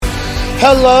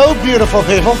Hello, beautiful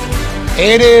people.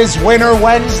 It is Winter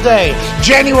Wednesday,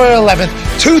 January 11th,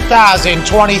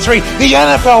 2023. The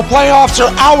NFL playoffs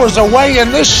are hours away,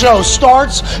 and this show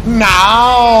starts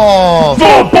now.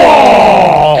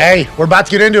 Football! Hey, we're about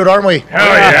to get into it, aren't we? Hell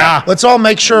yeah. Let's all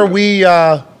make sure we,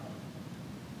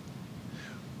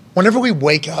 whenever we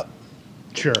wake up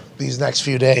these next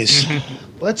few days,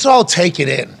 let's all take it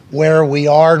in, where we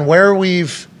are and where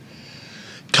we've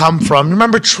come from.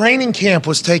 Remember, training camp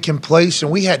was taking place,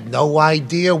 and we had no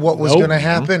idea what was going to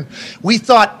happen. We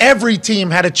thought every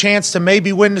team had a chance to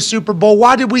maybe win the Super Bowl.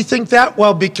 Why did we think that?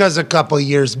 Well, because a couple of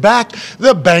years back,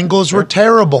 the Bengals were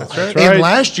terrible. And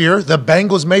last year, the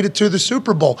Bengals made it to the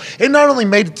Super Bowl. And not only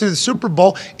made it to the Super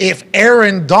Bowl, if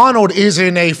Aaron Donald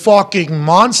isn't a fucking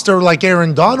monster like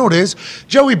Aaron Donald is,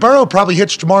 Joey Burrow probably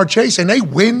hits Jamar Chase, and they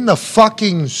win the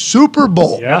fucking Super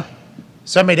Bowl. Yeah.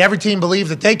 So that made every team believe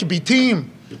that they could be Team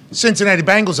Cincinnati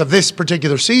Bengals of this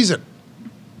particular season.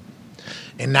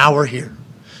 And now we're here.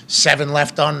 7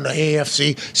 left on the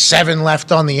AFC, 7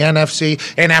 left on the NFC,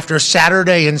 and after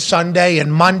Saturday and Sunday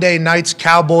and Monday night's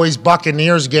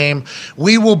Cowboys-Buccaneers game,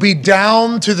 we will be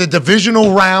down to the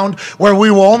divisional round where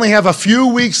we will only have a few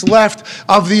weeks left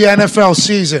of the NFL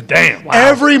season. Damn, wow.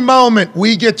 Every moment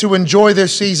we get to enjoy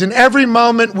this season, every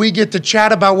moment we get to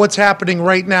chat about what's happening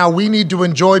right now, we need to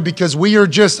enjoy because we are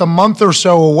just a month or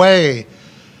so away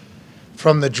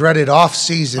from the dreaded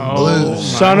off-season blues.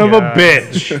 Son of a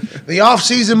bitch. The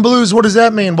off-season blues, what does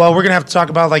that mean? Well, we're going to have to talk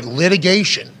about, like,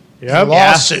 litigation. Yep.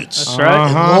 Lawsuits. That's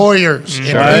right. And lawyers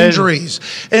and injuries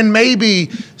and maybe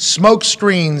smoke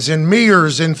screens and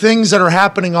mirrors and things that are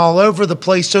happening all over the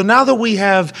place. So now that we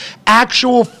have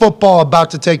actual football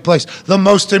about to take place, the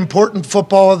most important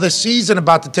football of the season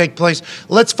about to take place,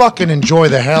 let's fucking enjoy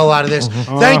the hell out of this.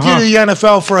 Thank you to the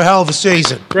NFL for a hell of a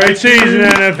season. Great season,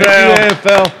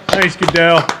 NFL. Thanks,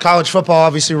 Goodell. College football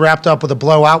obviously wrapped up with a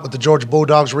blowout with the Georgia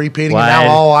Bulldogs repeating. And now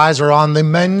all eyes are on the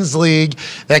men's league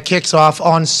that kicks off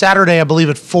on Saturday, I believe,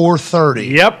 at 4:30.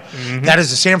 Yep. That is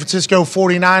the San Francisco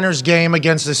 49ers game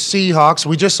against the Seahawks.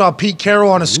 We just saw Pete Carroll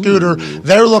on a scooter.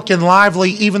 They're looking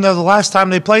lively, even though the last time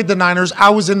they played the Niners,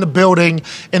 I was in the building,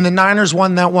 and the Niners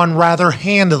won that one rather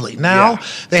handily. Now,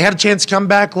 they had a chance to come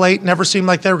back late. Never seemed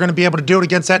like they were going to be able to do it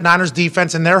against that Niners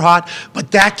defense, and they're hot.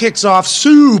 But that kicks off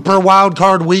super wild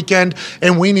card weekend,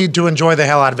 and we need to enjoy the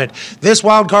hell out of it. This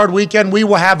wild card weekend, we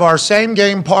will have our same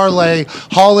game parlay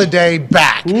holiday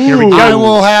back. Here we go. I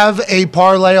will have a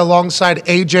parlay alongside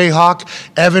AJ Hawk,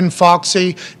 Evan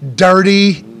Foxy,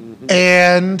 Dirty,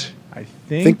 and I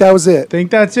think that was it. think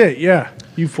that's it, yeah.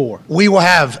 You four. we will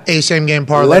have a same game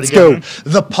parlay. Let's together. go.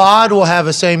 The pod will have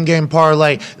a same game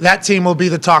parlay. That team will be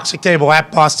the Toxic Table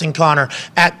at Boston Connor,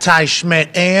 at Ty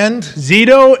Schmidt, and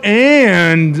Zito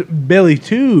and Billy,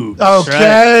 too.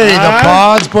 okay, the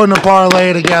pod's putting a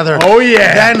parlay together. Oh,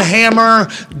 yeah. Then Hammer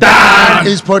Don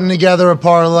is putting together a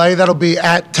parlay. That'll be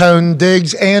at Tone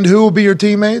Diggs. And who will be your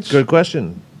teammates? Good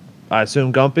question. I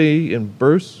assume Gumpy and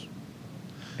Bruce.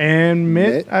 And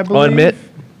Mitt, I Oh, believe. and Mitt.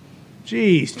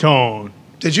 Jeez, Tone.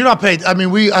 Did you not pay? I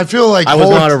mean, I feel like I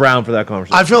was not around for that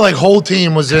conversation. I feel like whole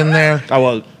team was in there. I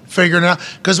was. Figuring out,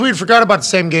 because we forgot about the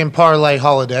same game parlay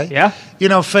holiday. Yeah. You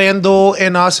know, FanDuel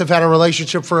and us have had a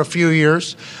relationship for a few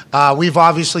years. We've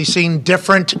obviously seen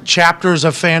different chapters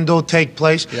of FanDuel take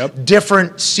place. Yep.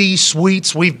 Different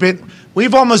C-suites.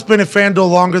 We've almost been at FanDuel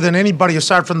longer than anybody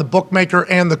aside from the bookmaker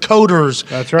and the coders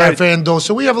That's right. at FanDuel.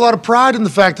 So we have a lot of pride in the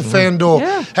fact that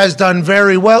FanDuel has done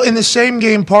very well. In the same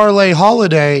game parlay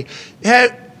holiday,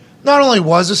 not only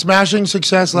was a smashing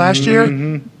success last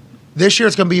year, this year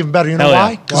it's going to be even better. You know Hell yeah.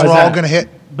 why? Because Why is we're all that? going to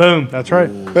hit. Boom. That's right.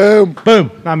 Boom.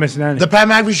 Boom. Not missing any. The Pat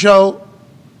McAfee Show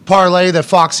parlay that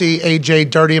Foxy,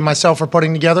 AJ, Dirty, and myself are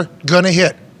putting together, going to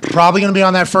hit. Probably going to be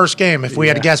on that first game. If we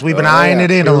had to guess, we've been eyeing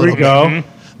it in a Here little we go. bit.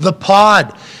 The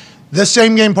pod, the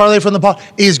same game parlay from the pod,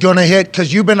 is going to hit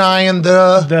because you've been eyeing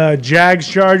The Jags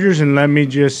Chargers, and let me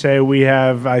just say we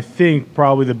have, I think,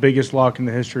 probably the biggest lock in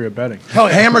the history of betting. Hell,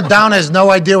 Hammered Down has no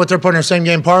idea what they're putting their same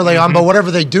game parlay on, but whatever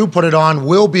they do put it on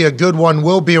will be a good one,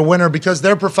 will be a winner because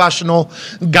they're professional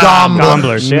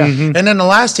gamblers. Yeah. And then the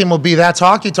last team will be That's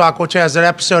Hockey Talk, which has that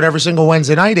episode every single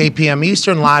Wednesday night, 8 p.m.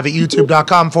 Eastern, live at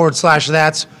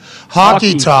youtube.com/That's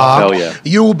Hockey Talk. Hell yeah.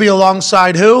 You will be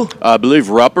alongside who? I believe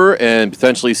Rupper and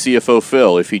potentially CFO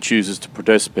Phil if he chooses to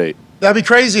participate. That'd be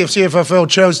crazy if CFO Phil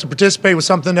chose to participate with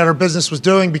something that our business was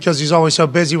doing because he's always so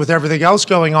busy with everything else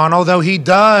going on, although he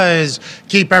does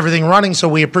keep everything running, so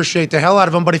we appreciate the hell out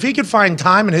of him. But if he could find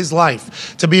time in his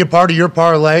life to be a part of your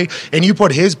parlay and you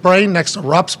put his brain next to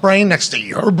Rupp's brain, next to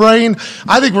your brain,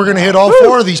 I think we're going to hit all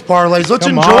four of these parlays. Let's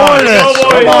enjoy this.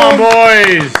 Come on,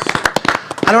 boys.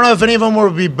 I don't know if any of them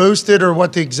will be boosted or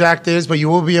what the exact is, but you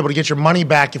will be able to get your money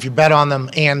back if you bet on them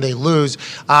and they lose.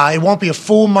 It won't be a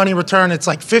full money return. It's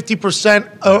like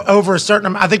 50% over a certain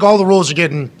amount. I think all the rules are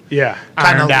getting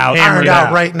ironed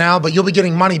out right now, but you'll be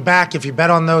getting money back if you bet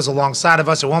on those alongside of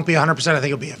us. It won't be 100%. I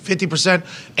think it'll be 50%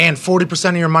 and 40%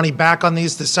 of your money back on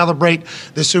these to celebrate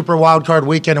the Super Wildcard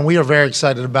Weekend, and we are very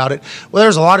excited about it. Well,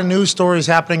 there's a lot of news stories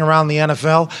happening around the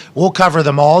NFL. We'll cover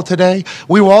them all today.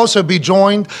 We will also be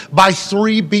joined by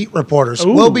 3 beat reporters.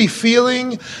 Ooh. We'll be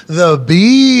feeling the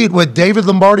beat with David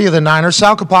Lombardi of the Niners,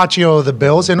 Sal Capaccio of the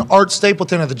Bills, and Art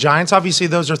Stapleton of the Giants. Obviously,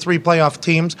 those are 3 playoff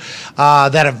teams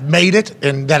that have made it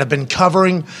and that have been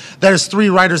covering. There's 3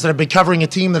 writers that have been covering a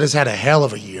team that has had a hell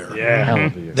of a year. Yeah. Hell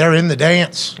of a year. They're in the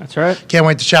dance. That's right. Can't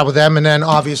wait to chat with them. And then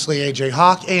obviously AJ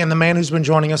Hawk and the man who's been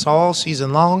joining us all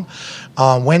season long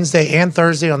on Wednesday and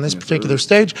Thursday on this particular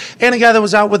stage. And a guy that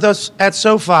was out with us at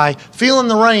SoFi, feeling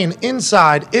the rain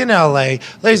inside in LA.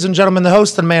 Ladies and gentlemen, the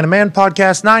host of the Man to Man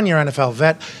podcast, 9-year NFL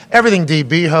vet, Everything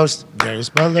DB host, Darius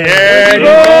Butler.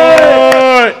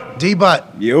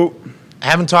 D-Butt. Yo. I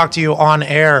haven't talked to you on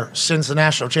air since the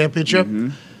national championship.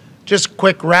 Just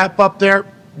quick wrap up there.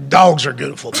 Dogs are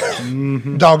good at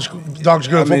football. Dogs good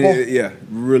at football. Yeah,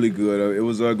 really good. It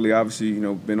was ugly. Obviously,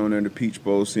 been on there in the Peach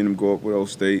Bowl, seen them go up with Old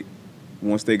State.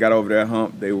 Once they got over that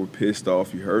hump, they were pissed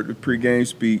off. You heard the pregame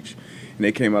speech, and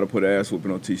they came out and put an ass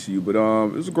whooping on TCU. But it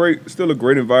was still a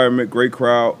great environment, great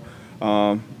crowd.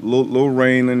 Little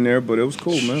rain in there, but it was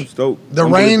cool, man. It was dope. The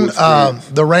rain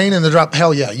and the drop.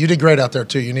 Hell yeah, you did great out there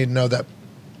too. You need to know that.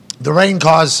 The rain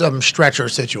caused some stretcher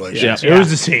situations. It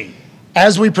was the scene.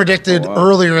 As we predicted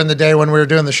earlier in the day when we were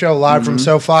doing the show live from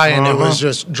SoFi, and it was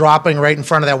just dropping right in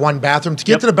front of that one bathroom. To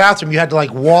get to the bathroom, you had to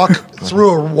walk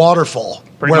through a waterfall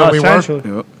where we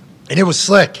were, and it was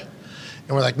slick.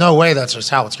 And we're like, no way, that's just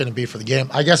how it's going to be for the game.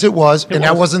 I guess it was, and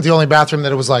that wasn't the only bathroom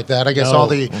that it was like that. I guess all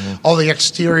the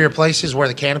exterior places where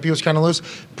the canopy was kind of loose,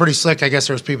 pretty slick. I guess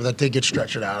there was people that did get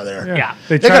stretchered out of there. Yeah.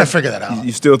 They got to figure that out.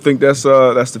 You still think that's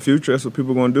the future? That's what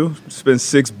people are going to do? Spend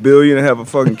 $6 billion and have a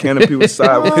fucking canopy with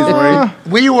sideways rain?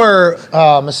 We were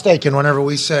mistaken whenever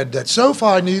we said that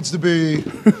SoFi needs to be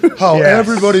how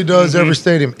everybody does every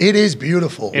stadium. It is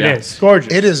beautiful. It is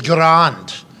gorgeous. It is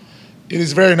grand. It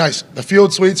is very nice. The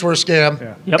field suites were a scam,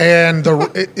 and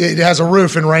it has a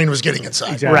roof, and rain was getting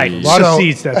inside. Exactly. Right. A lot of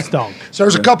seats that stunk. So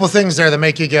there's a couple things there that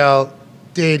make you go,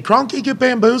 did Kroenke get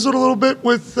bamboozled a little bit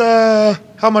with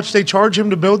how much they charge him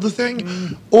to build the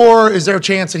thing? Or is there a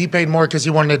chance that he paid more because he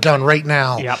wanted it done right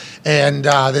now? Yep. And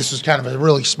this was kind of a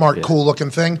really smart, cool-looking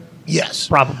thing? Yes.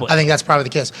 Probably. I think that's probably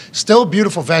the case. Still a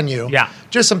beautiful venue. Yeah.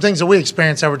 Just some things that we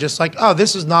experienced that were just like, oh,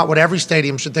 this is not what every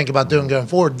stadium should think about doing going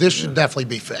forward. This should definitely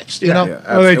be fixed, you know? Yeah,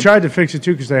 Well, they tried to fix it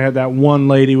too because they had that one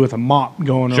lady with a mop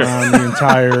going around the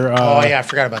entire I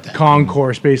forgot about that.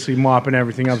 concourse, basically mopping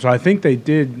everything up. So I think they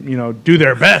did, do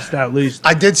their best at least.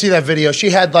 I did see that video. She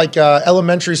had like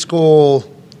elementary school.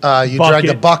 You dragged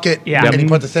the bucket, and you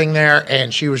put the thing there,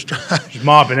 and she was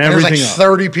mopping there was everything like up.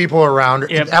 30 people around her.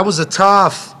 Yep. That was a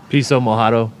tough. Piso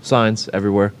Mojado signs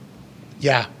everywhere.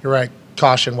 Yeah, you're right.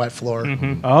 Caution, wet floor.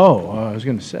 Oh, I was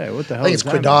going to say, what the hell I think is it's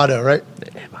that? Cuidado, right?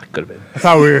 Could have been. I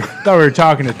thought we were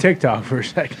talking to TikTok for a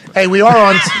second. Hey, we are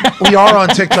on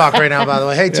TikTok right now, by the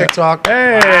way. Hey, TikTok.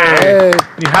 Hey.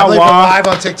 I'm live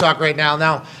on TikTok right now.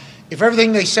 Now, if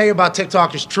everything they say about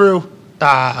TikTok is true,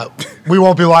 we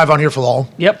won't be live on here for long.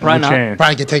 Yep, probably No not. chance.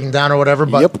 Probably get taken down or whatever.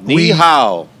 But Ni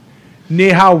hao. Ni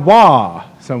hao wa,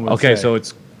 some would Okay, say. so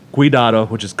it's Cuidado,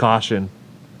 which is caution,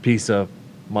 Pisa,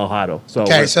 Mojado. So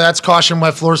Okay, so that's caution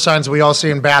wet floor signs we all see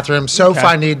in bathrooms. SoFi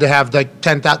Okay. need to have like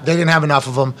 10,000. They didn't have enough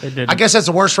of them. didn't. I guess that's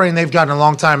the worst rain they've gotten in a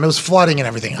long time. It was flooding and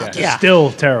everything out there. Yeah.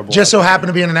 Still terrible. Just so happened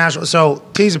to be in the national. So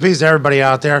T's and P's to everybody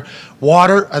out there.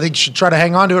 Water, I think you should try to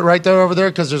hang on to it right there over there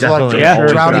because there's a lot of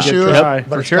Definitely. drought Yeah. issues. Yep,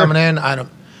 But for it's sure. coming in.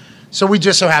 So we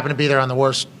just so happen to be there on the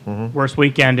worst Worst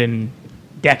weekend in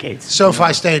decades.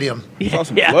 SoFi Stadium. Saw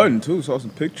some flooding, too. Saw some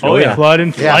pictures. Oh, yeah.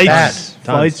 Flooding, Yeah, flights. bad.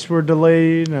 Flights were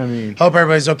delayed. I mean, Hope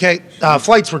everybody's okay.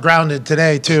 Flights were grounded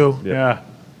today too. yeah.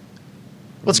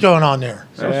 What's going on there?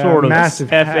 Some Yeah, sort of massive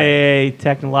FAA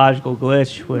technological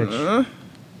glitch, which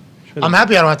I'm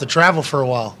happy I don't have to travel for a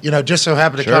while. Just so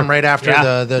happened to come right after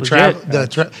Yeah, the legit.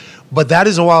 travel. But that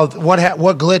is a wild. What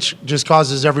glitch just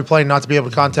causes every plane not to be able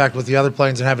to contact with the other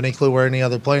planes and have any clue where any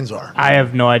other planes are? I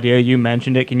have no idea. You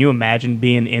mentioned it. Can you imagine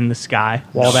being in the sky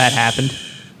while that happened?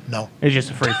 No. It's just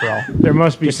a free for all. There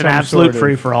must be It's some an absolute sort of-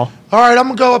 free for all. All right, I'm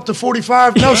gonna go up to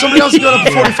 45. No, somebody else is going up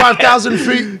to 45,000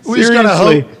 feet. We just gotta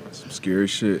Seriously. hope. Some scary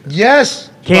shit. Yes.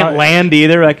 Can't land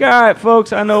either. Like, all right,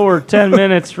 folks, I know we're 10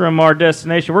 minutes from our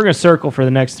destination. We're going to circle for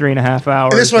the next 3.5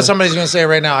 hours. This is what somebody's gonna say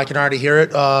right now. I can already hear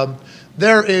it.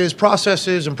 there is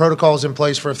processes and protocols in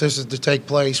place for if this is to take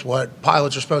place, what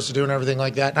pilots are supposed to do and everything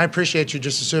like that. And I appreciate you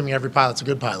just assuming every pilot's a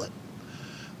good pilot.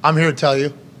 I'm here to tell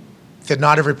you that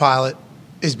not every pilot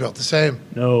is built the same.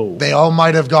 No. They all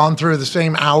might have gone through the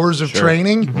same hours of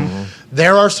training.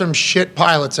 There are some shit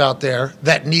pilots out there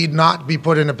that need not be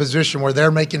put in a position where they're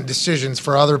making decisions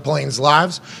for other planes'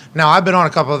 lives. Now, I've been on a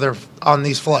couple of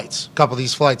these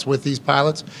flights with these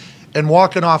pilots, and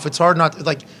walking off, it's hard not to,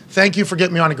 like, thank you for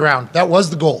getting me on the ground. That was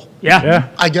the goal. Yeah.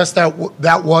 I guess that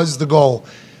was the goal.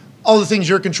 All the things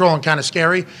you're controlling kind of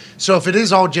scary. So if it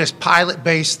is all just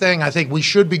pilot-based thing, I think we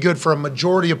should be good for a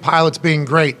majority of pilots being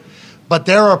great. But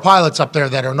there are pilots up there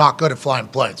that are not good at flying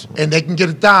planes, and they can get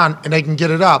it down and they can get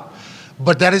it up.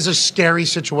 But that is a scary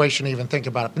situation to even think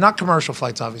about it. Not commercial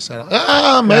flights, obviously. Maybe.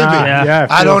 Yeah,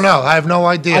 I don't know. I have no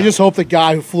idea. I just hope the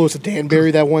guy who flew us to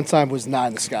Danbury that one time was not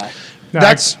in the sky.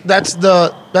 That's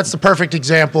the perfect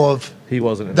example of He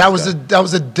wasn't. In that the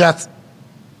was sky. a death.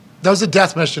 That was a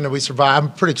death mission that we survived.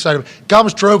 I'm pretty excited. Guy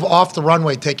almost drove off the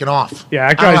runway, taking off. Yeah, I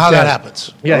that don't know guy's how that dead.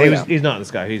 happens. Yeah, he's not in the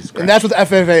sky. He's And that's with the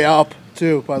FAA up,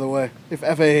 too, by the way. If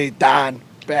FAA down,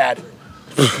 bad.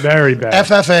 Very bad.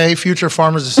 FFA, Future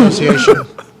Farmers Association,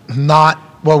 not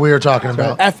what we were talking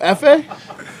about. FFA?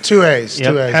 Two A's.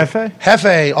 Yep. Two A's. Hefe?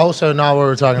 Hefe, also not what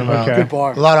we're talking about. Okay. Good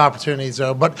bar. A lot of opportunities,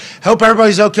 though. But hope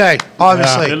everybody's okay,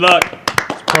 obviously. Good luck.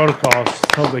 Protocols.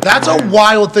 Hope they That's can- a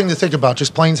wild thing to think about.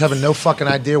 Just planes having no fucking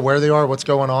idea where they are, what's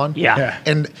going on. Yeah. Yeah.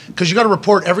 And because you got to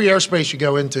report every airspace you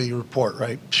go into, you report,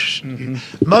 right?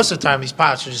 Most of the time, these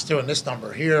pilots are just doing this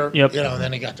number here, Yep. you know, and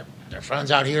then they got their friends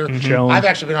out here. Chilling. I've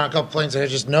actually been on a couple planes that have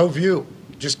just no view.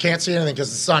 Just can't see anything because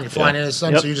the sun. You're flying in the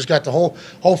sun, Yep. so you just got the whole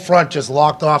front just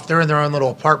locked off. They're in their own little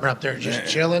apartment up there, just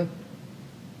chilling.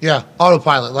 Yeah,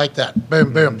 autopilot like that.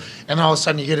 Boom, boom. And all of a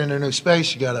sudden, you get into a new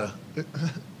space. You got to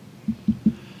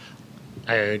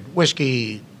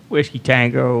whiskey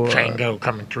Tango. Tango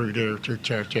coming through there through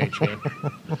church.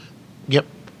 Yep,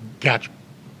 gotcha.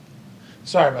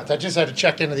 Sorry about that. Just had to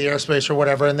check into the airspace or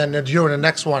whatever, and then they're doing the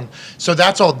next one. So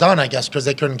that's all done, I guess, because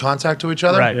they couldn't contact to each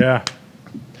other. Right. Yeah.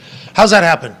 How's that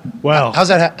happen? Well, how's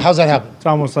that happen? it's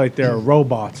almost like there are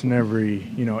robots in every,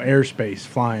 airspace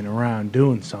flying around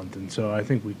doing something. So I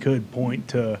think we could point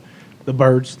to the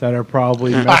birds that are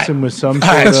probably messing with some All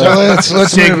sort right, of so let's move,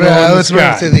 signal in the let's move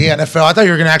sky. to the NFL. I thought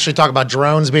you were going to actually talk about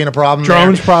drones being a problem.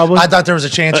 Drones there. problem? I thought there was a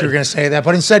chance you were going to say that,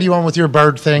 but instead you went with your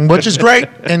bird thing, which is great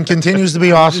and continues to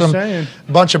be awesome. saying.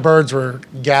 A bunch of birds were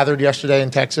gathered yesterday in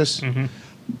Texas.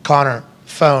 Connor,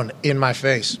 phone in my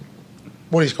face.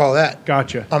 What do you call that?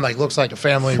 Gotcha. I'm like, looks like a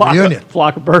family reunion.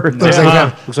 Flock of birds. Looks like a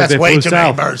family. Looks like That's they way flew too many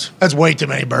south. birds. That's way too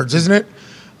many birds, isn't it?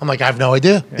 I'm like, I have no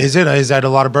idea. Is it? Is that a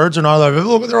lot of birds or not? Like,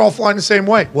 look, they're all flying the same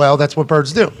way. Well, that's what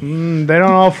birds do. They don't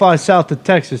all fly south to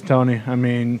Texas, Tony. I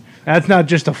mean, that's not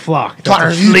just a flock. That's Connor,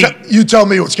 a fleet. you tell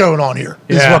me what's going on here.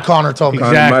 This is Yeah. what Connor told me.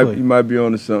 Exactly. Connor, you might be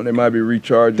on to something. They might be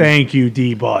recharging. Thank you,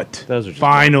 D-Butt. Those are just-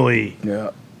 Finally.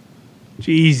 Yeah.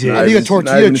 Jesus. Not I think a even- not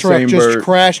tortilla even the truck same just bird.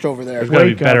 crashed over there. There's got to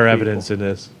be Wake up, better people. evidence in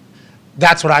this.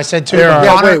 That's what I said too. There are-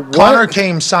 Connor, Yeah, wait, what? Connor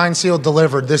came signed, sealed,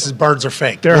 delivered. This is birds are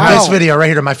fake. There With are- this video right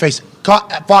here to my face.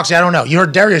 Foxy, I don't know. You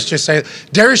heard Darius just say it.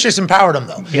 Darius just empowered him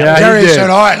though. Yeah, he Darius did. said,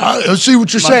 all right, let's see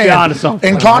what you're Must saying. be onto something.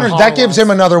 And Connor, that gives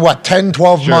him another, 10,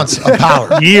 12 months of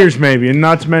power. Years maybe, and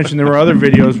not to mention there were other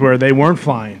videos where they weren't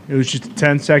flying. It was just a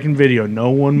 10-second video, no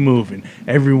one moving,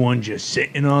 everyone just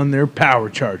sitting on their power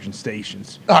charging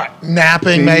stations. All right,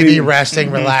 napping, Team maybe, meeting.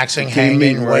 resting, relaxing, Team hanging,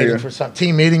 meeting right waiting here. for something.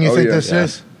 Team meeting, you Oh, think yeah. this Yeah.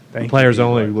 is? Thank Players you,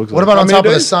 only. D-Butt. Looks What like. about on many top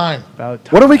of the days? sign? About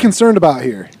What are we concerned about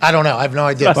here? I don't know. I have no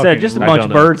idea. I said just a I bunch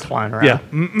don't of know. birds flying around. Yeah.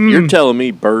 You're telling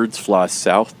me birds fly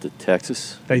south to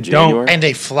Texas? They in don't. January? And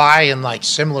they fly in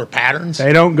similar patterns.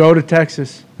 They don't go to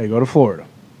Texas, they go to Florida,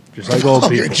 just like old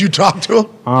people. Did you talk to them?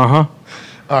 Uh-huh. All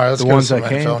right, let's The go ones to some that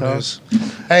can NFL talk. news.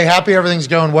 Hey, happy everything's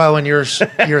going well in your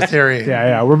theory.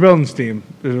 Yeah, we're building steam.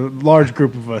 There's a large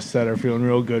group of us that are feeling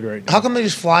real good right now How come they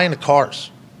just fly into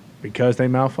cars? because they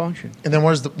malfunction. And then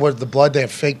where's the blood? They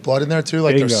have fake blood in there too?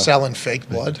 Like Bingo. they're selling fake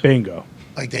blood? Bingo.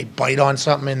 Like they bite on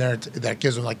something in there that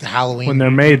gives them the Halloween. When they're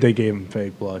made, they gave them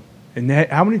fake blood. And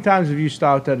how many times have you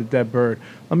stopped at a dead bird?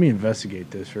 Let me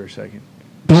investigate this for a second.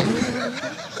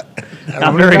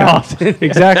 Not very often.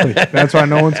 Exactly. That's why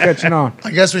no one's catching on.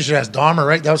 I guess we should ask Dahmer,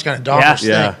 right? That was kind of Dahmer's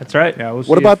Yeah. thing. That's right. Yeah. We'll see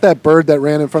What if- about that bird that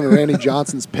ran in front of Randy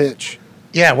Johnson's pitch?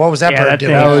 Yeah, what was that Yeah, bird that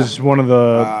doing? thing- That was one of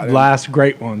the yeah. last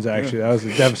great ones, actually. That was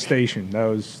a devastation. That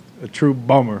was a true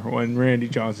bummer when Randy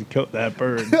Johnson killed that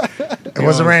bird. It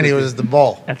wasn't Randy, it was the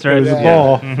ball. That's It right. was a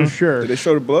ball, for sure. Did they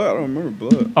show the blood? I don't remember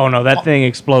blood. Oh no, that thing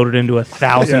exploded into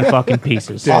 1,000 fucking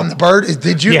pieces. On the bird?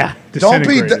 Did you? Yeah. Don't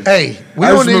be. Disintegrated. Hey, we I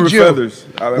don't just need remember you. feathers.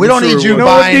 We don't need you You know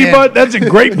what, buying in. D-Butt? That's a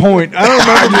great point. I don't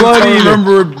I remember just blood don't either.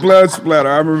 remember blood splatter.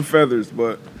 I remember feathers,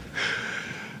 but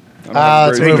I don't have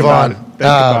Let's great move about on. it. Think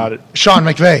about it. Sean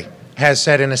McVay has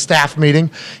said in a staff meeting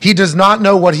he does not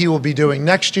know what he will be doing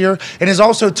next year and has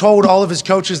also told all of his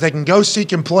coaches they can go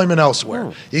seek employment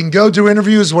elsewhere. You can go do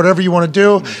interviews, whatever you want to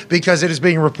do, because it is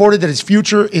being reported that his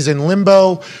future is in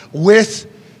limbo with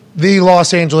the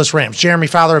Los Angeles Rams. Jeremy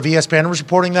Fowler of ESPN was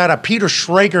reporting that. Peter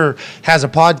Schrager has a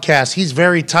podcast. He's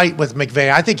very tight with McVay.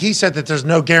 I think he said that there's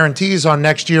no guarantees on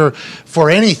next year for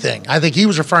anything. I think he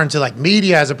was referring to like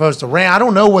media as opposed to Ram. I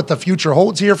don't know what the future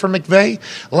holds here for McVay.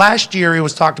 Last year he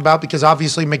was talked about because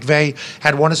obviously McVay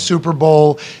had won a Super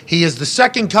Bowl. He is the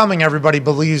second coming, everybody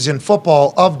believes, in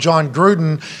football of John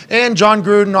Gruden. And John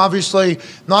Gruden, obviously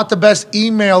not the best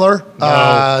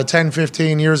emailer 10,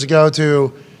 15 years ago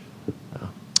to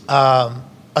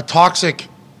a toxic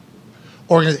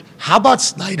organization. How about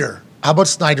Snyder? How about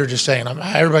Snyder just saying,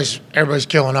 everybody's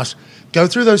killing us. Go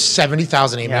through those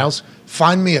 70,000 emails.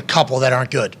 Find me a couple that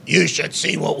aren't good. You should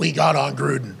see what we got on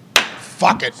Gruden.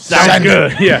 Fuck it. Send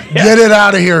good. it. Yeah. Get it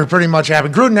out of here. Pretty much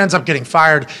happened. Gruden ends up getting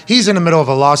fired. He's in the middle of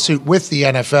a lawsuit with the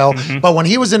NFL. But when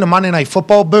he was in the Monday Night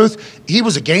Football booth, he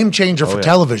was a game changer for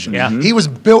television. Yeah. He was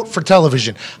built for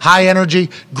television. High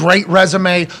energy, great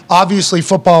resume, obviously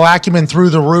football acumen through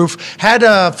the roof. Had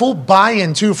a full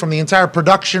buy-in, too, from the entire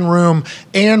production room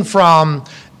and from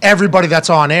everybody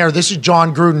that's on air. This is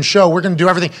John Gruden's show. We're going to do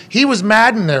everything. He was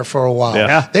Madden there for a while.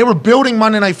 Yeah. They were building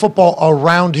Monday Night Football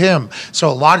around him. So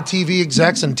a lot of TV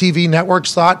execs and TV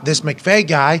networks thought this McVay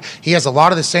guy, he has a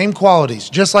lot of the same qualities.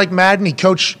 Just like Madden, he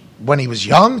coached when he was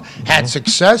young, had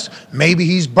success. Maybe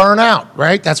he's burnt out,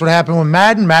 right? That's what happened with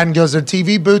Madden. Madden goes to the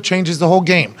TV booth, changes the whole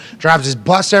game. Drives his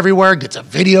bus everywhere, gets a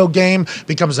video game,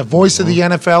 becomes the voice of the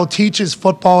NFL, teaches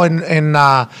football in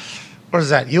what is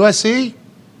that, USC?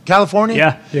 California?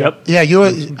 Yeah. Yep. Yeah,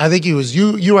 I think he was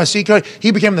USC coach. He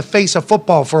became the face of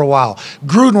football for a while.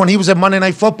 Gruden, when he was at Monday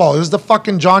Night Football, it was the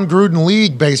fucking John Gruden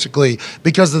league, basically,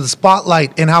 because of the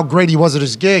spotlight and how great he was at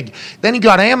his gig. Then he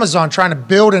got Amazon trying to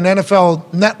build an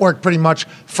NFL network pretty much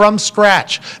from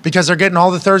scratch because they're getting all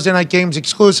the Thursday night games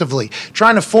exclusively.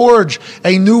 Trying to forge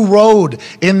a new road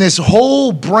in this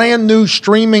whole brand new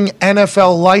streaming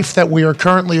NFL life that we are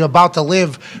currently about to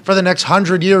live for the next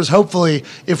 100 years, hopefully,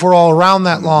 if we're all around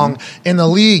that long. And the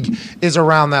league is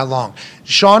around that long.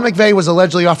 Sean McVay was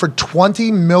allegedly offered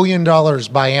 $20 million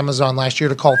by Amazon last year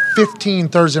to call 15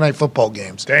 Thursday night football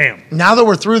games. Damn. Now that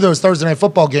we're through those Thursday night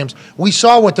football games, we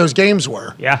saw what those games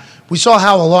were. Yeah. We saw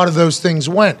how a lot of those things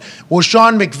went. Will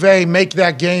Sean McVay make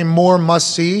that game more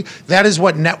must-see? That is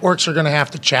what networks are going to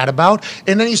have to chat about.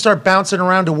 And then you start bouncing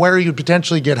around to where you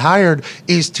potentially get hired.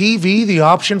 Is TV the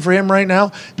option for him right now?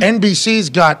 NBC's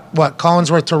got,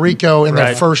 Collinsworth Tirico in their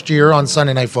Right. first year on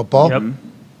Sunday Night Football. Yep.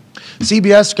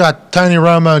 CBS got Tony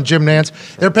Romo and Jim Nantz.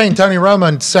 They're paying Tony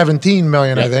Romo $17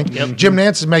 million, I think. Yep. Jim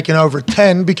Nantz is making over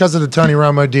 10 because of the Tony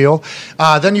Romo deal.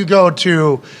 Then you go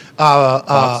to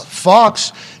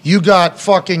Fox. You got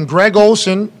fucking Greg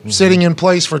Olson sitting in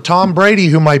place for Tom Brady,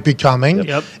 who might be coming.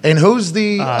 Yep. And who's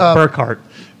the Burkhart.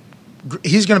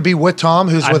 he's going to be with Tom,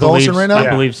 who's I with believe- Olsen right now? I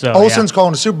believe so, Olsen's yeah.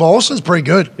 calling the Super Bowl. Olsen's pretty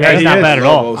good. Yeah, he's not bad at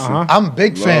all. I'm a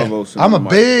big Love fan. Olsen. I'm a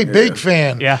Mike. big Yeah.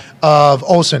 fan Yeah. of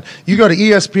Olsen. You go to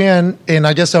ESPN, and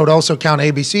I guess that would also count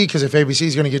ABC, because if ABC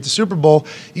is going to get the Super Bowl,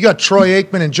 you got Troy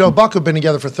Aikman and Joe Buck, who've been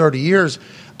together for 30 years.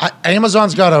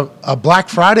 Amazon's got a Black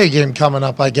Friday game coming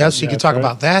up, I guess. You can talk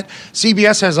about that.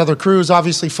 CBS has other crews.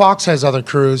 Obviously, Fox has other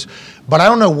crews. But I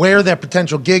don't know where that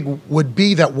potential gig would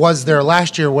be that was there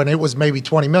last year when it was maybe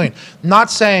 $20 million.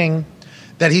 Not saying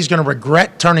that he's going to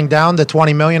regret turning down the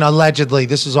 $20 million. Allegedly,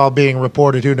 this is all being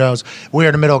reported. Who knows? We're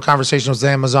in the middle of conversations with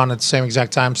Amazon at the same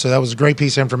exact time. So that was a great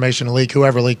piece of information to leak.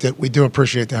 Whoever leaked it, we do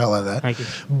appreciate the hell out of that. Thank you.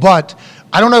 But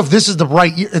I don't know if this is the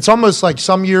right year. It's almost like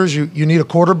some years you need a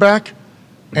quarterback.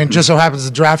 And just so happens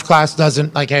the draft class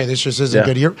doesn't, like, hey, this just isn't a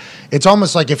good year. It's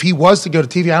almost like if he was to go to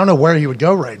TV, I don't know where he would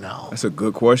go right now. That's a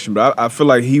good question, but I feel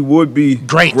like he would be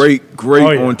great Oh,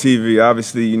 yeah. on TV.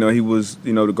 Obviously, he was,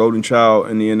 the golden child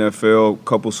in the NFL,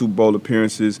 couple Super Bowl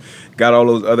appearances, got all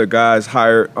those other guys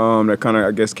hired that kind of,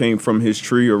 I guess, came from his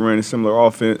tree or ran a similar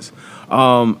offense.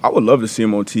 I would love to see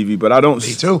him on TV, but Me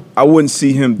too. I wouldn't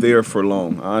see him there for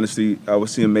long. Honestly, I would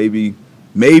see him maybe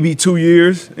 2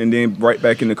 years and then right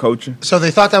back into coaching. So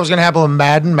they thought that was going to happen with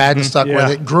Madden. Madden stuck with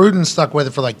it. Gruden stuck with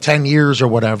it for like 10 years or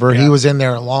whatever. He was in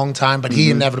there a long time, but he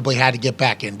inevitably had to get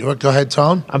back into it. Go ahead,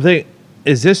 Tone. I'm thinking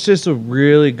Is this just a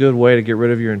really good way to get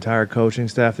rid of your entire coaching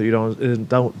staff that you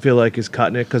don't feel like is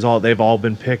cutting it because they've all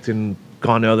been picked and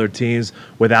gone to other teams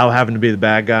without having to be the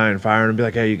bad guy and firing and be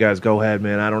like, hey, you guys go ahead,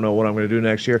 man. I don't know what I'm going to do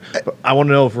next year. But I want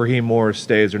to know if Raheem Morris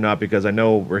stays or not because I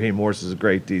know Raheem Morris is a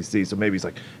great DC. So maybe he's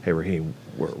like, hey, Raheem,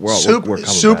 we're coming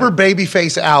super back.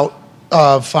 babyface out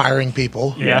of firing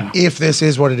people. Yeah. If this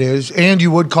is what it is, and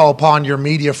you would call upon your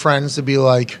media friends to be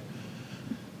like,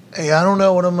 hey, I don't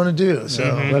know what I'm going to do. So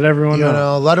Let everyone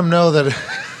know. Let them know that.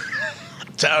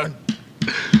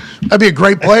 That'd be a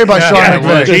great play by Sean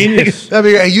McVay. Genius.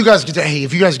 That'd be. Hey, you guys get.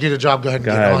 If you guys get a job, go ahead and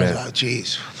Go get ahead, on. man.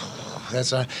 Jeez,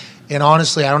 that's. And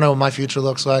honestly, I don't know what my future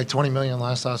looks like. $20 million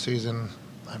last offseason.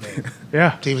 I mean,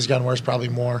 Yeah. TV's gotten worse, probably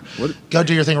more. Go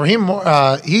do your thing. Raheem,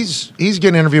 he's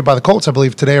getting interviewed by the Colts, I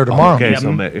believe, today or tomorrow. Okay,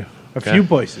 so maybe. A few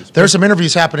places. There's some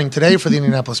interviews happening today for the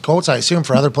Indianapolis Colts. I assume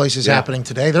for other places happening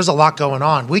today. There's a lot going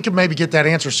on. We could maybe get that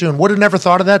answer soon. Would have never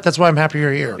thought of that. That's why I'm happy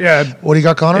you're here. Yeah. What do you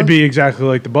got, Connor? It'd be exactly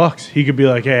like the Bucks. He could be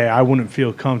like, hey, I wouldn't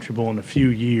feel comfortable in a few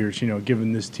years,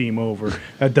 giving this team over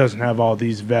that doesn't have all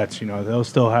these vets. They'll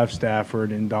still have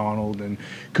Stafford and Donald and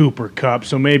Cooper Kupp.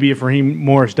 So maybe if Raheem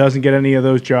Morris doesn't get any of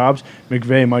those jobs,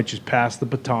 McVay might just pass the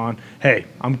baton. Hey,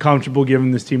 I'm comfortable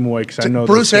giving this team away because I know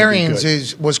Bruce this is gonna be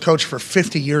Arians good. was coached for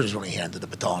 50 years when he handed the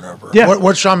baton over. Yeah.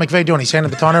 What's Sean McVay doing? He's handing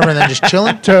the baton over and then just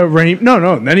chilling? To Raheem,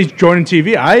 no. Then he's joining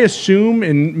TV. I assume,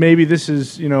 and maybe this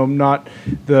is not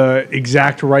the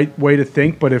exact right way to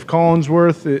think, but if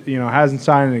Collinsworth, hasn't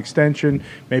signed an extension,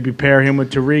 maybe pair him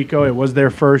with Tirico. It was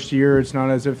their first year. It's not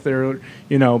as if they're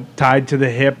tied to the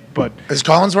hip. But Is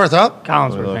Collinsworth up?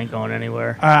 Collinsworth ain't going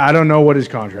anywhere. I don't know what his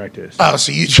contract is. Oh,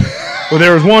 so you. Well,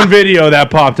 there was one video that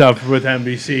popped up with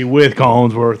NBC with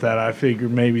Collinsworth that I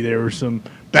figured maybe there was some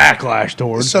backlash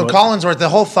towards. So but- Collinsworth, the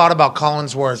whole thought about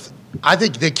Collinsworth, I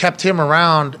think they kept him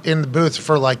around in the booth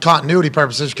for like continuity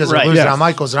purposes because they're Right. losing Yes. on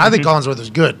Michaels, and I think Collinsworth is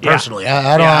good Yeah. personally.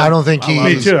 I don't think he's.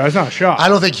 Me too. That's not a shot. I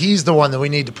don't think he's the one that we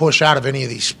need to push out of any of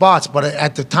these spots. But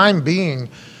at the time being,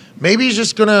 maybe he's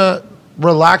just gonna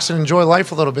relax and enjoy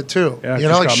life a little bit too. Yeah, like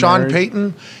just got Sean married.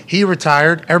 Payton, he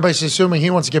retired. Everybody's assuming he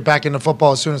wants to get back into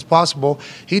football as soon as possible.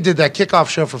 He did that kickoff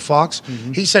show for Fox.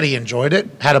 He said he enjoyed it,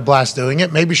 had a blast doing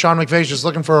it. Maybe Sean McVay's just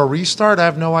looking for a restart. I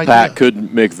have no idea. Pat, could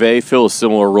McVay fill a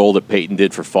similar role that Peyton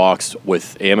did for Fox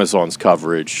with Amazon's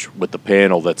coverage with the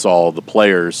panel that's all the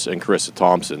players and Carissa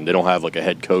Thompson? They don't have like a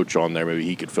head coach on there. Maybe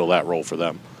he could fill that role for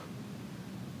them.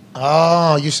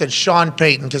 Oh, you said Sean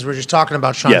Payton because we're just talking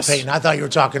about Sean Yes. Payton. I thought you were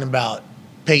talking about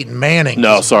Peyton Manning.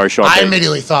 No, sorry, Sean I Payton.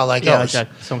 immediately thought like, Yeah, oh, like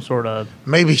some sort of.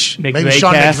 maybe McVay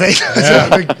Sean cast.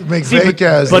 McVay. McVay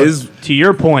cast. But His- to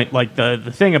your point, like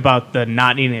the thing about the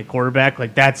not needing a quarterback,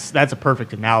 like that's a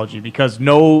perfect analogy because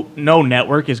no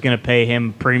network is going to pay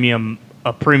him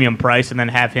a premium price and then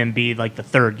have him be like the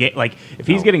third game. Like if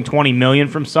he's getting $20 million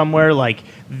from somewhere, like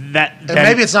that. And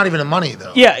maybe it's not even the money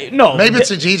though. Yeah, no. Maybe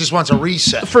he just wants a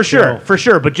reset. for sure.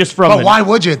 But just from But why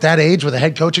would you at that age with a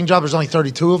head coaching job? There's only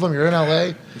 32 of them. You're in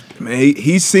LA. Man,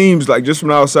 he seems like, just from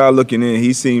the outside looking in,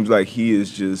 he seems like he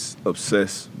is just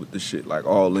obsessed with the shit, like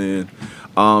all in.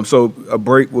 So a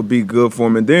break would be good for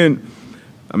him. And then,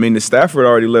 I mean, the Stafford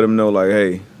already let him know, like,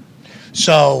 hey,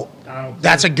 So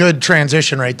that's a good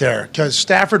transition right there because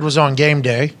Stafford was on game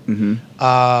day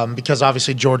because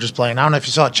obviously Georgia's playing. I don't know if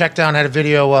you saw it. Checkdown had a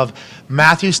video of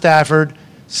Matthew Stafford,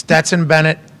 Stetson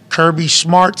Bennett, Kirby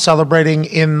Smart celebrating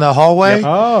in the hallway, Yep.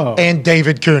 Oh. and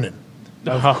David Coonan.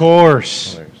 Of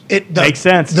course. Makes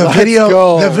sense. The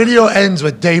Let's video ends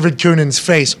with David Coonan's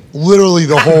face, literally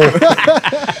the whole.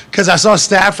 Because I saw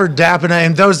Stafford dapping,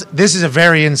 and this is a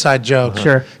very inside joke.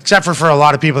 Sure. Except for a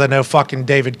lot of people that know fucking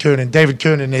David Coonan. David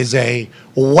Coonan is a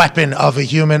weapon of a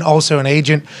human, also an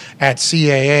agent at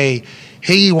CAA.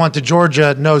 He went to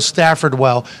Georgia, knows Stafford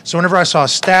well. So whenever I saw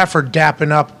Stafford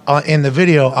dapping up in the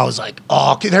video, I was like,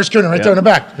 oh, okay, there's Coonan right there in the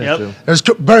back. Yep. There's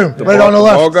boom, right on the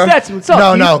left. bald guy? That's what's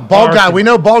up. No, bald guy. We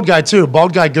know bald guy too.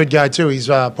 Bald guy, good guy too. He's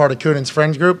part of Coonan's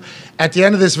friends group. At the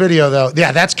end of this video, though,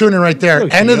 yeah, that's Coonan right there.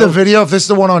 Looks End of the yoked. video. If this is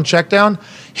the one on Checkdown,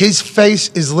 his face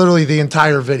is literally the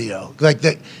entire video. Like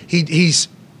that, he's.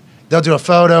 They'll do a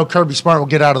photo. Kirby Smart will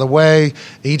get out of the way.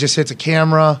 He just hits a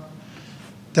camera.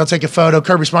 They'll take a photo.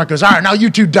 Kirby Smart goes, all right, now you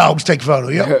two dogs take a photo.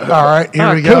 Yep. All right,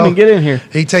 here we go. Coonan, get in here.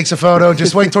 He takes a photo.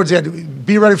 Just wait towards the end.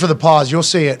 Be ready for the pause. You'll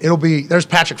see it. There's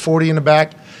Patrick 40 in the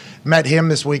back. Met him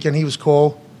this weekend. He was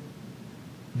cool.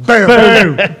 Boom.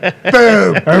 Boom.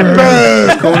 Boom. Boom.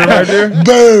 Coonan right there?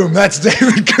 Boom. That's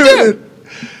David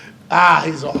Coonan.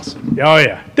 He's awesome. Oh,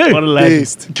 yeah. Dude. What a legend.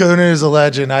 Beast. Coonan is a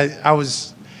legend.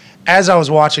 As I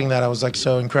was watching that, I was like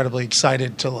so incredibly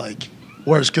excited to like,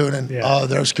 where's Coonan? Yeah. Oh,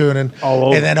 there's Coonan. All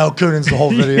over. And then, Coonan's the whole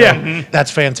video. Yeah.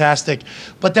 That's fantastic.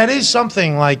 But that is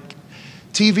something like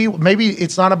TV, maybe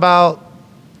it's not about,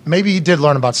 maybe he did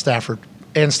learn about Stafford.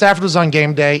 And Stafford was on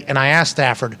game day, and I asked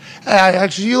Stafford, hey,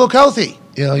 actually, you look healthy.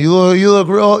 You know, you look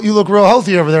real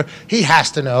healthy over there. He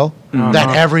has to know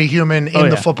that every human in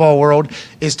the football world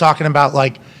is talking about,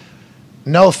 like,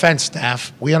 no offense,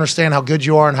 Staff. We understand how good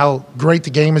you are and how great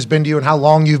the game has been to you and how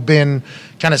long you've been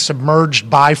kind of submerged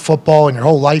by football and your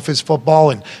whole life is football.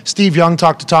 And Steve Young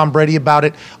talked to Tom Brady about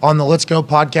it on the Let's Go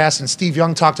podcast, and Steve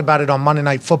Young talked about it on Monday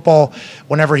Night Football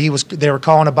whenever they were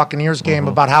calling a Buccaneers game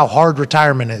about how hard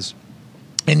retirement is.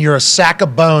 And you're a sack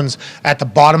of bones at the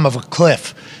bottom of a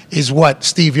cliff is what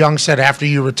Steve Young said after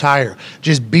you retire.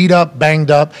 Just beat up, banged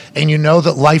up, and you know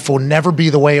that life will never be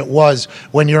the way it was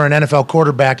when you're an NFL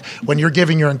quarterback, when you're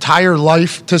giving your entire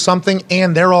life to something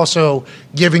and they're also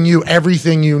giving you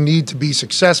everything you need to be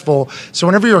successful. So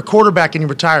whenever you're a quarterback and you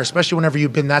retire, especially whenever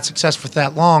you've been that successful for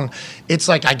that long, it's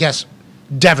like, I guess,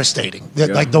 devastating.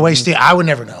 Like the way Steve, I would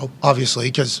never know, obviously,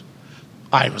 because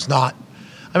I was not.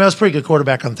 I mean, I was a pretty good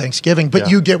quarterback on Thanksgiving, but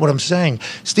you get what I'm saying.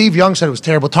 Steve Young said it was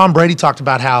terrible. Tom Brady talked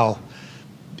about how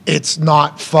it's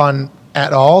not fun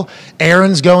at all.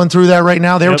 Aaron's going through that right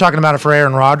now. They were talking about it for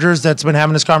Aaron Rodgers that's been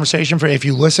having this conversation. For if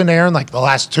you listen to Aaron, like the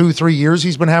last 2-3 years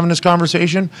he's been having this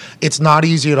conversation, it's not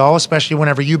easy at all, especially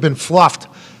whenever you've been fluffed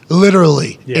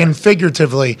literally and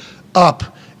figuratively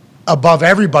up above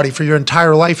everybody for your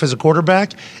entire life as a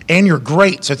quarterback, and you're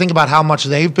great. So think about how much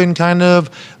they've been kind of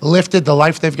lifted, the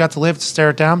life they've got to live to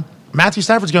stare it down. Matthew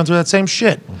Stafford's going through that same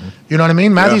shit. You know what I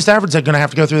mean? Matthew Stafford's going to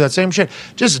have to go through that same shit.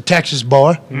 Just a Texas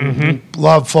boy,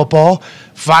 love football,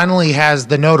 finally has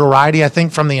the notoriety, I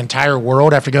think, from the entire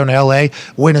world after going to L.A.,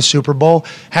 win a Super Bowl,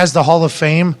 has the Hall of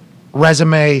Fame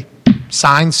resume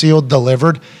signed, sealed,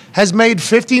 delivered, has made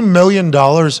 $50 million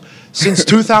since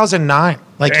 2009.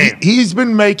 Like, he's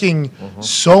been making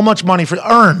so much money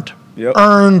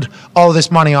earned all this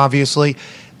money, obviously.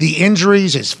 The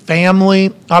injuries, his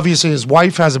family, obviously his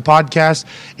wife has a podcast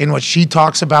in which she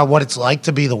talks about what it's like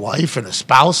to be the wife and a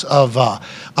spouse of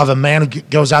a man who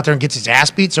goes out there and gets his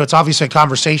ass beat. So it's obviously a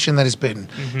conversation that has been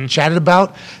chatted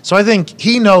about. So I think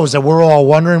he knows that we're all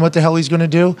wondering what the hell he's going to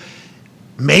do.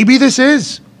 Maybe this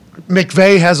is.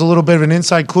 McVay has a little bit of an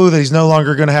inside clue that he's no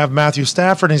longer going to have Matthew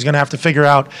Stafford, and he's going to have to figure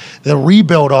out the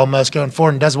rebuild almost going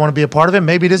forward and doesn't want to be a part of it.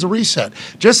 Maybe it is a reset.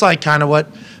 Just like kind of what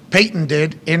Peyton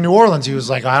did in New Orleans. He was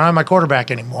like, I don't have my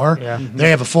quarterback anymore. They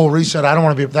have a full reset. I don't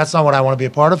want to be. That's not what I want to be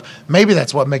a part of. Maybe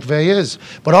that's what McVay is.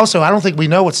 But also, I don't think we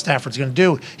know what Stafford's going to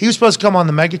do. He was supposed to come on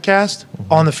the MegaCast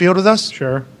on the field with us.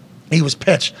 Sure. He was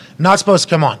pitched, not supposed to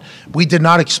come on. We did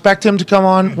not expect him to come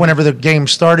on whenever the game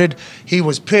started. He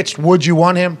was pitched. Would you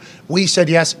want him? We said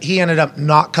yes. He ended up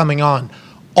not coming on.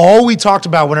 All we talked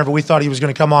about whenever we thought he was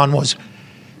going to come on was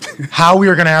how we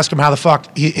were going to ask him how the fuck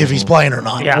if he's playing or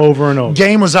not. Over and over.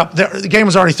 Game was up. The game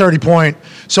was already 30-point.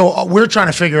 So we're trying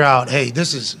to figure out, hey,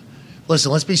 listen,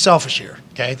 let's be selfish here,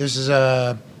 okay? This is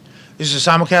a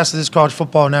simulcast of this college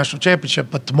football national championship,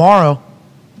 but tomorrow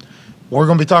we're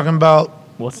going to be talking about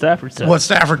what Stafford said. What's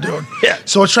Stafford doing?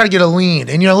 So let's try to get a lean.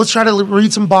 And, let's try to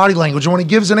read some body language. And when he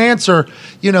gives an answer,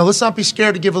 let's not be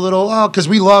scared to give a little, because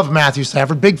we love Matthew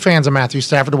Stafford. Big fans of Matthew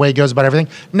Stafford, the way he goes about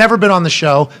everything. Never been on the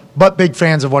show, but big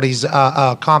fans of what he's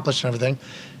accomplished and everything.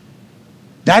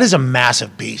 That is a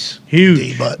massive piece. Huge.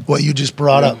 D, but what you just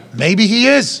brought up. Maybe he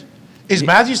is. Is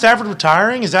Matthew Stafford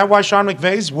retiring? Is that why Sean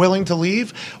McVay's willing to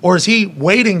leave? Or is he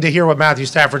waiting to hear what Matthew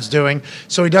Stafford's doing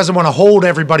so he doesn't want to hold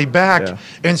everybody back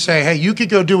and say, hey, you could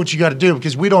go do what you got to do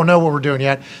because we don't know what we're doing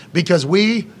yet because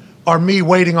we are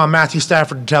waiting on Matthew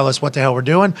Stafford to tell us what the hell we're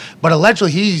doing. But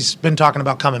allegedly he's been talking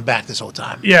about coming back this whole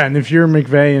time. Yeah, and if you're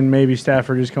McVay and maybe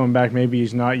Stafford is coming back, maybe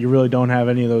he's not, you really don't have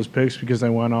any of those picks because they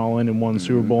went all in and won the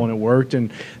Super Bowl and it worked.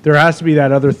 And there has to be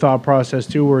that other thought process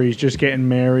too where he's just getting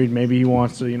married. Maybe he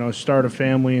wants to, start a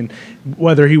family, and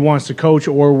whether he wants to coach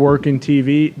or work in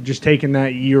TV, just taking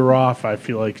that year off, I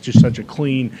feel like it's just such a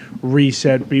clean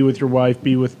reset. Be with your wife,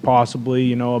 be with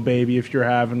possibly, a baby if you're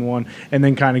having one, and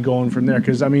then kind of going from there.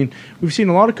 Because, we've seen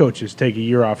a lot of coaches take a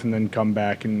year off and then come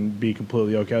back and be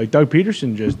completely okay. Like Doug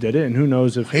Peterson just did it, and who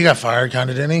knows if he got fired, kind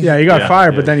of, didn't he? Yeah, he got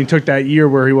fired, but then he took that year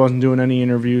where he wasn't doing any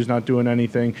interviews, not doing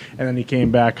anything, and then he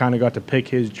came back, kind of got to pick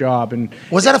his job. And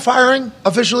was that a firing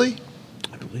officially?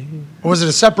 I believe. Or was it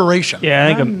a separation? Yeah, I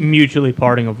think a mutually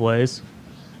parting of ways.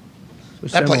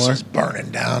 That place was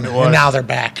burning down, and now they're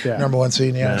back. Number one seed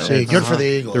in the NFC. Good for the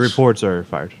Eagles. The reports are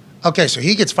fired. Okay, so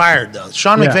he gets fired, though.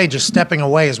 Sean McVay just stepping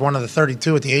away as one of the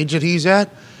 32 at the age that he's at,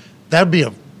 that would be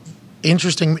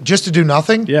interesting, just to do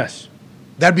nothing? Yes.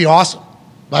 That'd be awesome.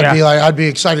 I'd be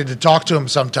excited to talk to him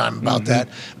sometime about that.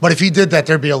 But if he did that,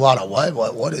 there'd be a lot of,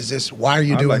 what is this? Why are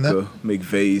you doing that?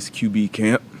 McVay's QB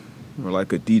camp. or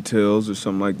like a details or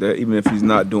something like that. Even if he's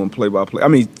not doing play-by-play, I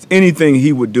mean, anything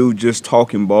he would do just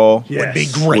talking ball Would be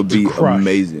great. would be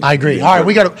amazing. I agree. All right,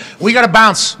 we got to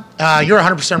bounce. You're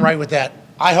 100% right with that.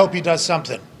 I hope he does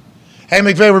something. Hey,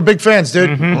 McVay, we're big fans,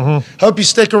 dude. Hope you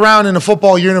stick around in the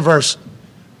football universe.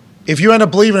 If you end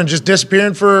up leaving and just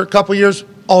disappearing for a couple years,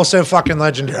 also fucking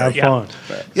legendary. Have fun.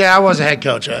 Yeah, I was a head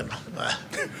coach. It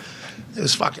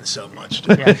was fucking so much,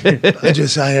 dude. I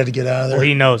had to get out of there. Well,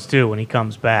 he knows too when he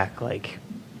comes back, like,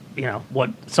 you know,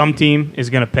 what some team is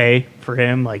going to pay for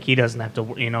him. Like, he doesn't have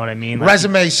to, you know what I mean? Like,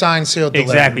 Resume, signed, sealed,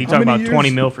 delivered. exactly. You talk many about years? 20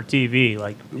 mil for TV.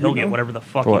 Like, he'll get whatever the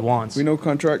fuck he wants. We know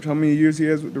contract. How many years he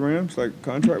has with the Rams? Like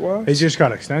contract-wise? He's just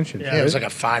got extensions. Yeah, it was like a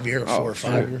 5-year, 4 or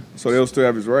 5 year. So they'll still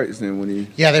have his rights then when he.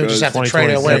 Yeah, they would just have to trade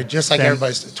it away, 2026. just like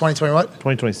everybody's. 2020 what?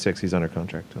 2026, he's under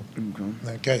contract too.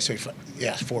 Okay, so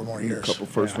 4 more A years. couple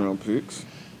first-round picks.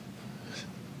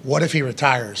 What if he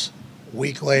retires?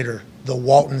 Week later, the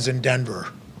Waltons in Denver.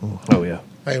 Oh yeah.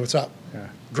 Hey, what's up? Yeah.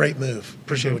 Great move.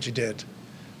 Appreciate what you did.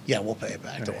 Yeah, we'll pay it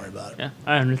back. Don't worry about it. Yeah,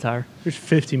 I retire. There's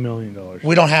 $50 million.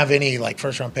 We don't have any like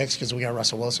first-round picks because we got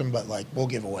Russell Wilson, but like we'll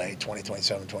give away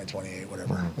 2027, 2028,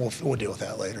 whatever. We'll deal with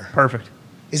that later. Perfect.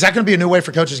 Is that going to be a new way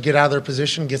for coaches to get out of their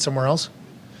position, get somewhere else?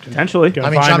 Potentially. Gonna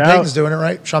I mean, find Sean out. Payton's doing it,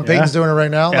 right? Sean Payton's doing it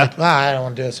right now. Yeah. Like, I don't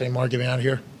want to do this anymore. Get me out of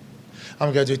here.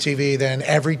 I'm going to do TV. Then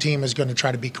every team is going to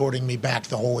try to be courting me back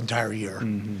the whole entire year,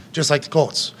 just like the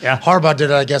Colts. Yeah. Harbaugh did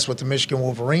it, I guess, with the Michigan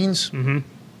Wolverines.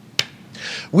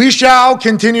 We shall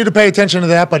continue to pay attention to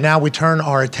that, but now we turn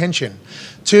our attention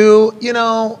to,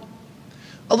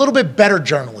 a little bit better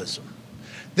journalism.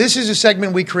 This is a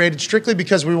segment we created strictly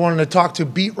because we wanted to talk to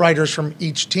beat writers from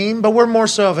each team, but we're more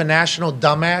so of a national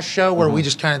dumbass show where we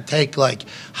just kind of take like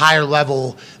higher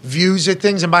level views at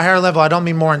things. And by higher level, I don't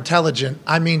mean more intelligent.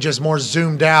 I mean just more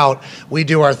zoomed out. We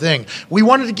do our thing. We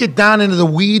wanted to get down into the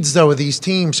weeds though of these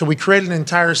teams, so we created an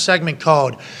entire segment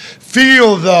called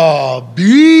Feel the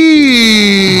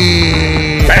Beat.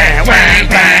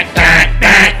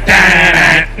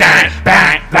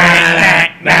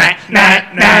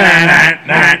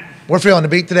 We're feeling the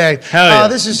beat today. Hell yeah.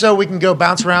 This is so we can go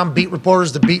bounce around, beat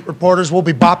reporters to beat reporters. We'll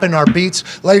be bopping our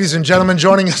beats. Ladies and gentlemen,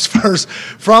 joining us first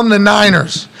from the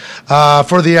Niners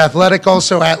for The Athletic,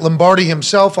 also at Lombardi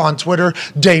himself on Twitter,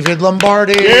 David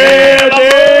Lombardi. Yeah,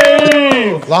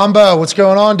 Dave! Lombo, what's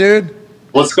going on, dude?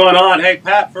 What's going on? Hey,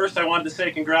 Pat, first I wanted to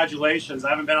say congratulations. I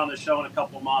haven't been on the show in a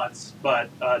couple months, but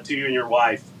to you and your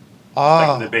wife,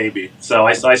 the baby. So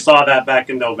I saw that back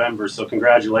in November, so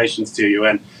congratulations to you.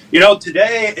 And,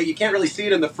 today, you can't really see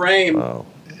it in the frame,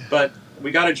 but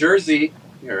we got a jersey.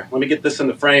 Here, let me get this in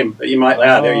the frame. You might,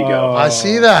 there you go. I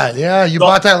see that. Yeah, you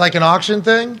bought that like an auction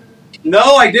thing?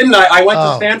 No, I didn't. I went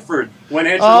to Stanford when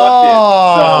Andrew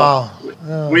Luck did.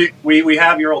 So we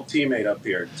have your old teammate up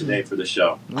here today for the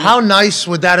show. How nice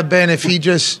would that have been if he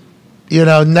just,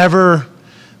 never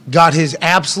got his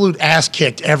absolute ass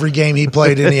kicked every game he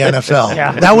played in the NFL?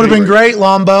 Yeah. That would have been great,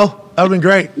 Lombo. That would have been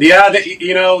great. Yeah,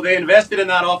 they invested in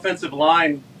that offensive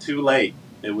line too late.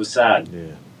 It was sad.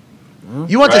 Yeah.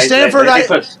 You went to Right? Stanford? They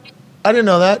put- I didn't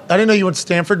know that. I didn't know you went to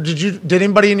Stanford. Did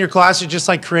anybody in your class just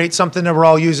like create something that we're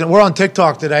all using? We're on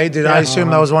TikTok today. I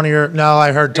assume that was one of your? No,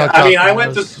 I heard TikTok. I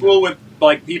went to school with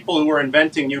like people who were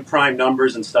inventing new prime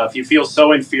numbers and stuff. You feel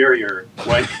so inferior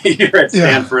when you're at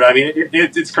Stanford. I mean,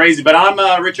 it's crazy. But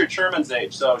I'm Richard Sherman's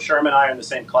age, so Sherman and I are in the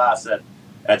same class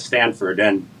at Stanford.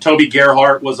 And Toby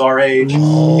Gerhart was our age.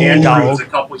 Andrew was a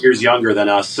couple years younger than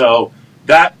us. So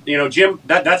that, Jim,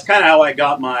 that's kind of how I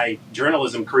got my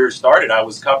journalism career started. I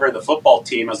was covering the football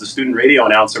team as a student radio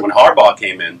announcer when Harbaugh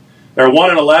came in. They were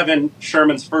 1-11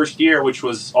 Sherman's first year, which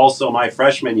was also my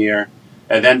freshman year.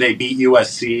 And then they beat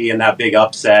USC in that big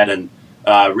upset and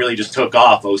really just took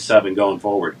off 07 going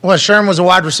forward. Well, Sherman was a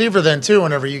wide receiver then, too,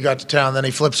 whenever you got to town. Then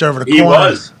he flips over to corner. He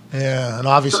was. Yeah, and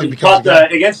obviously He because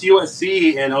caught against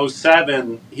USC in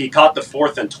 07, he caught the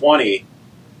 4th and 20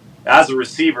 as a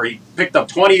receiver. He picked up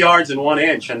 20 yards in 1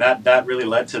 inch, and that really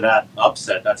led to that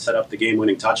upset that set up the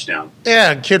game-winning touchdown.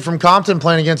 Yeah, a kid from Compton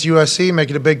playing against USC,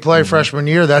 making a big play freshman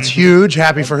year. That's huge.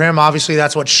 Happy for him. Obviously,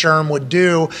 that's what Sherm would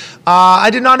do.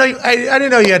 I did not know. I didn't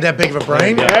know you had that big of a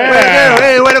brain.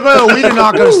 Hey, way to go! We did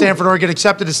not go to Stanford or get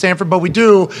accepted to Stanford, but we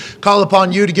do call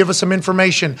upon you to give us some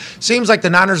information. Seems like the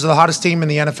Niners are the hottest team in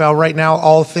the NFL right now.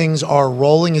 All things are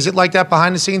rolling. Is it like that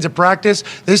behind the scenes at practice?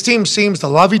 This team seems to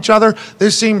love each other.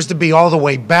 This seems to be all the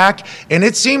way back, and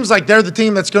it seems like they're the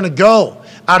team that's going to go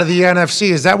out of the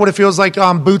NFC. Is that what it feels like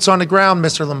boots on the ground,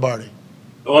 Mr. Lombardi?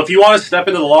 Well, if you want to step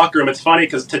into the locker room, it's funny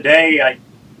because today,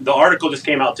 the article just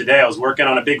came out today. I was working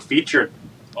on a big feature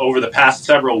over the past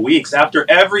several weeks. After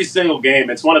every single game,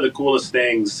 it's one of the coolest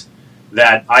things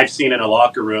that I've seen in a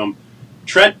locker room.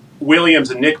 Trent Williams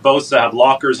and Nick Bosa have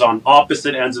lockers on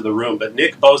opposite ends of the room, but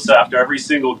Nick Bosa, after every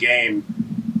single game,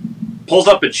 pulls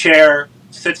up a chair,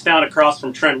 sits down across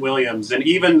from Trent Williams, and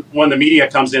even when the media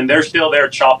comes in, they're still there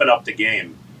chopping up the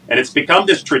game. And it's become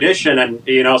this tradition, and,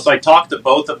 so I talked to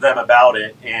both of them about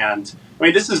it, and,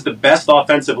 this is the best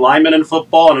offensive lineman in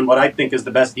football, and what I think is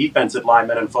the best defensive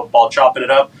lineman in football, chopping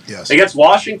it up. Yes. Against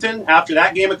Washington, after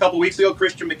that game a couple weeks ago,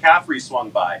 Christian McCaffrey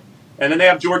swung by. And then they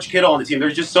have George Kittle on the team.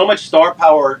 There's just so much star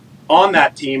power on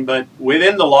that team, but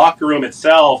within the locker room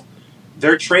itself,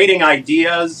 they're trading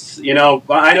ideas.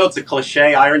 I know it's a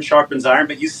cliche, iron sharpens iron,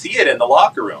 but you see it in the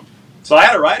locker room. So I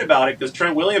had to write about it because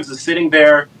Trent Williams is sitting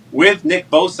there with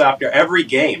Nick Bosa after every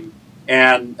game.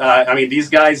 And, these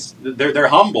guys, they're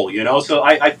humble, So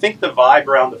I think the vibe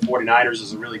around the 49ers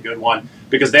is a really good one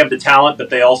because they have the talent, but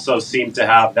they also seem to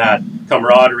have that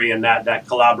camaraderie and that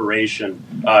collaboration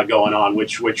going on,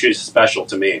 which is special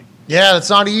to me. Yeah, it's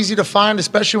not easy to find,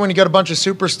 especially when you got a bunch of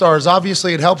superstars.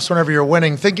 Obviously, it helps whenever you're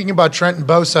winning. Thinking about Trent and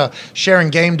Bosa sharing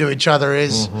game to each other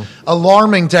is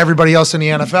alarming to everybody else in the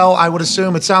NFL. I would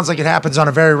assume it sounds like it happens on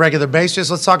a very regular basis.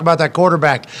 Let's talk about that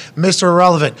quarterback, Mr.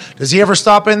 Irrelevant. Does he ever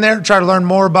stop in there to try to learn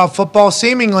more about football?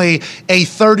 Seemingly a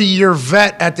 30-year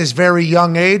vet at this very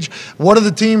young age. What do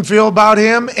the team feel about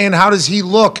him, and how does he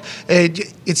look?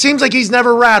 It seems like he's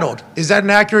never rattled. Is that an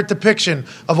accurate depiction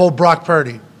of old Brock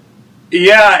Purdy?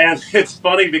 Yeah, and it's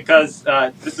funny because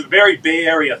this is a very Bay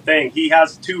Area thing. He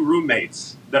has 2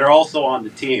 roommates that are also on the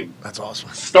team. That's awesome.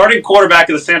 Starting quarterback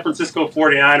of the San Francisco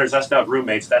 49ers has to have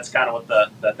roommates. That's kind of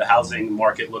what the housing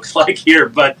market looks like here.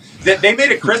 But they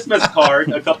made a Christmas card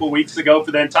a couple weeks ago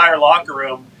for the entire locker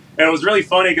room. And it was really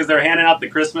funny because they're handing out the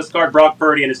Christmas card. Brock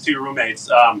Purdy and his 2 roommates,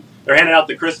 they're handing out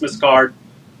the Christmas card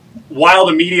while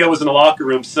the media was in the locker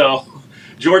room. So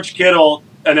George Kittle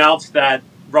announced that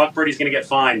Brock Purdy's going to get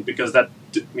fined because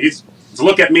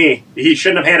look at me. He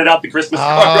shouldn't have handed out the Christmas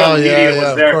card when the media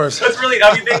was there. That's really,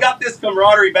 they got this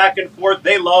camaraderie back and forth.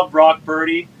 They love Brock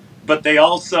Purdy, but they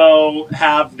also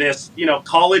have this,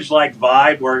 college-like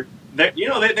vibe where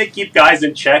they keep guys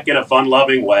in check in a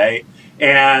fun-loving way.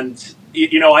 And,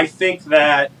 I think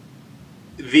that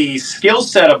the skill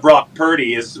set of Brock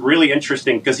Purdy is really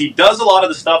interesting because he does a lot of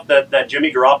the stuff that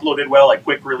Jimmy Garoppolo did well, like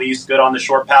quick release, good on the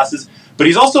short passes. But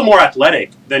he's also more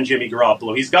athletic than Jimmy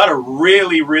Garoppolo. He's got a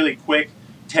really, really quick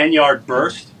 10-yard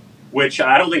burst, which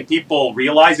I don't think people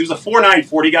realize. He was a 4.9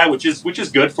 40 guy, which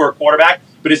is good for a quarterback.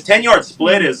 But his 10-yard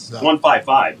split is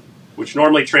 1.55, which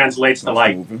normally translates to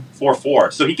like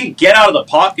 4.4. So he can get out of the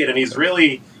pocket, and he's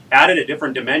really added a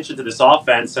different dimension to this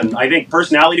offense. And I think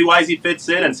personality-wise he fits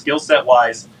in, and skill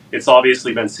set-wise it's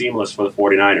obviously been seamless for the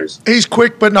 49ers. He's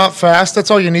quick but not fast.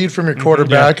 That's all you need from your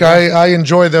quarterback. Yeah. I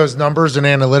enjoy those numbers and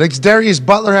analytics. Darius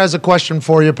Butler has a question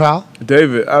for you, pal.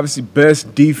 David, obviously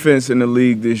best defense in the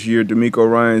league this year. D'Amico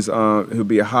Ryans, he'll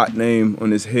be a hot name on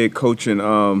this head coaching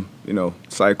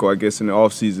cycle, I guess, in the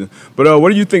offseason. But what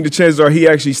do you think the chances are he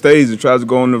actually stays and tries to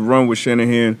go on the run with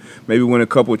Shanahan, maybe win a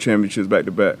couple of championships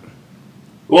back-to-back?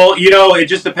 Well, it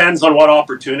just depends on what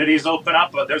opportunities open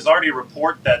up. But there's already a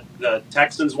report that the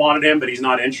Texans wanted him, but he's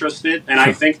not interested. And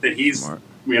I think that he's,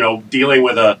 dealing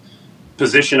with a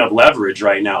position of leverage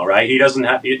right now, right? He doesn't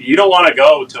have. You don't want to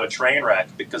go to a train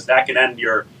wreck because that can end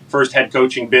your first head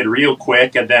coaching bid real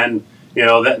quick, and then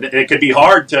it could be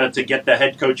hard to get the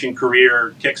head coaching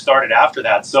career kick-started after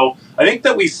that. So I think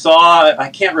that we saw. I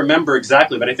can't remember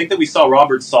exactly, but I think that we saw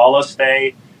Robert Saleh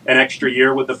stay an extra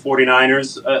year with the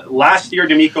 49ers. Last year,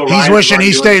 D'Amico Ryans... He's wishing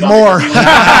he stayed more.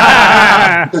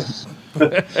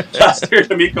 Last year,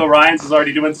 D'Amico Ryans was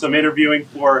already doing some interviewing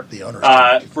for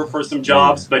some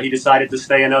jobs, but he decided to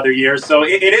stay another year. So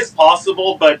it is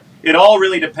possible, but it all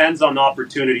really depends on the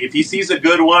opportunity. If he sees a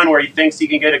good one where he thinks he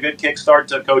can get a good kickstart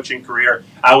to a coaching career,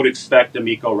 I would expect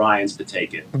D'Amico Ryans to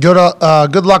take it. Good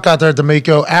luck out there,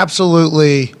 D'Amico.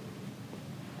 Absolutely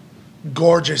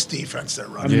gorgeous defense they're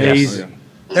running. Amazing. Yes.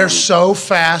 They're so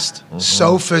fast,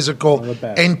 so physical,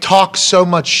 and talk so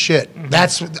much shit.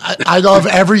 I love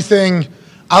everything.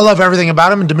 I love everything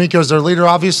about him, and D'Amico's their leader.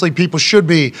 Obviously, people should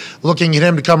be looking at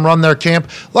him to come run their camp,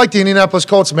 like the Indianapolis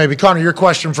Colts maybe. Connor, your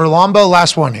question for Lombo,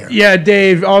 last one here. Yeah,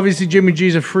 Dave, obviously Jimmy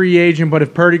G's a free agent, but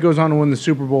if Purdy goes on to win the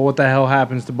Super Bowl, what the hell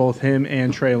happens to both him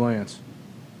and Trey Lance?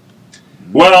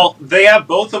 Well, they have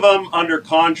both of them under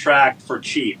contract for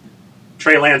cheap.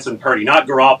 Trey Lance and Purdy, not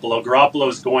Garoppolo. Garoppolo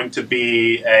is going to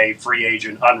be a free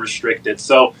agent, unrestricted.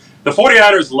 So the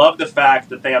 49ers love the fact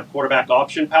that they have quarterback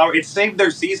option power. It saved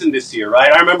their season this year,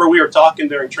 right? I remember we were talking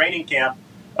during training camp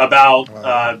about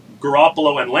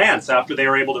Garoppolo and Lance after they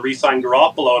were able to re-sign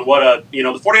Garoppolo, and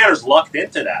the 49ers lucked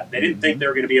into that. They didn't think they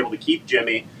were going to be able to keep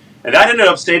Jimmy, and that ended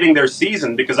up saving their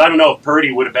season because I don't know if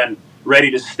Purdy would have been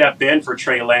ready to step in for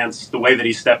Trey Lance the way that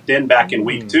he stepped in back in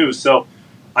week 2. So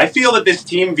I feel that this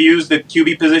team views the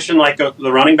QB position like the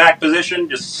running back position.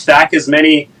 Just stack as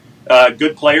many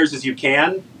good players as you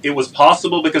can. It was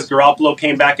possible because Garoppolo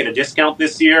came back at a discount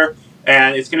this year,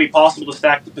 and it's going to be possible to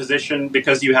stack the position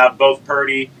because you have both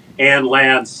Purdy and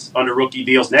Lance under rookie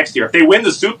deals next year. If they win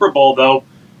the Super Bowl, though,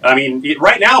 I mean,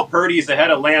 right now Purdy's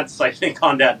ahead of Lance, I think,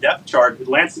 on that depth chart.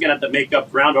 Lance is going to have to make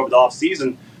up ground over the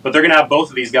offseason, but they're going to have both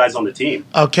of these guys on the team.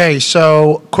 Okay,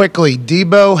 so quickly,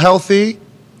 Debo healthy,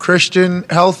 Christian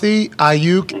healthy,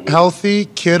 Ayuk healthy,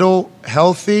 Kittle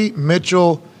healthy,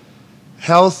 Mitchell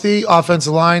healthy,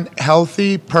 offensive line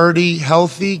healthy, Purdy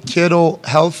healthy, Kittle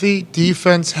healthy,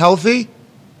 defense healthy.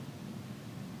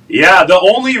 Yeah, the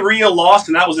only real loss,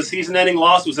 and that was a season-ending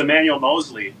loss, was Emmanuel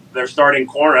Mosley, their starting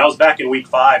corner. That was back in week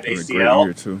 5,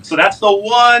 ACL. So that's the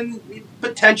one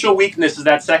potential weakness is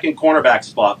that second cornerback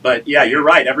spot. But, yeah, you're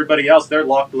right. Everybody else, they're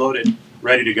locked, loaded,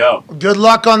 ready to go. Good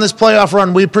luck on this playoff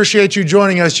run. We appreciate you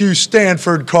joining us, you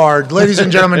Stanford card. Ladies and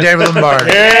gentlemen, David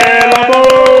Lombardi. Yeah,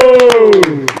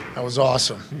 Lambo! That was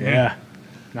awesome. Yeah.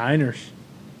 Niners.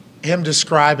 Him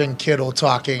describing Kittle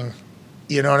talking,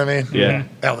 you know what I mean? Yeah.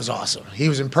 That was awesome. He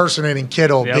was impersonating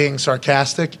Kittle, being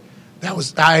sarcastic.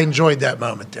 I enjoyed that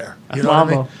moment there. You know what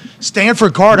I mean?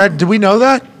 Stanford card, did we know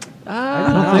that?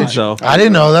 I don't think so. I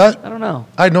didn't know that. I don't know.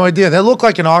 I had no idea. That looked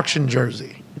like an auction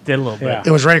jersey. It did a little bit.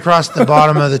 It was right across the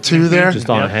bottom of the 2 there. Just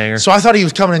on a hanger. So I thought he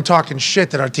was coming and talking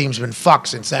shit that our team's been fucked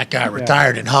since that guy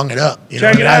retired and hung it up. You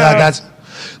Check know? it I thought out.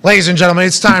 ladies and gentlemen,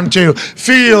 it's time to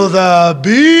feel the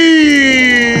beat.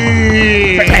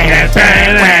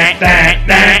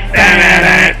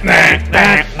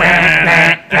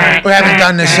 We haven't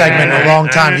done this segment in a long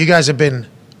time. You guys have been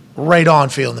right on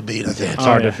feeling the beat, I think. It's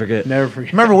hard to forget. Never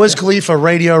forget. Remember Wiz Khalifa,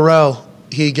 Radio Row?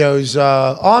 He goes,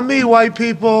 on me, white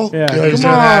people. Yeah, He goes,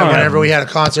 come on. whenever we had a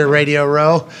concert at Radio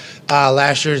Row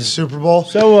last year's Super Bowl.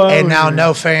 So, and now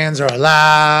no fans are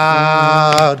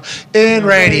allowed in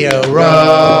Radio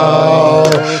Row.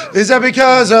 Is that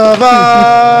because of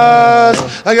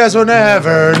us? I guess we'll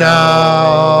never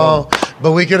know.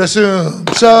 But we could assume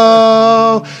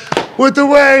so with the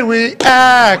way we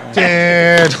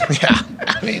acted. Yeah,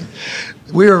 I mean,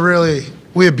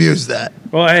 we abused that.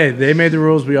 Well, hey, they made the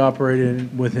rules. We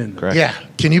operated within them. Correct. Yeah.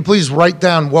 Can you please write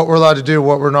down what we're allowed to do,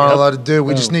 what we're not allowed to do?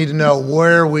 We just need to know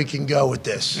where we can go with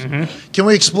this. Can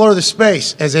we explore the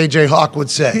space, as AJ Hawk would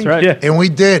say? That's right. Yeah. And we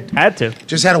did. Had to.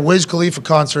 Just had a Wiz Khalifa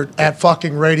concert at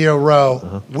fucking Radio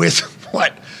Row with,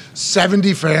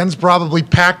 70 fans probably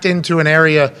packed into an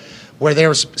area where there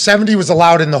was 70 was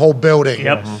allowed in the whole building.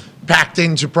 Yep. Packed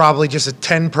into probably just a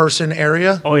 10-person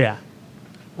area. Oh, yeah.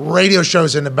 Radio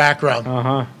shows in the background.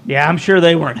 Yeah, I'm sure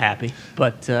they weren't happy,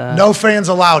 but No fans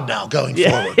allowed now going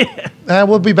forward.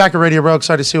 We'll be back at Radio Row,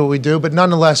 excited to see what we do. But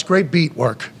nonetheless, great beat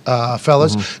work,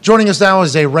 fellas. Joining us now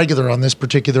is a regular on this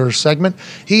particular segment.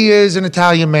 He is an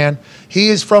Italian man. He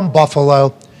is from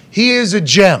Buffalo. He is a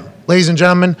gem. Ladies and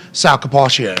gentlemen, Sal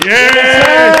Capaccio.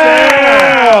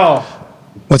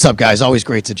 What's up, guys? Always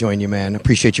great to join you, man.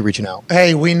 Appreciate you reaching out.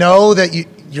 Hey, we know that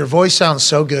your voice sounds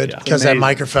so good because of that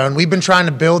microphone. We've been trying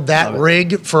to build that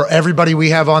rig for everybody we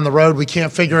have on the road. We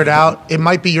can't figure it out. It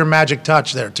might be your magic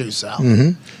touch there too, Sal.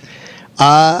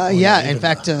 Yeah, in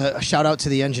fact, a shout out to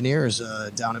the engineers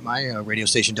down at my radio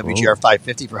station, WGR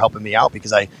 550, for helping me out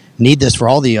because I need this for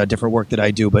all the different work that I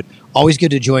do. But always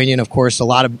good to join you. And, of course, a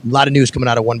lot of news coming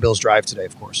out of One Bills Drive today,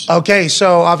 of course. Okay,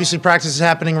 so obviously practice is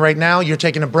happening right now. You're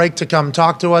taking a break to come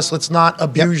talk to us. Let's not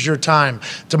abuse your time.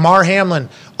 Damar Hamlin,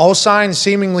 all signs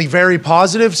seemingly very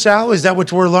positive, Sal. Is that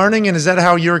what we're learning, and is that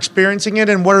how you're experiencing it?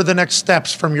 And what are the next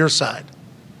steps from your side?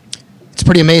 It's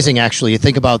pretty amazing, actually. You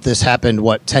think about this happened,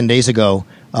 10 days ago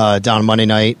down Monday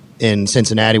night in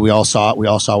Cincinnati. We all saw it. We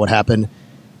all saw what happened.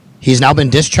 He's now been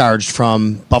discharged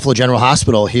from Buffalo General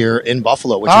Hospital here in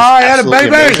Buffalo, which is absolutely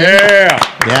amazing.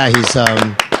 Yeah,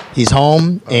 he's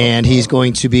home, and he's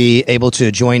going to be able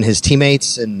to join his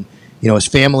teammates and his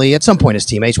family, at some point his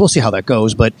teammates. We'll see how that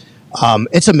goes, but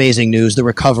it's amazing news, the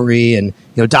recovery, and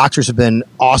doctors have been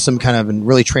awesome, kind of, and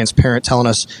really transparent, telling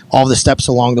us all the steps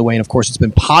along the way. And of course, it's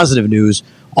been positive news,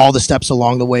 all the steps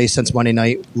along the way since Monday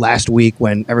night last week,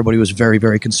 when everybody was very,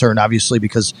 very concerned, obviously,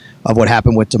 because of what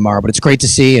happened with Damar. But it's great to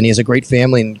see, and he has a great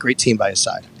family and great team by his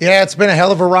side. Yeah, it's been a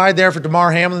hell of a ride there for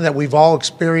Damar Hamlin that we've all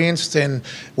experienced, and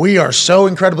we are so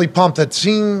incredibly pumped that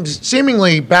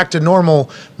seemingly back to normal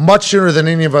much sooner than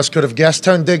any of us could have guessed.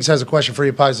 Tone Diggs has a question for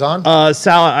you, Paisan.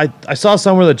 Sal, I saw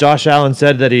somewhere that Josh Allen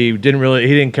said that he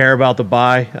didn't care about the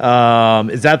bye.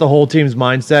 Is that the whole team's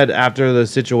mindset after the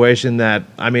situation that,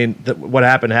 what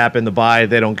happened, the bye,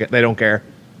 they don't care?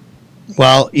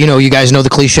 Well, you guys know the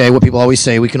cliche, what people always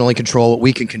say, we can only control what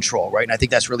we can control, right? And I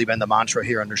think that's really been the mantra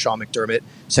here under Sean McDermott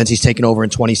since he's taken over in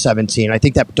 2017. I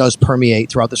think that does permeate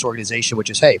throughout this organization, which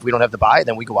is, hey, if we don't have the bye,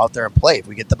 then we go out there and play. If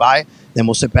we get the bye, then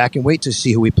we'll sit back and wait to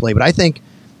see who we play. But I think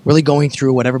really going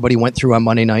through what everybody went through on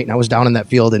Monday night, and I was down in that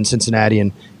field in Cincinnati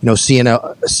and,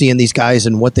 seeing these guys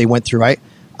and what they went through,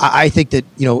 I think that,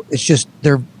 it's just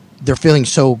they're feeling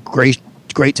so great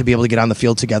to be able to get on the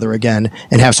field together again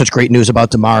and have such great news about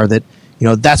DeMar that,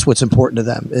 that's what's important to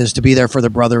them, is to be there for their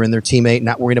brother and their teammate,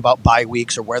 not worrying about bye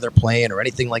weeks or where they're playing or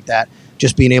anything like that.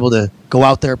 Just being able to go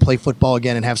out there, play football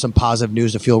again, and have some positive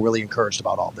news to feel really encouraged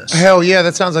about all this. Hell yeah,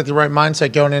 that sounds like the right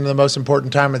mindset going into the most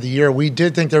important time of the year. We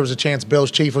did think there was a chance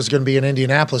Bill's chief was going to be in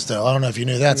Indianapolis, though. I don't know if you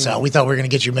knew that, Sal. We thought we were going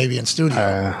to get you maybe in studio.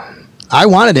 I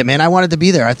wanted it, man. I wanted to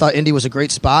be there. I thought Indy was a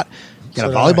great spot.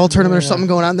 Got a volleyball tournament or something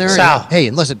going on there. Sal. Hey,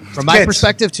 and listen, from my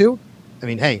perspective, too, I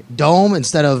mean, hey, dome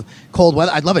instead of cold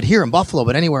weather. I'd love it here in Buffalo,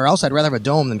 but anywhere else, I'd rather have a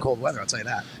dome than cold weather. I'll tell you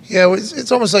that. Yeah,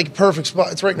 it's almost like a perfect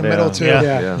spot. It's right in the middle, too.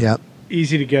 Yeah.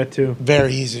 Easy to get to.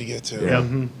 Very easy to get to. Yeah.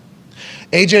 Mm-hmm.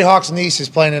 AJ Hawk's niece is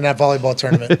playing in that volleyball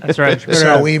tournament. That's right.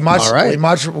 So we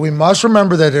must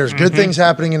remember that there's good things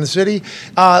happening in the city.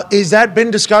 Is that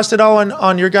been discussed at all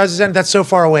on your guys' end? That's so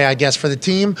far away, I guess, for the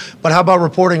team. But how about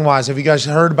reporting wise? Have you guys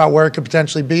heard about where it could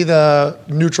potentially be the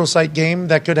neutral site game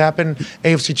that could happen,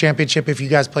 AFC Championship, if you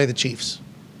guys play the Chiefs?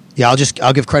 Yeah,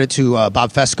 I'll give credit to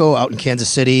Bob Fesco out in Kansas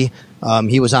City.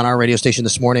 He was on our radio station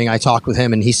this morning. I talked with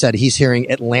him, and he said he's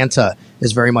hearing Atlanta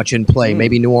is very much in play.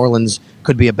 Maybe New Orleans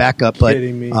could be a backup, but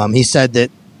he said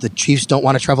that the Chiefs don't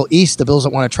want to travel east. The Bills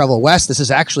don't want to travel west. This is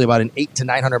actually about an 800 to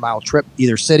 900 mile trip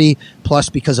either city, plus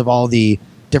because of all the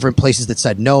different places that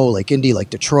said no, like Indy, like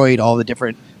Detroit, all the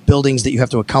different buildings that you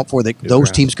have to account for that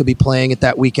those teams could be playing at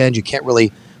that weekend. You can't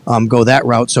really go that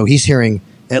route. So he's hearing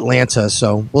Atlanta.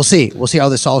 So we'll see. We'll see how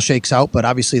this all shakes out. But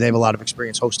obviously, they have a lot of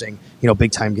experience hosting,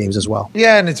 big time games as well.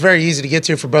 Yeah, and it's very easy to get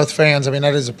to for both fans. I mean,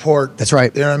 that is a port. That's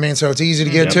right. You know what I mean? So it's easy to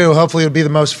get to. Hopefully, it'll be the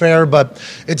most fair. But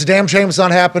it's a damn shame it's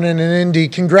not happening in Indy.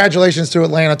 Congratulations to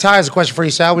Atlanta. Ty has a question for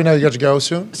you, Sal. We know you got to go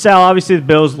soon. Sal, obviously the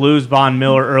Bills lose Von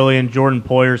Miller early, and Jordan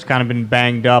Poyer's kind of been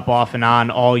banged up off and on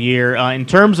all year. In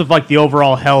terms of like the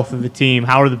overall health of the team,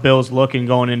 how are the Bills looking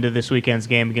going into this weekend's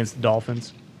game against the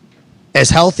Dolphins? As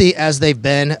healthy as they've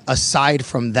been, aside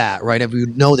from that, right? If you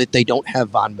know that they don't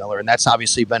have Von Miller, and that's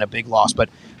obviously been a big loss. But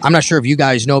I'm not sure if you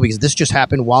guys know, because this just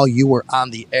happened while you were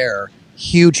on the air.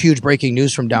 Huge breaking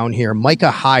news from down here. Micah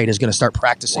Hyde is going to to start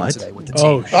practicing today with the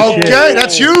team. Okay,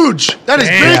 that's huge. That is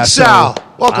big, Sal.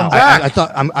 Welcome back.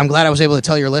 I'm glad I was able to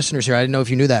tell your listeners here. I didn't know if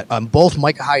you knew that. Both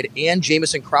Micah Hyde and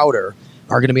Jamison Crowder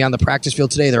are going to be on the practice field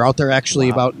today. They're out there actually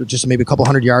about just maybe a couple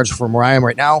hundred yards from where I am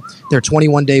right now. Their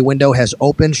 21-day window has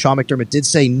opened. Sean McDermott did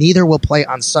say neither will play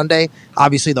on Sunday.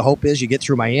 Obviously, the hope is you get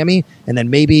through Miami, and then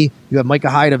maybe you have Micah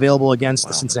Hyde available against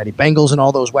the Cincinnati Bengals and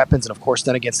all those weapons, and of course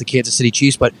then against the Kansas City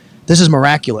Chiefs. But this is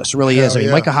miraculous. It really is. I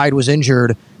mean, Micah Hyde was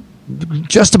injured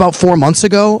just about 4 months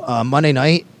ago, Monday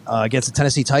night against the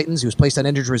Tennessee Titans. He was placed on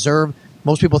injured reserve.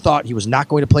 Most people thought he was not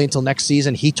going to play until next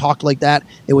season. He talked like that.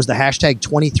 It was the hashtag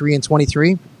 23 and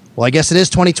 23. Well, I guess it is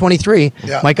 2023.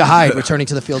 Micah Hyde returning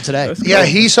to the field today. Yeah,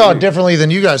 he saw it differently than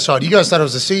you guys saw it. You guys thought it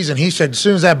was the season. He said, as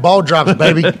soon as that ball drops,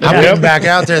 baby, I'm getting back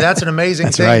out there. That's an amazing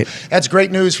thing. Right. That's great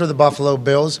news for the Buffalo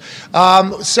Bills.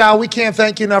 Sal, we can't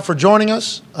thank you enough for joining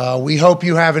us. We hope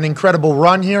you have an incredible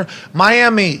run here.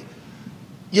 Miami,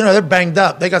 they're banged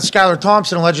up. They got Skylar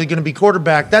Thompson allegedly going to be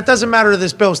quarterback. That doesn't matter to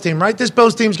this Bills team, right? This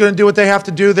Bills team's going to do what they have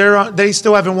to do. They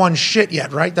still haven't won shit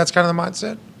yet, right? That's kind of the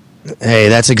mindset. Hey,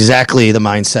 that's exactly the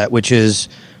mindset, which is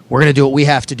we're going to do what we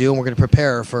have to do, and we're going to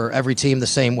prepare for every team the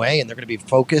same way, and they're going to be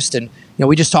focused. And,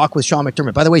 we just talked with Sean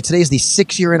McDermott. By the way, today is the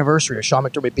 6-year anniversary of Sean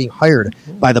McDermott being hired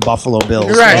by the Buffalo Bills.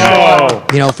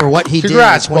 Congrats. For what he did in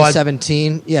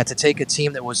 2017, to take a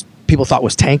team that people thought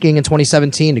was tanking in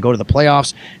 2017 to go to the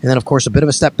playoffs, and then, of course, a bit of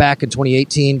a step back in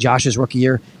 2018, Josh's rookie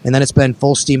year, and then it's been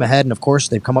full steam ahead, and, of course,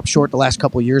 they've come up short the last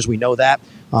couple of years. We know that.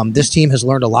 This team has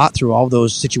learned a lot through all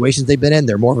those situations they've been in.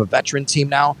 They're more of a veteran team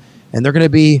now, and they're going to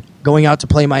be going out to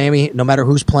play Miami no matter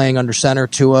who's playing under center,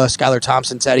 Tua, Skylar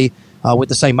Thompson, Teddy, with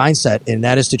the same mindset, and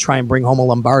that is to try and bring home a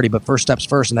Lombardi, but first steps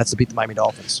first, and that's to beat the Miami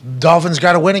Dolphins. Dolphins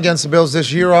got to win against the Bills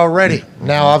this year already.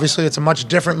 Now, obviously, it's a much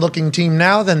different-looking team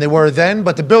now than they were then,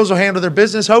 but the Bills will handle their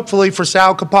business, hopefully, for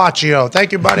Sal Capaccio.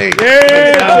 Thank you, buddy.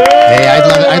 Hey,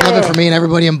 I'd love it for me and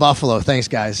everybody in Buffalo. Thanks,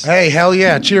 guys. Hey, hell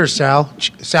yeah. Cheers, Sal.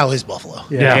 Sal is Buffalo.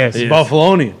 Yeah, he's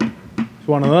Buffalonian. It's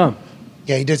one of them.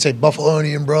 Yeah, he did say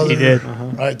Buffalonian, brother. He did.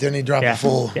 Right, then he dropped the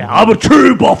full. Yeah, I'm a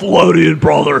true Buffalonian,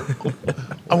 brother.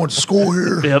 I went to school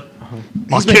here. Yep.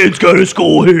 My kids go to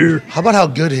school here. How about how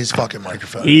good his fucking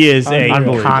microphone He is a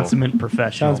Unbelievable. consummate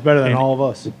professional. Sounds better than And all of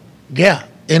us. Yeah,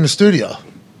 in the studio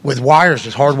with wires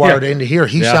just hardwired into here.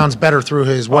 He sounds better through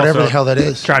his whatever also, the hell that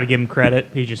is. Try to give him credit.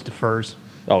 He just defers.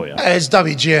 Oh yeah. It's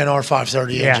WGNR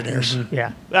 530 engineers.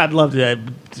 Yeah. I'd love to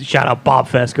shout out Bob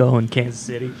Fesco in Kansas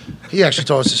City. He actually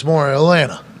told us this morning,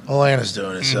 Atlanta's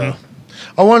doing it. So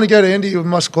I wanted to go to Indy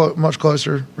much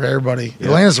closer for everybody. Yeah.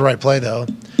 Atlanta's the right play, though.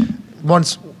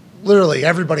 Literally,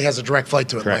 everybody has a direct flight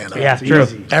to Atlanta. Yeah, true.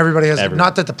 Easy. Everybody has,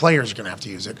 not that the players are going to have to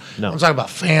use it. No. I'm talking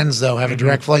about fans, though, have a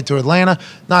direct flight to Atlanta.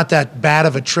 Not that bad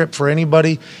of a trip for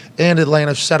anybody. And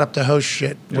Atlanta's set up to host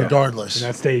shit regardless. And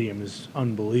that stadium is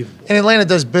unbelievable. And Atlanta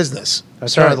does business.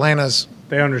 That's so right. Atlanta's,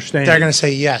 They understand. they're going to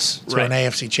say yes to an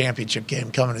AFC championship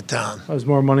game coming to town. That was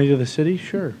more money to the city?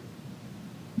 Sure.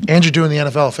 And you're doing the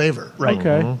NFL a favor. Right.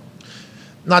 Okay.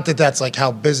 Not that that's like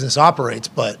how business operates,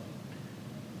 but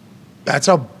that's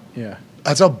how Yeah.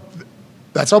 that's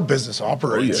how business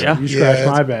operates. Yeah. You scratched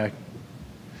my back.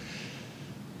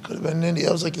 Could have been in India.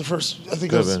 That was like the first. I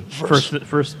think that was the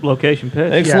First location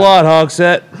pick. Thanks a lot,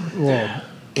 Hogset. Well,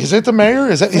 Is it the mayor?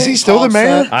 Is he still the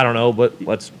mayor? I don't know, but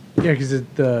let's yeah, because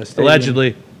the stadium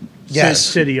allegedly. Yes.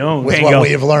 city owned. With Bingo. what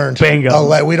we have learned.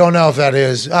 Bingo. We don't know if that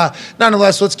is.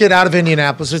 Nonetheless, let's get out of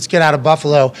Indianapolis. Let's get out of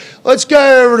Buffalo. Let's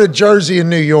go over to Jersey and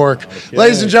New York. Okay.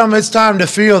 Ladies and gentlemen, it's time to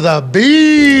feel the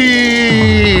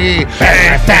beat.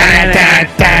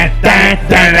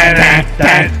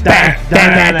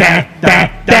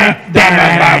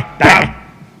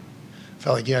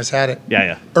 Felt like you guys had it.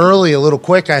 Yeah. Early, a little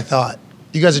quick, I thought.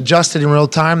 You guys adjusted in real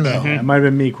time, though. It might have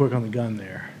been me quick on the gun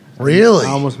there. Really? I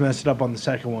almost messed it up on the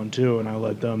second one, too, and I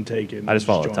let them take it. I just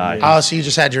followed joined Ty. in. Oh, so you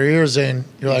just had your ears in.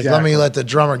 You're like, let me let the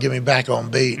drummer get me back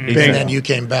on beat. And then you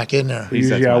came back in there.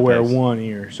 Usually I my wear pace. one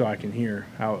ear so I can hear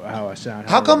how I sound.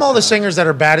 How come all the singers that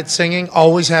are bad at singing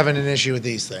always having an issue with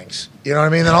these things? You know what I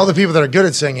mean? And all the people that are good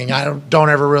at singing, I don't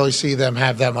ever really see them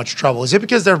have that much trouble. Is it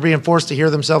because they're being forced to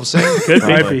hear themselves sing? Could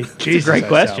Might be. be. Jesus, great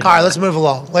question. All right, let's move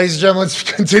along. Ladies and gentlemen, let's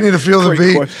continue to feel the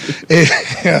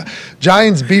beat.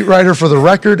 Giants beat writer for The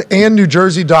Record and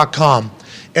NewJersey.com.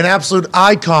 An absolute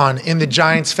icon in the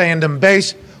Giants fandom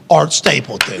base, Art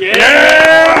Stapleton.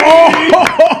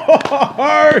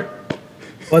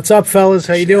 What's up, fellas?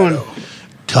 How you doing?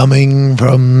 Coming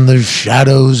from the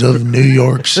shadows of New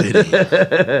York City.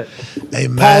 Hey,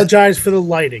 Matt. Apologize for the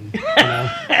lighting.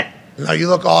 No, you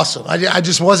look awesome. I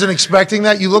just wasn't expecting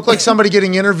that. You look like somebody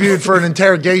getting interviewed for an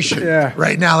interrogation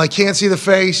right now. I can't see the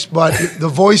face, but the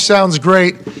voice sounds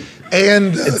great.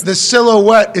 And the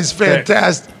silhouette is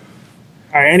fantastic.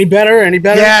 All right, any better?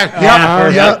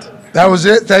 Yeah. That was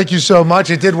it. Thank you so much.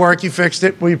 It did work. You fixed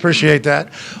it. We appreciate that.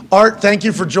 Art, thank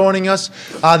you for joining us.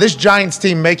 This Giants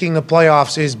team making the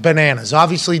playoffs is bananas.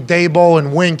 Obviously, Daboll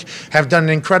and Wink have done an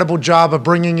incredible job of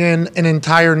bringing in an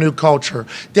entire new culture.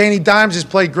 Danny Dimes has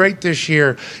played great this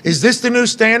year. Is this the new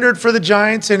standard for the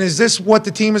Giants, and is this what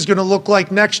the team is going to look like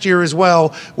next year as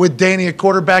well with Danny at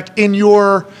quarterback in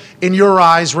your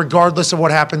eyes, regardless of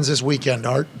what happens this weekend,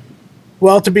 Art?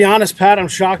 Well, to be honest, Pat, I'm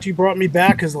shocked you brought me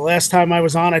back because the last time I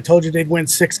was on, I told you they'd win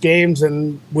 6 games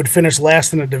and would finish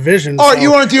last in the division. Oh,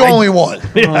 you weren't the only one.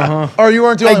 Or you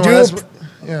weren't the only one.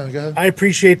 Yeah, go ahead. I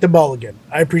appreciate the mulligan.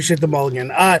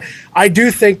 I do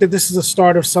think that this is the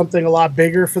start of something a lot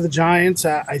bigger for the Giants.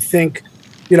 I think,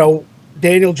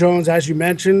 Daniel Jones, as you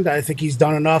mentioned, I think he's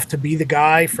done enough to be the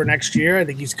guy for next year. I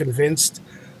think he's convinced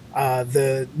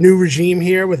the new regime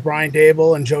here with Brian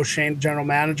Daboll and Joe Shane, general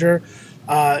manager.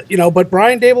 But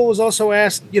Brian Daboll was also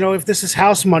asked, if this is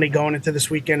house money going into this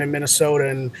weekend in Minnesota,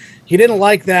 and he didn't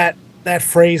like that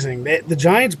phrasing. The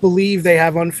Giants believe they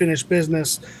have unfinished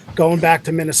business going back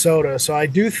to Minnesota. So I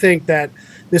do think that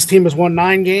this team has won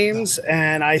 9 games,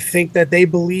 and I think that they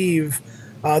believe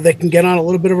they can get on a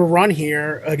little bit of a run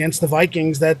here against the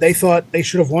Vikings that they thought they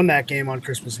should have won that game on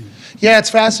Christmas Eve. Yeah,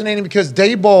 it's fascinating because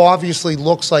Daboll obviously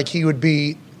looks like he would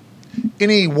be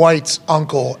any white's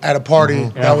uncle at a party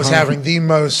that was having the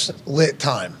most lit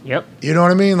time. Yep. You know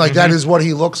what I mean? Like that is what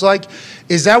he looks like.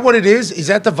 Is that what it is? Is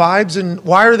that the vibes? And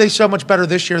why are they so much better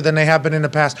this year than they have been in the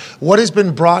past? What has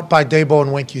been brought by Daboll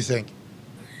and Wink, you think?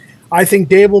 I think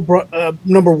Daboll,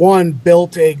 number one,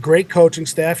 built a great coaching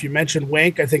staff. You mentioned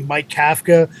Wink. I think Mike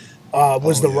Kafka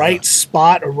was the right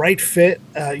spot, a right fit.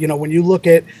 When you look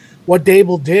at what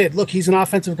Daboll did, look, he's an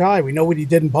offensive guy. We know what he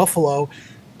did in Buffalo.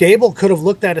 Daboll could have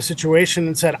looked at a situation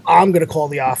and said, I'm going to call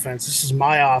the offense. This is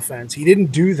my offense. He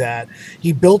didn't do that.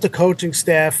 He built a coaching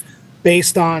staff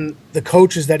based on the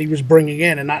coaches that he was bringing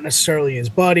in and not necessarily his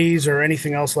buddies or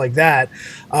anything else like that.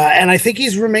 And I think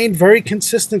he's remained very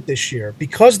consistent this year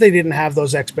because they didn't have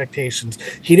those expectations.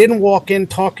 He didn't walk in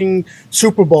talking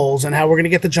Super Bowls and how we're going to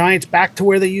get the Giants back to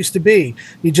where they used to be.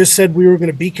 He just said we were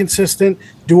going to be consistent,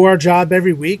 do our job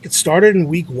every week. It started in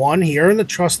week 1. He earned the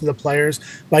trust of the players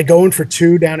by going for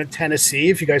 2 down in Tennessee.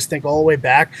 If you guys think all the way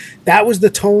back, that was the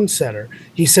tone setter.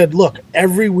 He said, look,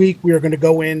 every week we are going to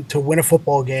go in to win a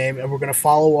football game and we're going to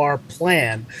follow our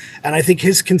plan. And I think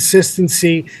his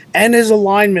consistency and his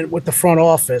alignment with the front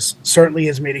office certainly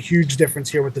has made a huge difference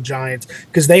here with the Giants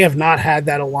because they have not had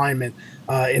that alignment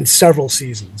in several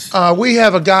seasons. We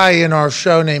have a guy in our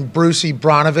show named Brucey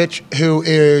Bronovich who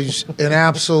is an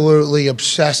absolutely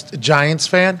obsessed Giants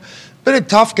fan. Been a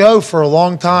tough go for a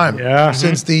long time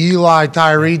since the Eli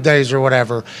Tyree days or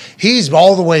whatever. He's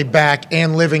all the way back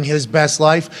and living his best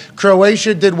life.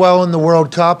 Croatia did well in the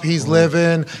World Cup. He's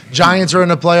living. Giants are in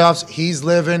the playoffs. He's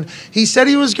living. He said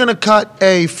he was going to cut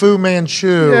a Fu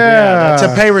Manchu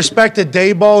to pay respect to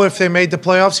Dayball if they made the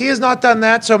playoffs. He has not done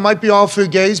that, so it might be all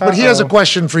fugazi. But he has a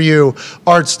question for you,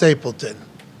 Art Stapleton.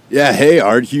 Yeah, hey,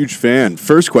 Art, huge fan.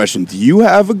 First question, do you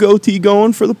have a goatee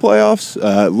going for the playoffs?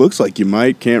 It looks like you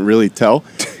might, can't really tell.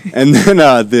 And then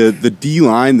the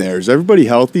D-line there, is everybody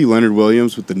healthy? Leonard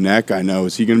Williams with the neck, I know.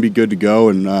 Is he going to be good to go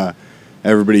and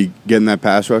everybody getting that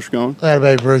pass rush going?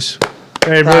 Hey, Bruce.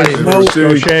 Hey, Bruce,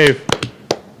 go shave.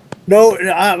 No,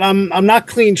 I'm not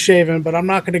clean shaven, but I'm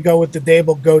not going to go with the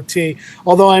Dable goatee.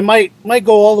 Although I might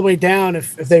go all the way down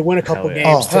if they win a couple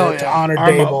games to honor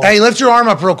Dable. Hey, lift your arm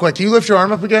up real quick. Can you lift your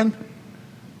arm up again?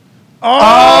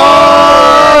 Oh!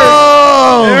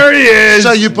 There he is.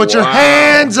 So you put your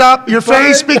hands up, your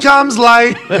face becomes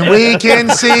light, and we can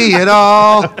see it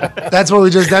all. That's what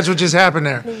just happened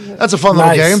there. That's a fun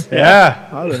little game.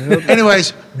 Yeah.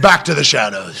 Anyways, back to the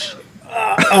shadows.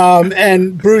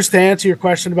 And Bruce, to answer your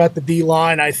question about the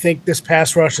D-line, I think this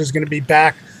pass rush is going to be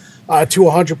back to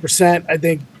 100%. I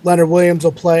think Leonard Williams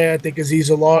will play. I think Azeez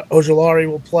Ojulari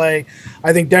will play.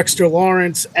 I think Dexter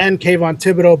Lawrence and Kayvon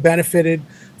Thibodeau benefited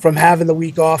from having the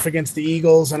week off against the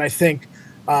Eagles, and I think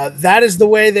that is the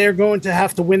way they're going to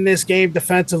have to win this game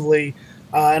defensively.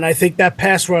 And I think that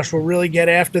pass rush will really get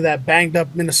after that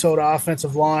banged-up Minnesota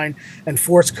offensive line and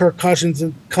force Kirk Cousins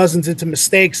into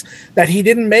mistakes that he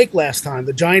didn't make last time.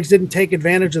 The Giants didn't take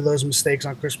advantage of those mistakes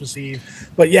on Christmas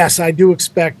Eve. But, yes, I do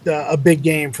expect a big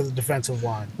game for the defensive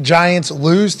line. Giants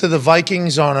lose to the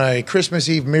Vikings on a Christmas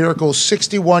Eve miracle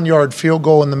 61-yard field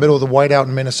goal in the middle of the whiteout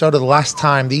in Minnesota, the last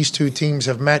time these two teams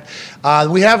have met.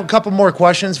 We have a couple more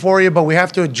questions for you, but we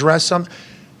have to address something.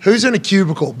 Who's in a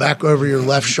cubicle back over your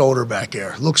left shoulder back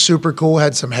there? Looks super cool,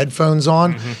 had some headphones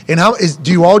on. And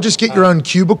do you all just get your own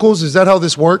cubicles? Is that how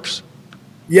this works?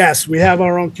 Yes, we have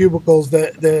our own cubicles.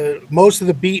 The most of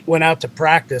the beat went out to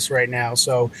practice right now,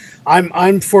 so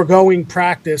I'm foregoing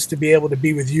practice to be able to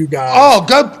be with you guys. Oh,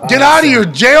 go get out of your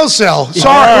jail cell.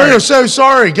 Sorry, we're so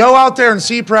sorry. Go out there and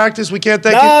see practice. We can't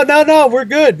take it. No, we're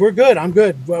good. We're good. I'm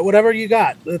good. Whatever you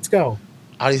got, let's go.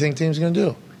 How do you think the team's going to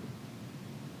do?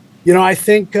 You know, I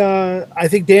think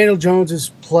Daniel Jones is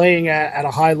playing at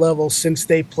a high level since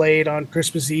they played on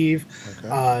Christmas Eve.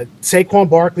 Okay. Saquon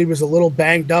Barkley was a little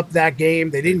banged up that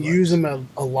game. They didn't use him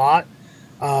a lot.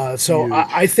 So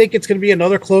I think it's going to be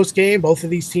another close game. Both of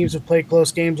these teams have played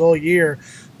close games all year.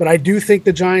 But I do think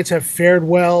the Giants have fared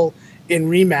well in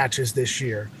rematches this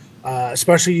year.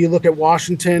 Especially you look at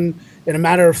Washington. In a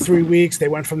matter of 3 weeks, they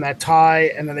went from that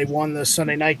tie, and then they won the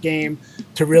Sunday night game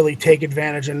to really take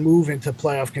advantage and move into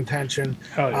playoff contention.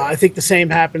 I think the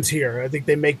same happens here. I think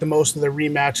they make the most of the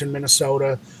rematch in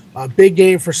Minnesota. Big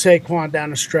game for Saquon down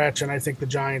the stretch, and I think the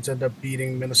Giants end up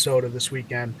beating Minnesota this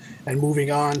weekend and moving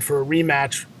on for a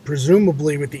rematch,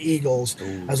 presumably with the Eagles,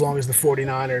 as long as the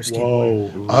 49ers keep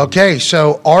winning. Okay,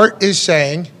 so Art is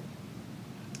saying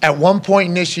at one point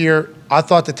in this year, I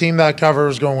thought the team that I covered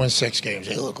was going to win 6 games.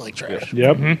 They look like trash.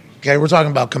 Yep. Okay, we're talking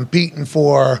about competing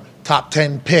for top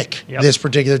 10 pick, this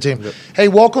particular team. Yep. Hey,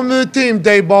 welcome to the team,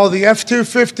 Dayball. The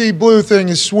F-250 blue thing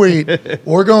is sweet.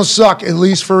 We're going to suck at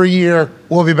least for a year.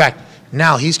 We'll be back.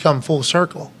 Now he's come full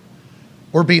circle.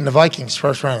 We're beating the Vikings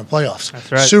first round of playoffs.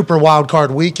 That's right. Super wild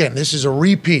card weekend. This is a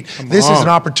repeat. This is an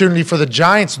opportunity for the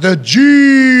Giants, the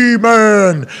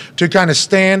G-Men, to kind of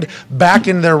stand back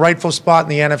in their rightful spot in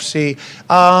the NFC.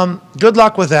 Good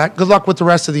luck with that. Good luck with the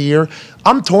rest of the year.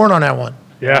 I'm torn on that one.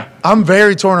 Yeah. I'm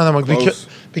very torn on that one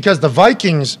because the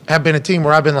Vikings have been a team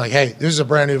where I've been like, hey, this is a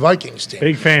brand new Vikings team.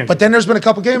 Big fan. But then there's been a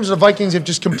couple games where the Vikings have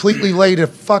just completely laid a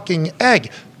fucking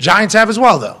egg. Giants have as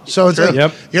well, though. So it's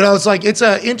it's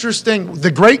an interesting.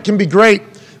 The great can be great.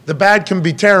 The bad can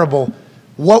be terrible.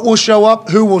 What will show up?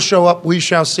 Who will show up? We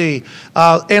shall see.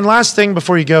 And last thing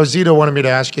before you go, Zito wanted me to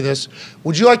ask you this.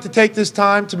 Would you like to take this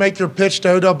time to make your pitch to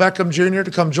Odell Beckham Jr. to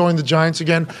come join the Giants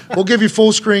again? We'll give you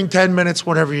full screen, 10 minutes,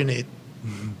 whatever you need.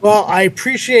 Well, I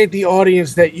appreciate the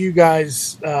audience that you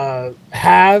guys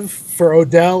have for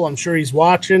Odell. I'm sure he's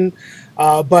watching.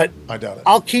 But I doubt it.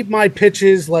 I'll keep my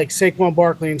pitches like Saquon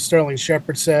Barkley and Sterling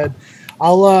Shepard said.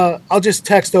 I'll just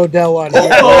text Odell on here.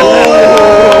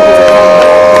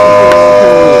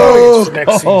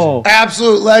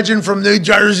 Absolute legend from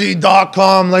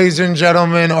NewJersey.com, ladies and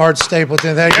gentlemen, Art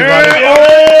Stapleton. Thank you, buddy.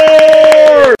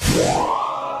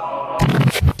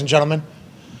 Ladies and gentlemen,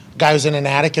 guy who's in an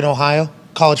attic in Ohio,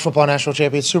 college football national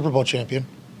champion, Super Bowl champion,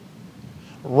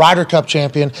 Ryder Cup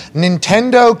champion,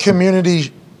 Nintendo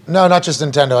community, no, not just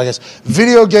Nintendo, I guess,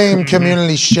 video game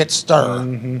community shit stirrer,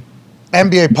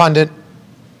 NBA pundit,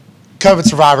 COVID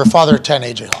survivor, father of 10,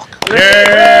 AJ Hawk.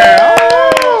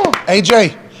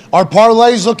 AJ, our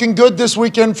parlay's looking good this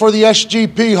weekend for the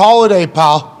SGP holiday,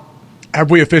 pal. Have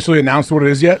we officially announced what it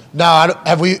is yet? No,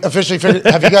 have we officially figured?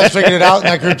 Have you guys figured it out in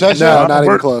that group text? No, not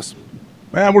even close.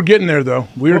 Man, we're getting there though.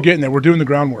 We are getting there. We're doing the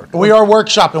groundwork. We are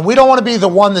workshopping. We don't want to be the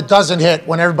one that doesn't hit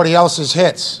when everybody else's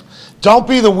hits. Don't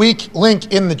be the weak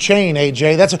link in the chain,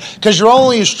 AJ. That's because you're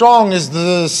only as strong as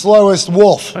the slowest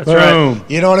wolf. That's right.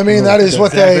 You know what I mean? That is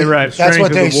what exactly they. right. That's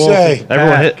what they say.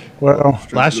 Everyone hit Well,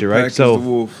 last year, right?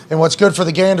 So, And what's good for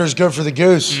the gander is good for the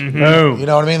goose. oh, You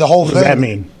know what I mean? The whole what thing. does that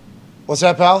mean? What's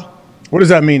that, pal? What does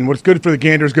that mean? What's good for the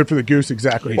gander is good for the goose,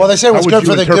 exactly. Well, they say How what's would good you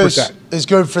for the interpret goose that? is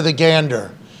good for the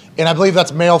gander, and I believe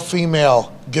that's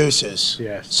male-female gooses.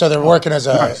 Yes. So they're working as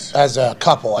a Nice. as a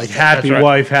couple. I think. Happy That's right.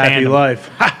 wife, happy Tandem. life.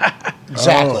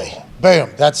 Exactly. Boom.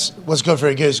 That's what's good for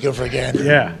a goose, good for a gander.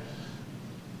 Yeah.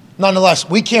 Nonetheless,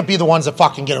 we can't be the ones that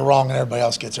fucking get it wrong and everybody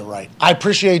else gets it right. I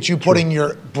appreciate you putting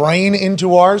your brain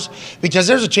into ours because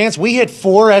there's a chance we hit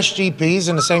 4 SGPs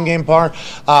in the same game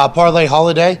parlay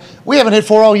holiday. We haven't hit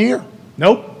 4 all year.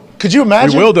 Nope. Could you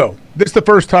imagine? We will though. This is the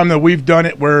first time that we've done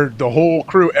it where the whole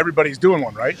crew, everybody's doing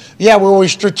one, right? Yeah, well, we're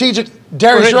strategic.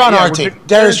 Darius, you're on our team.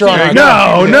 Darius, you're on our team.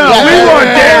 No, we want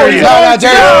Darius.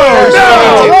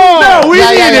 No, we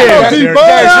need him.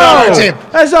 Darius is on our team.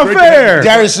 That's not fair.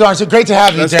 Darius is on our team. Great to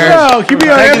have you, Darius. No, can be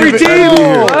on every team.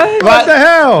 What the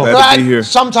hell? Glad to be here.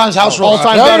 Sometimes house rules.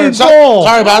 All-time No, better.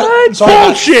 sorry about it. Sorry about it.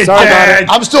 Bullshit, Sorry about Dad. it.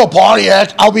 I'm still a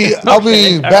Pontiac. I'll be better.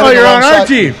 Oh, you're on our alongside-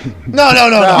 team. No. Yeah.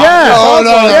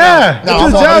 Yeah. That's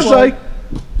what it sounds like.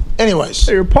 Anyways,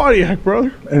 You're a Pontiac,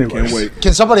 brother. Anyways. Can't wait.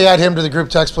 can somebody add him to the group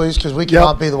text, please? Because we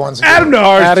cannot be the ones that Add him to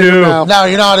ours, Adding him too. now. No,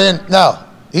 you're not in. No.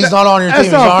 He's not on your team. That's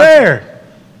He's not on our team. fair.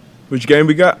 Which game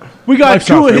we got? We got Life's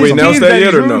two not of fair. his We announced teams that that he's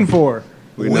yet or no? rooting for.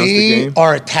 We announced the We game.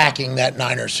 are attacking that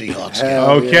Niners Seahawks game. Hell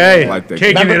Okay. Like that.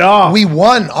 Kicking Remember, it off. We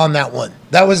won on that one.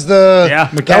 That was the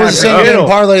that was the same McCaffrey. game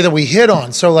parlay that we hit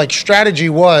on. So like strategy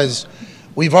was,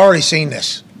 we've already seen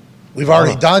this. We've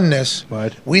already done this.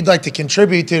 What? We'd like to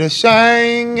contribute to the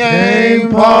same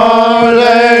game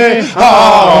parlay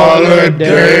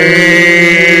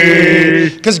holiday.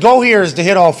 Because goal here is to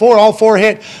hit all 4. All 4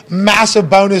 hit. Massive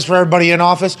bonus for everybody in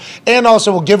office. And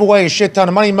also we'll give away a shit ton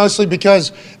of money, mostly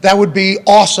because that would be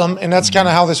awesome. And that's kind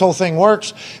of how this whole thing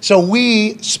works. So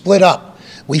we split up.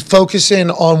 We focus in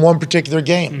on one particular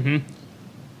game.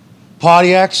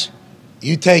 Pontiacs,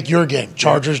 you take your game.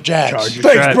 Chargers, Jags.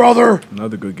 Thanks, brother.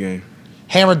 Another good game.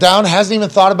 Hammered down, hasn't even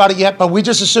thought about it yet, but we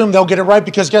just assume they'll get it right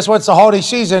because guess what? It's the holiday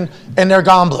season and they're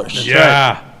gomblers.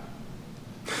 Yeah.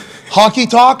 Honky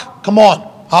talk? Come on.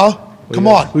 Huh? Come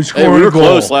on. Who's Hey, scoring we were a goal?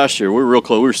 close last year. We were real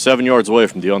close. We were 7 yards away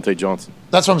from Deontay Johnson.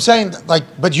 That's what I'm saying. Like,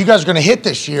 but you guys are going to hit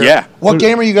this year. Yeah. What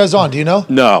game are you guys on? Do you know?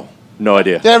 No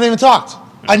idea. They haven't even talked.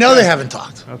 I know they haven't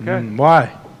talked. Okay.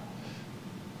 Why?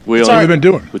 We What have you been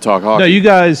doing? We talk hockey. no, you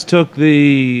guys took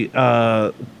the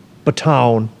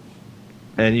baton,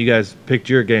 and you guys picked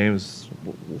your games.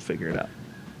 We'll figure it out.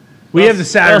 We have the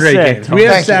Saturday said, games. We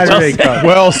have Thank you. Saturday games.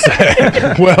 Well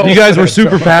said. Well, You guys were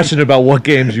super passionate about what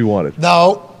games you wanted.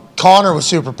 No, Connor was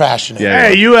super passionate. Yeah.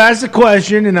 Hey, you asked a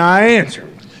question and I answered.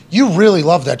 You really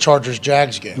love that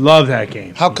Chargers-Jags game. Love that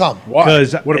game. How come? why?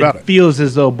 Because What about it? feels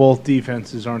as though both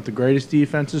defenses aren't the greatest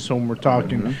defenses. So when we're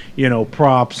talking,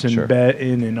 props and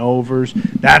betting and overs,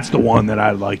 that's the one that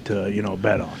I like to,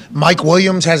 bet on. Mike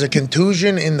Williams has a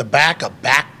contusion in the back, a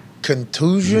back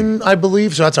contusion, I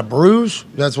believe. So that's a bruise.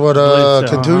 That's what a believe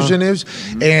so, contusion is.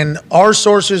 And our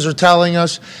sources are telling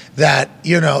us that,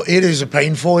 it is a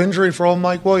painful injury for old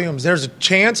Mike Williams. There's a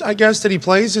chance, I guess, that he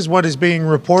plays is what is being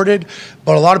reported.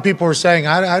 But a lot of people are saying,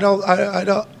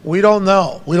 we don't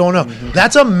know. We don't know.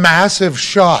 That's a massive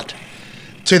shot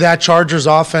to that Chargers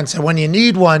offense. And when you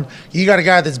need one, you got a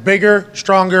guy that's bigger,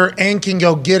 stronger, and can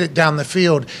go get it down the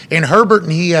field. And Herbert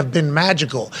and he have been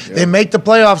magical. Yep. They make the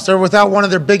playoffs. They're without one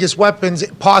of their biggest weapons,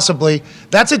 possibly.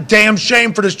 That's a damn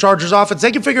shame for this Chargers offense.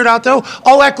 They can figure it out, though.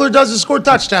 All Eckler does is score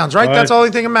touchdowns, right? That's the only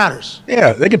thing that matters.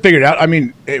 Yeah, they can figure it out. I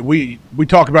mean, we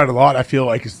talk about it a lot, I feel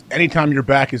like. Anytime your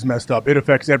back is messed up, it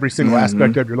affects every single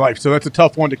aspect of your life. So that's a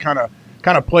tough one to kind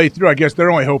of play through. I guess their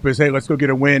only hope is, hey, let's go get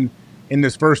a win in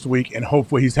this first week, and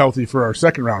hopefully he's healthy for our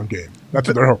second round game. That's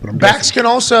what they're hoping. Backs can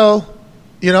also,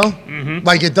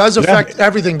 like it does affect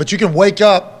everything, but you can wake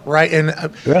up, right? And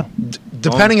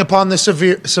depending upon the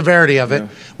severity of it,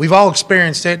 we've all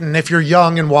experienced it. And if you're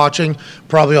young and watching,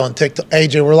 probably on TikTok.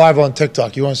 AJ, we're live on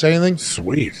TikTok. You want to say anything?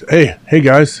 Sweet. Hey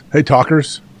guys. Hey,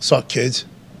 talkers. What's up, kids?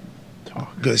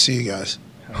 Good to see you guys.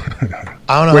 I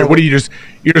don't know. Wait, what do you just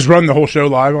run the whole show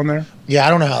live on there? Yeah, I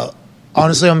don't know how.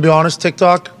 Honestly, I'm going to be honest,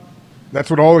 TikTok. That's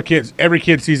what all the kids, every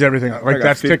kid sees everything. Like,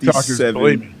 that's TikTokers,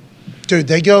 believe me. Dude,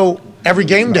 they go every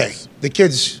game day. The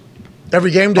kids,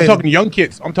 every game day. I'm talking young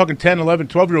kids. I'm talking 10, 11,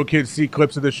 12-year-old kids see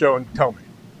clips of this show and tell me.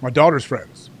 My daughter's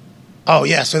friends. Oh,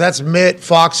 yeah. So that's Mitt,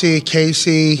 Foxy,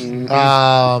 Casey,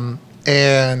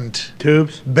 and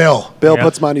Tubes. Bill. Bill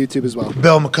puts them on YouTube as well.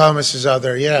 Bill McComas is out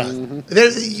there, yeah.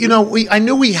 I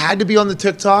knew we had to be on the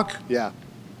TikTok. Yeah.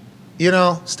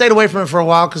 Stayed away from it for a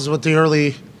while because what the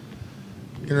early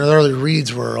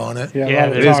reads were on it. Yeah,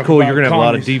 it is cool. You're going to have a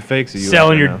lot of deep fakes of you.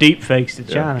 Selling your deep fakes to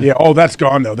China. Yeah, that's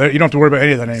gone, though. You don't have to worry about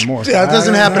any of that anymore. Yeah, it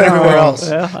doesn't happen everywhere else.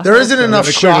 There isn't enough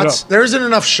shots. There isn't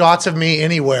enough shots of me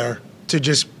anywhere to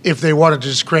just, if they wanted to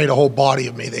just create a whole body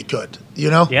of me, they could.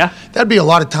 Yeah. That'd be a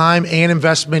lot of time and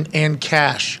investment and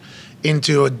cash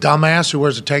into a dumbass who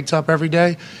wears a tank top every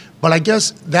day. But I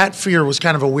guess that fear was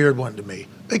kind of a weird one to me.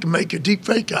 They can make a deep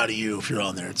fake out of you if you're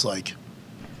on there. It's like,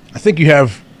 I think you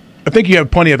have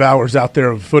plenty of hours out there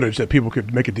of footage that people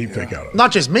could make a deep fake out of.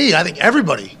 Not just me. I think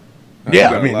everybody.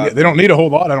 Yeah, I mean, they don't need a whole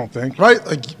lot, I don't think. Right?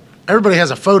 Like, everybody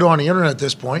has a photo on the internet at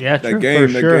this point. Yeah, that game,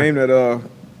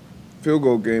 field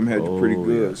goal game had you pretty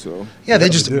good. So yeah, they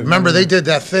just remember they did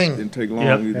that thing. Didn't take long.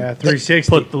 Yep. Either. Yeah, 360.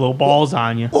 Put the little balls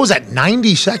on you. What was that?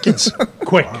 90 seconds.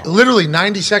 Quick. Literally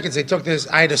 90 seconds. They took this.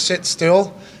 I had to sit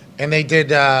still, and they did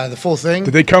the full thing.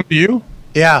 Did they come to you?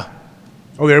 Yeah.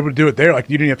 Oh, they were able to do it there? Like,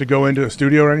 you didn't have to go into a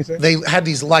studio or anything? They had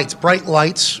these lights, bright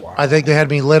lights. Wow. I think they had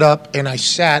me lit up, and I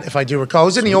sat, if I do recall. It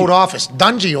was in the old office,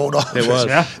 dungy old office. It was.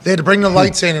 Yeah. They had to bring the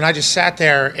lights in, and I just sat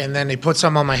there, and then they put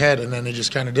some on my head, and then they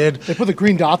just kind of did. They put the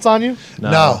green dots on you?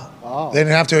 No. They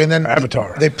didn't have to. And then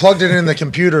Avatar. They plugged it in the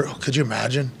computer. Oh, could you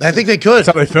imagine? I think they could. That's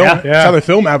how they film it. Yeah. That's how they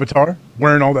film Avatar,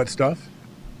 wearing all that stuff.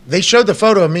 They showed the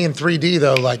photo of me in 3D,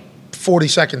 though, like 40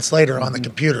 seconds later on the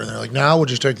computer. And they're like, now we'll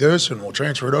just take this and we'll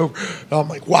transfer it over. And I'm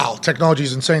like, wow, technology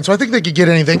is insane. So I think they could get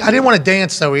anything. I didn't want to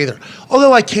dance, though, either.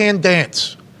 Although I can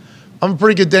dance. I'm a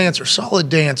pretty good dancer, solid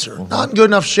dancer. Not in good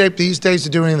enough shape these days to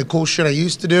do any of the cool shit I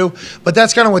used to do. But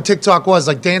that's kind of what TikTok was.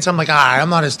 Like, dance, I'm like, all right, I'm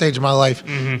not at a stage in my life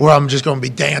where I'm just going to be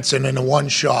dancing in a one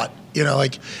shot.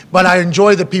 But I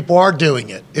enjoy that people are doing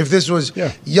it. If this was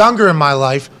younger in my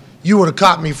life, you would have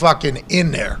caught me fucking in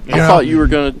there. I thought you were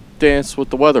going to dance with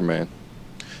the weatherman.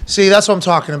 See, that's what I'm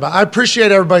talking about. I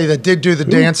appreciate everybody that did do the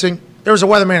dancing. There was a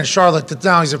weatherman in Charlotte that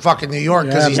now he's in fucking New York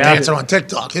because he's dancing on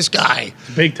TikTok. This guy.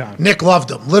 Big time. Nick loved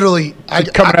him. Literally.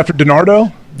 Coming after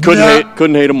DiNardo?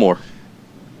 Couldn't hate him more.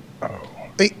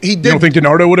 He did. You don't think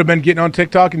DiNardo would have been getting on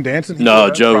TikTok and dancing? No,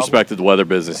 Joe respected the weather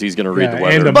business. He's going to read the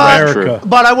weather. And America.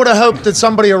 But I would have hoped that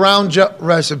somebody around Joe.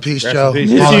 Rest in peace, Joe. Thank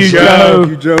you, Joe.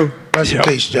 Thank you, Joe. Rest in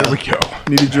peace, Joe. There we go.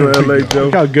 Needed you in LA, Joe.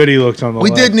 Look how good he looks on the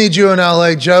We left. did need you in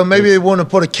LA, Joe. Maybe they wouldn't have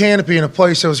put a canopy in a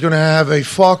place that was going to have a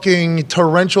fucking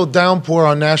torrential downpour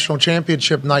on national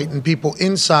championship night and people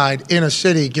inside in a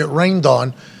city get rained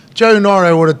on. Joe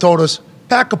DiNardo would have told us,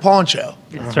 pack a poncho.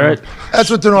 That's right. That's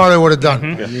what DiNardo would have done.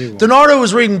 DiNardo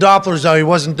was reading Dopplers, though. He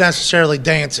wasn't necessarily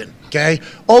dancing, okay?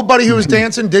 Old buddy who was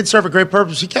dancing did serve a great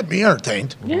purpose. He kept me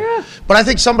entertained. Yeah. But I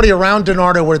think somebody around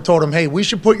DiNardo would have told him, hey, we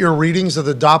should put your readings of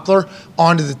the Doppler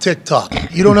onto the TikTok.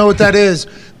 You don't know what that is,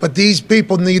 but these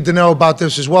people need to know about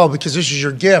this as well because this is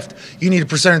your gift. You need to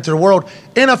present it to the world.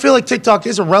 And I feel like TikTok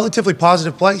is a relatively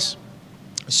positive place.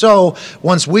 So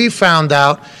once we found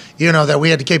out, that we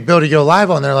had the capability to go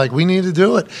live on there, like, we need to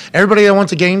do it. Everybody that went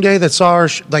to game day that saw our,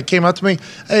 came up to me,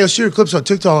 hey, I see your clips on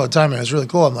TikTok all the time, and it was really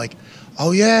cool. I'm like,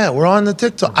 oh, yeah, we're on the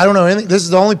TikTok. I don't know anything. This is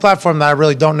the only platform that I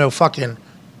really don't know fucking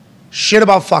shit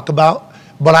about,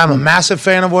 but I'm a massive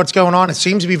fan of what's going on. It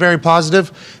seems to be very positive.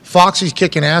 Foxy's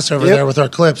kicking ass over there with our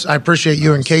clips. I appreciate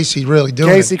you and Casey really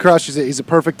doing it. Casey crushes it. He's a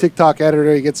perfect TikTok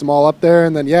editor. He gets them all up there.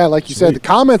 And then, like you said, the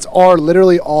comments are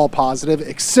literally all positive,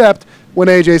 except when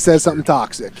AJ says something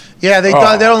toxic. Yeah, they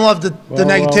don't love the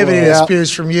negativity that yeah.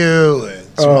 spews from you and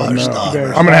some other stuff.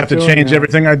 I'm gonna have to change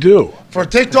everything I do For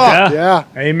TikTok. Yeah.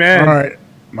 Amen.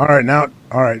 All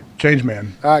right, change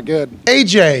man. All right, good.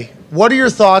 AJ, what are your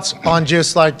thoughts on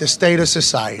just like the state of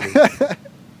society?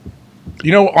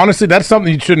 You know, honestly, that's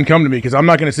something you shouldn't come to me because I'm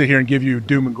not going to sit here and give you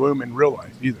doom and gloom in real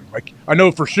life either. Like, I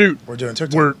know for shoot, We're doing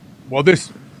TikTok.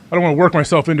 I don't want to work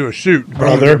myself into a shoot,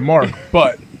 Brother. Mark.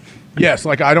 But yes,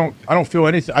 like I don't feel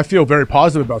anything. I feel very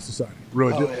positive about society.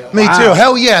 Really do. Me too.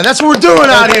 Hell yeah, that's what we're doing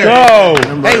out here.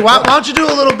 Go. Hey, why don't you do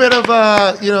a little bit of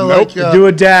Do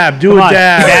a dab. Do a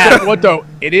dab. What though?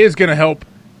 It is going to help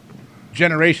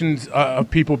generations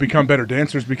of people become better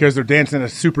dancers because they're dancing at a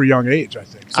super young age, I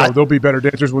think. So they'll be better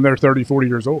dancers when they're 30, 40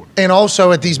 years old. And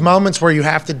also at these moments where you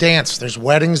have to dance, there's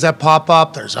weddings that pop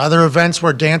up, there's other events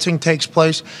where dancing takes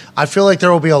place. I feel like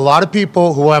there will be a lot of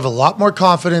people who have a lot more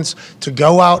confidence to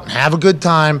go out and have a good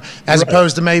time as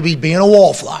opposed to maybe being a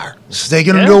wallflower,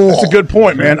 sticking into a wall. That's a good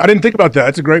point, man. I didn't think about that.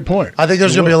 That's a great point. I think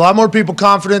there's going to be a lot more people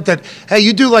confident that, hey,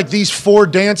 you do like these 4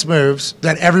 dance moves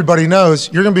that everybody knows,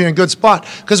 you're going to be in a good spot.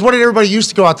 Because what did everybody used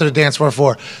to go out to the dance floor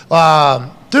for? To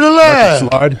the left.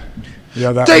 Slide.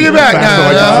 Yeah, that Take it back now.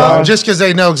 slide. Just because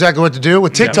they know exactly what to do.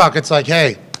 With TikTok, it's like,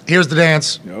 hey, here's the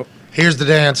dance. Yep. Here's the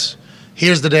dance.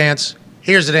 Here's the dance.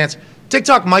 Here's the dance.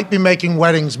 TikTok might be making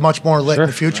weddings much more lit in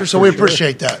the future, so we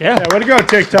appreciate that. Yeah, way to go,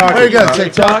 TikTok. Way to go,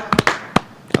 TikTok.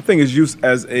 I think it's used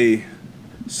as a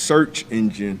search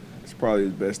engine. It's probably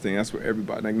the best thing. That's what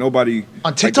everybody, like nobody.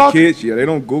 On TikTok? Like the kids, they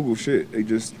don't Google shit. They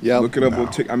just look it up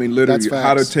on TikTok. I mean, literally, That's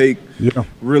how to facts. take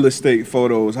real estate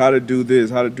photos, how to do this,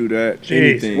 how to do that,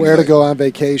 anything. Where to go on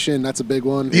vacation. That's a big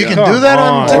one. You can do that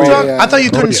on Oh, TikTok? yeah. I thought you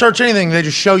couldn't search anything. They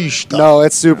just show you stuff. No,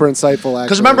 it's super insightful, actually.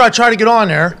 Because remember, I tried to get on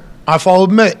there. I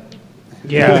followed Mitt.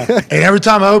 Yeah. And every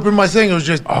time I opened my thing, it was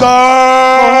just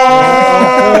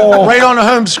right on the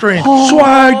home screen.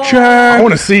 Swag check. I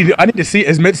want to see. I need to see.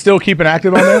 Is Mitt still keeping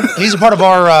active on there? He's a part of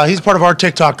our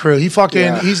TikTok crew. He's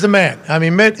the man. I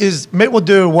mean, Mitt will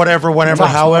do whatever, whenever,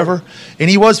 however. And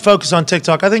he was focused on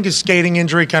TikTok. I think his skating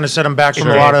injury kind of set him back from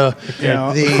a lot of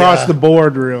across the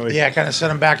board, really. Yeah, kind of set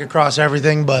him back across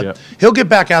everything. But he'll get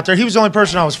back out there. He was the only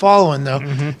person I was following though.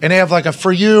 And they have like a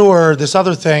For You or this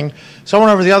other thing. So I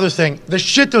went over the other thing. The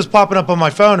shit that was popping up on my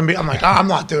phone, and I'm like, I'm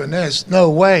not doing this. No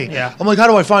way. Yeah. I'm like, how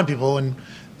do I find people? And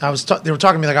they were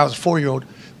talking to me like I was a 4-year-old.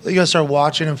 You gotta start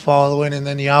watching and following, and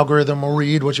then the algorithm will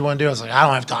read what you want to do. I was like, I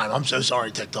don't have time. I'm so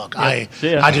sorry, TikTok. I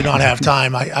do not have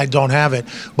time. I don't have it.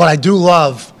 But I do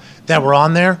love that we're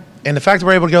on there, and the fact that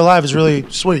we're able to go live is really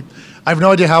sweet. I have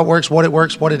no idea how it works, what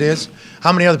it is,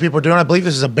 how many other people are doing. I believe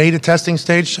this is a beta testing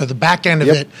stage, so the back end of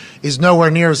it is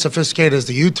nowhere near as sophisticated as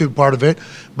the YouTube part of it.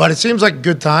 But it seems like a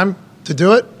good time to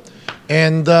do it,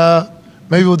 and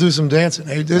maybe we'll do some dancing.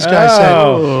 Hey, this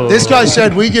guy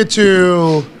said we get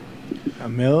to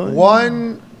 $1 million.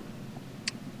 1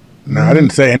 No, I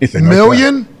didn't say anything.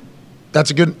 million. That's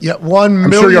a good 1 I'm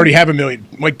million. sure you already have 1 million.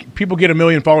 Like people get 1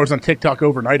 million followers on TikTok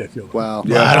overnight. I feel like. Wow.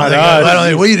 Yeah, I don't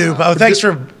think we do. But thanks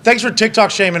for TikTok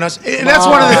shaming us. And that's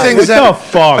one of the things that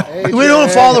fuck. we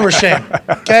don't follower shame.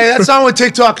 Okay, that's not what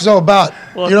TikTok is all about.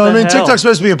 What you know what I the mean? hell? TikTok's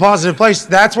supposed to be a positive place.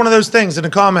 That's one of those things in the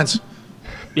comments.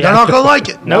 They're not gonna like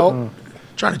it. Nope.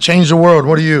 Trying to change the world.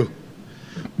 What are you?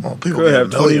 Well, people Could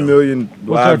have 20 million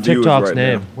What's our live viewers TikTok's right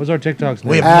name? now. What's our TikTok's name?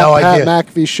 We have no idea. Pat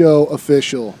McAfee Show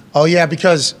official. Oh yeah,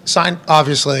 because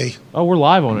obviously Oh, we're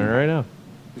live on it right now.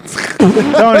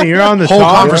 Tony, you're on the whole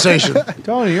talk. conversation,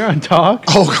 Tony, you're on talk.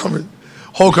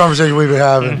 whole conversation we've been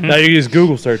having. Now you can just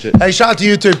Google search it. Hey, shout out to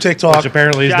YouTube, TikTok. Which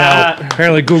apparently is Yeah.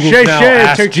 now Google's Shay, now Shay,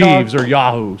 Ask TikTok. Jeeves or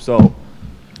Yahoo. So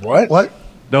What?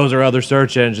 those are other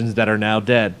search engines that are now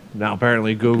dead. Now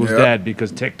apparently Google's Yep. dead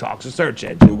because TikTok's a search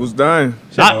engine. Google's dying.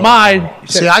 Not mine.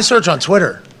 See, I search on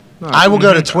Twitter. I will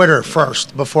go to Twitter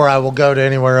first before I will go to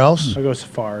anywhere else. I go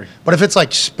Safari. But if it's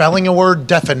like spelling a word,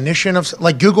 definition of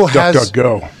like Google has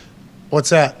DuckDuckGo. what's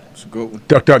that? It's a good one.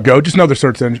 DuckDuckGo. Just another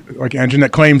search engine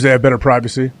that claims they have better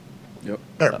privacy.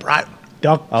 Better pri-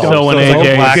 Duck. So when it's a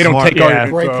AJ black They don't take all market. your info.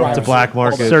 Great It's a black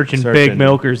market. searching search big engine.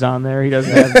 milkers on there, he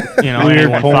doesn't have Weird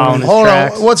anyone porn. following his Hold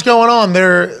tracks. on, what's going on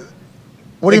there?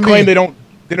 What do They you claim mean?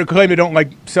 they don't claim they don't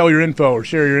like sell your info or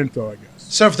share your info. I guess.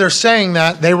 So if they're saying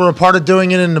that, they were a part of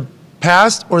doing it in the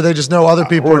past, or they just know other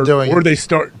people are doing or it. they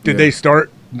start? Did they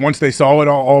start once they saw it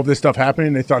all of this stuff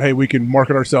happening? They thought, hey, we can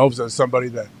market ourselves as somebody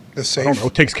that The I don't safe. know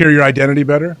takes care of your identity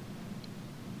better.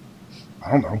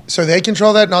 I don't know. So they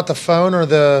control that, not the phone or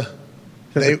the.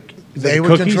 They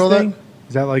would control that.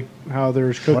 Is that like how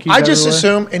there's cookies? I just everywhere?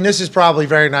 assume, and this is probably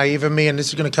very naive of me, and this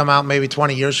is going to come out maybe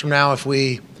 20 years from now if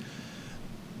we,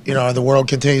 the world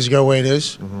continues to go the way it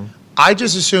is. I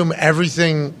just assume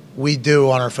everything we do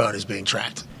on our phone is being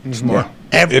tracked. Smart.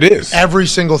 It is. Every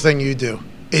single thing you do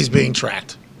is being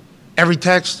tracked. Every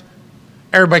text,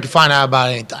 everybody can find out about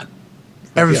it anytime.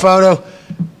 Every photo,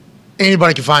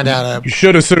 anybody can find out. You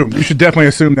should assume. You should definitely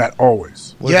assume that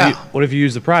always. What if you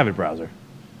use the private browser?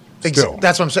 Still.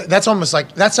 That's what I'm saying. That's almost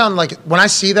like, that sounds like, when I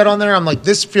see that on there, I'm like,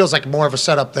 this feels like more of a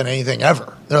setup than anything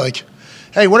ever. They're like,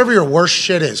 hey, whatever your worst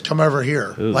shit is, come over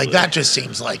here. Ooh. Like, that just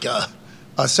seems like a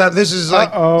setup. This is like,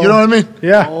 you know what I mean?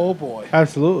 Yeah. Oh boy.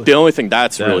 Absolutely. The only thing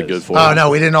that's really good for. Oh,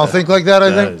 no, we didn't all think like that,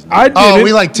 I think. I did. Oh,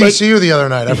 we like TCU the other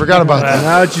night. I forgot about that.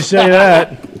 Now that you say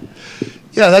that.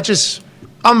 Yeah, that just,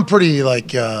 I'm pretty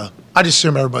like, I just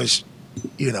assume everybody's,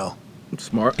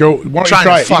 Smart. Why don't you Trying to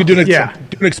try it? You fuck can do it.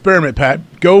 do an experiment,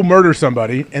 Pat. Go murder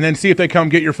somebody, and then see if they come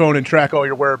get your phone and track all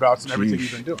your whereabouts and everything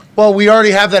you've been doing. Well, we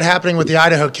already have that happening with the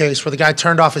Idaho case where the guy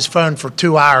turned off his phone for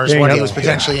 2 hours when he Bingo. was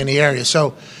potentially in the area.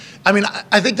 So, I mean,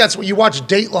 I think that's what you watch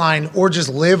Dateline or just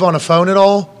live on a phone at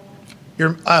all.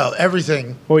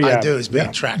 Everything I do is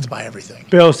being tracked by everything.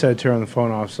 Bill said turn the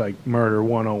phone off is like murder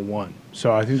 101.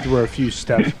 So I think we're a few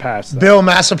steps past that. Bill,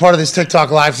 massive part of this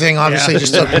TikTok live thing, obviously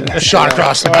just took a shot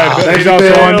across the bow. Thanks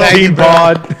also on Team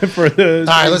Pod for the. All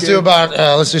right, let's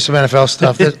do some NFL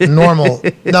stuff. Normal.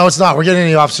 No, it's not. We're getting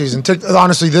into the offseason.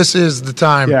 Honestly, this is the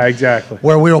time. Yeah, exactly.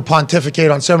 Where we will pontificate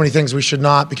on so many things we should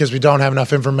not because we don't have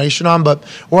enough information on. But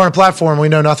we're on a platform we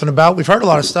know nothing about. We've heard a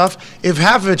lot of stuff. If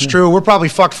half of it's true, we're probably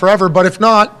fucked forever. But if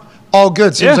not, all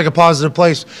good. Seems like a positive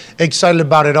place. Excited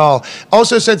about it all.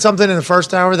 Also said something in the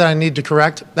first hour that I need to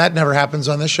correct. That never happens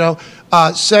on this show.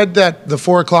 Said that the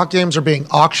 4 o'clock games are being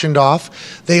auctioned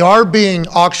off. They are being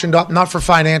auctioned off, not for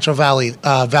financial value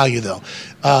though.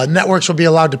 Networks will be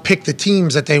allowed to pick the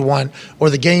teams that they want or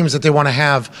the games that they want to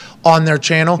have on their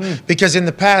channel because in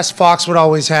the past, Fox would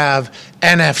always have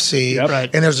NFC. Yep. Right.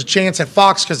 And there's a chance that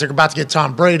Fox, because they're about to get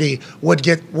Tom Brady, would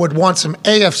want some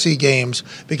AFC games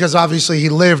because obviously he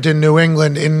lived in New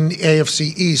England in the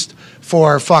AFC East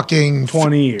for fucking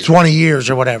 20 years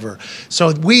or whatever.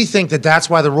 So we think that that's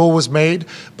why the rule was made.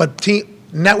 But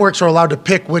networks are allowed to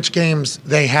pick which games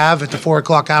they have at the 4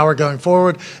 o'clock hour going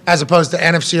forward, as opposed to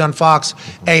NFC on Fox,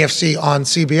 AFC on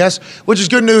CBS, which is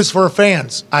good news for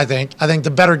fans, I think. I think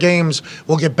the better games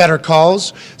will get better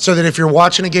calls so that if you're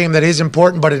watching a game that is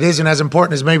important, but it isn't as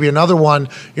important as maybe another one,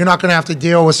 you're not going to have to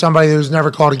deal with somebody who's never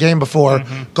called a game before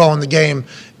calling the game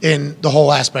in the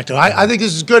whole aspect of it. I think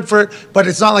this is good for it, but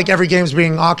it's not like every game's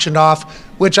being auctioned off,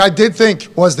 which I did think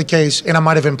was the case, and I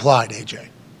might have implied, AJ.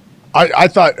 I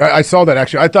thought I saw that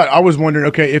actually. I was wondering,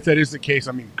 okay, if that is the case,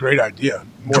 I mean, great idea,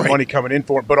 more money coming in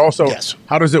for it. But also,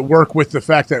 how does it work with the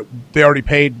fact that they already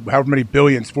paid however many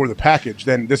billions for the package?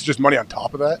 Then this is just money on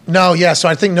top of that. No, yeah. So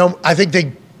I think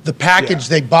the package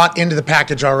they bought into the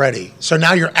package already. So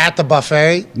now you're at the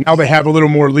buffet. Now they have a little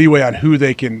more leeway on who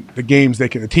they can, the teams they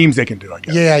can do. I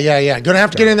guess. Yeah. Going to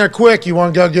have to get in there quick. You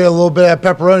want to go get a little bit of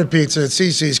pepperoni pizza at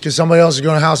CC's because somebody else is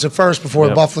going to house it first before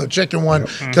the buffalo chicken one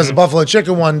because the buffalo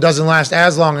chicken one doesn't last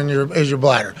as long as your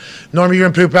bladder. Normally you're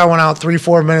going to poop that one out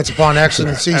 3-4 minutes upon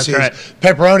exiting CC's. Right.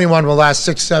 Pepperoni one will last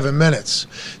 6-7 minutes.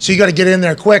 So you got to get in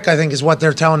there quick, I think, is what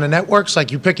they're telling the networks.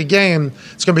 Like you pick a game,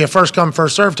 it's going to be a first come,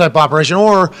 first serve type operation,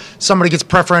 or somebody gets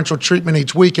preferential treatment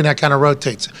each week and that kind of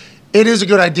rotates. It is a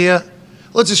good idea.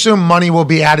 Let's assume money will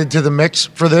be added to the mix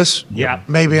for this. Yeah.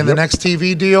 Maybe in the next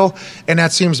TV deal. And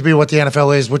that seems to be what the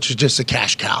NFL is, which is just a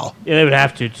cash cow. Yeah, they would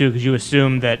have to, too, because you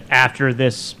assume that after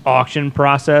this auction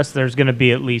process, there's going to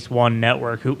be at least one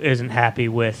network who isn't happy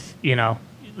with,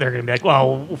 they're going to be like,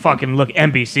 well, fucking look,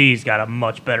 NBC's got a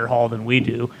much better haul than we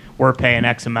do. We're paying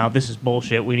X amount. This is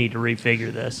bullshit. We need to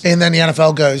refigure this. And then the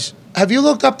NFL goes, have you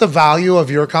looked up the value of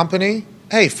your company?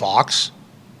 Hey, Fox,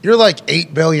 you're like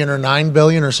 $8 billion or $9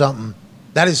 billion or something.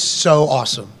 That is so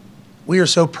awesome. We are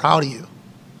so proud of you.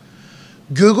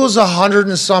 Google's 100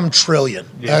 and some trillion.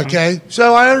 Yeah. Okay.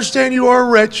 So I understand you are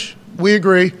rich. We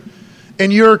agree.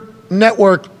 And your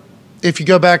network, if you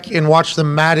go back and watch the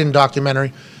Madden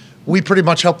documentary, we pretty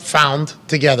much helped found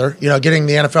together, getting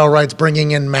the NFL rights,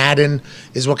 bringing in Madden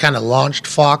is what kind of launched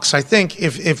Fox. I think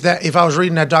if I was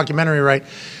reading that documentary right,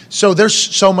 so there's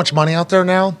so much money out there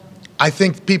now. I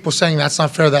think people saying that's not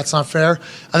fair.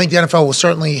 I think the NFL will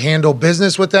certainly handle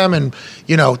business with them and,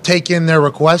 take in their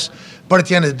requests. But at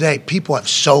the end of the day, people have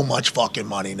so much fucking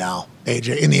money now,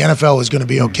 AJ, and the NFL is going to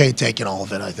be okay taking all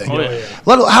of it, I think.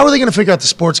 How are they going to figure out the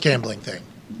sports gambling thing?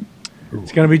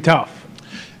 It's going to be tough.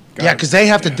 Yeah, because they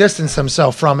have to distance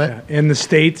themselves from it. Yeah. In the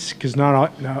States, because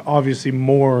not obviously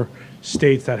more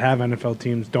states that have NFL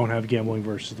teams don't have gambling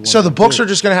versus the ones. So the books are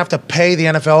just going to have to pay the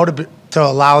NFL to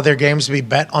allow their games to be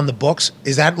bet on the books.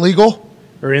 Is that legal?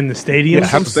 Or in the stadiums?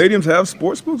 Some stadiums have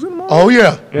sports books in them. Oh,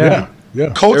 yeah. Yeah.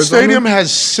 Colt Arizona? Stadium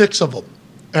has 6 of them.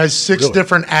 Has 6 Really?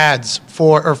 different ads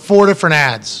or 4 different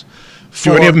ads.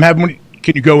 Do any of them have money?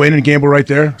 Can you go in and gamble right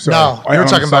there? So, No, I you're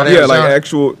don't talking about understand. Yeah, Arizona. like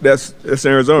actual. That's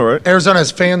Arizona, right? Arizona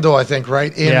has FanDuel, I think,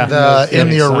 right in Yeah. the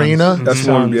Suns. arena. That's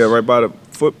one. Yeah, right by the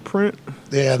footprint.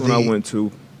 Yeah, That's when I went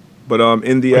to. But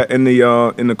in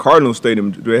the Cardinal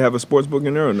Stadium, do they have a sports book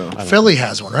in there or no? Philly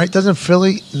has one, right? Doesn't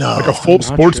Philly? No. Like a full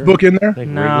sports book in there?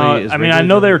 No, I mean I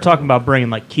know they were talking about bringing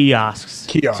like kiosks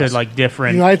Kiosks. to like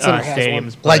different United Center has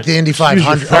stadiums, but- like the Indy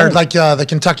 500 or like the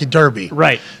Kentucky Derby.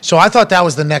 right. So I thought that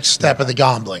was the next step of the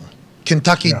gambling.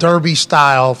 Kentucky Derby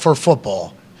style for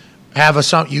football.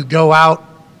 You go out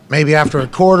maybe after a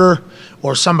quarter,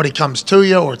 or somebody comes to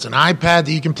you, or it's an iPad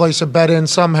that you can place a bet in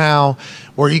somehow,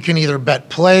 where you can either bet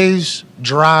plays,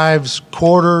 drives,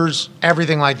 quarters,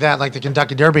 everything like that, like the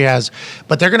Kentucky Derby has.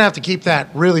 But they're going to have to keep that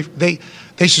really. They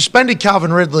suspended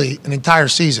Calvin Ridley an entire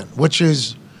season, which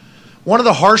is one of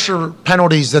the harsher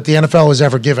penalties that the NFL has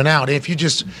ever given out. If you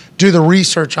just do the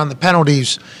research on the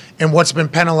penalties and what's been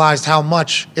penalized, how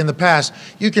much in the past,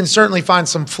 you can certainly find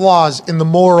some flaws in the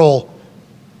moral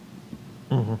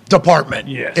department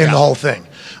in the whole thing.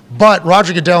 But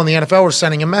Roger Goodell and the NFL were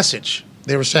sending a message.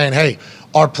 They were saying, hey,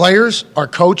 our players, our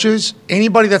coaches,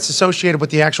 anybody that's associated with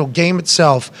the actual game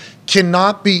itself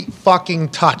cannot be fucking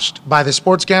touched by the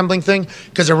sports gambling thing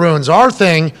because it ruins our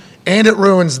thing and it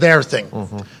ruins their thing.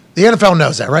 The NFL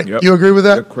knows that, right? Yep. You agree with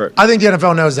that? Yep, correct. I think the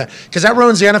NFL knows that because that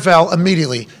ruins the NFL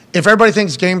immediately. If everybody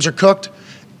thinks games are cooked,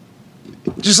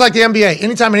 just like the NBA,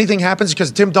 anytime anything happens,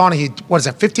 because Tim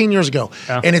Donaghy, 15 years ago,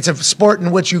 and it's a sport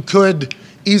in which you could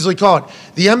easily call it.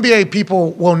 The NBA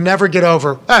people will never get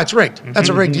over, it's rigged. That's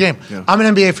a rigged game. Yeah. I'm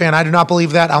an NBA fan. I do not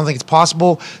believe that. I don't think it's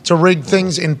possible to rig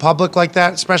things in public like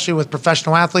that, especially with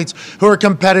professional athletes who are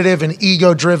competitive and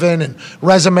ego-driven and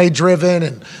resume-driven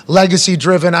and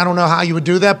legacy-driven. I don't know how you would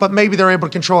do that, but maybe they're able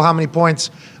to control how many points.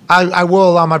 I will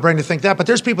allow my brain to think that, but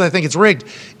there's people that think it's rigged.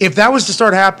 If that was to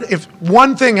start happening, if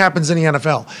one thing happens in the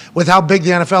NFL with how big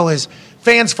the NFL is,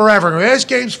 fans forever, this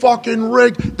game's fucking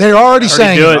rigged. They're already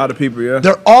saying A lot of people, yeah.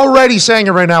 They're already saying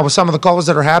it right now with some of the calls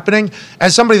that are happening.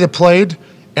 As somebody that played,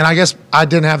 and I guess I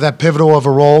didn't have that pivotal of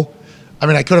a role. I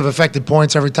mean, I could have affected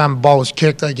points every time a ball was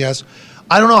kicked, I guess.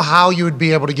 I don't know how you would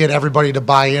be able to get everybody to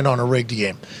buy in on a rigged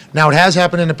game. Now, it has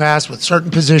happened in the past with certain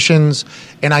positions,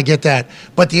 and I get that.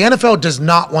 But the NFL does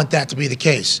not want that to be the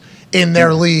case in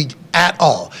their league at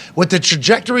all. With the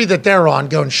trajectory that they're on,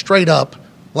 going straight up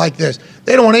like this,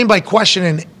 they don't want anybody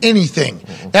questioning anything.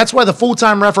 That's why the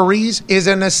full-time referees is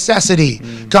a necessity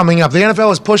coming up. The NFL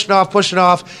has pushed it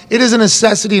off. It is a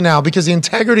necessity now because the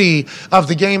integrity of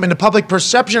the game and the public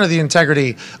perception of the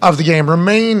integrity of the game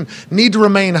need to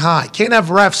remain high. Can't have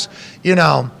refs,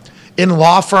 in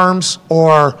law firms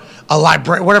or a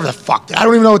library, whatever the fuck. I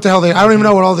don't even know what the hell I don't even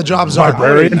know what all the jobs are.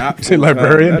 Librarian? Say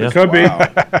librarian? It could be.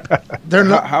 They're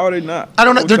not. How are they not? I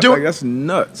don't know. They're doing. That's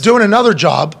nuts. Doing another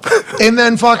job, and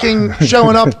then fucking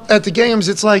showing up at the games.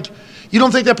 It's like you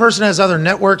don't think that person has other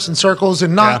networks and circles,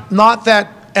 and not that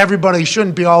everybody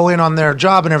shouldn't be all in on their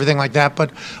job and everything like that.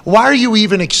 But why are you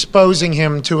even exposing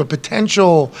him to a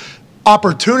potential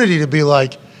opportunity to be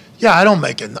like, yeah, I don't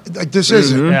make it. Like this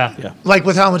isn't. Yeah. Like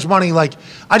with how much money, like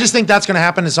I just think that's going to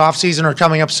happen this offseason or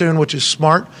coming up soon, which is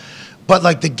smart. But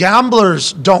like the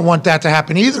gamblers don't want that to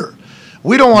happen either.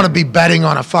 We don't want to be betting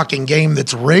on a fucking game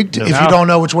that's rigged if you don't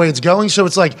know which way it's going. So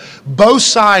it's like both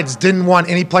sides didn't want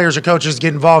any players or coaches to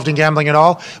get involved in gambling at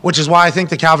all, which is why I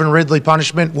think the Calvin Ridley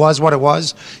punishment was what it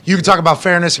was. You can talk about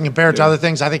fairness and compare it to other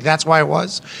things. I think that's why it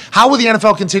was. How will the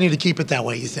NFL continue to keep it that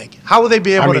way, you think? How will they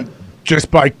be able to? Just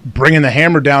by bringing the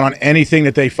hammer down on anything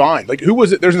that they find. Like, who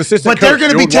was it? There's an assistant But coach. they're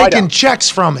going to be taking checks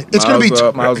from it. It's going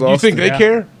to be. Miles You think they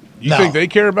care? You No. think they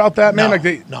care about that, man? No. Like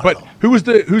they. No, But no. who's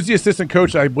the assistant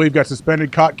coach that I believe got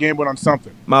suspended, caught gambling on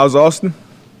something? Miles Austin?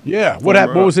 Yeah. What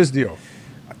happened? What was his deal?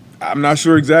 I'm not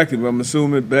sure exactly, but I'm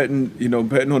assuming betting on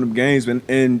them games.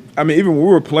 And I mean, even when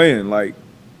we were playing, like,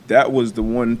 that was the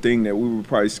one thing that we were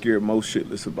probably scared most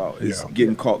shitless about is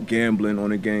getting caught gambling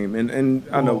on a game. And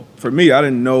I know for me, I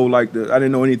didn't know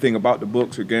anything about the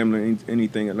books or gambling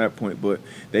anything at that point. But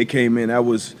they came in, I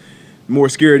was more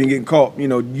scared than getting caught,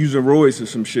 using roids or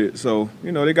some shit. So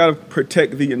they got to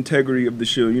protect the integrity of the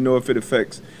show. If it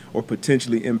affects or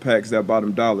potentially impacts that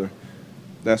bottom dollar,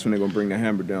 that's when they're gonna bring the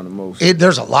hammer down the most.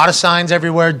 There's a lot of signs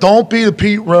everywhere. Don't be the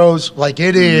Pete Rose like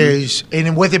it is.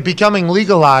 And with it becoming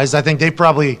legalized, I think they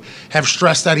probably have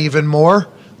stressed that even more.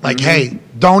 Like, hey,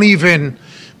 don't even.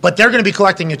 But they're going to be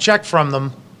collecting a check from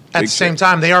them at the same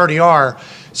time. They already are.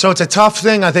 So it's a tough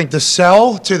thing, I think, to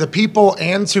sell to the people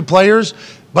and to players.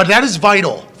 But that is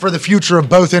vital for the future of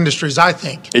both industries, I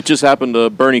think. It just happened to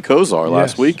Bernie Kosar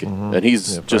last week, and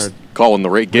he's just calling the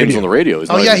games on the radio. He's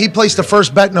not He placed the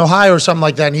first bet in Ohio or something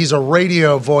like that, and he's a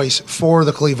radio voice for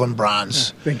the Cleveland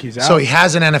Browns. I think he's out. So he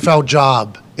has an NFL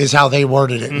job, is how they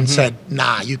worded it, and said,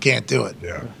 nah, you can't do it.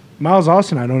 Yeah. Miles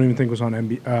Austin, I don't even think was on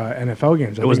NFL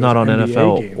games. It was not on NBA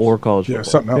NFL games. or college football.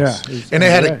 Something else. Yeah, And they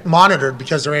had it monitored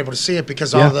because they're able to see it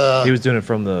because all the... He was doing it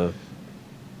from the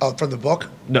from the book?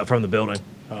 no from the building.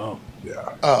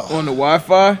 Yeah. On the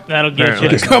Wi-Fi? That'll get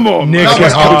Apparently. you. Come on, Nick Nick.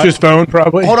 is hot. Coach's phone,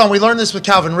 probably. Hold on, we learned this with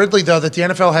Calvin Ridley, though, that the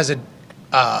NFL has a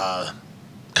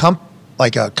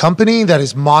company that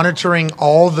is monitoring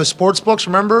all the sports books,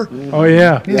 remember? Oh,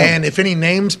 yeah. And if any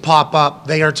names pop up,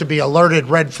 they are to be alerted,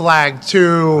 red flag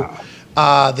to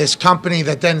this company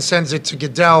that then sends it to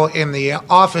Goodell in the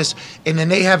office, and then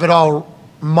they have it all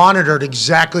monitored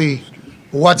exactly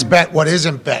what's bet, what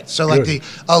isn't bet. So like the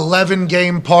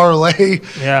 11-game parlay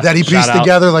that he pieced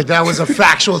together, like that was a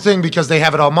factual thing because they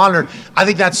have it all monitored. I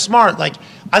think that's smart. Like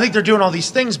I think they're doing all these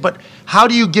things, but how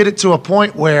do you get it to a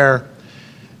point where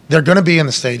they're going to be in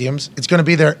the stadiums, it's going to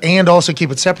be there, and also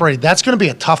keep it separated? That's going to be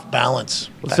a tough balance.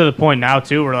 It's to the point now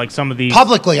too, where like some of these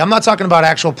Publicly, I'm not talking about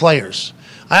actual players.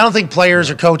 I don't think players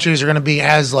or coaches are going to be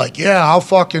as like, yeah, I'll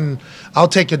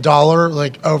take $1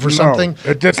 like over something.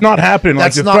 That's not happening.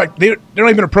 That's like not. They don't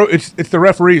even approach. It's the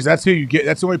referees. That's who you get.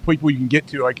 That's the only people you can get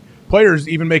to. Like players,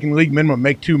 even making league minimum,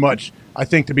 make too much. I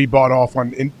think to be bought off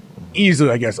on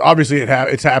easily. I guess obviously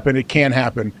it's happened. It can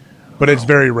happen, but it's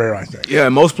very rare. I think. Yeah,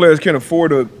 most players can't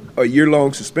afford a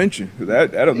year-long suspension.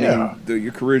 That'll mean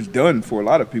your career's done for a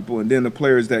lot of people. And then the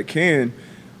players that can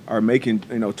are making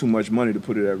too much money to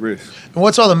put it at risk. And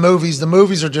what's all the movies? The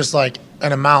movies are just like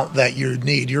an amount that you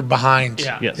need. You're behind.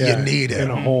 Yes. You need it. In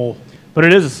a hole. But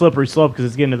it is a slippery slope because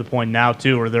it's getting to the point now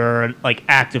too where there are like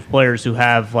active players who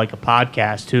have like a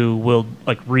podcast who will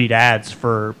like read ads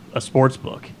for a sports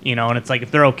book, and it's like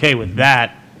if they're okay with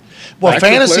that. Well,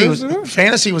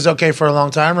 fantasy was okay for a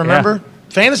long time. Remember,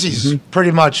 fantasy's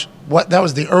pretty much that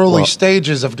was the early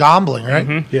stages of gambling,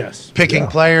 right? Yes. Picking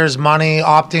players, money,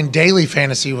 opt-in. Daily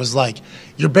fantasy was like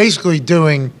you're basically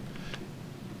doing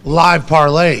live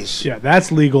parlays. Yeah,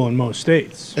 that's legal in most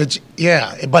states. But the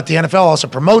NFL also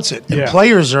promotes it, and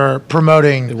players are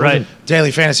promoting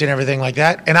daily fantasy and everything like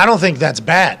that. And I don't think that's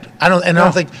bad. I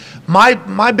don't think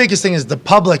my biggest thing is the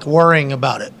public worrying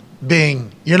about it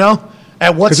being,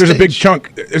 at what stage. There's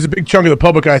a big chunk of the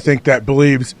public I think that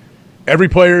believes every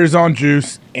player is on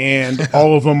juice and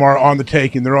all of them are on the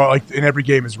take, and they're all like, and every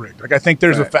game is rigged. Like I think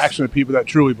there's a faction of people that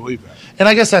truly believe that. And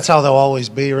I guess that's how they'll always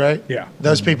be, right? Yeah.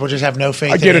 Those people just have no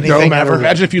faith I get in it though. anything ever.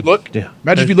 Imagine if you look. Yeah.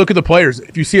 Imagine if you look at the players.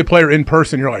 If you see a player in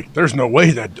person, you're like, "There's no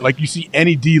way that." Like you see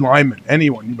any D lineman,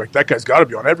 anyone, you're like, "That guy's got to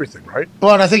be on everything, right?"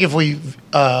 Well, and I think if we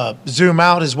zoom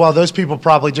out as well, those people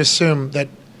probably just assume that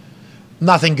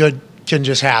nothing good can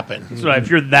just happen. So if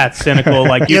you're that cynical,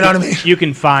 like you know what I mean? You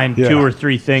can find 2 or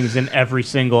 3 things in every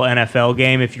single NFL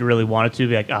game if you really wanted to.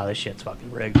 Be like, oh, this shit's fucking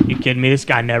rigged. You kidding me? This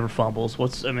guy never fumbles.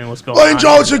 What's going on? Lane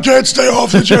Johnson can't stay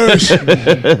off the juice.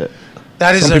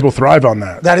 Some people thrive on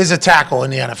that. That is a tackle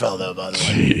in the NFL, though. By the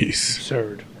way,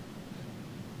 absurd.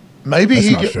 Maybe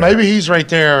he's right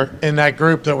there in that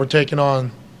group that we're taking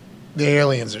on the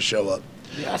aliens that show up.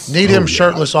 Yes. Need him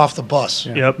shirtless off the bus.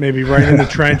 Yeah. Yep. Maybe right in the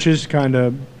trenches, kind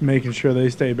of making sure they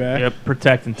stay back. Yep.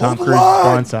 Protecting Tom Cruise's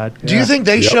blindside. Do you think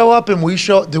they show up and we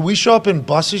show? Do we show up in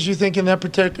buses? You think in that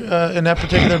particular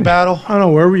battle? I don't know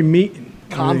where we meeting.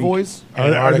 Convoys.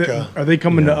 Are they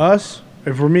coming to us?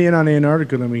 If we're meeting on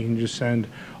Antarctica, then we can just send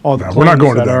all the we're not planes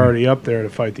going to that them. are already up there to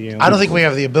fight the aliens. I don't think we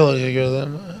have the ability to go to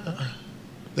them.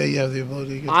 They have the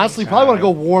ability to go. Honestly, probably want to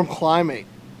go warm climate.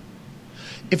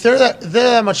 If they're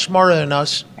that much smarter than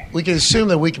us, we can assume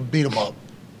that we can beat them up.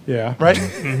 Yeah. Right?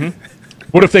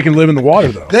 What if they can live in the water,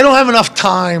 though? They don't have enough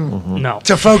time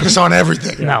to focus on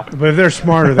everything. No. But if they're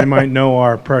smarter, they might know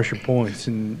our pressure points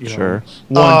and This 1,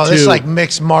 is 2. like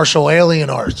mixed martial alien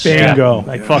arts. Bingo.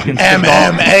 Like fucking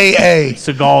MMA.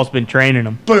 Seagal's been training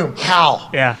them. Boom. Pow.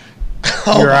 Yeah.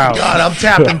 Oh You're my out. God, I'm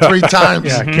tapping 3 times.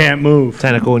 Yeah, can't move.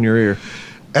 Tentacle in your ear.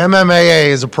 MMA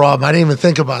is a problem. I didn't even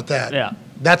think about that. Yeah.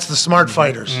 That's the smart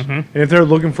fighters. And if they're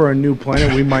looking for a new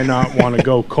planet, we might not want to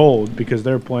go cold because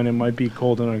their planet might be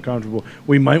cold and uncomfortable.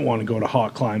 We might want to go to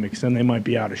hot climates, then they might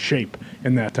be out of shape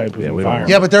in that type of environment.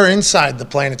 Yeah, but they're inside the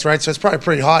planets, right? So it's probably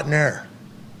pretty hot in there.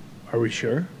 Are we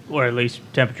sure? Or at least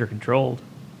temperature controlled.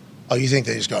 Oh, you think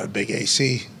they just got a big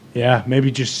AC? Yeah,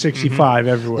 maybe just 65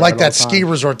 everywhere. Like at that all ski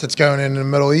times. resort that's going in the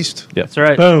Middle East? Yeah. That's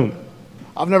right. Boom.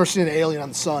 I've never seen an alien on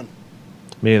the sun.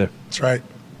 Me either. That's right.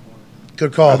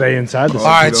 Good call. Are they inside the All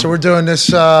right, so we're doing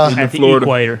this. At the Florida.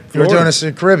 equator. We're doing this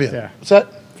in the Caribbean. Yeah. What's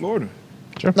that? Florida.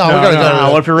 No, we gotta go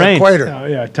to what if it rains? Equator. Oh,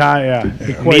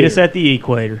 yeah, Meet us at the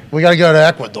equator. We gotta go to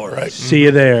Ecuador, right? See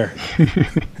you there.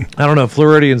 I don't know.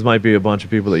 Floridians might be a bunch of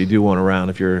people that you do want around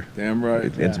if you're Damn right.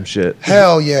 in some shit.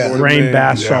 Hell yeah. Rain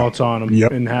bath salts on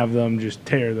them and have them just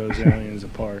tear those aliens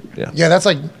apart. Yeah,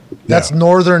 that's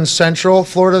northern central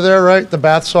Florida there, right? The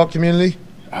bath salt community.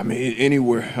 I mean,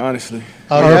 anywhere, honestly.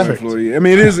 Oh, yeah? Perfect. Florida. I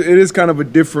mean, it is kind of a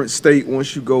different state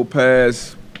once you go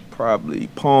past probably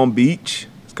Palm Beach.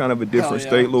 It's kind of a different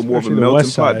state, a little more of a Especially the melting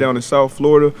west pot side. down in South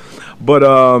Florida. But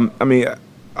I mean,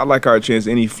 I like our chance.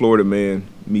 Any Florida man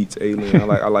meets alien.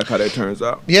 I like how that turns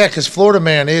out. Yeah, because Florida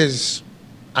man is,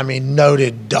 I mean,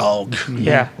 noted dog.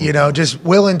 Yeah. You know, just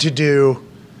willing to do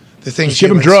the things. Let's get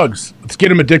them humans- drugs. Let's get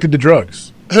them addicted to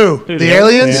drugs. Who? The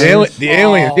aliens? The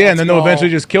aliens, yeah, and then they'll eventually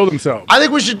just kill themselves. I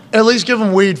think we should at least give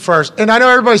them weed first. And I know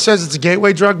everybody says it's a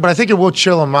gateway drug, but I think it will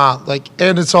chill them out. Like,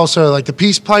 and it's also like the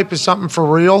peace pipe is something for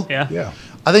real. Yeah.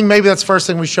 I think maybe that's the first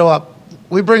thing we show up.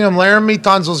 We bring them Laramie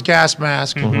Tunzel's gas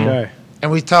mask, Okay.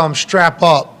 and we tell them, strap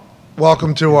up.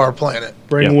 Welcome to our planet.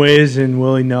 Bring Wiz and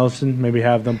Willie Nelson. Maybe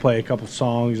have them play a couple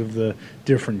songs of the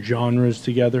different genres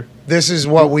together. This is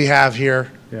what we have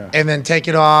here. Yeah. And then take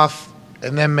it off.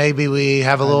 And then maybe we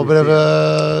have a little bit of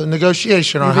a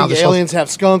negotiation on You how think this aliens have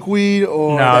skunk weed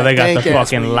or No, they got the dank-ass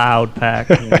fucking weed? loud pack.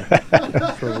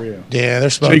 For real. Yeah,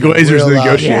 they're smoking. Jay Glazer's real the loud.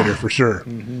 negotiator for sure.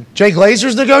 Jay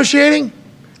Glazer's negotiating?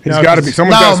 He's got to be.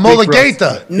 Someone's No, got to speak for us.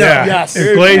 Mulligata. No, yes.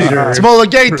 If Glazer, It's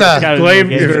Mulligata.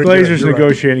 if Glazer's You're right.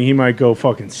 negotiating, he might go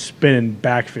fucking spinning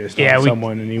back fist Yeah, on we-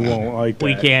 someone, and he won't like that.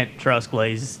 We can't trust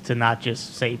Glaze to not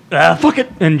just say fuck it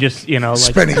and just like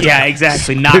Spinning yeah,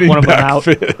 exactly, knock Spinning one of them back out.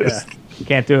 fist. Yeah.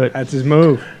 Can't do it. That's his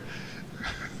move.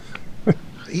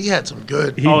 He had some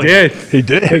good. He Oh, did. He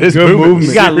did. Good His movement.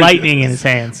 He's got lightning in his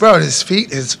hands. Bro, his feet,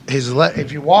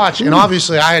 if you watch, and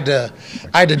obviously I had to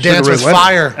dance with Leonard.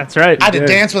 fire. That's right. I had to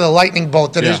dance with a lightning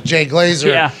bolt that is Jay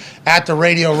Glazer Yeah. at the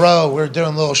Radio Row. We were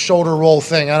doing a little shoulder roll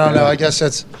thing. I don't know. I guess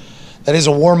that is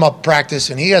a warm up practice,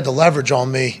 and he had the leverage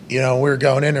on me. You know, we were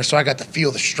going in there, so I got to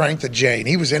feel the strength of Jay, and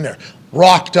he was in there,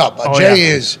 rocked up. Jay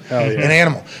is an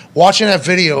animal. Watching that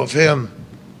video of him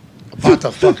about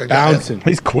to fucking Bouncing.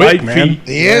 He's quick, Light man. feet.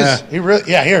 He is. He really.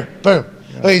 Yeah. Here. Boom.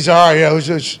 He's all right. Yeah. It was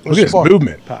Look at his sport.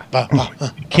 movement.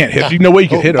 You can't hit. You know what you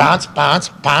can hit him. Bounce, bounce,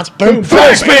 bounce, boom,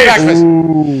 fist. That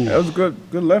was a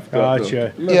good left.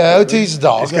 Gotcha. Yeah, OT's the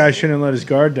dog. This guy shouldn't let his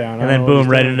guard down. And then boom,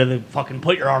 right into the fucking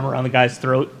put your arm around the guy's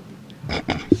throat.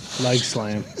 leg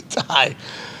slam. Die.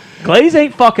 Glaze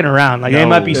ain't fucking around. Like they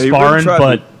might be Yeah, he really sparring, tried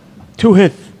but 2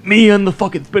 hits, me and the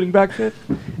fucking spinning back fist,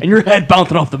 and your head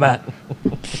bouncing off the mat.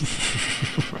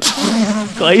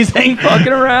 Glaze ain't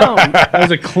fucking around. That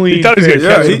was a clean. He thought he was going to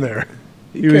Yeah, catch he- him there.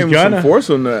 He was came with some gonna. force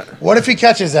on that. What if he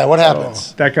catches that? What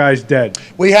happens? That guy's dead.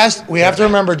 We have to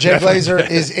remember Jay Glazer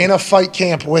is in a fight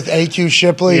camp with AQ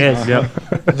Shipley. Yes, yep.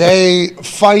 They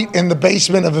fight in the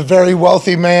basement of a very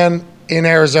wealthy man in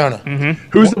Arizona.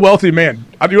 Who's the wealthy man?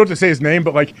 I don't know what to say his name,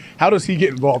 but like, how does he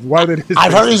get involved? Why did his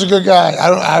I've heard he's a good guy.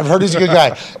 I've heard he's a good guy.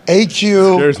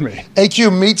 AQ. There's me.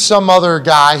 AQ meets some other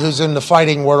guy who's in the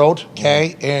fighting world,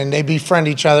 okay, and they befriend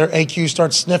each other. AQ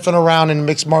starts sniffing around in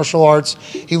mixed martial arts.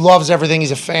 He loves everything.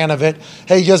 He's a fan of it.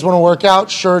 Hey, you guys want to work out?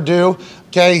 Sure do.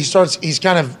 Okay, he's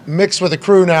kind of mixed with a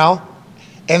crew now.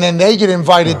 And then they get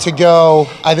invited to go,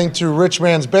 I think, to Rich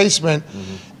Man's basement.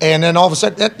 And then all of a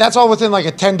sudden, that's all within like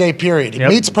a 10-day period. He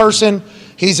meets person,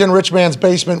 he's in Rich Man's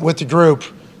basement with the group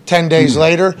 10 days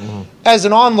later. As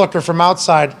an onlooker from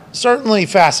outside, certainly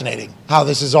fascinating how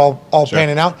this is all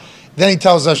panning out. Then he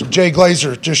tells us Jay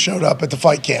Glazer just showed up at the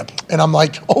fight camp. And I'm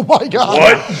like, oh my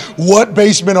God. What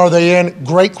basement are they in?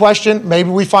 Great question. Maybe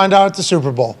we find out at the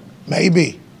Super Bowl.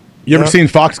 Maybe. You ever seen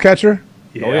Foxcatcher?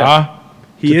 Yeah.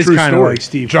 He is True kind of story. like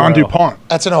Steve John Carell. DuPont.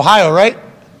 That's in Ohio, right?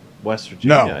 West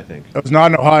Virginia, No, I think. it was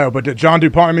not in Ohio, but John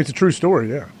DuPont. I mean, it's a true story.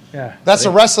 Yeah. Yeah. That's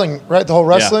the wrestling, right? The whole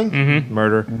wrestling?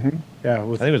 Murder. Yeah,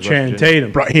 with I think it was Channing West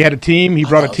Virginia. Tatum. He had a team. He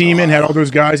brought a team in, had all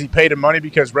those guys. He paid them money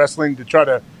because wrestling, to try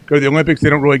to go to the Olympics, they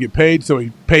don't really get paid, so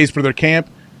he pays for their camp.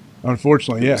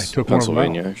 Unfortunately, yeah, he took one of them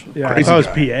Pennsylvania, out. actually. Yeah, I Crazy thought it was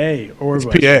guy. PA or It's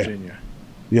West PA. Virginia.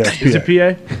 Yeah, it's Is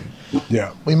it PA. PA?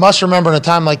 Yeah. We must remember in a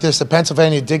time like this that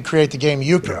Pennsylvania did create the game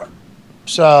euchre. Yeah.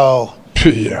 So,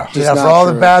 Yeah. Just yeah, for not all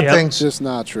the true. band Yep. things, Just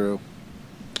not true.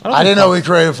 I didn't know we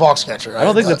created Foxcatcher. I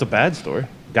don't think that's a bad story.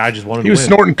 Guy just wanted He to was win.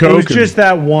 snorting It coke. was just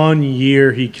that 1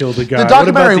 year he killed a guy. The What about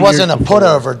documentary the wasn't a years before?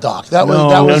 putover doc. That was No,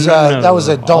 that was no. that was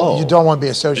a don't you Oh. don't want to be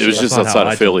It associated. was just not how outside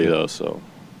I of Philly, took it. though, so.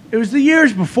 It was the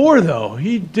years before, though.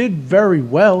 He did very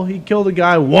well. He killed a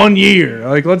guy 1 year.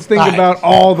 Like, let's think Right. about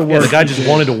all the work. Yeah, the guy he just did.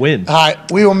 wanted to win. All right,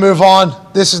 we will move on.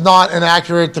 This is not an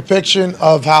accurate depiction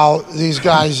of how these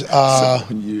guys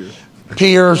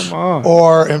peers Come on.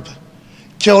 or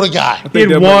Killed a guy. He had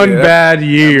one bad That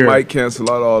year. might cancel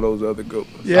out all those other goals.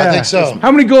 Yeah. I think so.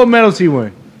 How many gold medals he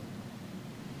win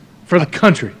for the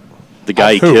country? The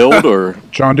guy he Who? killed, or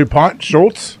John DuPont,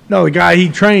 Schultz. No, the guy he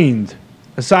trained.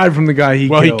 Aside from the guy he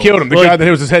Well, killed. he killed him. The Well, guy that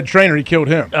was his head trainer, he killed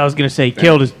him. I was gonna say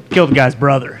killed the guy's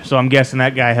brother. So I'm guessing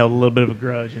that guy held a little bit of a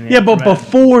grudge. And Yeah, but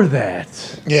before that,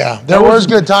 Yeah, there was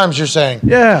good times. You're saying.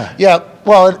 yeah. Yeah.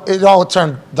 Well, it all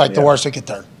turned like the worst it could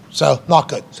turn. So not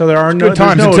good. So there are no Good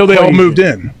times there's no until they all equation. moved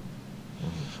in.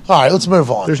 All right, let's move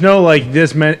on. There's no like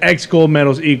this X gold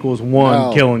medals equals one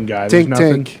No. killing guy. There's Tink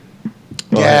nothing. tink.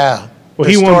 Yeah. Well,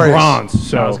 he won Pistorius. bronze,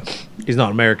 so He's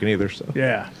not American either, so.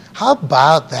 yeah. How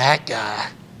about that guy?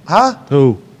 Huh?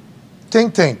 Who?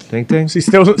 Tink Tink. Ting Ting? Is he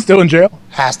still in jail?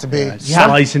 Has to be.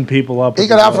 Slicing people up. He with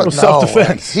got the out for gloves.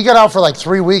 self-defense. He got out for like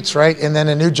 3 weeks, right? And then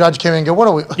a new judge came in and go, "What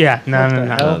are we?" Yeah,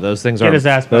 no. Those things Get aren't. his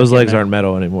ass back Those in legs there. aren't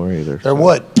metal anymore either. They're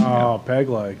wood. Oh, peg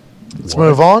leg. Let's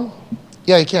move on.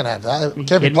 Yeah, you can't have that. It can't be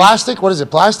kidding me? plastic. What is it?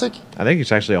 Plastic? I think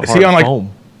it's actually a Is hard he on, like, foam.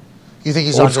 You think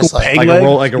he's Old on just school like peg Like leg? a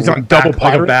roll, like a He's on double like a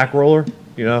pirate? back roller.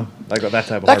 You know, like that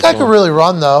type of. that hard guy foam. could really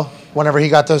run though. Whenever he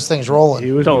got those things rolling,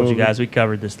 He was Told you moving. guys we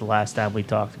covered this the last time we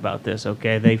talked about this.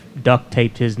 Okay, they duct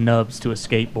taped his nubs to a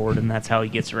skateboard, and that's how he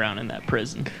gets around in that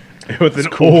prison. with an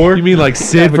oar. You mean like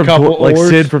Sid Have a from couple like oars?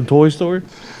 Sid from Toy Story?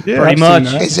 Yeah, Pretty I've much.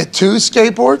 seen that. is it 2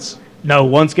 skateboards? No,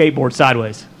 one skateboard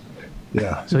sideways.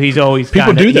 Yeah. So he's always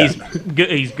People kinda, do that.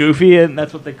 He's goofy, and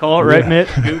that's what they call it, right, Yeah. Mitt?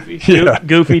 Goofy, Yeah.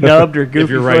 goofy nubbed or goofy If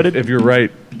you're right, footed. if you're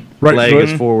right, Right leg foot.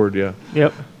 is forward. Yeah.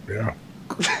 Yep. Yeah.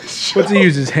 What's he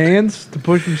use? His hands to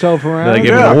push himself around? They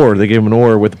gave him an oar. They gave him an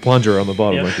oar with the plunger on the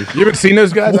bottom, Yep. like this. You haven't seen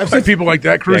those guys? I've seen people like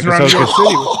that cruising Yeah, around New 'cause York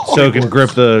so City. So it can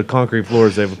grip the concrete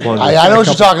floors. They have a plunger. I know what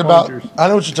you're talking about. I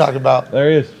know what you're talking about. There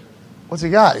he is. What's he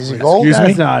got? Is he gold? Excuse me?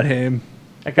 That's not him.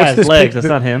 That guy's this legs. pic That's that-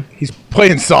 not him. He's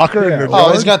playing soccer in the Oh,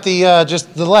 yard? he's got the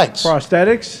just the legs.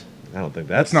 Prosthetics? I don't think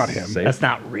that's not him. safe. That's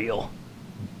not real.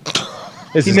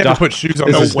 This He is never put shoes on.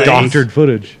 This No is way. doctored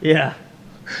footage. Yeah.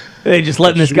 They just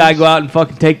letting this guy go out and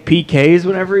fucking take PKs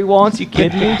whenever he wants. You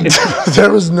kidding me?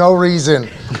 There was no reason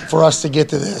for us to get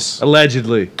to this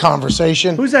Allegedly.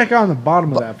 conversation. Who's that guy on the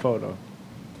bottom of that photo?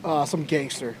 Some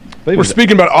gangster. We're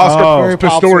speaking about Oscar Very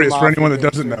popular Pistorius for mafia anyone that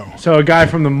gangster. doesn't know. So a guy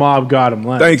from the mob got him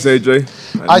last. Thanks, AJ.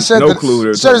 I said no that, clue.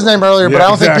 there. said his name earlier, but Yeah, I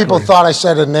don't think people exactly. thought I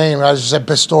said a name. I just said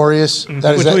Pistorius.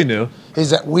 That is Which we knew.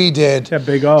 He's that we did. Yeah,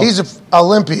 big O. He's an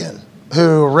Olympian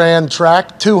who ran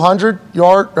track 200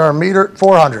 yard or meter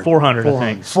 400. 400, I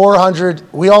think. 400.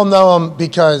 We all know him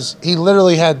because he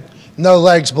literally had no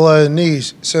legs below the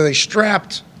knees. So he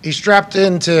strapped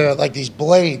into like these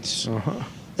blades.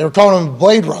 They were calling him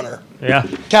Blade Runner. Yeah.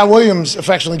 Cat Williams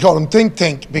affectionately called him Tink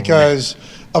Tink because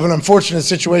of an unfortunate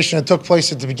situation that took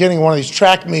place at the beginning of one of these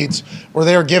track meets where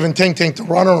they were giving Tink Tink the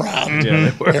run around. Yeah,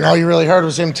 they were. And all you really heard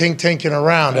was him tink tinking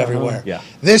around everywhere. Yeah.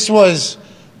 This was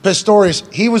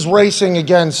Pistorius. He was racing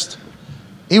against.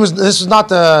 This was not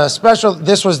the special.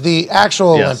 This was the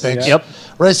actual Yes. Olympics. Yep.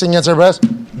 Racing against our best.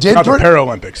 Did Not the pre-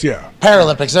 Paralympics, yeah.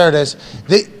 Paralympics. There it is.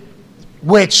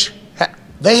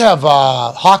 They have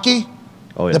hockey.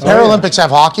 Oh, yeah. The Paralympics have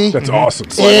hockey. That's awesome.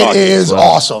 It is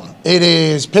awesome. It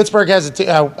is. Pittsburgh has a team.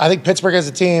 I think Pittsburgh has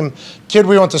a team. Kid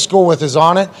we went to school with is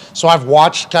on it. So I've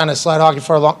watched kind of sled hockey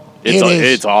for a long.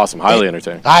 It's awesome. Highly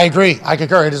entertaining. I agree. I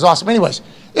concur. It is awesome. Anyways,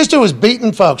 this dude was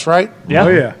beating folks, right? Yeah. Oh,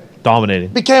 yeah. Dominating.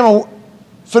 Became a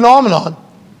phenomenon.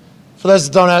 For those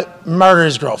that don't know, murdered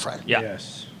his girlfriend. Yeah.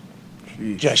 Yes.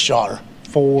 Just shot her.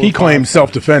 He claimed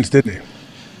self-defense, didn't he?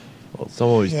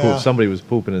 Well, somebody was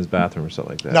pooping in his bathroom or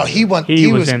something like that. No, he went. He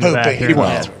He was was in the pooping. bathroom. in the Yeah.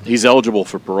 bathroom. He's eligible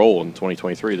for parole in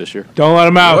 2023 this year. Don't let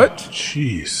him out. What?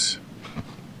 Jeez.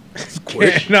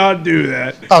 Cannot do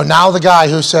that. Oh, now the guy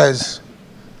who says.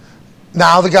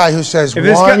 Now the guy who says If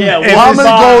this one. guy- yeah, how if many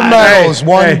this- gold hey, medals?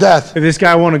 One Hey, death. If this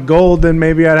guy won a gold, then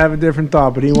maybe I'd have a different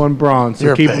thought. But he won bronze, so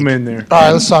You're a keep pig. him in there. All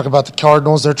right, let's talk about the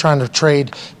Cardinals. They're trying to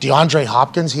trade DeAndre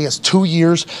Hopkins. He has 2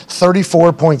 years,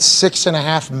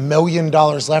 $34.6.5 million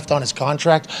left on his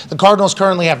contract. The Cardinals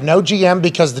currently have no GM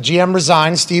because the GM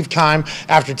resigned, Steve Keim,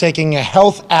 after taking a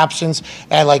health absence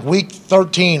at like week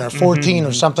 13 or 14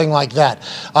 or something like that.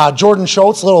 Jordan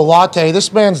Schultz, little latte.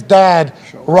 This man's dad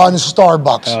runs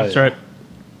Starbucks. That's right.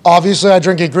 Obviously, I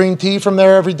drink a green tea from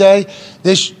there every day.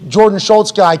 This Jordan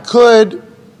Schultz guy could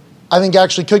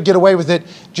get away with it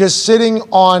just sitting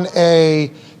on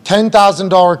a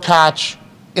 $10,000 couch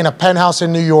in a penthouse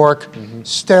in New York,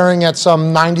 staring at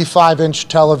some 95-inch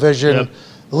television, Yep.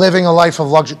 living a life of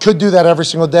luxury. Could do that every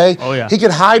single day. Oh, yeah. He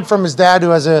could hide from his dad, who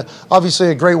has obviously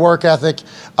a great work ethic,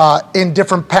 in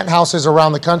different penthouses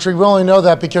around the country. We only know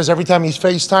that because every time he's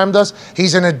FaceTimed us,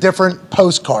 he's in a different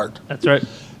postcard. That's right.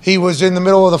 He was in the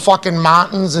middle of the fucking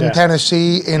mountains in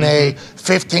Tennessee in a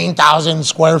 15,000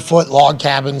 square foot log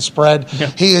cabin spread.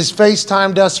 He has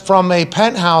FaceTimed us from a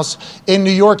penthouse in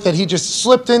New York that he just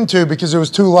slipped into because it was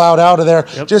too loud out of there.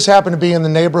 Just happened to be in the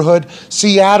neighborhood.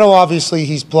 Seattle, obviously,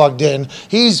 he's plugged in.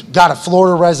 He's got a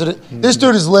Florida resident. This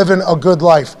dude is living a good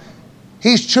life.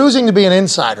 He's choosing to be an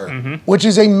insider, which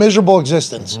is a miserable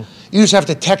existence. You just have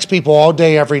to text people all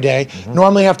day, every day.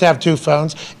 Normally you have to have 2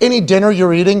 phones. Any dinner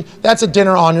you're eating, that's a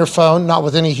dinner on your phone, not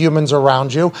with any humans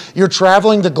around you. You're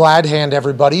traveling to glad hand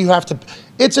everybody. You have to,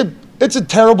 it's a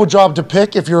terrible job to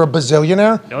pick if you're a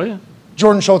bazillionaire. Oh, yeah.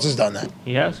 Jordan Schultz has done that.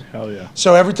 He has. Hell yeah.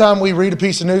 So every time we read a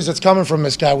piece of news that's coming from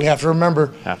this guy, we have to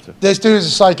remember this dude is a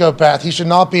psychopath. He should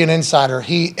not be an insider.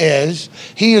 He is.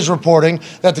 He is reporting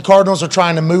that the Cardinals are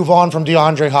trying to move on from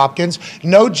DeAndre Hopkins.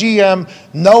 No GM,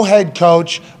 no head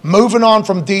coach, moving on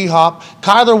from D-Hop.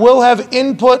 Kyler will have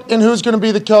input in who's going to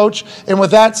be the coach. And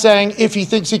with that saying, if he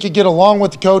thinks he could get along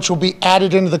with the coach, will be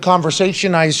added into the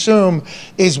conversation, I assume,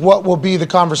 is what will be the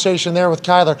conversation there with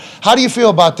Kyler. How do you feel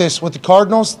about this with the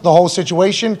Cardinals, the whole situation?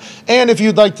 And if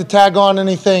you'd like to tag on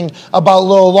anything about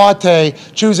Lil Latte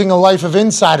choosing a life of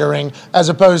insidering as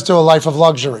opposed to a life of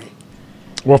luxury.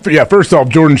 Well, first off,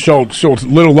 Jordan Schultz,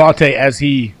 Little Latte, as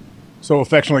he so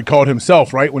affectionately called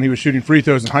himself, right? When he was shooting free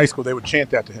throws in high school, they would chant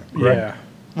that to him. Yeah.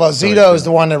 Well, Zito is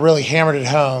the one that really hammered it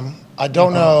home. I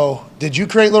don't know. Did you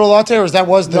create Little Latte, or that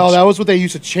was the... No, that was what they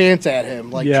used to chant at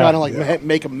him, like trying to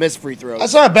make him miss free throws.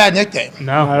 That's not a bad nickname.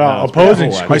 No, not at all.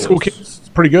 Opposing high school kids, it's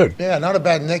pretty good. Yeah, not a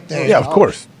bad nickname. Yeah, of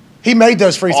course. He made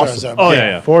those free throws, though. Oh,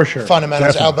 yeah. For sure.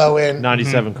 Fundamentals, Definitely. elbow in.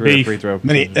 97 career free throw.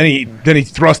 Then he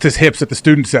thrust his hips at the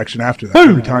student section after that.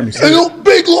 Every time he said Hey,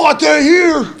 big latte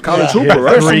here. College hooper,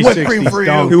 right? There's some whipped cream for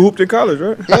you. He hooped in college,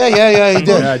 right? Yeah, he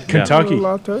did. Kentucky.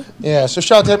 Yeah, so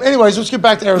shout out to him. Anyways, let's get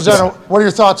back to Arizona. What are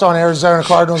your thoughts on Arizona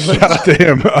Cardinals? Shout out to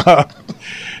him.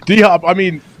 D-Hop, I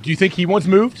mean, do you think he wants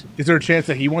moved? Is there a chance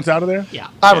that he wants out of there? Yeah.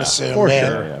 I would assume, for man.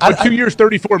 sure, yeah. But 2 years,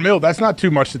 $34 million, that's not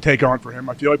too much to take on for him,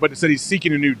 I feel like. But it said he's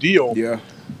seeking a new deal. Yeah.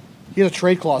 He has a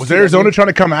trade clause. Was Arizona trying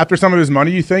to come after some of his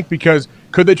money, you think? Because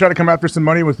could they try to come after some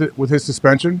money with his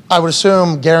suspension? I would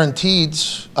assume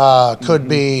guaranteeds could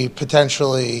be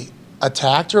potentially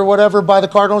attacked or whatever by the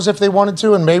Cardinals if they wanted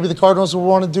to, and maybe the Cardinals would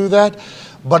want to do that.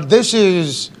 But this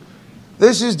is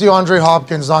DeAndre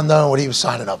Hopkins not knowing what he was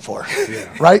signing up for,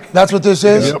 right? That's what this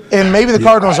is. Yep. And maybe the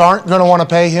Cardinals aren't going to want to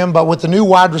pay him, but with the new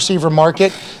wide receiver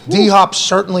market, D-Hop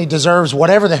certainly deserves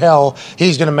whatever the hell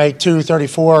he's going to make,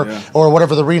 $234 or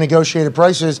whatever the renegotiated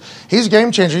price is. He's a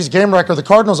game changer. He's a game wrecker. The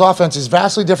Cardinals' offense is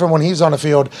vastly different when he's on the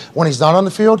field. When he's not on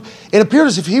the field, it appeared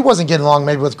as if he wasn't getting along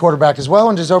maybe with the quarterback as well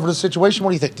and just over the situation.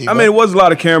 What do you think, D-Hop? I mean, it was a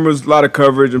lot of cameras, a lot of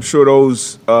coverage. I'm sure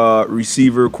those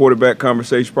receiver-quarterback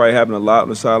conversations probably happen a lot on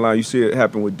the sideline. You see it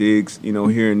happen with Diggs,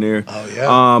 here and there. Oh,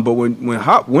 yeah. But when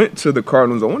Hop went to the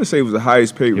Cardinals, I want to say he was the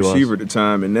highest-paid receiver at the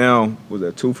time, and now was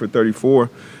that 2 for 34.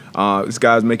 This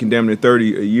guy's making damn near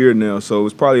 30 a year now, so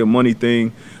it's probably a money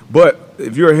thing. But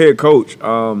if you're a head coach,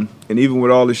 and even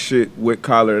with all this shit with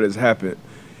Kyler that has happened,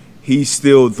 he's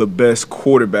still the best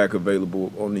quarterback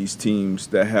available on these teams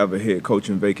that have a head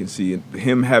coaching vacancy. And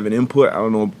him having input, I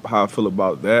don't know how I feel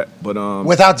about that. But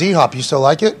without D-Hop, you still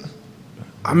like it?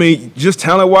 I mean, just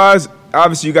talent-wise,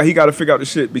 obviously he got to figure out the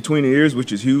shit between the ears,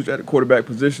 which is huge at the quarterback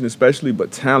position especially,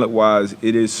 but talent-wise,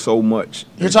 it is so much.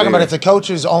 You're talking about if the coach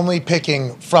is only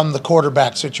picking from the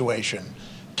quarterback situation,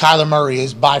 Kyler Murray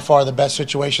is by far the best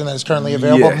situation that is currently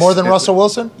available, Yes. more than Russell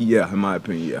Wilson? Yeah, in my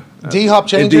opinion, yeah. D-Hop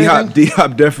changed anything?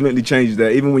 D-Hop definitely changed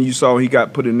that. Even when you saw he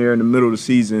got put in there in the middle of the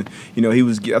season, he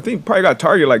was, I think, probably got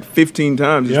targeted like 15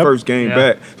 times his first game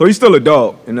back. So he's still a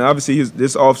dog. And obviously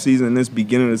this offseason and this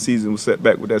beginning of the season was set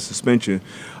back with that suspension.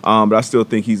 But I still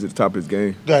think he's at the top of his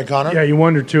game. Go ahead, Connor. Yeah, you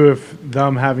wonder, too, if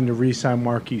them having to re-sign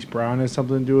Marquise Brown has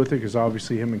something to do with it, because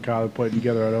obviously him and Kyler played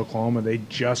together at Oklahoma. They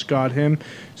just got him.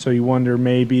 So you wonder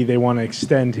maybe they want to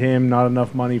extend him, not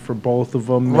enough money for both of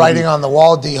them. Maybe. Writing on the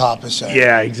wall, D-Hop is saying.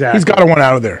 Yeah, exactly. He's got to want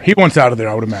out of there. He wants out of there,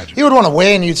 I would imagine. He would want to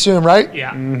win, you'd assume, right?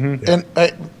 Yeah. Mm-hmm.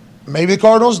 And maybe the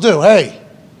Cardinals do. Hey,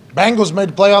 Bengals made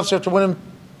the playoffs after winning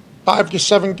 5 to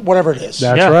 7, whatever it is.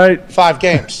 That's right. 5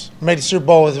 games. Made the Super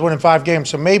Bowl with winning 5 games.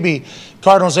 So maybe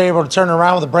Cardinals are able to turn it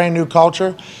around with a brand new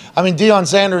culture. I mean, Deion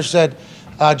Sanders said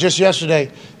just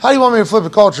yesterday, how do you want me to flip a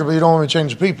culture, but you don't want me to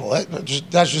change the people?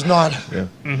 That's just not. Yeah.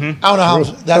 I don't know how.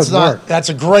 That's not. Work. That's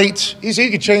a great.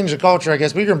 He could change the culture, I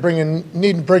guess. But you're going to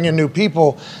need to bring in new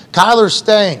people. Kyler's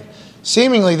staying.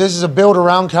 Seemingly, this is a build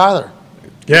around Kyler.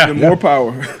 Yeah, more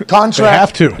power. They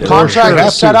have to. Contract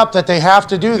is set up that they have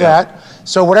to do that.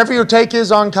 So whatever your take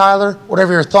is on Kyler,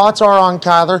 whatever your thoughts are on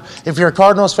Kyler, if you're a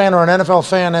Cardinals fan or an NFL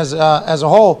fan as a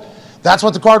whole, that's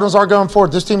what the Cardinals are going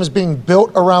forward. This team is being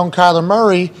built around Kyler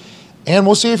Murray, and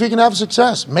we'll see if he can have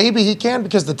success. Maybe he can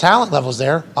because the talent level's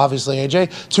there, obviously,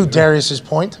 AJ, to Darius's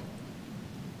point.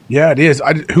 Yeah, it is.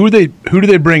 Who do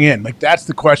they bring in? Like, that's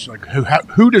the question. Like,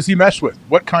 who does he mesh with?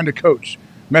 What kind of coach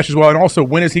meshes well? And also,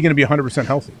 when is he going to be 100%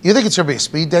 healthy? You think it's going to be a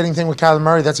speed dating thing with Kyler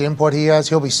Murray? That's the input he has.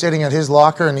 He'll be sitting at his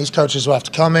locker, and these coaches will have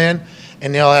to come in,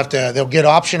 and they'll get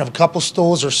option of a couple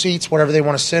stools or seats, whatever they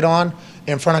want to sit on,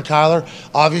 in front of Kyler.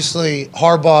 Obviously,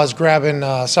 Harbaugh is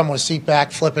grabbing someone's seat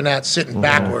back, flipping that, sitting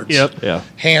backwards. Yep. Yeah.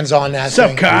 Hands on that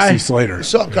Sup, thing. Kai? AC Slater.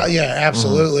 Sup, Kai? Yeah,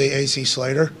 absolutely. AC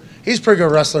Slater. He's a pretty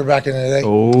good wrestler back in the day.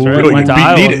 Oh, Really, Went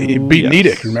he to beat Iowa.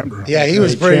 Nedick, remember? Yeah, he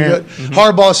was pretty good.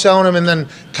 Harbaugh's selling him, and then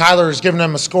Kyler's giving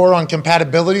him a score on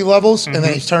compatibility levels, and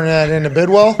then he's turning that into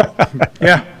Bidwell.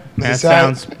 Yeah. That Is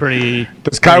that- sounds pretty.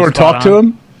 Does pretty Kyler spot talk to on.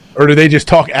 him, or do they just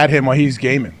talk at him while he's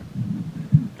gaming?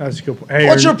 That's a good point. Hey,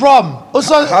 What's your problem?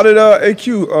 How did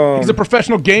AQ? He's a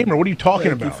professional gamer. What are you talking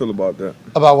How do you about? feel about that?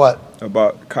 About what?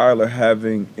 About Kyler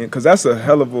having, because that's a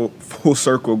hell of a full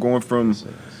circle going from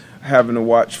having to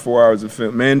watch 4 hours of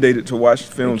film, mandated to watch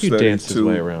film He study danced his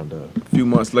way to around. a few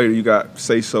months later you got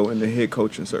say so in the head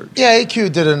coaching search. Yeah,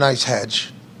 AQ did a nice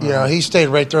hedge. You know, he stayed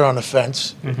right there on the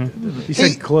fence. He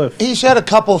said Cliff. He said a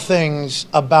couple things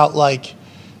about, like,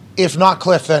 if not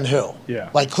Cliff, then who? Yeah.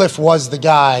 Like, Cliff was the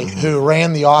guy who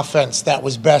ran the offense that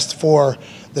was best for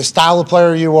the style of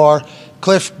player you are.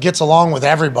 Cliff gets along with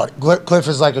everybody. Cliff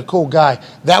is like a cool guy.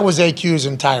 That was AQ's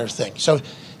entire thing. So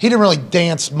he didn't really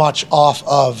dance much off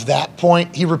of that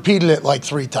point. He repeated it like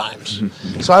 3 times.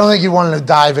 So I don't think he wanted to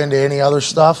dive into any other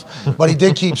stuff. But he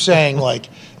did keep saying, like,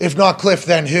 if not Cliff,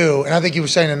 then who? And I think he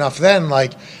was saying enough then,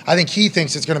 like, I think he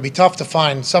thinks it's going to be tough to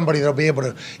find somebody that'll be able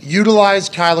to utilize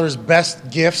Kyler's best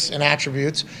gifts and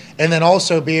attributes and then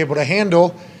also be able to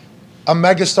handle a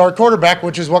megastar quarterback,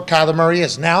 which is what Kyler Murray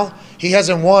is. Now, he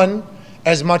hasn't won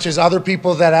as much as other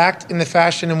people that act in the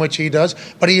fashion in which he does,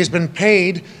 but he has been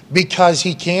paid because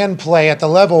he can play at the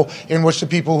level in which the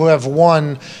people who have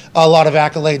won a lot of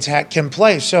accolades can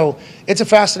play. So it's a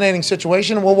fascinating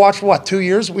situation. We'll watch, 2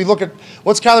 years? We look at,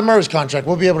 what's Kyler Murray's contract?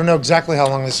 We'll be able to know exactly how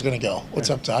long this is going to go.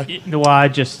 What's up, Ty? Well, I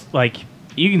just, like,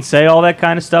 you can say all that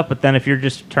kind of stuff, but then if you're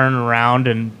just turning around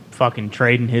and fucking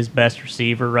trading his best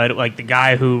receiver, right? Like the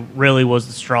guy who really was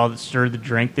the straw that stirred the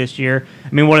drink this year. I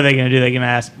mean, what are they going to do? They're going to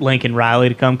ask Lincoln Riley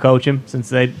to come coach him since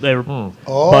they were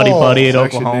buddy at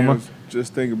Oklahoma.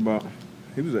 Just think about,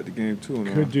 he was at the game too.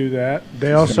 Could do that.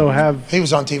 They also have. He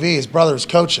was on TV. His brother was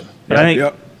coaching. But I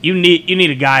think you need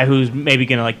a guy who's maybe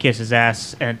going to like kiss his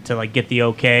ass and to like get the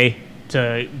okay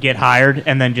to get hired,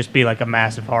 and then just be like a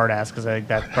massive hard ass because I think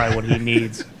that's probably what he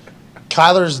needs.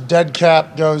 Kyler's dead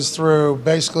cap goes through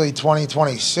basically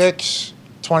 2026.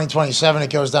 2027, it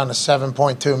goes down to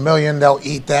 $7.2 million. They'll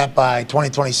eat that by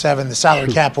 2027. The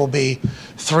salary cap will be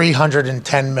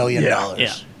 $310 million.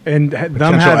 Yeah. And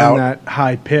them having that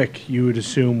high pick, you would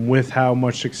assume with how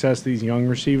much success these young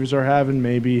receivers are having,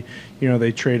 maybe,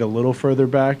 they trade a little further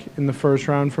back in the first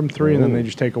round from 3, and then they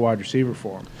just take a wide receiver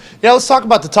for them. Yeah, let's talk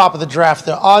about the top of the draft.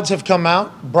 The odds have come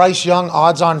out. Bryce Young,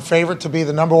 odds-on favorite to be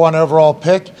the number 1 overall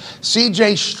pick.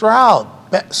 C.J. Stroud,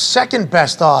 second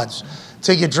best odds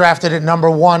to get drafted at number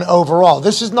 1 overall.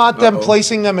 This is not them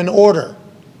placing them in order.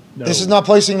 No. This is not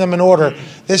placing them in order.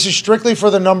 This is strictly for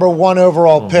the number 1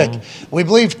 overall pick. We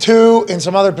believe 2 in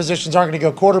some other positions aren't going to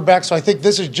go quarterback, so I think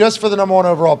this is just for the number 1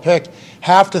 overall pick.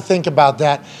 Have to think about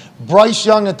that. Bryce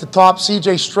Young at the top,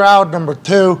 C.J. Stroud, number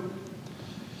 2.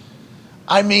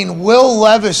 I mean, Will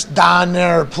Levis down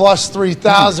there plus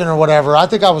 3,000 or whatever. I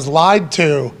think I was lied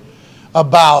to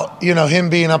about, him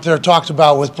being up there talked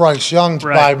about with Bryce Young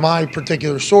by my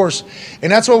particular source.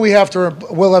 And that's what we have to,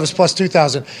 Will Levis plus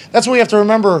 2,000. That's what we have to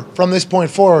remember from this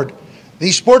point forward.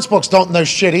 These sports books don't know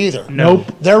shit either. Nope.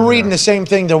 They're reading the same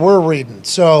thing that we're reading.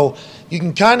 So you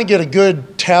can kind of get a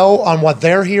good tell on what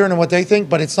they're hearing and what they think,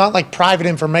 but it's not like private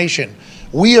information.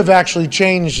 We have actually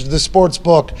changed the sports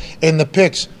book in the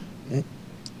picks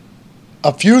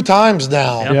a few times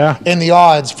now in the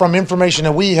odds from information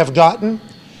that we have gotten.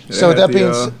 So that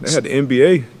means they had the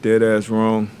NBA dead ass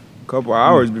wrong a couple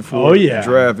hours before the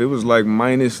draft. It was like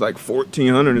minus like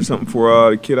 1,400 or something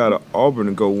for the kid out of Auburn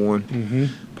to go 1.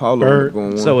 Paulo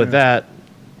going 1. So with that,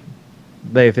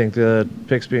 they think the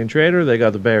pick's being traded, or they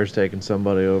got the Bears taking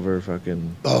somebody over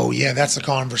fucking. Oh yeah, that's the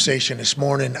conversation this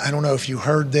morning. I don't know if you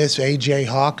heard this. AJ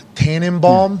Hawk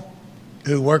Tannenbaum,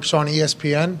 who works on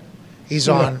ESPN, he's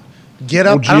on Get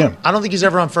Up. I don't think he's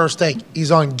ever on First Take.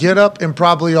 He's on Get Up and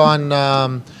probably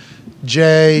on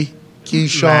Jay,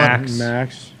 Keyshawn.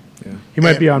 Max. He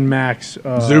might be on Max.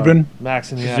 Zubin.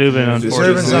 Max and Zubin, unfortunately.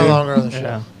 Zubin's no longer on the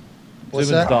show. What's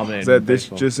that? Is that this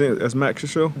just in? That's Max's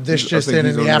show? This I just think in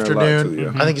he's the on there a lot, afternoon. too,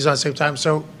 yeah. I think he's on the same time.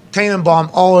 So Tannenbaum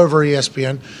all over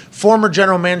ESPN, former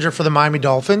general manager for the Miami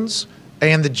Dolphins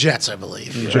and the Jets, I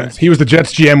believe. Jets. He was the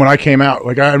Jets GM when I came out.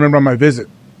 Like I remember on my visit,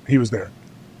 he was there.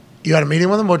 You had a meeting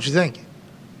with him? What'd you think?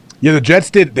 Yeah, the Jets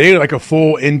did like a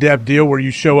full in-depth deal where you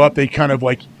show up, they kind of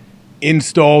like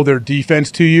install their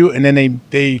defense to you, and then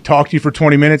they talk to you for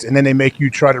 20 minutes, and then they make you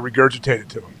try to regurgitate it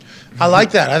to them. I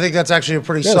like that. I think that's actually a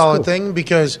pretty Yeah, solid cool. thing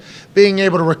because being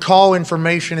able to recall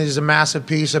information is a massive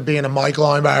piece of being a Mike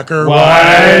linebacker.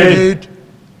 Right.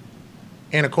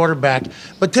 And a quarterback.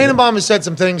 But Tannenbaum has said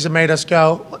some things that made us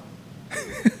go,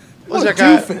 what's that What a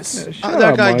guy? doofus. How'd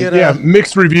that guy get Yeah,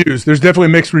 mixed reviews. There's definitely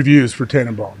mixed reviews for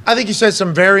Tannenbaum. I think he says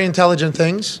some very intelligent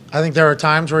things. I think there are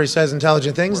times where he says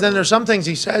intelligent things. Then there's some things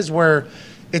he says where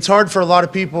it's hard for a lot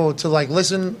of people to like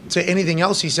listen to anything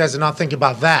else he says and not think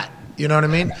about that. You know what I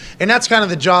mean? And that's kind of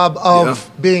the job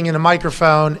of being in a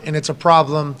microphone, and it's a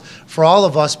problem for all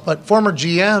of us. But former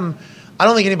GM, I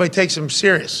don't think anybody takes him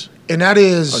serious. And that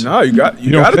is No, you got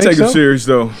to take him serious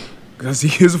though, because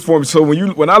he is a former. So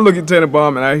when I look at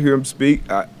Tannenbaum and I hear him speak,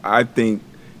 I think,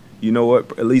 you know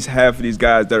what? At least half of these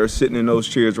guys that are sitting in those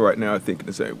chairs right now are thinking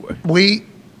the same way.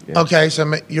 Okay,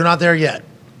 so you're not there yet.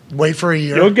 Wait for a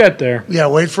year. You'll get there. Yeah,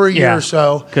 wait for a year or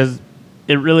so. Because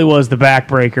it really was the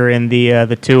backbreaker in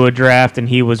the Tua draft, and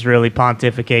he was really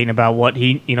pontificating about what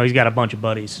he's got a bunch of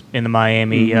buddies in the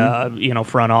Miami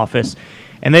front office,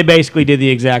 and they basically did the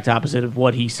exact opposite of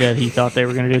what he said he thought they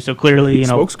were going to do. So clearly,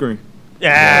 smokescreen.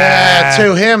 Yeah,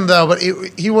 to him though, but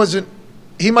he wasn't.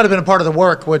 He might have been a part of the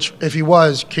work, which if he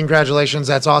was, congratulations,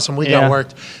 that's awesome. We got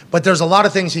worked. But there's a lot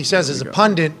of things he says as a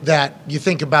pundit that you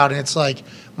think about, and it's like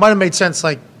might have made sense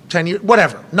like 10 years,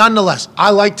 whatever. Nonetheless, I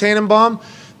like Tannenbaum.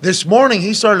 This morning,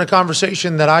 he started a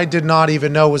conversation that I did not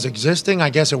even know was existing. I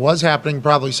guess it was happening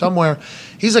probably somewhere.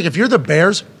 He's like, if you're the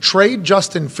Bears, trade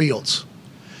Justin Fields.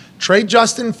 Trade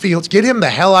Justin Fields. Get him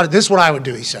the hell out of – this is what I would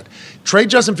do, he said.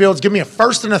 Trade Justin Fields. Give me a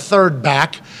first and a third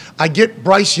back. I get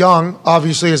Bryce Young,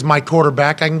 obviously, as my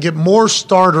quarterback. I can get more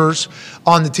starters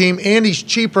on the team, and he's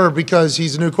cheaper because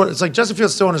he's a new quarterback. It's like Justin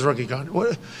Fields still in his rookie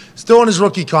contract. Still in his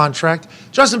rookie contract.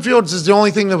 Justin Fields is the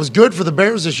only thing that was good for the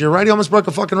Bears this year, right? He almost broke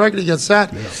a fucking record against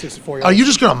that. Yeah. Are you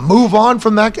just going to move on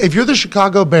from that? If you're the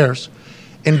Chicago Bears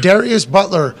and Darius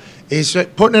Butler is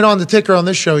putting it on the ticker on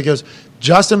this show, he goes,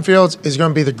 Justin Fields is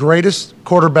going to be the greatest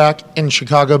quarterback in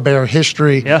Chicago Bear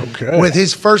history with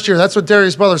his first year. That's what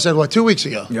Darius Butler said, 2 weeks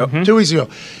ago? 2 weeks ago.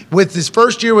 With his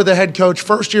first year with the head coach,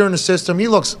 first year in the system, he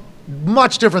looks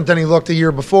much different than he looked the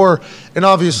year before. And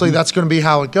obviously that's going to be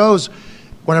how it goes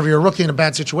whenever you're a rookie in a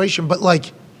bad situation. But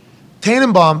like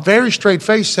Tannenbaum, very straight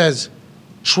face, says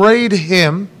trade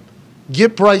him,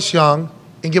 get Bryce Young,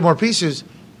 and get more pieces.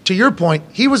 To your point,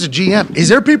 he was a GM. Is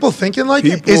there people thinking like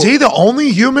that? Is he the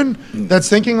only human that's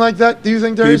thinking like that, do you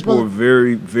think, Darius? People are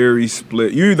very, very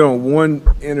split. You're either on one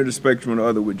end of the spectrum or the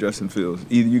other with Justin Fields.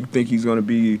 Either you think he's going to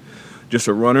be just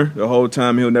a runner the whole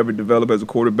time, he'll never develop as a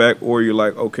quarterback, or you're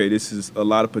like, okay, this is a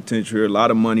lot of potential here, a lot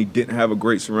of money, didn't have a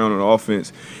great surrounding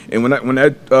offense. And when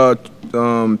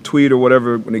that tweet or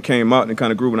whatever, when it came out and it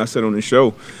kind of grew when I said on the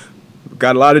show,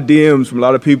 got a lot of DMs from a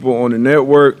lot of people on the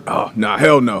network. Oh, nah,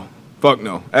 hell no. Fuck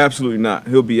no, absolutely not.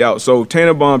 He'll be out. So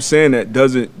Tannenbaum saying that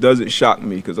doesn't shock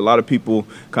me because a lot of people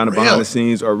kind of behind the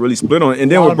scenes are really split on it.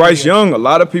 And then with Bryce Young, a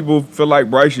lot of people feel like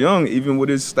Bryce Young, even with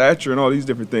his stature and all these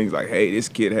different things, like, hey, this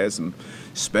kid has some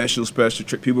special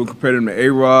trick. People compare him to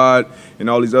A-Rod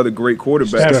and all these other great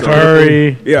quarterbacks. Steph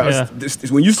Curry.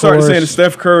 When you start saying the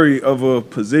Steph Curry of a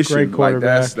position, like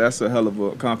that's a hell of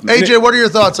a compliment. AJ, what are your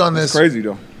thoughts on this? It's crazy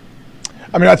though.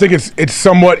 I mean, I think it's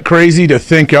somewhat crazy to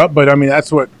think up, but I mean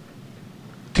that's what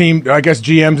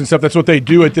GMs and stuff, that's what they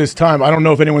do at this time. I don't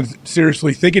know if anyone's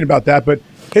seriously thinking about that, but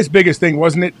his biggest thing,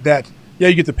 wasn't it, that,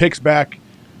 you get the picks back.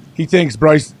 He thinks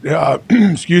Bryce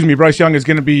Young is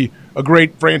going to be a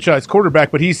great franchise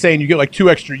quarterback, but he's saying you get like 2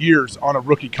 extra years on a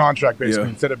rookie contract, basically,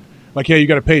 instead of like, you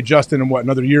got to pay Justin in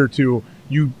another year or two,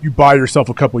 you buy yourself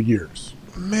a couple years.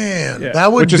 Man, that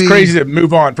would Which is crazy to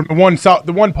move on from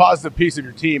the one positive piece of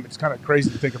your team. It's kind of crazy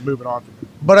to think of moving on from it.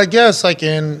 But I guess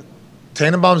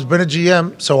Tannenbaum's been a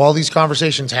GM, so all these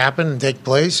conversations happen and take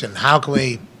place. And how can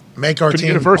we make our team? Can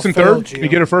you get a first and third? Can you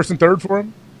get a first and third for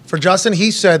him? For Justin, he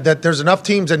said that there's enough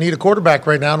teams that need a quarterback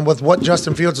right now, and with what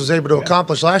Justin Fields was able to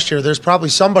accomplish last year, there's probably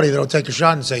somebody that'll take a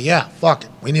shot and say, "Yeah, fuck it,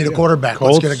 we need a quarterback.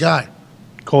 Colts, let's get a guy."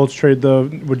 Colts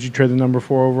would you trade the number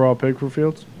 4 overall pick for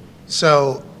Fields?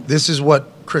 So this is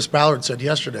what Chris Ballard said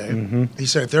yesterday. Mm-hmm. He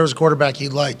said if there was a quarterback he'd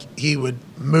like, he would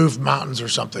move mountains or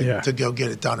something to go get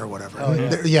it done or whatever.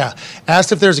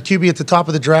 Asked if there's a QB at the top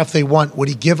of the draft they want, would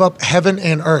he give up heaven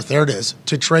and earth, there it is,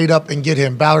 to trade up and get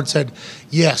him? Ballard said,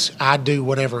 yes, I'd do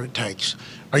whatever it takes.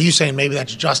 Are you saying maybe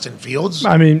that's Justin Fields?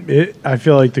 I mean, I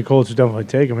feel like the Colts would definitely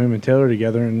take him and Taylor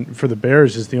together. And for the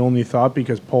Bears, is the only thought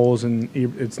because Poles and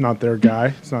it's not their guy.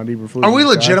 It's not Eberflus. Are we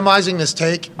legitimizing this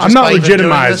take? I'm not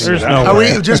legitimizing it. Are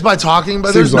we just by talking?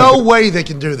 But there's no way they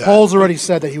can do that. Poles already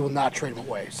said that he will not trade him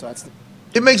away. So that's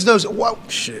it makes no sense.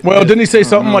 Shit. Well, didn't he say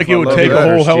something like it would take a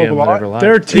whole hell of a lot?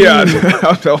 Their team. Yeah,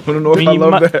 I don't know if I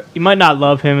love that. You might not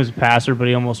love him as a passer, but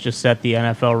he almost just set the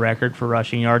NFL record for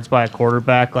rushing yards by a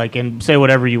quarterback. Like, and say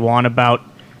whatever you want about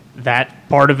that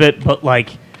part of it, but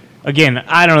like, again,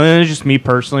 I don't know. It's just me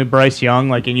personally, Bryce Young.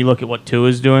 Like, and you look at what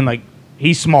Tua's doing. Like,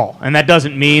 he's small, and that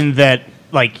doesn't mean that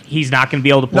like he's not going to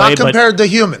be able to play. Not compared to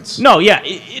humans. No, yeah,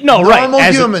 no, Normal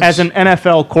right. humans. As an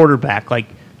NFL quarterback, like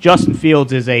Justin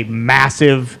Fields is a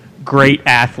massive, great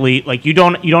athlete. Like you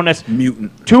don't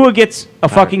mutant. Tua gets a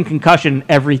fucking concussion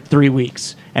every 3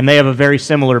 weeks, and they have a very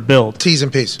similar build. T's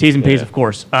and P's. T's and P's, of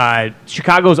course.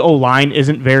 Chicago's O-line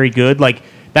isn't very good. Like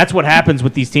that's what happens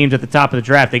with these teams at the top of the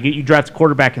draft. You draft a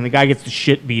quarterback, and the guy gets the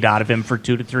shit beat out of him for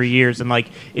 2 to 3 years. And like,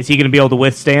 is he going to be able to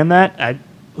withstand that?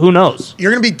 Who knows?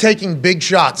 You're going to be taking big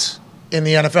shots in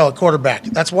the NFL at quarterback.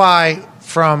 That's why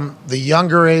from the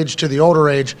younger age to the older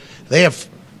age, they have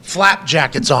flap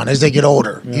jackets on as they get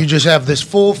older. Yeah. You just have this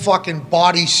full fucking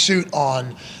body suit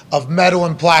on of metal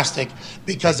and plastic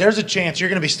because there's a chance you're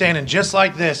going to be standing just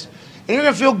like this and you're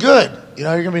going to feel good. You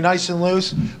know, you're going to be nice and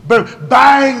loose. But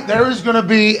bang, there is going to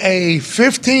be a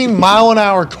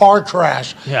 15-mile-an-hour car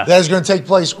crash that is going to take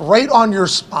place right on your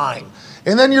spine.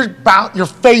 And then your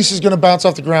face is going to bounce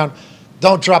off the ground.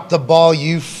 Don't drop the ball,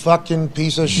 you fucking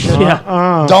piece of shit.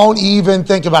 Don't even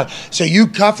think about it. So you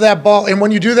cuff that ball, and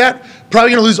when you do that,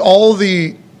 probably going to lose all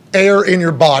the air in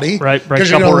your body. Right, because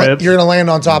you're going to land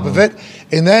on top of it.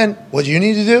 And then what you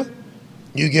need to do,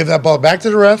 you give that ball back to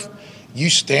the ref, you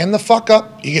stand the fuck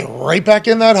up, you get right back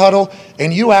in that huddle,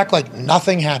 and you act like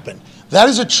nothing happened. That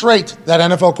is a trait that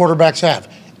NFL quarterbacks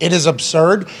have. It is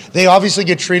absurd. They obviously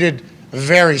get treated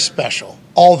very special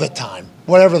all the time.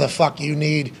 Whatever the fuck you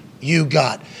need, you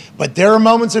got. But there are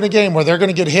moments in a game where they're going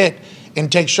to get hit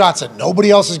and take shots that nobody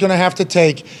else is going to have to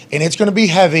take, and it's going to be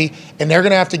heavy, and they're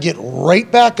going to have to get right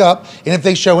back up. And if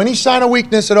they show any sign of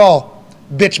weakness at all,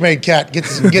 bitch made cat, get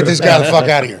this guy the fuck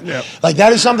out of here. Yep. Like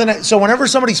that is something that, so whenever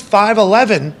somebody's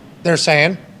 5'11", they're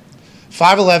saying,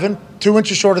 5'11", 2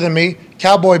 inches shorter than me,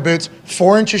 cowboy boots,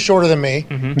 4 inches shorter than me,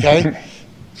 okay?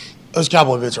 Those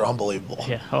cowboy boots are unbelievable.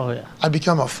 Yeah, oh yeah. I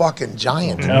become a fucking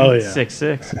giant. Oh yeah.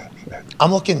 6'6".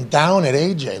 I'm looking down at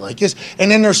AJ like this. And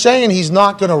then they're saying he's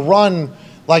not going to run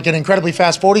like an incredibly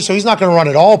fast 40, so he's not going to run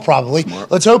at all probably.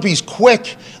 Smart. Let's hope he's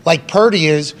quick like Purdy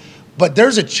is. But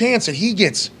there's a chance that he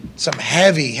gets some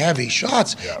heavy, heavy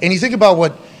shots. Yeah. And you think about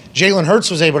what Jalen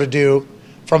Hurts was able to do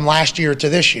from last year to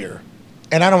this year.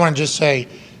 And I don't want to just say,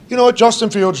 you know what, Justin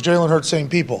Fields, Jalen Hurts, same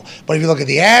people. But if you look at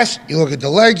the ass, you look at the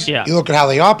legs, you look at how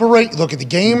they operate, you look at the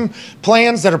game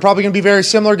plans that are probably going to be very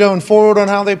similar going forward on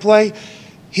how they play.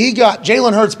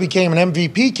 Jalen Hurts became an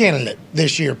MVP candidate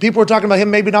this year. People were talking about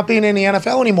him maybe not being in the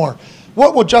NFL anymore.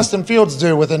 What will Justin Fields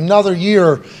do with another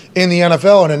year in the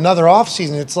NFL and another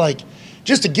offseason? It's like,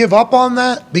 just to give up on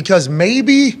that because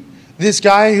maybe this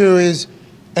guy who is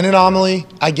an anomaly,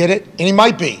 I get it, and he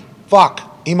might be.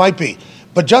 He might be.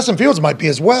 But Justin Fields might be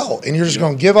as well, and you're just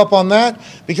going to give up on that?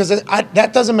 Because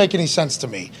that doesn't make any sense to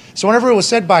me. So whenever it was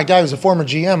said by a guy who's a former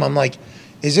GM, I'm like,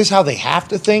 is this how they have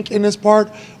to think in this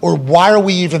part? Or why are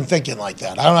we even thinking like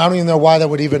that? I don't even know why that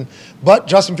would even – but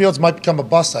Justin Fields might become a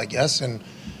bust, I guess, and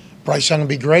Bryce Young will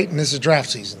be great, and this is draft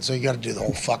season, so you got to do the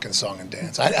whole fucking song and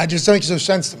dance. I just don't make no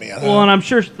sense to me. And I'm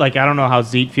sure – like, I don't know how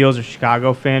Zeke feels or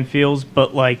Chicago fan feels,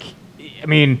 but, like, I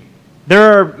mean –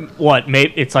 there are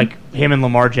it's like him and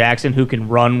Lamar Jackson who can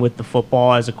run with the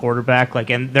football as a quarterback, like,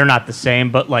 and they're not the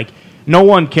same, but like no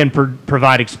one can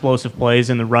provide explosive plays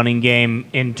in the running game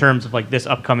in terms of like this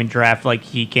upcoming draft like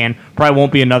he can. Probably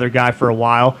won't be another guy for a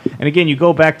while. And again, you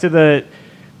go back to the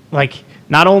like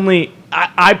not only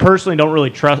I personally don't really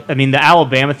trust. I mean, the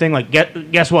Alabama thing. Like,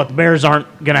 guess what? The Bears aren't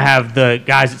going to have the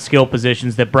guys at skill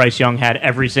positions that Bryce Young had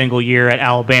every single year at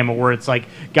Alabama, where it's like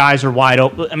guys are wide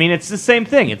open. I mean, it's the same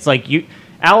thing. It's like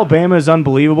Alabama is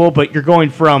unbelievable, but you're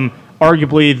going from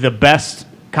arguably the best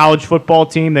college football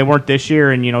team. They weren't this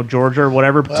year, and Georgia or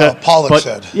whatever. Well, Pollock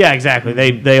said. Yeah, exactly.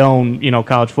 They own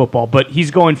college football, but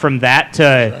he's going from that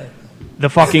to the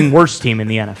fucking worst team in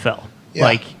the NFL. Yeah.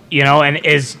 Like. And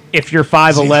if you're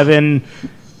 5'11",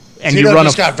 and Tito you run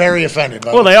just got very offended.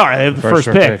 Well, they are. They have the first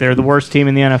pick. They're the worst team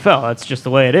in the NFL. That's just the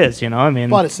way it is. I mean,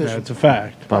 By decision. That's a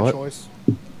fact. By choice.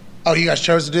 Oh, you guys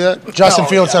chose to do that? Justin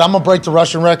Fields said, I'm going to break the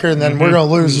rushing record, and then we're going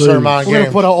to lose a certain amount of We're going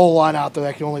games. to put an O-line out there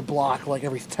that can only block like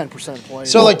every 10% of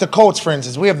plays. So, like the Colts, for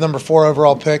instance, we have number 4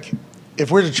 overall pick. If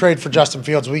we were to trade for Justin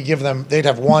Fields, we give them, they'd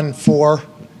have 1, 4,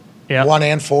 1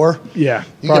 and 4. Yeah,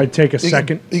 You probably get- take a you get-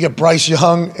 second. You get Bryce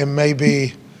Young and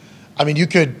maybe, I mean, you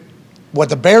could, what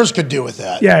the Bears could do with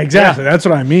that. Yeah, exactly. That's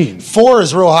what I mean. 4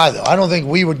 is real high, though. I don't think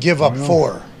we would give up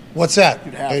 4. What's that,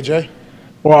 AJ?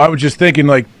 Well, I was just thinking,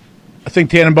 like, I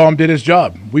think Tannenbaum did his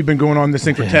job. We've been going on this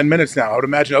thing for 10 minutes now. I would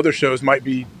imagine other shows might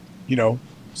be,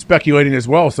 speculating as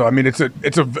well. So, I mean,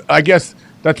 I guess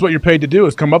that's what you're paid to do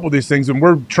is come up with these things, and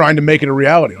we're trying to make it a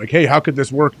reality. Like, hey, how could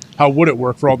this work? How would it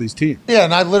work for all these teams? Yeah,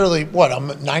 and I literally,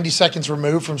 I'm 90 seconds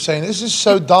removed from saying, this is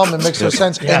so dumb, it makes no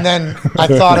sense. Yeah. And then I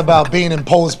thought about being in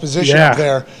Pole's position Yeah. up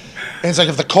there. And it's like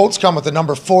if the Colts come with the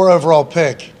number 4 overall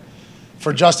pick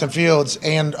for Justin Fields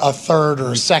and a third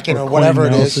or a second or whatever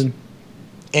it is, Nelson.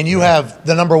 and you have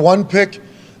the number 1 pick,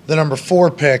 the number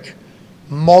 4 pick,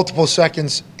 multiple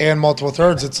seconds and multiple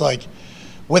thirds, it's like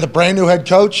with a brand new head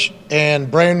coach and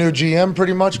brand new GM,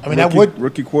 pretty much. I mean,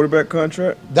 rookie quarterback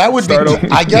contract. That would be, Start over.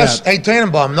 I guess. Hey,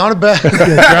 Tannenbaum, not a bad,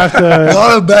 Draft a,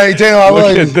 not a bad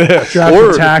Tannenbaum. draft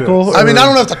a tackle. I mean, or- I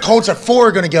don't know if the Colts at 4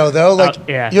 are going to go though. Like,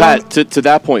 you know, Pat, to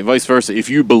that point, vice versa. If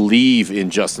you believe in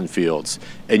Justin Fields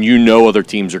and you know other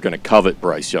teams are going to covet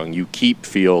Bryce Young, you keep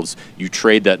Fields. You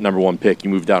trade that number 1 pick. You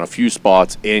move down a few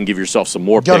spots and give yourself some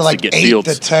more Go to picks like get 8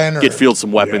 Fields, to 10 or- get Fields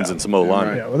some weapons and some O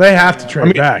line. Yeah, well, they have to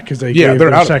trade back because they gave they're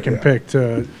their out of it, second yeah. pick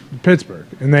to Pittsburgh,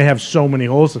 and they have so many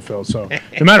holes to fill. So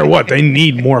no matter what, they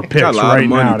need more picks Got a lot of right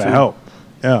money, now to too. help.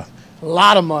 Yeah. a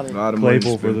lot of money. A lot of money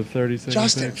Claypool to for spend. the 32nd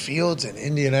Justin pick. Fields in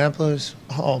Indianapolis.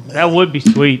 Oh man, that would be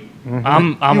sweet.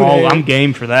 I'm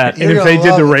game for that. And You're if they gonna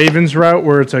did the love it. Ravens route,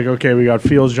 where it's like, okay, we got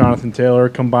Fields, Jonathan Taylor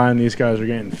combined, these guys are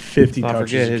getting 50 Don't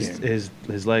touches forget, a game.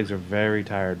 his legs are very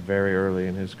tired very early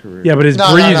in his career. Yeah, but his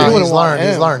no, breathing, no, You he's wouldn't want learned.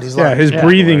 He's him. learned. He's yeah, learned. his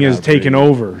breathing Right is now, taken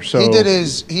over. So He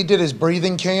did his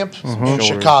breathing camp in Shoulder.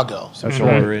 Chicago. Some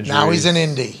shoulder injuries. Now he's in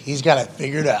Indy. He's got it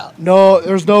figured out. No,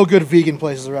 there's no good vegan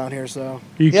places around here, so.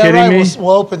 Are you Yeah, kidding right. me? We'll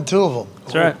open 2 of them.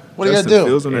 That's right. What are you Justin gonna do?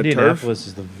 Fields on that turf. Indianapolis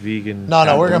is the vegan.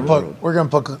 No, we're capital. gonna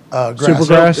put grass.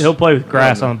 Supergrass? He'll play with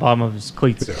grass on the bottom of his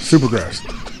cleats. Supergrass.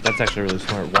 That's actually really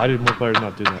smart. Why did more players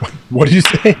not do that? What did you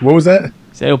say? What was that?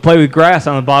 So he'll play with grass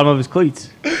on the bottom of his cleats.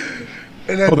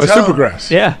 And then Oh, that's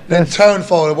Supergrass. Yeah. Then tone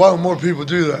folded. Why don't more people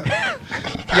do that?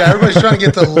 Yeah, everybody's trying to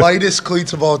get the lightest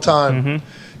cleats of all time.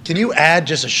 Can you add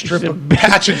just a strip of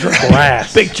patch of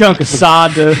grass Big chunk of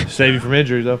sod to Save you from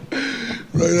injuries, though.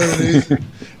 right underneath?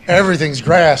 Everything's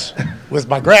grass with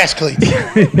my grass cleats.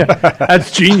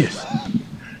 That's genius.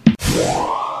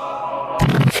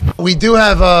 We do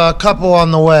have a couple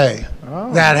on the way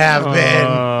that have been.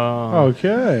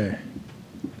 Okay.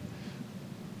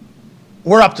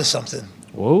 We're up to something.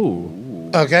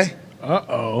 Whoa. Okay.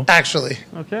 Uh-oh. Actually,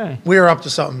 Okay. we are up to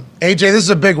something. AJ, this is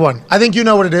a big one. I think you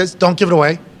know what it is. Don't give it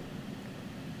away.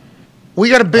 We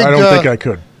got a big. I don't think I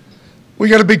could. We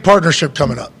got a big partnership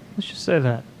coming up. Let's just say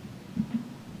that.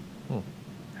 Hell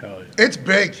yeah. It's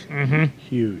big.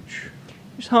 Huge.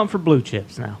 Just hunt for blue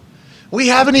chips now. We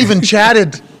haven't even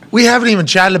chatted. We haven't even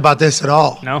chatted about this at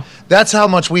all. No. That's how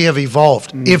much we have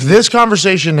evolved. If this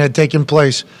conversation had taken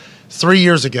place 3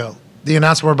 years ago, the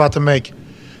announcement we're about to make,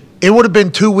 it would have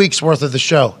been 2 weeks worth of the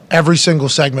show. Every single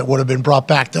segment would have been brought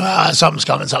back to something's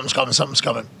coming, something's coming, something's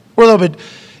coming. We're a little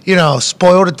bit,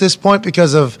 spoiled at this point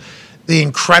because of the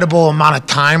incredible amount of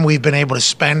time we've been able to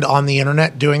spend on the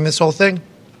internet doing this whole thing.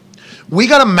 We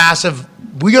got a massive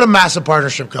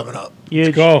partnership coming up.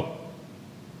 Huge. Go.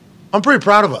 I'm pretty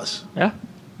proud of us. Yeah.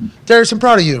 Darius, I'm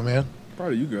proud of you, man.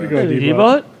 Proud of you guys. Go, Did Debo. you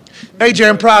bought it? AJ,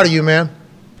 I'm proud of you, man.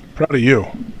 Proud of you.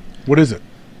 What is it?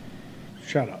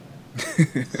 Shut up.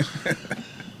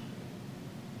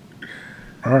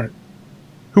 All right.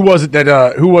 Who was it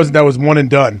that was one and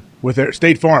done with their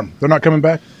State Farm? They're not coming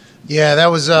back? Yeah, that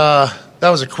was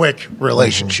a quick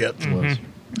relationship.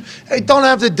 Hey, don't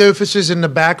have the doofuses in the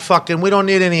back fucking. We don't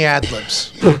need any ad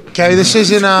libs. Okay, this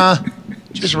isn't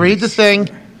just read the thing,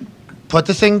 put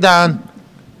the thing down,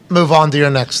 move on to your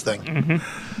next thing.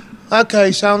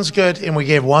 Okay, sounds good. And we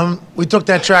took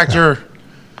that tractor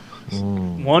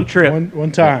One trip.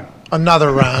 One time.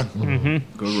 another round.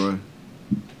 Good run.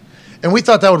 And we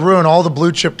thought that would ruin all the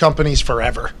blue chip companies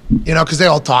forever. Because they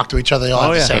all talk to each other. They all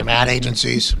have the yeah. same ad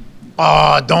agencies.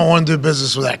 Don't want to do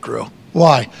business with that crew.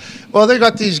 Why? Well, they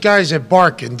got these guys that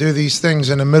bark and do these things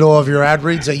in the middle of your ad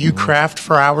reads that you craft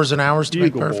for hours and hours to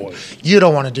make Bugle perfect. boys. You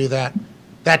don't want to do that.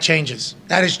 That changes.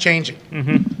 That is changing.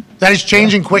 That is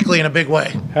changing quickly in a big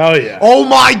way. Hell yeah. Oh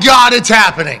my God, it's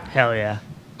happening. Hell yeah.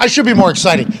 I should be more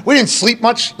excited. We didn't sleep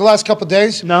much the last couple of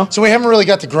days. No. So we haven't really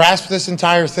got to grasp this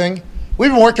entire thing. We've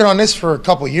been working on this for a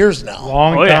couple of years now.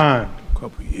 Long time. A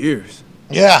couple years.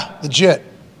 Yeah, legit.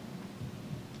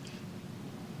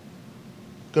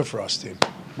 Good for us, team.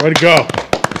 Way to go.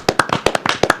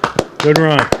 Good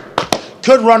run.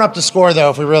 Could run up the score, though,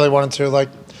 if we really wanted to. Like,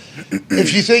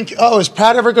 if you think, oh, is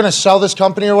Pat ever going to sell this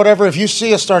company or whatever? If you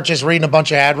see us start just reading a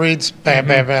bunch of ad reads, bam,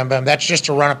 bam, bam, bam, that's just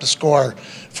to run up the score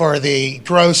for the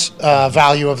gross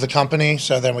value of the company.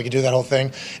 So then we could do that whole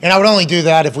thing. And I would only do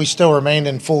that if we still remained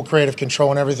in full creative control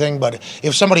and everything. But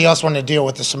if somebody else wanted to deal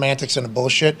with the semantics and the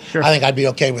bullshit, I think I'd be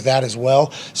okay with that as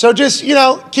well. So just,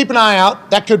 keep an eye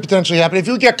out. That could potentially happen. If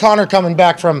you get Connor coming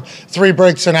back from 3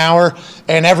 breaks an hour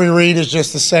and every read is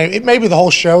just the same, maybe the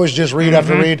whole show is just read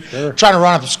after read, trying to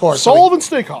run up the score. Sullivan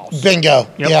Steakhouse. Bingo.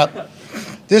 Yep.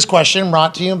 This question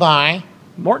brought to you by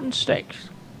Morton Steaks.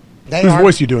 They Whose are.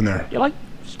 voice you doing there? You like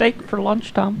steak for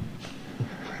lunch, Tom?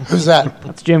 Who's that?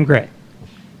 That's Jim Gray.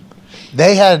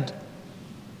 They had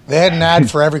an ad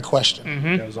for every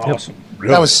question. That was awesome.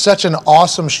 That was such an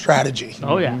awesome strategy.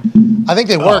 Oh, yeah. I think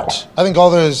they worked. I think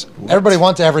everybody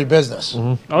went to every business.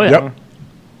 Oh, yeah. Yep.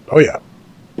 Oh, yeah.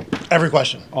 Every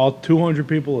question. All 200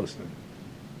 people listening.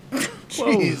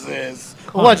 Jesus.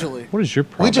 Allegedly. What is your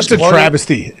problem? We just It's a ordered-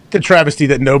 travesty. It's a travesty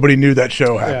that nobody knew that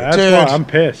show happened. Yeah, that's Dude. why I'm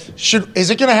pissed. Is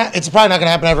it gonna? It's probably not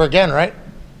gonna happen ever again, right?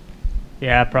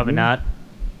 Yeah, probably not.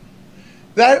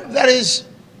 That is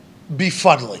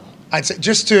befuddling. I'd say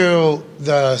just to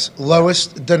the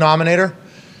lowest denominator.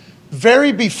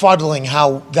 Very befuddling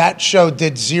how that show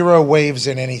did 0 waves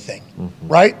in anything,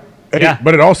 right? But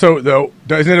it also, though,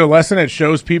 isn't it a lesson? It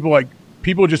shows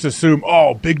people just assume,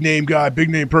 oh, big name guy, big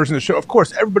name person. The show, of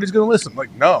course, everybody's going to listen.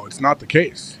 Like, no, it's not the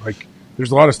case. Like,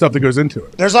 there's a lot of stuff that goes into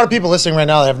it. There's a lot of people listening right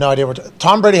now that have no idea what.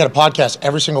 Tom Brady had a podcast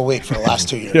every single week for the last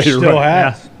 2 years. Yeah, you're Still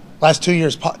right. has. Last 2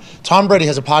 years, Tom Brady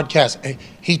has a podcast.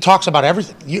 He talks about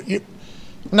everything.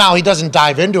 Now, he doesn't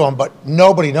dive into them, but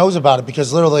nobody knows about it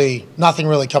because literally nothing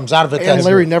really comes out of it. And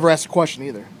Larry never asked a question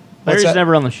either. Larry's that?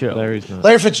 never on the show. Larry's not.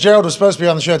 Larry Fitzgerald was supposed to be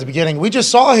on the show at the beginning. We just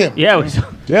saw him. Yeah, we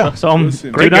saw him Listen,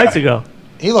 2 great nights guy. ago.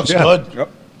 He looks Yeah. good. Yep.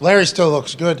 Larry still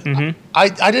looks good. I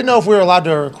didn't know if we were allowed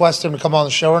to request him to come on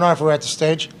the show or not if we were at the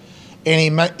stage.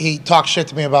 And he talked shit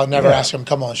to me about never asking him to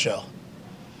come on the show.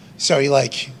 So he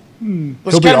was He'll kind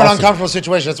be of an awesome. uncomfortable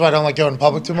situation. That's why I don't like going in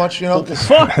public too much,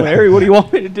 Fuck, Larry, what do you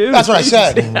want me to do? That's what I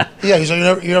said. Yeah, he's like,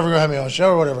 you're never going to have me on the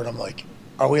show or whatever. And I'm like,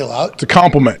 are we allowed? It's a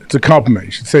compliment. It's a compliment.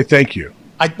 You should say thank you.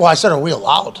 I said, are we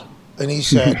allowed? And he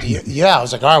said, yeah. I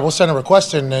was like, all right, we'll send a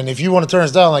request in. And if you want to turn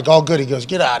us down, like, all good. He goes,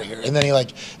 get out of here. And then he,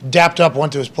 dapped up,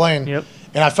 went to his plane. Yep.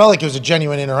 And I felt like it was a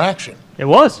genuine interaction. It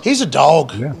was. He's a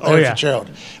dog. Yeah. Larry yeah. Fitzgerald.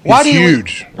 He's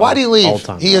huge. Why do you leave?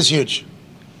 All-time He is huge.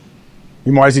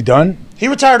 Why is he done? He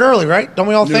retired early, right? Don't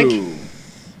we all think?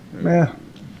 Yeah.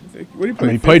 What did I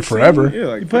mean, he played 15? forever. Yeah,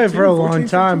 like He played 15, for a 14, long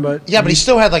time, but Yeah, but he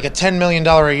still had like a $10 million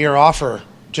a year offer,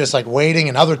 just like waiting,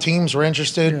 and other teams were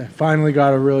interested. yeah, finally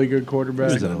got a really good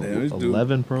quarterback. He's Damn, this dude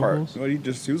 11 Pro part- Bowls? Well, he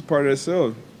was part of that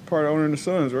cell, part of owning the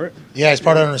Suns, right? Yeah, he's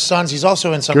part of his sons. He's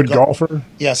also in some Good golfer.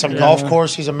 Yeah, some golf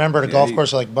course. He's a member of the Yeah, golf he-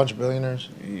 course, like a bunch of billionaires.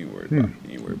 He ain't worried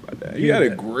about that. He had a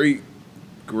great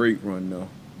run though.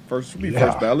 First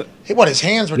ballot. His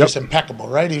hands were Yep. just impeccable,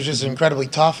 right? He was just incredibly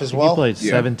tough as He well. played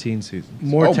Yeah. 17 seasons.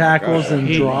 More Oh my tackles God. than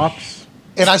drops.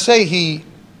 And I say he,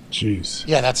 Jeez.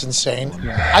 yeah, that's insane.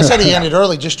 I said he ended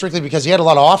early just strictly because he had a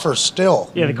lot of offers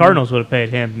still. Yeah, the Cardinals would have paid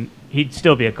him. He'd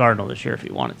still be a Cardinal this year if he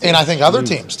wanted to. And I think other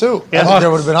teams too. Yeah. I think there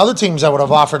would have been other teams that would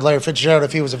have offered Larry Fitzgerald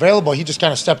if he was available. He just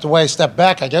kind of stepped away, stepped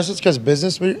back. I guess it's because of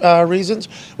business reasons.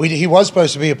 He was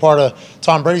supposed to be a part of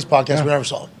Tom Brady's podcast. We never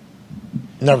saw him.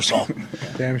 Never saw him.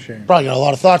 Damn shame. Probably got a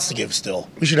lot of thoughts to give still.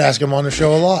 We should ask him on the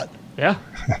show a lot. Yeah.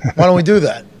 Why don't we do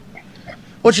that?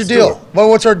 What's your deal?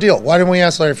 What's our deal? Why didn't we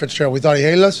ask Larry Fitzgerald? We thought he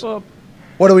hated us? Well,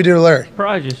 What do we do to Larry?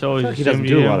 probably just always He doesn't assumed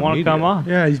do you a lot didn't of want to media. come on.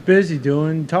 Yeah, he's busy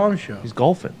doing Tom's show. He's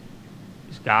golfing.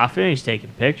 He's golfing. He's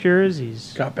taking pictures.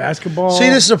 He's Got basketball. See,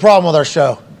 this is a problem with our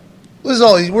show. This is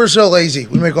all. We're so lazy.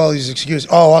 We make all these excuses.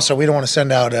 Oh, also, we don't want to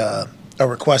send out a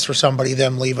request for somebody,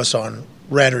 them leave us on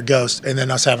red or ghost, and then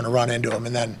us having to run into them,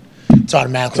 and then it's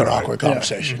automatically an awkward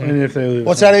conversation. And if they lose,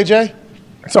 What's that, AJ?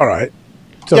 It's all right.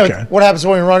 It's Yeah, okay. but what happens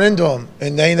when we run into them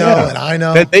and they know and I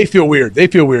know? They feel weird. They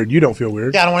feel weird. You don't feel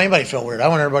weird. Yeah, I don't want anybody to feel weird. I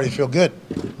want everybody to feel good.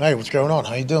 Hey, what's going on?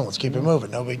 How you doing? Let's keep it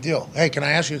moving. No big deal. Hey, can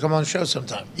I ask you to come on the show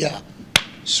sometime? Yeah.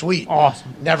 Sweet.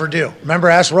 awesome. Never do. Remember,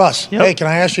 ask Russ. Yep. Hey, can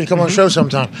I ask you to come on the show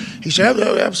sometime? He said,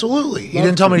 absolutely. He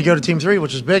didn't tell me to go to Team 3,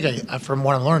 which is big from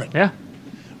what I'm learning. Yeah.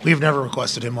 We've never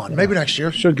requested him on. Maybe next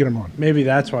year. Should get him on. maybe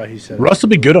that's why he said. Russ will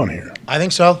be good on here. I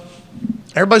think so.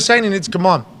 Everybody's saying he needs to come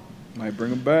on. Might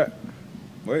bring him back.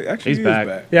 Wait, actually, He's he back. is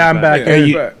back. Yeah, I'm back. Yeah,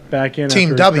 he's Back in. Team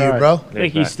after he W, cried. bro. I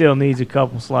think he still needs a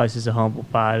couple slices of humble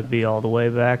pie to be all the way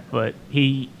back, but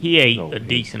he ate a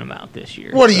decent amount this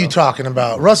year. What are you talking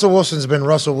about? Russell Wilson's been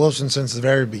Russell Wilson since the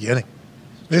very beginning.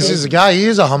 This is a guy. He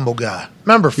is a humble guy.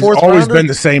 Remember, He's fourth always rounder? been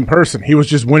the same person. He was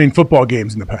just winning football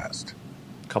games in the past.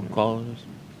 Couple qualities.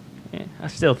 Yeah, I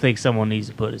still think someone needs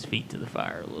to put his feet to the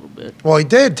fire a little bit. Well, he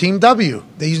did. Team W.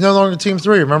 He's no longer Team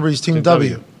 3. Remember, he's Team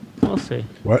W. We'll see.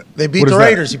 What? They beat What the is that?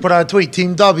 Raiders. He put out a tweet.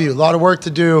 Team W. A lot of work to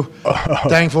do.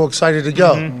 Thankful, excited to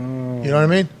go. You know what I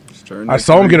mean? I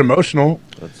saw him get emotional,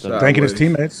 Sideways. thanking his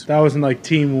teammates. That wasn't like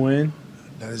team win.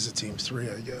 That is a Team 3,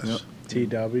 I guess.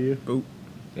 TW. Oop.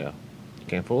 Yeah.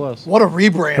 Can't fool us. What a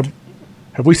rebrand.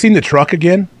 Have we seen the truck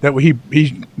again that he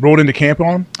rolled into camp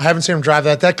on? I haven't seen him drive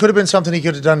that. That could have been something he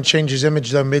could have done to change his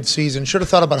image, though, mid-season. Should have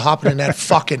thought about hopping in that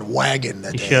fucking wagon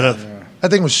that He they should have. have. That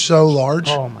thing was so large.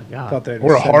 Oh my god. Thought they'd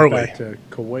Or a send it Harley. back to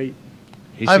Kuwait.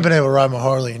 I haven't been able to ride my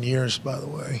Harley in years, by the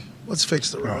way. Let's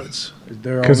fix the roads.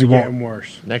 They're 'Cause only he won't- getting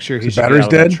worse. Next year he His should get battery's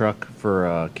out of that dead? truck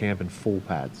for camp in full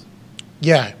pads.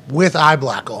 Yeah, with eye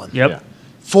black on. Yep. Yeah.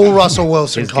 Full Russell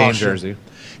Wilson His game costume. jersey.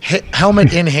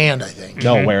 Helmet in hand, I think.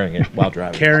 No, wearing it while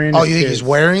driving. Carrying. Oh, his you think kids. he's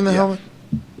wearing the helmet?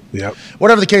 Yep.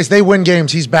 Whatever the case, they win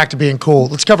games. He's back to being cool.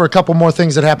 Let's cover a couple more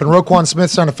things that happened. Roquan Smith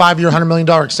signed a 5-year, $100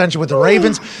 million extension with the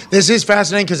Ravens. This is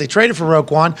fascinating because they traded for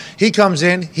Roquan. He comes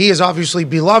in. He is obviously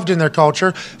beloved in their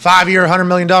culture. 5-year, $100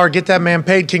 million. Get that man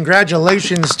paid.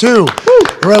 Congratulations to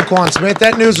Roquan Smith.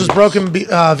 That news was broken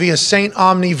via St.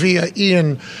 Omni via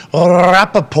Ian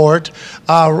Rappaport.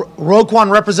 Roquan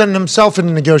represented himself in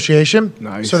the negotiation.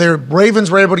 Nice. So the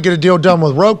Ravens were able to get a deal done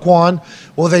with Roquan.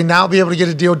 Will they now be able to get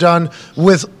a deal done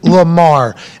with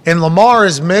Lamar? And Lamar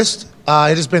is missed.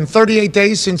 It has been 38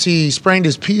 days since he sprained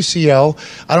his PCL.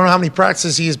 I don't know how many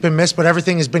practices he has been missed, but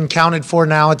everything has been counted for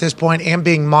now at this point and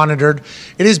being monitored.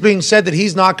 It is being said that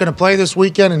he's not going to play this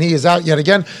weekend, and he is out yet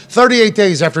again. 38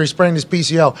 days after he sprained his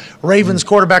PCL. Ravens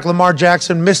quarterback Lamar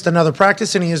Jackson missed another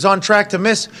practice, and he is on track to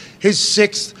miss his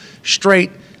 6th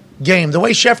straight game. The way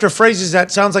Schefter phrases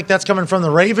that sounds like that's coming from the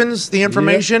Ravens, the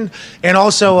information. And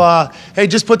also, hey,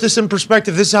 just put this in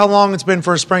perspective. This is how long it's been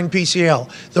for a sprained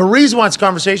PCL. The reason why it's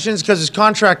conversation is because his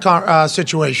contract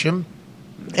situation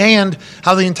and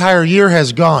how the entire year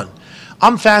has gone.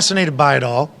 I'm fascinated by it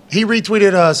all. He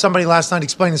retweeted somebody last night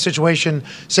explaining the situation,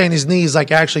 saying his knee is like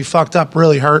actually fucked up,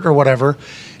 really hurt or whatever.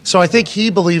 So I think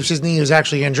he believes his knee is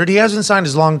actually injured. He hasn't signed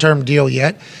his long-term deal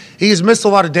yet. He has missed a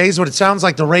lot of days, but it sounds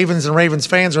like the Ravens and Ravens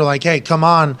fans are like, hey, come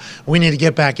on, we need to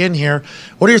get back in here.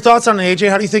 What are your thoughts on it, AJ?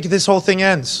 How do you think this whole thing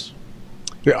ends?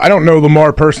 Yeah, I don't know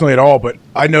Lamar personally at all, but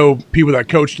I know people that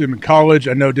coached him in college.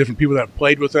 I know different people that have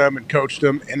played with him and coached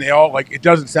him, and they all, like, it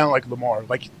doesn't sound like Lamar,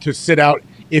 like, to sit out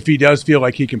if he does feel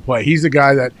like he can play. He's a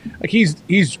guy that, like,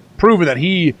 he's proven that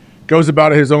he goes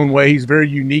about it his own way. He's very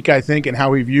unique, I think, in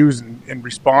how he views and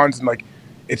responds, and, like,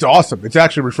 it's awesome. It's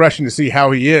actually refreshing to see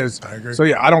how he is. I agree. So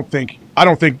yeah, I don't think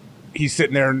he's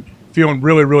sitting there and feeling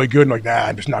really, really good and like, nah,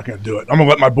 I'm just not going to do it. I'm going to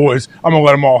let my boys, I'm going to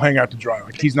let them all hang out to dry.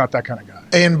 Like, he's not that kind of guy.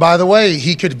 And by the way,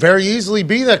 he could very easily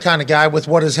be that kind of guy with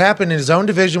what has happened in his own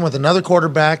division with another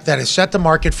quarterback that has set the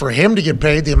market for him to get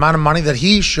paid the amount of money that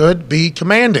he should be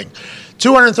commanding.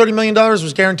 $230 million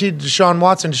was guaranteed to Deshaun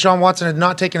Watson. Deshaun Watson had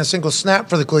not taken a single snap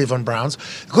for the Cleveland Browns.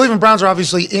 The Cleveland Browns are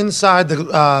obviously inside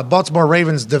the Baltimore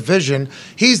Ravens division.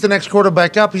 He's the next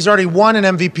quarterback up. He's already won an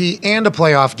MVP and a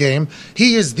playoff game.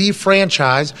 He is the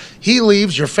franchise. He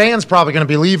leaves. Your fans probably going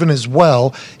to be leaving as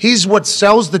well. He's what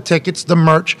sells the tickets, the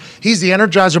merch. He's the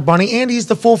Energizer Bunny, and he's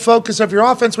the full focus of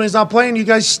your offense. When he's not playing, you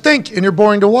guys stink, and you're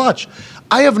boring to watch.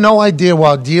 I have no idea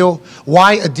why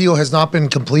a deal has not been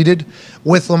completed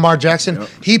with Lamar Jackson. Yep.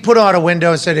 He put out a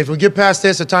window and said, if we get past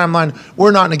this, a timeline,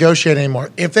 we're not negotiating anymore.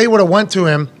 If they would have went to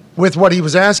him with what he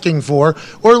was asking for,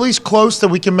 or at least close that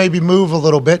we can maybe move a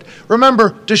little bit.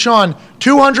 Remember, Deshaun,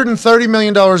 $230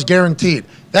 million guaranteed.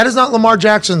 That is not Lamar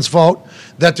Jackson's fault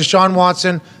that Deshaun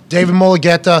Watson, David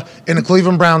Mulligetta, and the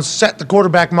Cleveland Browns set the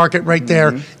quarterback market right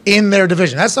there in their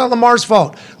division. That's not Lamar's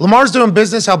fault. Lamar's doing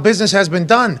business how business has been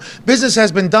done. Business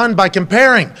has been done by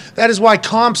comparing. That is why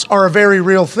comps are a very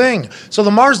real thing. So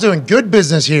Lamar's doing good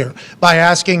business here by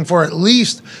asking for at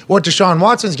least what Deshaun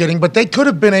Watson's getting, but they could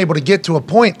have been able to get to a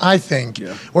point, I think,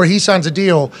 where he signs a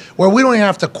deal where we don't even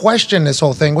have to question this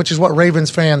whole thing, which is what Ravens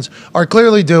fans are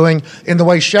clearly doing, in the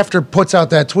way Schefter puts out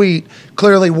that tweet,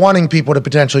 clearly wanting people to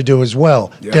potentially do as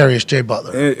well. Yeah. Darius J.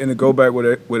 Butler. And to go back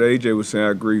with what AJ was saying, I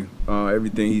agree.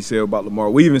 Everything he said about Lamar.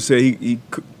 We even said he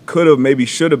could have, maybe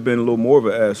should have been a little more of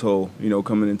an asshole,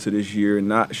 coming into this year and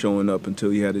not showing up until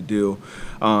he had a deal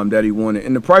that he wanted.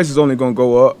 And the price is only going to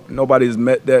go up. Nobody's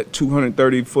met that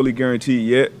 $230 fully guaranteed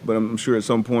yet, but I'm sure at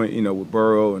some point, with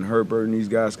Burrow and Herbert and these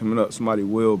guys coming up, somebody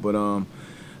will. But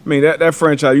that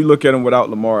franchise, you look at him without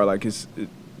Lamar, like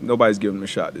nobody's giving him a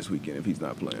shot this weekend if he's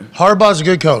not playing. Harbaugh's a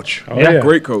good coach. Oh, yeah.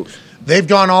 Great coach. They've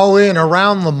gone all in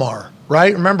around Lamar,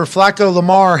 right? Remember,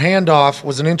 Flacco-Lamar handoff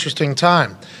was an interesting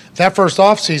time. That first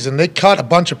offseason, they cut a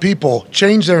bunch of people,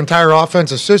 changed their entire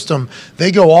offensive system. They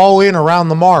go all in around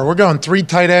Lamar. We're going 3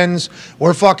 tight ends.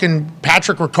 We're fucking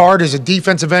Patrick Ricard is a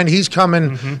defensive end. He's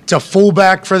coming to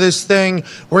fullback for this thing.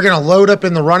 We're going to load up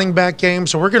in the running back game.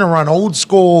 So we're going to run old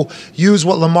school, use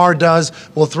what Lamar does.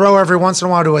 We'll throw every once in a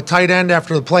while to a tight end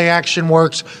after the play action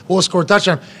works. We'll score a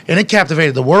touchdown. And it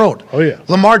captivated the world. Oh, yeah.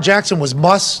 Lamar Jackson was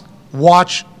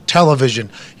must-watch television.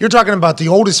 You're talking about the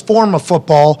oldest form of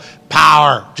football,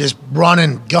 power, just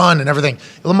running, gun, and everything.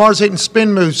 Lamar's hitting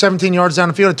spin moves 17 yards down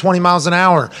the field at 20 miles an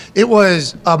hour. It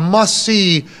was a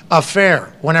must-see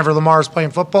affair whenever Lamar's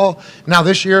playing football. Now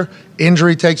this year,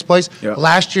 injury takes place. Yep.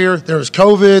 Last year, there was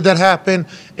COVID that happened,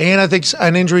 and I think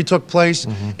an injury took place,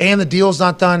 and the deal's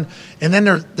not done. And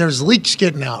then there's leaks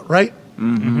getting out, right?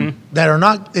 That are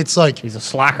not, it's like he's a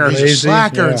slacker,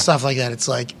 and stuff like that. It's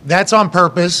like that's on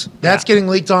purpose. That's getting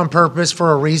leaked on purpose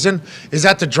for a reason. Is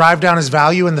that to drive down his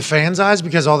value in the fans' eyes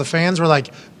because all the fans were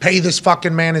like, pay this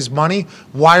fucking man his money?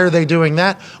 Why are they doing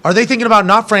that? Are they thinking about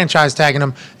not franchise tagging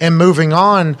him and moving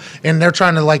on? And they're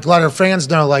trying to like let our fans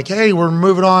know, like, hey, we're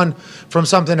moving on from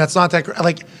something that's not that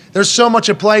like. There's so much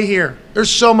at play here.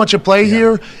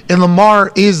 Here, and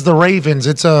Lamar is the Ravens.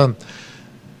 It's a.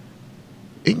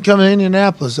 He can come to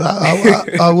Indianapolis.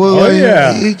 I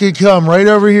will. He could come right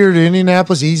over here to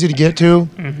Indianapolis. Easy to get to.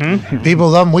 People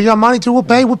love him. We got money too. We'll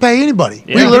pay anybody.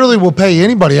 Yeah. We literally will pay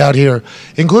anybody out here,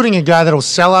 including a guy that will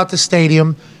sell out the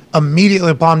stadium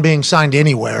immediately upon being signed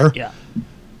anywhere. Yeah.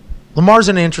 Lamar's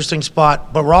in an interesting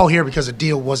spot, but we're all here because a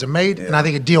deal wasn't made, and I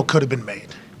think a deal could have been made.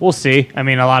 We'll see. I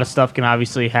mean, a lot of stuff can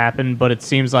obviously happen, but it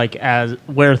seems like as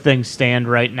where things stand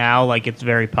right now, like it's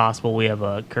very possible we have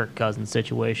a Kirk Cousins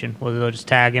situation where they'll just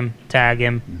tag him,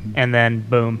 and then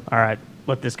boom, all right,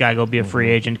 let this guy go be a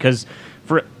free agent. Because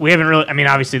we haven't really. I mean,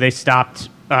 obviously they stopped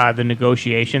the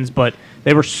negotiations, but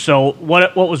they were so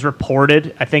what was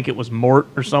reported. I think it was Mort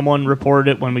or someone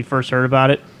reported it when we first heard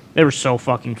about it. They were so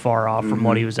fucking far off from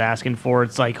what he was asking for.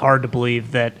 It's like hard to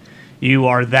believe that you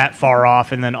are that far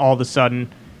off, and then all of a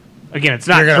sudden. Again, it's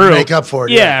not You're true. Gonna make up for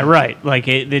it. Yeah, right. Like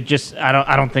it just,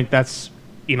 I don't think that's,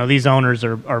 these owners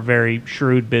are very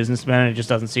shrewd businessmen. And it just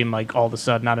doesn't seem like all of a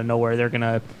sudden out of nowhere they're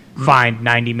gonna find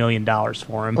 $90 million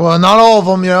for him. Well, not all of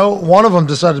them. One of them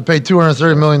decided to pay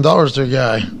 $230 million to a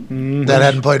guy that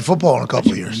hadn't played football in a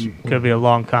couple of years. Could be a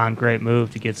long con, great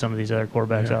move to get some of these other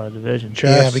quarterbacks out of the division.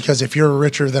 Yeah, because if you're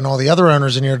richer than all the other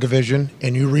owners in your division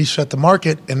and you reset the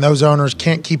market and those owners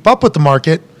can't keep up with the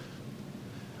market,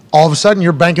 all of a sudden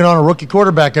you're banking on a rookie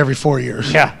quarterback every 4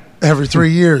 years. Yeah. Every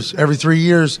 3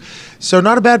 years. So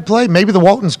not a bad play. Maybe the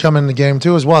Waltons come in the game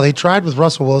too as well. They tried with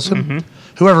Russell Wilson.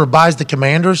 Whoever buys the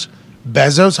Commanders,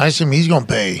 Bezos, I assume he's going to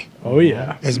pay. Oh,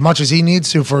 yeah. As much as he needs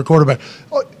to for a quarterback.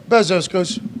 Bezos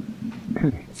goes,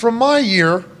 from my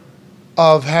year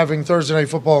of having Thursday Night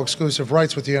Football exclusive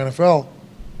rights with the NFL,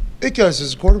 it goes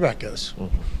as a quarterback goes.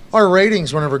 Our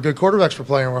ratings whenever good quarterbacks were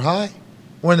playing were high.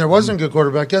 When there wasn't a good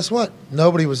quarterback, guess what?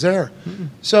 Nobody was there.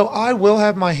 So I will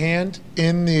have my hand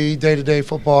in the day-to-day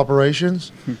football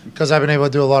operations because I've been able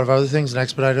to do a lot of other things and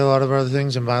expedite a lot of other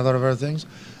things and buy a lot of other things.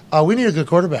 We need a good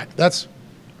quarterback. That's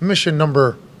mission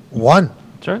number one.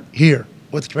 That's right. Here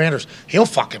with the Commanders. He'll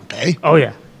fucking pay. Oh,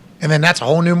 yeah. And then that's a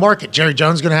whole new market. Jerry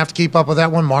Jones is going to have to keep up with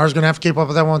that one. Mars going to have to keep up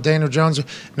with that one. Daniel Jones,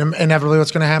 inevitably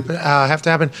what's going to happen? Have to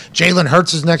happen. Jalen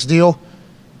Hurts' next deal.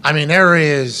 I mean,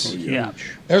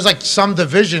 there's like some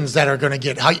divisions that are going to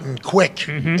get heightened quick,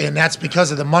 and that's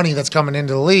because of the money that's coming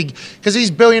into the league. Because these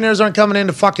billionaires aren't coming in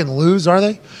to fucking lose, are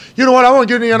they? You know what? I want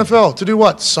to get in the NFL to do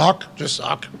what? Suck, just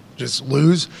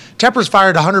lose. Tepper's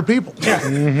fired 100 people.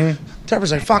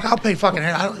 Tepper's like, fuck, I'll pay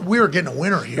fucking. We were getting a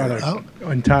winner here.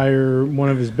 Entire one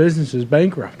of his businesses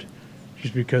bankrupt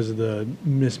just because of the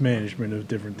mismanagement of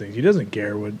different things. He doesn't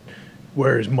care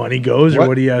where his money goes or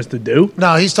what he has to do.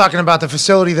 No, he's talking about the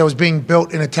facility that was being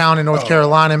built in a town in North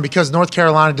Carolina, and because North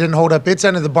Carolina didn't hold up its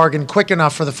end of the bargain quick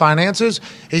enough for the finances,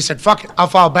 he said, fuck it, I'll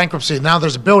file bankruptcy. Now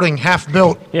there's a building half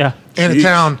built in a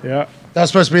town. Yeah.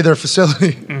 That's supposed to be their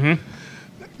facility.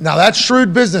 Now that's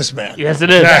shrewd business, man. Yes, it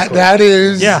is. That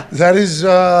is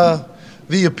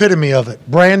the epitome of it.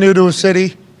 Brand new to a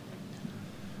city.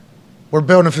 We're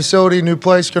building a facility, new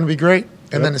place, going to be great.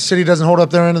 And then the city doesn't hold up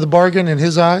their end of the bargain in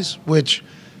his eyes, which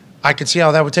I could see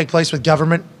how that would take place with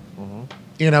government.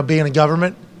 You know, being a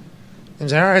government. And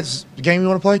say, all right, it's the game you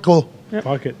want to play? Cool.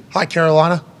 Fuck it. Hi,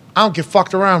 Carolina. I don't get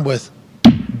fucked around with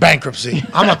bankruptcy.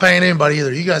 I'm not paying anybody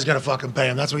either. You guys got to fucking pay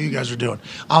him. That's what you guys are doing.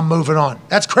 I'm moving on.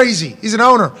 That's crazy. He's an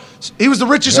owner. He was the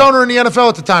richest owner in the NFL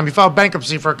at the time. He filed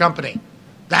bankruptcy for a company.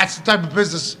 That's the type of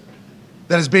business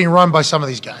that is being run by some of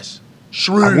these guys.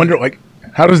 Shrewd. I wonder,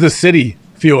 how does the city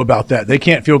feel about that? They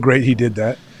can't feel great he did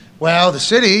that. Well, the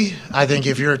city, I think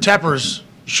if you're a Teppers,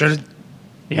 should have.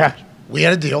 Yeah. We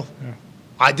had a deal. Yeah.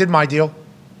 I did my deal.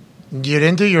 Get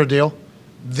into your deal.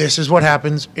 This is what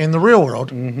happens in the real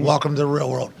world. Welcome to the real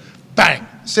world. Bang.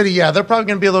 City, they're probably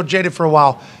going to be a little jaded for a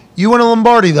while. You win a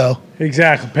Lombardi, though.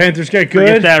 Exactly. Panthers get good.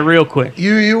 Get that real quick.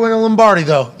 You win a Lombardi,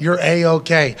 though. You're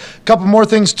A-OK. A couple more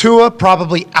things. Tua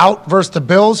probably out versus the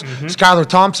Bills. Skylar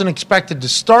Thompson expected to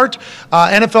start.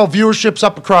 NFL viewership's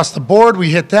up across the board.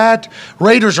 We hit that.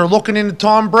 Raiders are looking into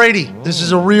Tom Brady. This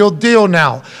is a real deal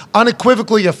now.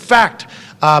 Unequivocally a fact.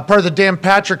 Per the Dan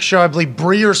Patrick show, I believe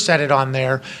Breer said it on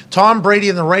there. Tom Brady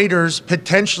and the Raiders,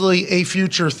 potentially a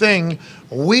future thing.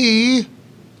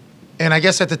 And I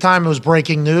guess at the time it was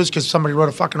breaking news because somebody wrote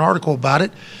a fucking article about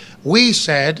it. We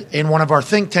said in one of our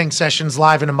think tank sessions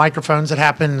live into microphones that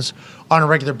happens on a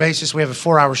regular basis, we have a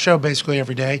 4-hour show basically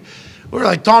every day. We were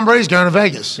like, Tom Brady's going to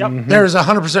Vegas. There's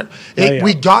 100%.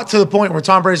 We got to the point where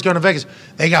Tom Brady's going to Vegas.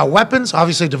 They got weapons.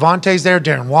 Obviously, Devontae's there.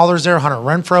 Darren Waller's there. Hunter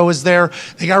Renfrow is there.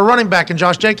 They got a running back in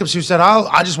Josh Jacobs who said,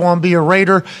 I just want to be a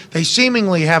Raider. They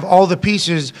seemingly have all the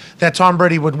pieces that Tom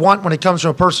Brady would want when it comes to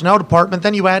a personnel department.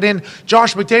 Then you add in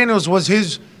Josh McDaniels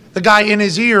was the guy in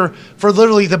his ear for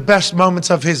literally the best moments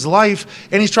of his life,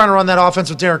 and he's trying to run that offense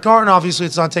with Derek Carr, and obviously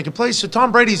it's not taking place. So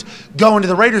Tom Brady's going to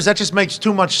the Raiders. That just makes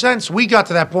too much sense. We got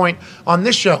to that point on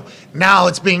this show. Now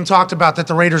it's being talked about that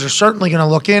the Raiders are certainly going to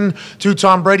look into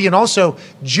Tom Brady, and also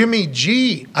Jimmy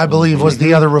G, I believe, was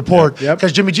the other report,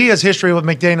 because Jimmy G has history with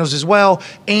McDaniels as well,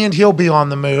 and he'll be on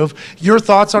the move. Your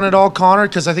thoughts on it all, Connor?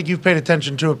 Because I think you've paid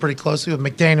attention to it pretty closely with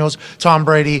McDaniels, Tom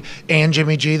Brady, and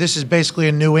Jimmy G. This is basically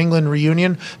a New England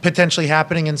reunion potentially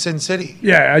happening in Sin City.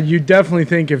 Yeah, you definitely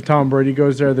think if Tom Brady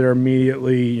goes there, they're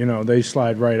immediately, they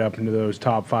slide right up into those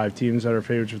top 5 teams that are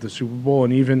favorites for the Super Bowl.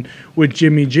 And even with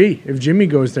Jimmy G, if Jimmy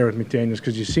goes there with McDaniels,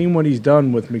 because you've seen what he's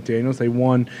done with McDaniels. They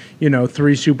won,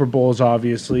 3 Super Bowls,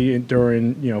 obviously,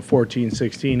 during, 14,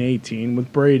 16, 18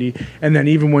 with Brady. And then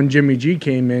even when Jimmy G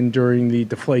came in during the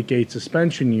Deflategate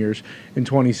suspension years in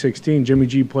 2016, Jimmy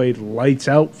G played lights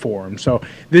out for him. So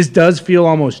this does feel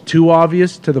almost too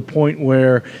obvious to the point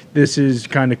where this is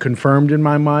kind of confirmed in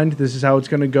my mind. This is how it's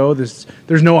going to go. There's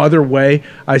no other way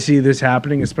I see this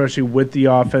happening, especially with the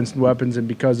offense and weapons, and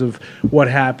because of what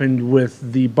happened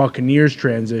with the Buccaneers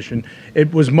transition.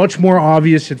 It was much more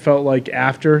obvious, it felt like,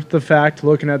 after the fact,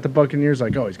 looking at the Buccaneers,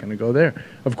 like, oh, he's going to go there.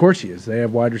 Of course he is. They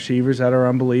have wide receivers that are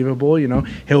unbelievable.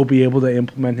 He'll be able to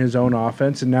implement his own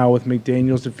offense. And now with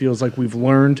McDaniels, it feels like we've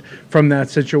learned from that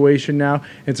situation now.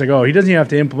 It's like, oh, he doesn't even have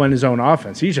to implement his own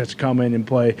offense. He just come in and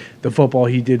play the football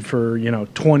he did for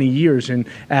 20 years and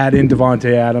add in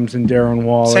Devontae Adams and Darren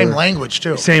Waller. Same language,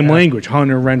 too. Same language,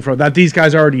 Hunter Renfrow, that these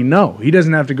guys already know. He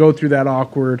doesn't have to go through that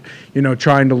awkward,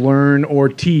 trying to learn or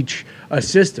teach a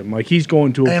system. Like, he's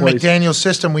going to a place. And McDaniel's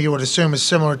system, we would assume, is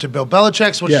similar to Bill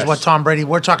Belichick's, which is what Tom Brady,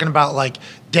 we're talking about, like,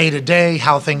 day-to-day,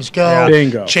 how things go.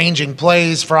 Bingo. Changing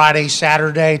plays Friday,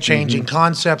 Saturday, changing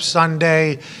concepts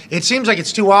Sunday. It seems like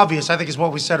it's too obvious, I think is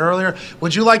what we said earlier.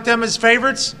 Would you like them as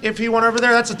favorites if he went over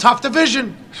there? That's a tough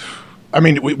division. I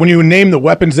mean, when you name the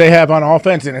weapons they have on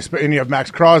offense, and you have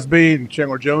Max Crosby and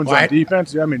Chandler Jones on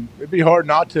defense, it'd be hard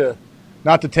not to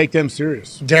take them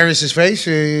serious. Darius's face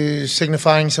is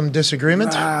signifying some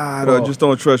disagreement. Just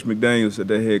don't trust McDaniels at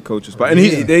their head coach's spot. And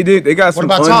they got some.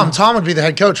 What about Tom? Tom would be the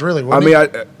head coach, really.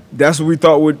 That's what we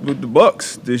thought with the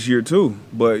Bucks this year too.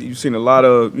 But you've seen a lot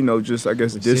of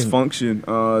dysfunction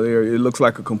there. It looks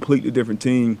like a completely different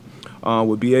team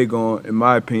with BA gone, in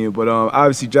my opinion. But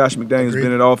obviously Josh McDaniels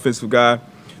been an offensive guy.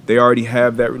 They already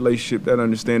have that relationship, that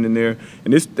understanding there.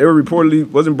 And they were reportedly,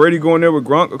 wasn't Brady going there with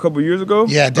Gronk a couple of years ago?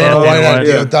 Yeah, Dana White had a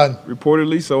deal done.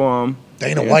 Reportedly, so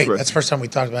Dana White, that's the first time we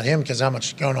talked about him because how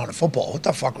much going on in football. What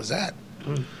the fuck was that?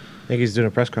 I think he's doing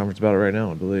a press conference about it right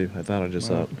now, I believe. I thought I just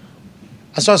saw it.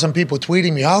 I saw some people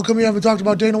tweeting me, how come you haven't talked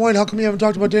about Dana White? How come you haven't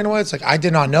talked about Dana White? It's like, I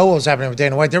did not know what was happening with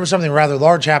Dana White. There was something rather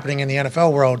large happening in the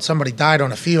NFL world. Somebody died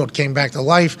on a field, came back to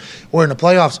life. We're in the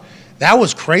playoffs. That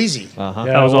was crazy. Yeah,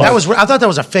 I thought that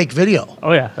was a fake video.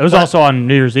 Oh yeah, it was also on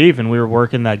New Year's Eve, and we were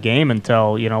working that game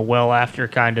until well after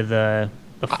kind of the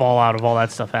fallout of all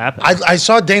that stuff happened. I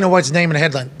saw Dana White's name in the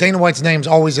headline. Dana White's name's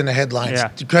always in the headlines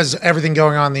because everything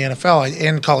going on in the NFL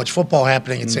and college football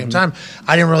happening at the same time.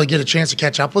 I didn't really get a chance to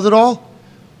catch up with it all.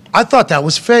 I thought that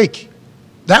was fake.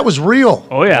 That was real.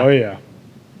 Oh yeah. Oh yeah.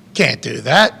 Can't do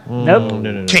that. Nope.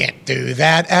 No. Can't do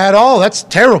that at all. That's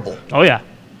terrible. Oh yeah.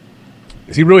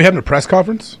 Is he really having a press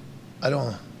conference? I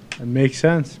don't. It makes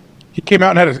sense. He came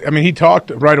out and he talked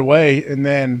right away, and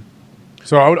then,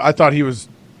 so I thought he was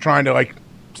trying to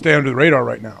stay under the radar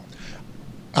right now.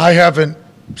 I haven't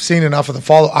seen enough of the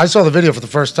follow. I saw the video for the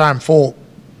first time full,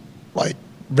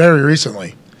 very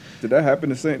recently. Did that happen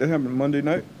the same? That happened Monday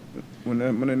night when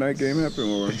that Monday night game happened,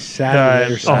 or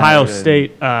Saturday. Ohio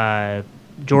State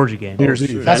Georgia game. That's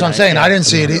what I'm saying. I didn't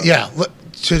see it. Yeah.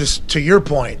 To your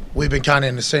point, we've been kind of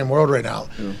in the same world right now.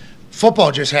 Yeah.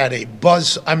 Football just had a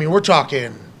buzz. I mean, we're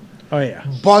talking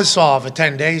buzzsaw of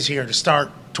 10 days here to start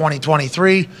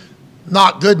 2023.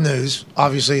 Not good news.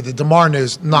 Obviously, the DeMar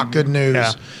news, not good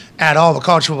news at all. The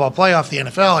college football playoff, the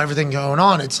NFL, everything going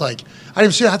on. It's like, I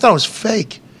didn't see it. I thought it was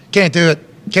fake. Can't do it.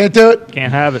 Can't do it.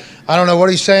 Can't have it. I don't know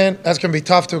what he's saying. That's going to be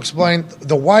tough to explain.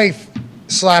 The wife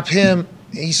slapped him.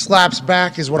 He slaps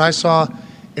back is what I saw.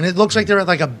 And it looks like they're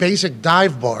at a basic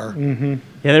dive bar. Mm-hmm.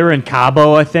 Yeah, they were in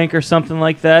Cabo, I think, or something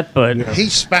like that. But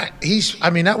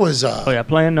that was.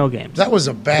 Playing no games. That was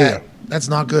a bad. Yeah. That's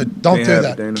not good. Don't do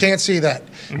that. Can't see that.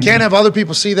 Can't have other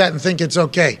people see that and think it's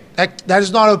okay. That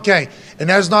is not okay. And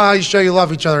that is not how you show you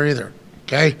love each other either.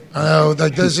 Okay? I know.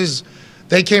 This is.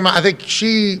 They came out. I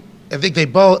think they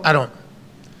both. I don't.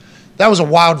 That was a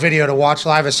wild video to watch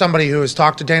live. As somebody who has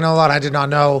talked to Dana a lot, I did not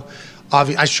know.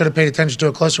 I should have paid attention to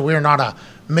it closer. We are not a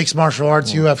mixed martial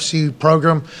arts UFC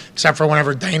program, except for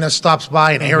whenever Dana stops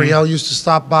by and Ariel used to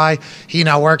stop by. He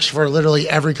now works for literally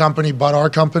every company but our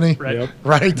company. Right. Yep.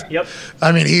 Right? Yep.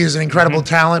 I mean, he is an incredible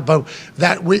talent, but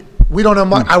that we don't know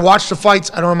much. I watch the fights.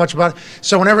 I don't know much about it.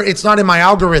 So whenever it's not in my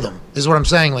algorithm is what I'm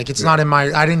saying. It's not in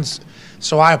my – I didn't –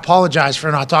 so I apologize for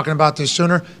not talking about this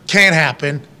sooner. Can't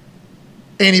happen.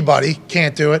 Anybody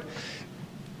can't do it.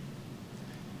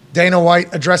 Dana White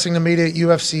addressing the media at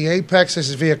UFC Apex. This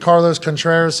is via Carlos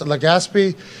Contreras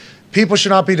Legaspi. People should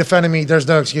not be defending me. There's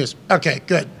no excuse. Okay,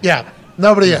 good. Yeah,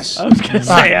 nobody is. I was going to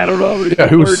say, I don't know.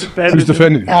 Who's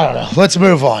defending you? I don't know. Let's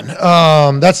move on.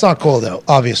 That's not cool, though,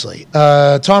 obviously.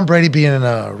 Tom Brady being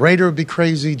a Raider would be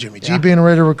crazy. Jimmy G being a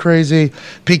Raider would be crazy.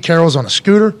 Pete Carroll's on a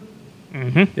scooter.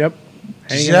 Mm-hmm. Yep.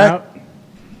 Hanging out.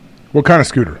 What kind of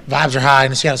scooter? Vibes are high in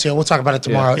the Seattle Seahawks. We'll talk about it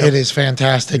tomorrow. It is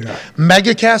fantastic. Yeah.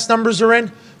 Megacast numbers are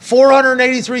in.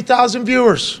 483,000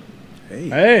 viewers.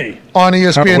 Hey. On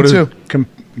ESPN2.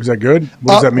 Is that good?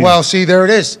 What does that mean? Well, see, there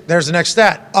it is. There's the next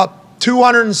stat. Up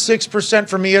 206%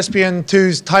 from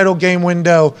ESPN2's title game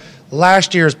window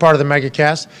last year as part of the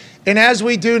Megacast. And as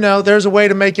we do know, there's a way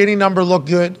to make any number look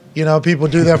good. People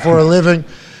do that for a living.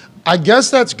 I guess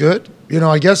that's good.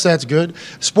 I guess that's good.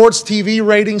 Sports TV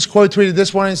ratings quote tweeted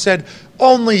this one and said,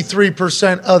 only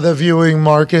 3% of the viewing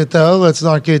market, though. Let's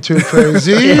not get too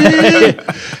crazy.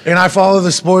 And I follow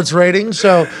the sports ratings.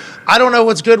 So I don't know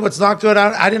what's good, what's not good.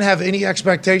 I didn't have any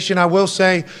expectation. I will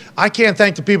say I can't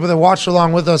thank the people that watched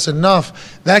along with us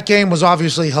enough. That game was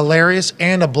obviously hilarious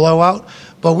and a blowout.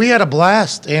 But we had a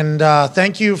blast, and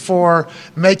thank you for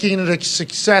making it a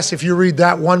success if you read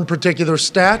that one particular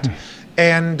stat.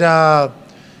 And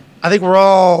I think we're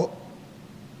all,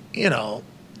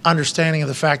 understanding of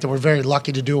the fact that we're very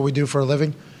lucky to do what we do for a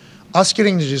living. Us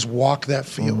getting to just walk that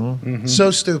field. So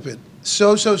stupid.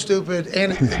 So stupid.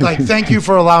 And, thank you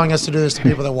for allowing us to do this to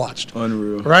people that watched.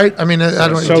 Unreal. Right? I mean,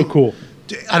 cool.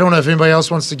 I don't know if anybody else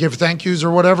wants to give thank yous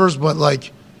or whatever's, but,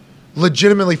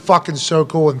 legitimately fucking so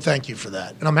cool, and thank you for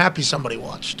that. And I'm happy somebody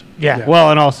watched. Yeah.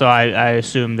 Well, and also I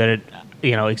assume that it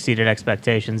exceeded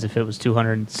expectations if it was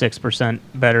 206%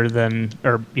 better than,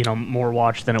 or more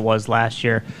watched than it was last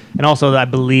year. And also, I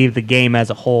believe the game as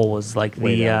a whole was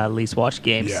the least watched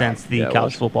game since the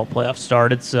college football playoff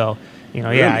started. So,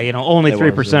 only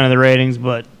 3% of the ratings,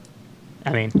 but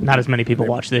I mean, not as many people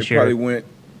watched this year.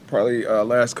 Probably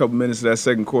last couple minutes of that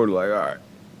second quarter, all right,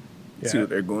 see what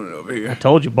they're going over here. I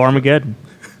told you, Barmageddon.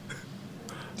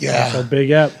 Yeah. So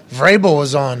big up. Vrabel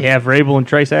was on. Yeah, Vrabel and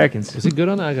Trace Atkins. Is he good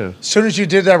on that? As soon as you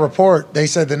did that report, they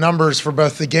said the numbers for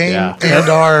both the game and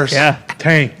ours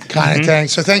tanked. Kind of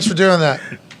tanked. So thanks for doing that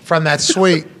from that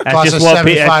suite. That's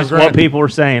just what people were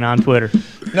saying on Twitter.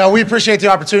 No, we appreciate the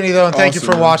opportunity, though, and thank you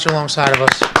for watching alongside of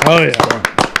us. Oh,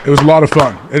 yeah. It was a lot of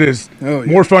fun. It is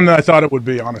more fun than I thought it would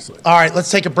be, honestly. All right,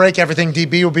 let's take a break. Everything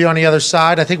DB will be on the other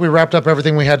side. I think we wrapped up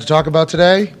everything we had to talk about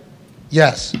today.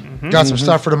 Yes. Got some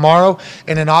stuff for tomorrow.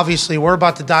 And then obviously we're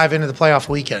about to dive into the playoff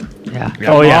weekend. Yeah.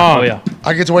 Oh, yeah. Oh, yeah.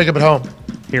 I get to wake up at home.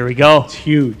 Here we go. It's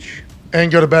huge.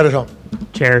 And go to bed at home.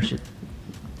 Cherish it.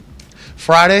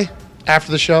 Friday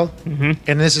after the show,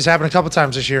 and this has happened a couple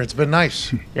times this year. It's been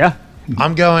nice. Yeah.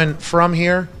 I'm going from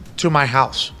here to my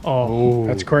house. Oh.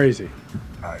 That's crazy.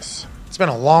 Nice. It's been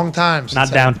a long time since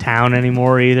Not downtown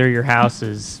anymore either. Your house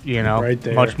is, Right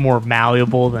there. much more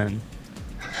malleable than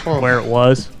where it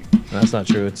was. That's not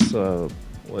true. It's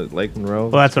Lake Monroe.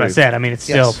 Well, that's what I Pretty- said. I mean, it's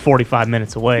still Yes. 45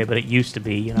 minutes away, but it used to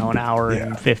be, an hour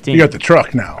and 15. You got the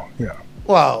truck now. Yeah.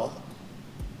 Well,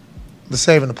 the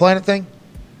Saving the Planet thing.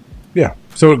 Yeah.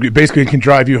 So it basically can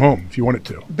drive you home if you want it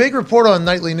to. Big report on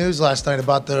Nightly News last night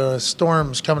about the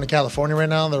storms coming to California right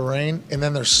now, the rain, and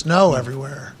then there's snow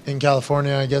everywhere in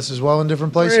California, I guess, as well in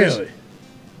different places. Really?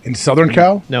 In Southern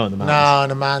Cal? No, in the mountains. No, in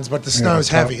the mountains, but the snow is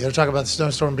top. heavy. They're talking about the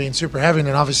snowstorm being super heavy, and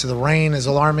then obviously the rain is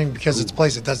alarming because it's a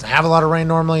place that doesn't have a lot of rain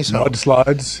normally. So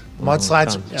Mudslides.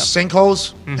 mudslides,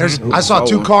 sinkholes. I saw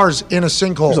 2 cars in a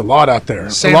sinkhole. There's a lot out there. A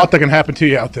Santa- lot that can happen to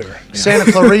you out there. Santa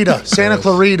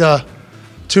Clarita,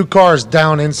 2 cars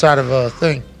down inside of a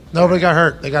thing. Nobody got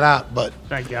hurt. They got out, but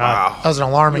Thank God. that was an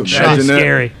alarming Imagine shot. That's that.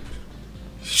 scary.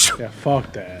 Yeah,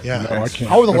 fuck that. Yeah, No, I can't.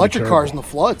 How are the That'd be electric cars in terrible. the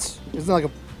floods? Isn't that like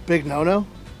a big no-no?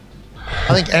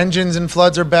 I think engines and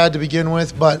floods are bad to begin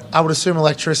with, but I would assume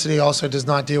electricity also does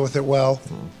not deal with it well.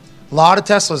 A lot of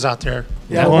Teslas out there.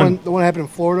 Yeah, the one that happened in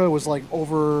Florida was like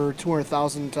over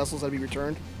 200,000 Teslas had to be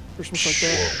returned or something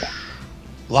like that.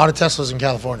 A lot of Teslas in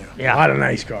California. A lot of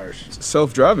nice cars.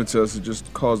 Self-driving Tesla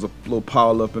just caused a little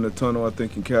pile up in the tunnel, I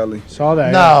think, in Cali. Saw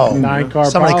that. No. 9-car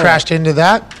Somebody pileup. crashed into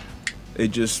that. It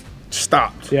just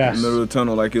stopped Yes. in the middle of the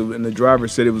tunnel. And the driver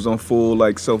said it was on full,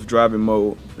 self-driving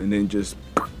mode, and then just...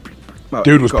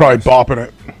 Dude was probably bopping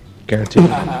it. Guaranteed.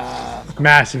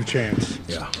 Massive chance.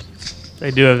 Yeah.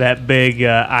 They do have that big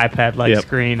iPad-like Yep.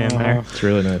 screen in there. It's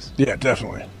really nice. Yeah,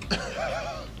 definitely.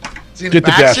 Is he in Get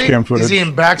the dash backseat? cam footage. Is he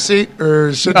in backseat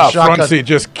or sitting No, shotgun? front seat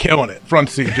just killing it. Front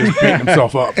seat just beating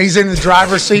himself up. He's in the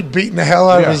driver's seat beating the hell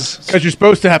out of his... Because you're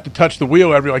supposed to have to touch the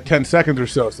wheel every 10 seconds or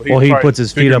so. So Well, he probably puts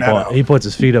his feet figuring up that on. out. He puts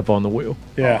his feet up on the wheel.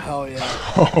 Yeah. Hell yeah.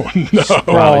 Oh no!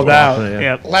 Sprawled out. Yeah.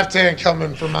 Yep. Left hand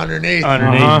coming from underneath.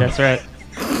 Underneath, that's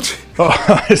right.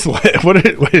 Oh,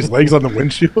 his legs on the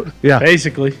windshield. Yeah.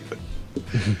 Basically.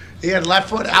 He had left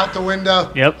foot out the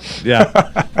window, Yep.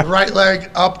 Yeah. right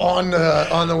leg up on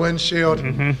the windshield,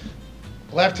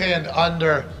 left hand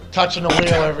under, touching the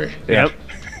wheel every... Yep.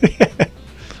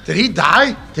 Did he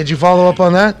die? Did you follow up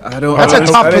on that? I don't. That's a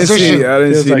tough I didn't see position. it. I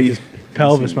didn't Feels see like it. his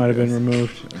pelvis might have been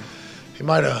removed. He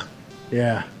might have.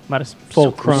 Yeah. Might have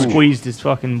Full crunch. squeezed his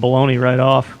fucking baloney right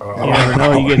off. You never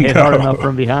know. You get hit hard enough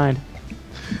from behind.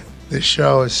 This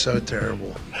show is so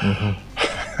terrible.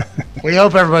 We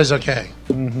hope everybody's okay.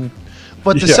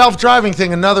 But the Yeah. self-driving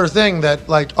thing, another thing that,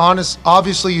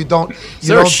 obviously you don't Is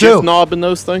there a shift knob in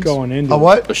those things? Going into A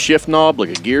what? A shift knob, like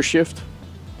a gear shift?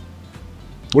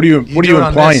 What are you do it on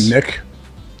implying, this. Nick?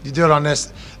 You do it on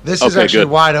this. This is Okay, actually good.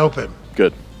 wide open.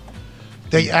 Good.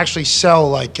 They actually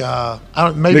sell I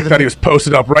don't maybe Nick thought he was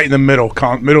posted up right in the middle of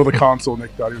the console.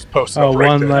 Nick thought he was posted Oh, up right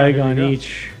one there. leg on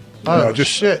each. Oh No,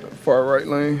 just- shit! Far right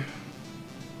lane.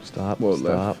 Stop. Well,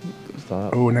 Stop.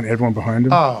 Stop. Oh, and then everyone behind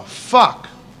him. Oh fuck!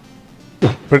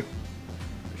 But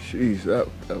Jeez, that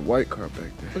white car back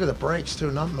there. Look at the brakes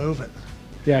too, not moving.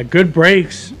 Yeah, good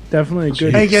brakes. Definitely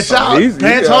good. Hey, gets out. Easy,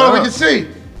 Pants yeah. on, we can see.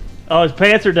 Oh, his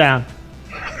pants are down.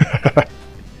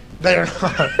 They're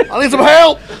not. I need some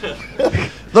help.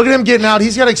 Look at him getting out.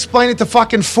 He's got to explain it to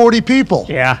fucking 40 people.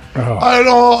 Yeah. I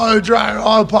don't want to drive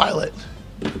autopilot.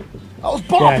 I was Yeah,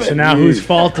 bopping. so now whose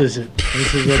fault is it?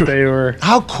 This is what they were.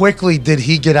 How quickly did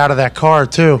he get out of that car,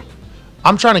 too?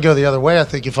 I'm trying to go the other way, I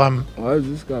think, if I'm Why is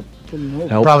this guy pulling over?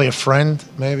 Help. probably a friend,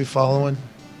 maybe following.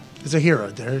 He's a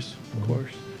hero, Darius. Of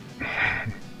course.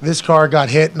 This car got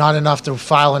hit, not enough to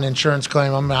file an insurance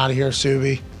claim. I'm out of here,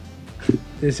 Subi.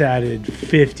 This added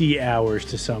 50 hours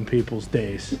to some people's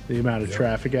days. The amount of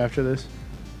traffic after this.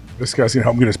 this guy's gonna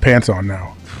help him get his pants on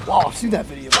now. Wow, I've seen that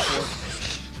video before.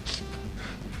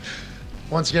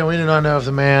 Once again, we do not know if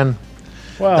the man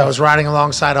Well, that was riding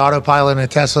alongside autopilot in a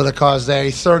Tesla that caused a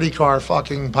 30-car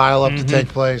fucking pileup to take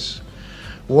place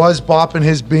was bopping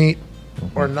his beat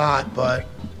or not, but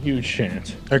huge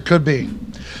chance. there could be.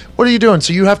 What are you doing?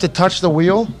 So you have to touch the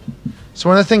wheel? So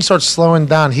when the thing starts slowing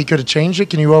down, he could have changed it?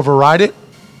 Can you override it?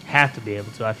 Have to be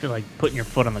able to. I feel like putting your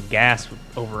foot on the gas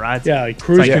overrides. Yeah, like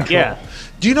cruise It's control. Yeah.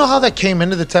 Do you know how that came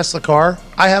into the Tesla car?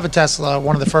 I have a Tesla,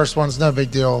 one of the first ones, no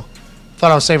big deal.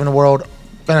 Thought I was saving the world.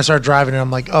 Then I started driving it.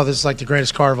 I'm like, oh, this is like the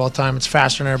greatest car of all time. It's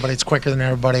faster than everybody. It's quicker than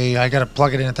everybody. I got to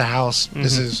plug it in at the house.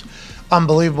 This is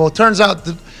unbelievable. It turns out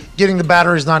getting the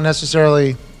battery is not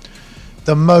necessarily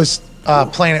the most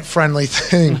planet-friendly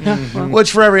thing,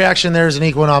 which for every action there's an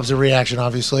equal and opposite reaction,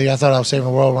 obviously. I thought I was saving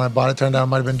the world when I bought it. Turned out I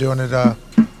might have been doing it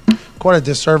quite a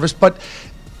disservice. But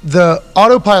the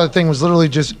autopilot thing was literally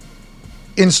just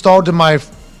installed to my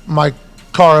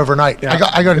car overnight. Yeah.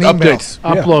 I got an email.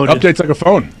 Uploaded. Updates like a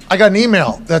phone. I got an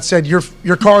email that said your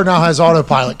car now has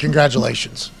autopilot.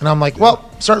 Congratulations. And I'm like, well,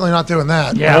 certainly not doing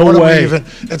that. Yeah, no way.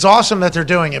 It's awesome that they're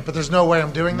doing it, but there's no way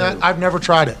I'm doing that. I've never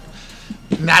tried it.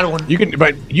 You can,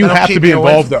 but you have to be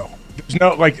involved though. There's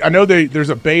no I know there's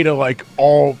a beta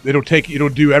it'll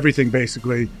do everything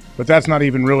basically, but that's not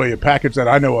even really a package that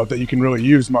I know of that you can really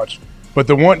use much. But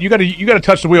the one you got to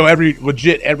touch the wheel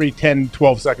every 10,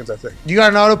 12 seconds, I think. You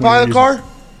got an autopilot car?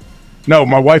 No,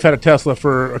 my wife had a Tesla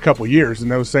for a couple of years, and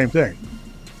that was the same thing.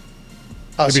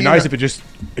 It'd be nice if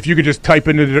you could just type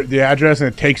into the address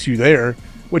and it takes you there,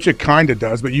 which it kind of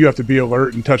does, but you have to be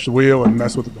alert and touch the wheel and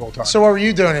mess with it the whole time. So what were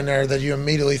you doing in there that you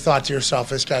immediately thought to yourself,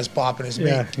 this guy's bopping his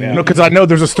meat? Yeah. No, because I know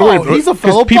there's a story. He's a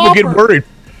fellow people get popper. worried.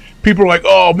 People are like,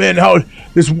 "Oh man, how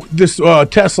this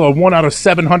Tesla, 1 out of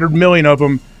 700 million of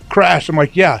them crashed." I'm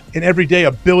like, "Yeah, and every day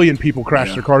 1 billion people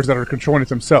crash their cars that are controlling it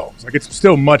themselves. Like it's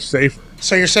still much safer."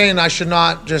 So you're saying I should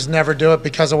not just never do it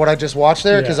because of what I just watched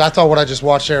there? Because I thought what I just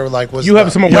watched there was you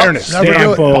have some awareness. Never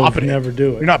do it. Bopping it. Never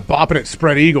do it. You're not bopping it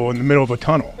spread eagle in the middle of a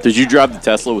tunnel. Did you drive the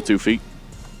Tesla with 2 feet?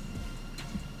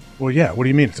 Well, yeah. What do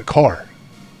you mean? It's a car.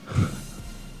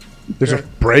 There's a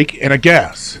brake and a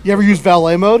gas. You ever use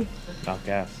valet mode? About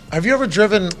gas. Have you ever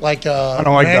driven like a I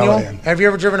don't like manual? valet. Have you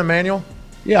ever driven a manual?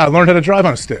 Yeah, I learned how to drive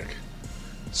on a stick.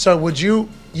 So would you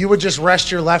would just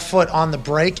rest your left foot on the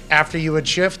brake after you would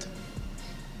shift?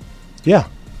 Yeah.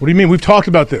 What do you mean? We've talked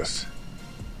about this.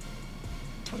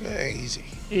 Okay, easy.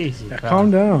 Easy. Yeah, calm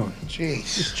down.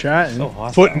 Jeez. Just chatting.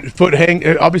 Foot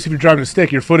hang. Obviously, if you're driving a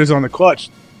stick, your foot is on the clutch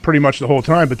pretty much the whole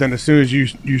time. But then as soon as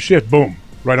you shift, boom,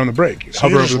 right on the brake. So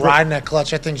you're just riding that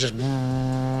clutch. That thing's just.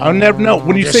 I'll never know.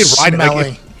 When you say riding,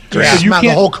 smelling, you smell the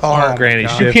whole car.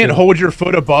 You can't hold your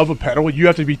foot above a pedal. You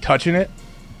have to be touching it.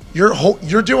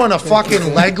 You're doing a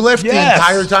fucking leg lift the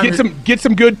entire time. Get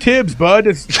some good tibs, bud.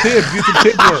 It's tibs. Do some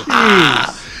tib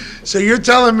work. So you're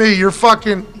telling me you're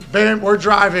fucking. We're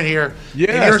driving here. Yes,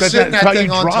 and you're sitting that's that how thing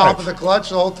you on drive. top of the clutch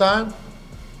the whole time?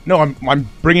 No, I'm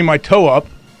bringing my toe up.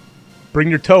 Bring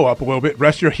your toe up a little bit.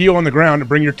 Rest your heel on the ground and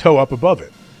bring your toe up above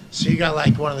it. So you got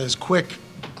like one of those quick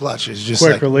clutches, just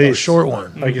Quick like release. a short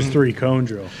one. Like his 3-cone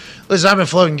drill. Listen, I've been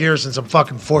floating gears since I'm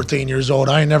fucking 14 years old.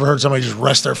 I ain't never heard somebody just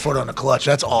rest their foot on the clutch.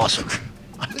 That's awesome.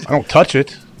 I don't touch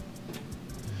it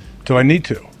till I need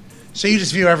to. So you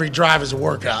just view every drive as a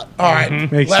workout. All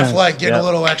right, Makes left sense. leg getting a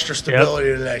little extra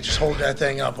stability today. Just hold that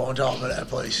thing up on top of that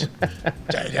place.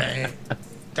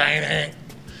 Dang.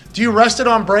 Do you rest it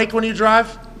on brake when you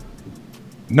drive?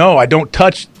 No, I don't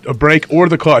touch a brake or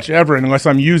the clutch ever unless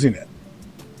I'm using it.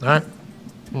 All right.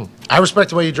 I respect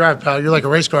the way you drive, pal. You're like a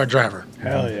race car driver.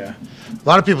 Hell yeah. A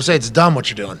lot of people say it's dumb what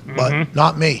you're doing, but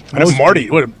not me. I know Marty.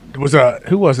 Who was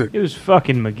it? It was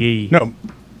fucking McGee. No,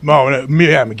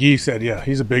 McGee said, yeah,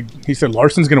 he said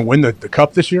Larson's going to win the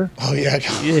cup this year. Oh, yeah.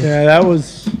 Yeah, that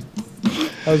was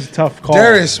a tough call.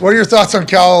 Darius, what are your thoughts on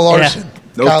Kyle Larson?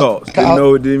 No thoughts.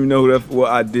 Didn't even know who that.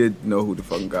 Well, I did know who the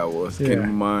fucking guy was. Came to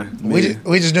my mind.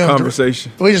 We just knew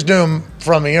conversation. We just knew him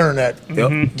from the internet.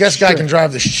 Yep. Guess guy can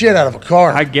drive the shit out of a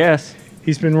car. I guess.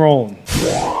 He's been rolling.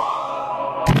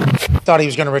 Thought he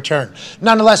was going to return.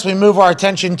 Nonetheless, we move our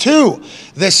attention to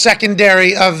the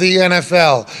secondary of the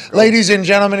NFL. Ladies and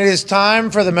gentlemen, it is time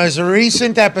for the most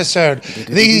recent episode,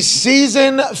 the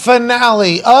season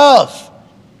finale of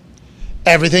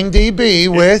Everything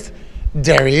DB with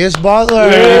Darius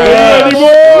Butler.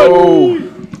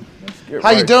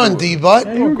 How you doing, D-Butt?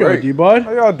 Hey, we're good, D-Bud.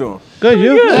 How y'all doing? Good,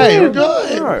 you? Hey, we're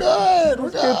good. All right. Good.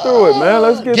 Let's get through it, man.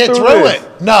 Let's get Get through through this.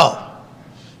 it. No.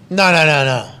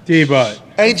 D-Bud.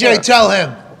 AJ, tell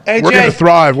him. AJ. We're going to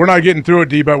thrive. We're not getting through it,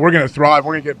 D, but we're going to thrive.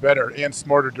 We're going to get better and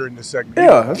smarter during this segment.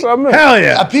 Yeah, that's what I meant. Hell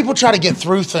yeah. People try to get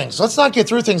through things. Let's not get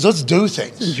through things. Let's do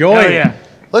things. Enjoy Hell it. yeah.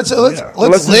 Let's Let's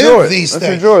live enjoy it. these Let's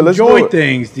things. enjoy it. Let's Enjoy do it.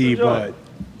 things, D-Bud.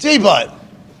 D-Bud.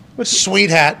 Sweet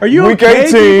hat. Are you Week okay,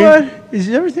 18. D-Bud? Is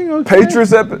everything okay?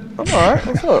 Patriots epic. I'm all right.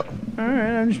 What's up? All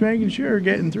right, I'm just making sure,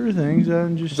 getting through things.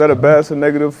 I'm just. Is that a bad or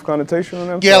negative connotation on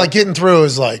that? Yeah, like getting through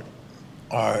is like,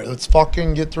 all right, let's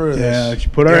fucking get through this. Yeah, let's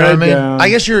put our You know head what I mean? down. I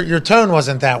guess your tone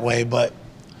wasn't that way, but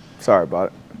Sorry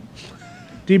about it.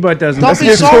 D-Butt doesn't. Don't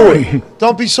be sorry.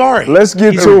 Don't be sorry. Let's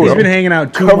get He's to it. He's been hanging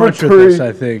out too Cover much three. with us,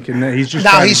 I think, and he's just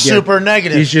Now trying he's to get- super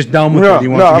negative. He's just done with No, it. He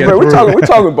wants to get but through. we're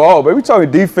talking ball, baby. We're talking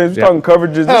defense. We're talking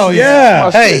coverages. Hell This is yeah.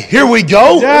 my Hey, shit. here we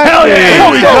go. Hell yeah.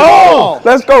 Here we go.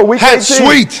 Let's go. Week That's 18.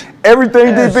 sweet. Everything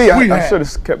DB. sweet. I should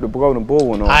have kept the Golden Bull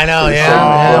one on. I know, Pretty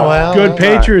yeah, solid. well. Good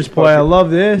Patriots play. I love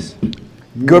this.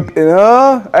 Good.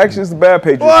 Actually, it's the bad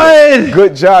Patriots. What?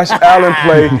 Good Josh Allen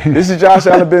play. This is Josh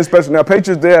Allen being special. Now,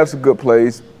 Patriots did have some good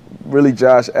plays. Really,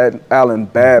 Josh Allen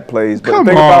bad plays. But Come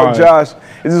the thing on. about Josh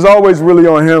is it's always really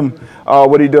on him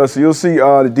what he does. So you'll see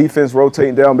the defense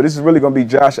rotating down. But this is really going to be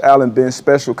Josh Allen being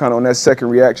special kind of on that second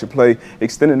reaction play,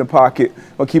 extending the pocket.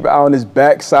 Going to keep an eye on his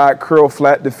backside curl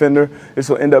flat defender. This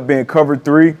will end up being cover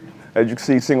 3. As you can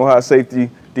see, single high safety,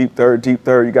 deep third.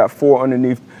 You got 4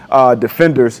 underneath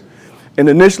defenders. And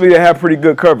initially, they have pretty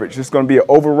good coverage. It's going to be an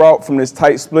over route from this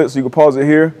tight split, so you can pause it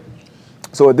here.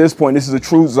 So at this point, this is a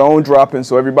true zone dropping,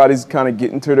 so everybody's kind of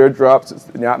getting to their drops.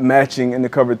 It's not matching in the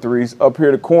cover 3s. Up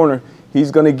here, the corner, he's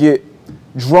going to get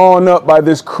drawn up by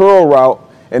this curl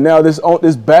route, and now this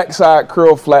backside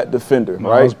curl flat defender,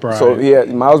 Miles right? Bryant. So he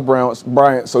had Miles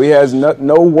Bryant. So he has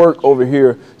no work over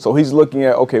here. So he's looking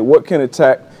at, okay, what can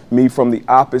attack me from the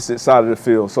opposite side of the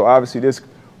field? So obviously this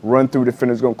run through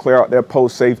defender is going to clear out their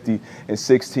post safety, and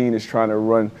 16 is trying to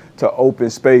run to open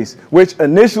space, which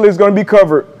initially is going to be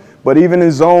covered. But even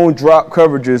in zone drop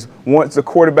coverages, once the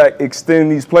quarterback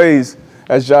extends these plays,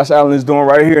 as Josh Allen is doing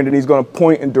right here, and then he's going to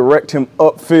point and direct him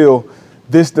upfield,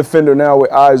 this defender now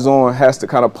with eyes on has to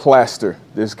kind of plaster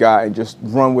this guy and just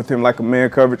run with him like a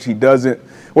man coverage. He doesn't.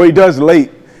 Well, he does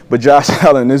late, but Josh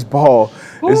Allen, this ball,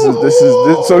 this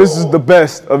is the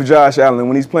best of Josh Allen.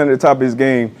 When he's playing at the top of his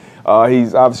game,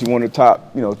 he's obviously one of the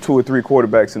top, 2 or 3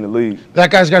 quarterbacks in the league.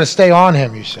 That guy's got to stay on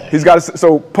him, you say. He's got to.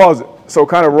 So pause it. So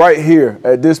kind of right here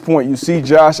at this point, you see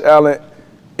Josh Allen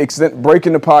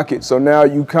breaking the pocket. So now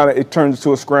it turns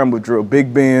to a scramble drill.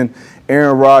 Big Ben,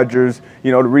 Aaron Rodgers.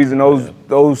 The reason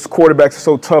those quarterbacks are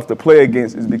so tough to play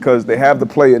against is because they have the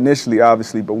play initially,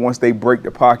 obviously, but once they break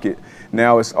the pocket,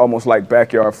 now it's almost like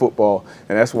backyard football.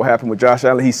 And that's what happened with Josh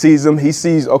Allen. He sees him. He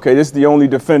sees, okay, this is the only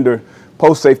defender.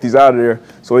 Post safety's out of there.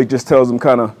 So he just tells him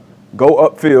kind of go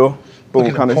upfield.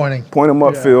 Boom, kind of point him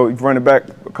upfield. You run it back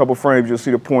a couple frames, you'll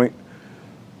see the point.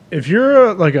 If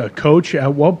you're like a coach,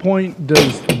 at what point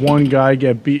does one guy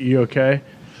get beat? You okay?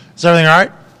 Is everything all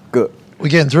right? Good. We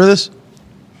getting through this?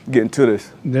 Getting to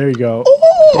this. There you go.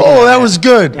 Oh, that was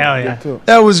good. Hell yeah.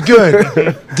 That was good.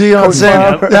 Deion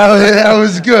saying that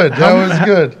was good. That was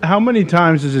good. How many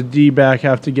times does a D-back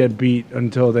have to get beat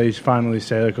until they finally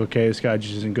say, like, okay, this guy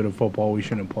just isn't good at football, we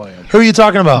shouldn't play him? Who are you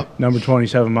talking about? Number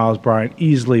 27, Miles Bryant,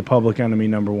 easily public enemy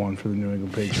number 1 for the New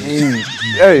England Patriots.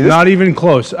 Hey, Not even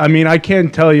close. I mean, I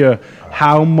can't tell you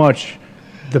how much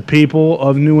the people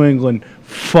of New England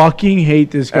fucking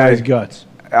hate this guy's guts.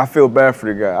 I feel bad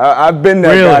for the guy. I've been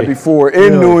that guy before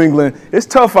in New England. It's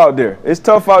tough out there.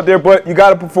 But you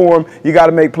got to perform. You got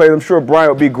to make plays. I'm sure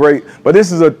Bryant will be great, but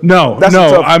this is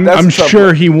I'm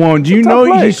sure he won't. Do you know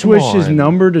play. he switched his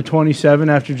number to 27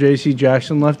 after J.C.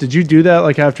 Jackson left? Did you do that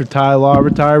like after Ty Law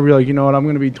retired? We're like, you know what, I'm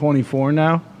going to be 24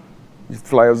 now? You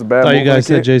feel like it was a bad I thought move you guys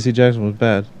for the said kid? J.C. Jackson was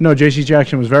bad. No, J.C.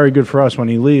 Jackson was very good for us when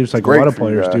he leaves, like a Great lot of for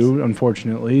you players guys. do.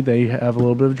 Unfortunately, they have a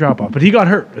little bit of a drop-off. But he got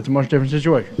hurt. It's a much different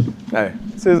situation. Hey,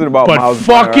 this isn't about But Miles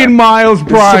fucking Bryant. Miles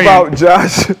Bryant. It's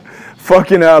about Josh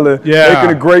fucking Allen making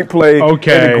a great play and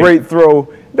a great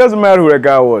throw. It doesn't matter who that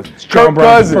guy was. John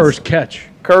Brown's first catch.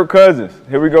 Kirk Cousins.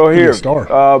 Here we go here.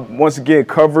 Star. Once again,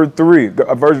 cover 3,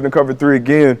 a version of cover 3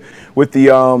 again with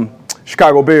the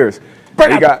Chicago Bears.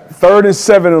 You got 3rd and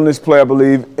 7 on this play, I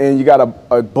believe, and you got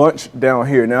a bunch down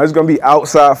here. Now, it's going to be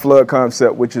outside flood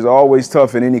concept, which is always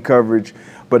tough in any coverage,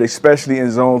 but especially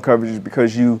in zone coverage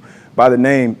because by the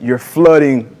name, you're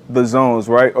flooding the zones,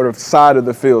 right, or the side of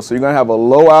the field. So you're going to have a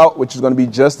low out, which is going to be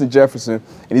Justin Jefferson,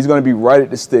 and he's going to be right at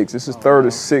the sticks. This is 3rd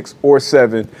or 6 or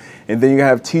 7. And then you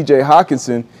have T.J.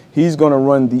 Hockenson. He's going to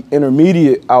run the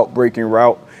intermediate out-breaking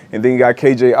route. And then you got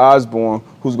K.J. Osborne,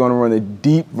 who's going to run the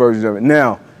deep version of it.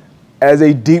 Now, as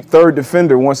a deep third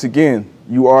defender, once again,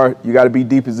 you got to be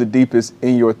deep as the deepest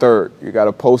in your third. You got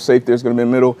a post safe there's going to be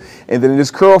in the middle. And then this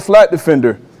curl flat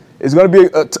defender is going to be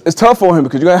it's tough on him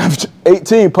because you're going to have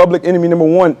 18, public enemy number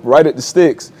 1, right at the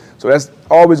sticks. So that's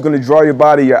always going to draw your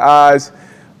body, your eyes.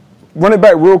 Run it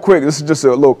back real quick. This is just a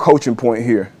little coaching point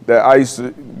here that I used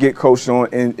to get coached on.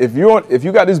 And if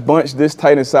you got this bunch this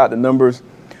tight inside the numbers,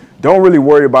 don't really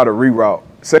worry about a reroute.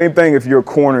 Same thing if you're a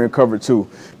corner in cover 2,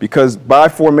 because by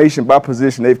formation, by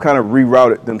position, they've kind of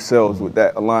rerouted themselves with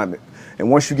that alignment. And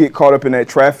once you get caught up in that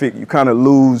traffic, you kind of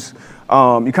lose, you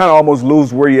kind of almost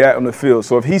lose where you're at on the field.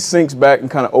 So if he sinks back and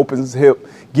kind of opens his hip,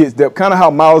 gets depth. Kind of how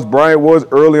Miles Bryant was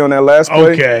early on that last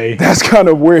play. Okay. That's kind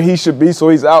of where he should be. So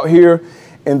he's out here,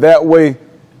 and that way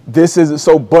this isn't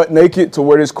so butt naked to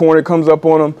where this corner comes up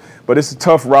on him. But it's a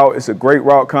tough route. It's a great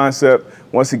route concept.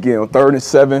 Once again, on 3rd and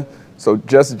 7. So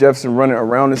Justin Jefferson running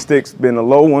around the sticks, been a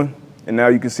low one. And now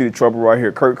you can see the trouble right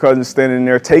here. Kirk Cousins standing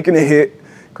there taking a hit.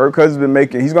 Kirk Cousins been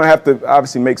he's going to have to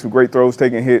obviously make some great throws,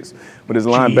 taking hits, but his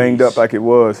line banged up like it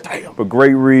was. Damn. But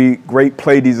great read, great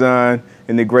play design,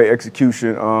 and then great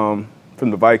execution from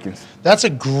the Vikings. That's a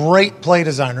great play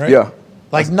design, right? Yeah.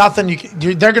 Like nothing,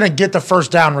 they're going to get the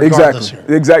first down regardless here.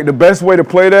 Exactly. The best way to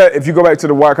play that, if you go back to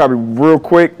the wide copy real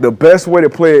quick, the best way to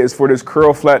play it is for this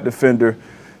curl flat defender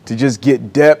to just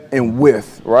get depth and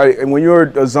width, right? And when you're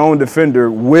a zone defender,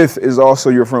 width is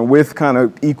also your friend. Width kind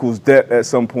of equals depth at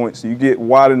some point. So you get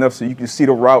wide enough so you can see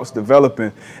the routes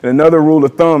developing. And another rule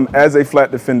of thumb as a flat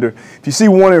defender, if you see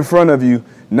one in front of you,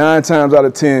 9 times out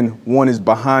of 10, one is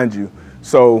behind you.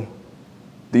 So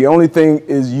the only thing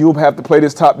is you'll have to play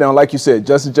this top down. Like you said,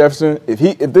 Justin Jefferson, if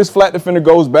this flat defender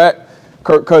goes back,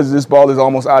 Kirk Cousins, this ball is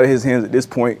almost out of his hands at this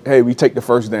point. Hey, we take the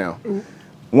first down.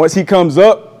 Once he comes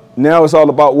up, now it's all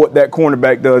about what that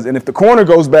cornerback does. And if the corner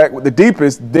goes back with the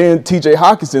deepest, then T.J.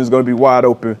 Hockenson is going to be wide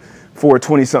open for a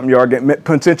 20-something yard game,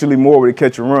 potentially more with a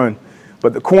catch and run.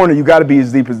 But the corner, you got to be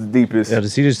as deep as the deepest. Yeah,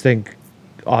 does he just think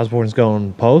Osborne's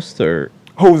going post or?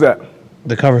 Who's that?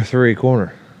 The cover 3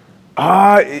 corner.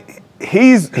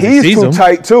 He's too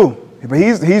tight too. But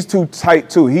he's too tight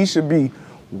too. He should be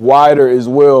wider as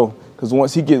well because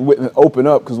once he gets open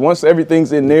up, because once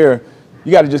everything's in there,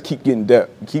 you got to just keep getting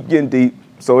depth, keep getting deep.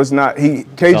 So it's not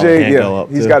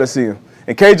KJ. He's got to see him.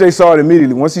 And KJ saw it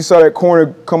immediately. Once he saw that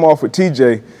corner come off with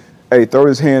TJ, hey, throw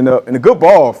his hand up. And a good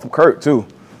ball from Kirk, too.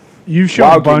 You've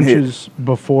shown bunches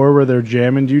before where they're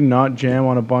jamming. Do you not jam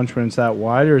on a bunch when it's that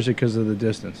wide, or is it because of the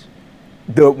distance?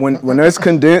 When it's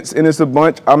condensed and it's a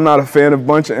bunch, I'm not a fan of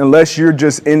bunch. Unless you're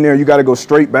just in there, you got to go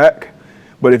straight back.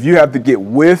 But if you have to get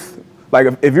width, like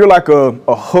if you're like a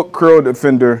hook curl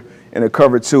defender in a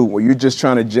cover 2, where you're just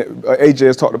trying to AJ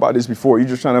has talked about this before, you're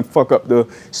just trying to fuck up the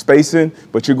spacing,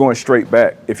 but you're going straight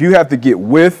back. If you have to get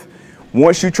width,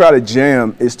 once you try to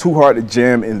jam, it's too hard to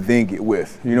jam and then get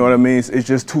width. You know what I mean? It's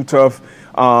just too tough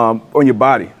on your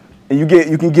body. And you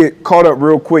can get caught up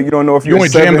real quick. You don't know if you only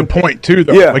jam the point too,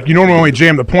 though. Yeah. Like you normally only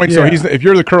jam the point. Yeah. So if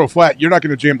you're the curl flat, you're not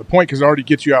going to jam the point because it already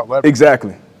gets you out leverage.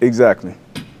 Exactly.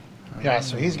 Yeah,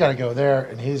 so he's got to go there,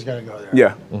 and he's got to go there.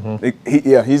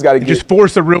 Yeah, he's got to just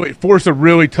force a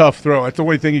really tough throw. That's the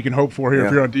only thing you can hope for here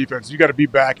if you're on defense. You got to be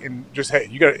back and just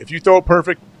if you throw it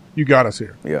perfect, you got us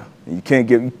here. Yeah, you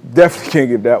definitely can't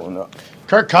give that one up.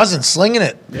 Kirk Cousins slinging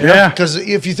it. Yeah, because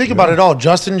if you think about it all,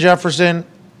 Justin Jefferson,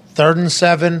 3rd and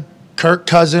 7, Kirk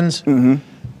Cousins.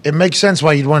 It makes sense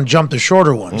why you'd want to jump the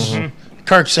shorter ones.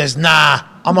 Kirk says, "Nah,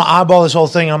 I'm gonna eyeball this whole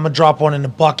thing. I'm gonna drop one in the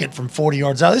bucket from 40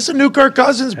 yards out." This is a new Kirk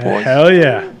Cousins, boy. Hell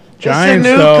yeah, Giants.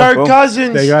 This is a new Kirk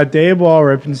Cousins. They got Dayball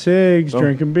ripping cigs,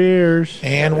 drinking beers,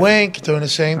 and Wink doing the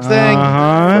same thing.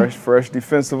 Fresh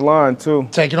defensive line too.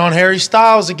 Taking on Harry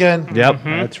Styles again. Yep,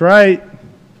 that's right.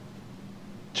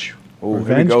 Oh,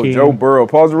 here we go, Joe Burrow.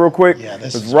 Pause it real quick. Yeah,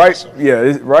 this is right. Awesome.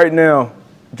 Yeah, right now.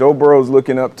 Joe Burrow's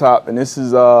looking up top, and this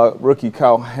is rookie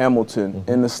Kyle Hamilton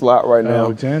in the slot right now.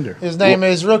 Alexander. His name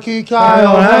is rookie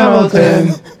Kyle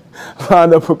Hamilton.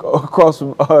 Lined up across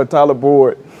from Tyler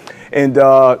Boyd. And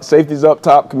safety's up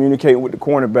top communicating with the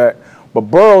cornerback. But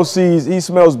Burrow he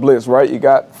smells blitz, right? You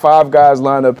got 5 guys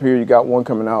lined up here. You got 1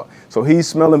 coming out. So he's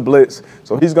smelling blitz.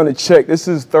 So he's going to check. This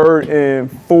is 3rd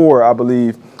and 4, I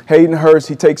believe. Hayden Hurst,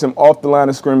 he takes him off the line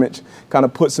of scrimmage, kind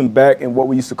of puts him back in what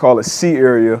we used to call a C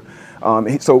area.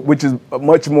 Which is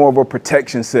much more of a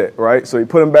protection set, right? So he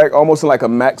put him back almost like a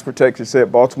max protection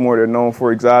set. Baltimore, they're known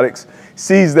for exotics.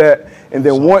 Sees that, and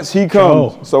then once he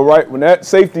comes, so right, when that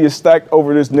safety is stacked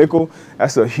over this nickel,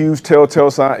 that's a huge telltale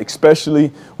sign,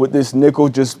 especially with this nickel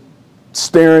just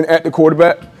staring at the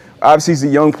quarterback. Obviously, he's a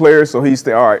young player, so he's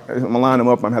all right, I'm going to line him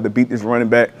up. I'm going to have to beat this running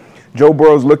back. Joe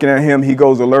Burrow's looking at him. He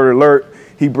goes alert, alert.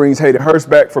 He brings Hayden Hurst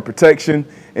back for protection,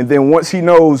 and then once he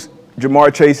knows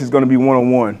Jamar Chase is going to be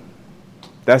one-on-one,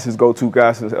 that's his go-to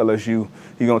guy since LSU.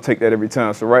 He's going to take that every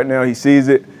time. So right now he sees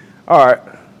it. All right.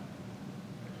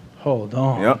 Hold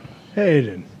on. Yep.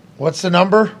 Hayden. What's the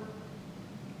number?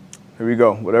 Here we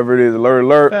go. Whatever it is, alert,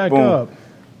 alert. Back boom. up.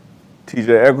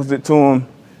 TJ echoes it to him.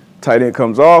 Tight end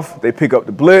comes off. They pick up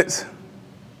the blitz.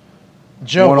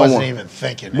 Joe One-on-one. wasn't even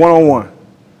thinking. One-on-one.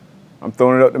 I'm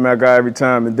throwing it up to my guy every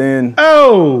time. And then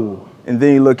and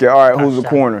then you look at, all right, who's the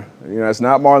corner? You know, it's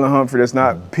not Marlon Humphrey. That's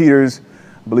not Peters.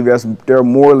 I believe that's Darryl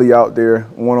Morley out there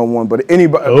one-on-one. But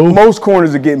most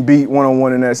corners are getting beat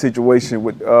one-on-one in that situation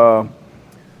with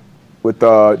with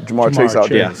Jamar Chase out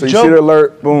there. Chase. So you see the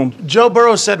alert, boom. Joe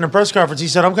Burrow said in a press conference, he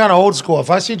said, I'm kind of old school. If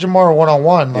I see Jamar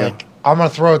one-on-one, like, I'm going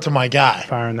to throw it to my guy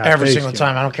Firing that every face single game.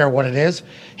 time. I don't care what it is.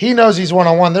 He knows he's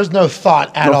one-on-one. There's no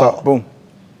thought at all. Thought, boom,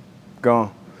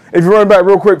 gone. If you run back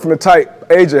real quick from the tight,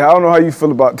 AJ, I don't know how you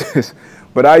feel about this,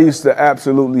 but I used to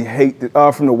absolutely hate this,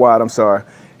 from the wide, I'm sorry,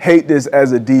 hate this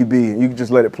as a DB, and you can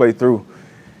just let it play through.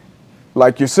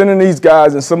 Like, you're sending these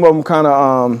guys, and some of them kind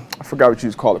of, I forgot what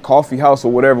you call it, coffee house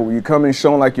or whatever, where you come in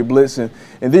showing like you're blitzing,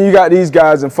 and then you got these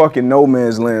guys in fucking no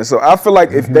man's land. So I feel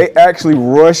like if they actually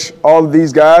rush all of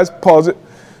these guys, pause it.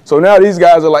 So now these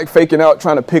guys are like faking out,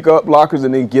 trying to pick up blockers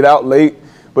and then get out late,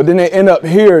 but then they end up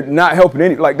here not helping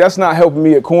any. Like, that's not helping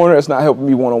me at corner. That's not helping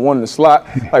me one-on-one in the slot.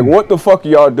 Like, what the fuck are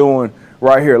y'all doing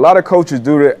right here? A lot of coaches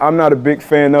do that. I'm not a big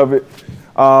fan of it.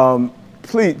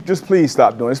 Please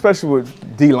stop doing it, especially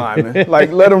with D linemen.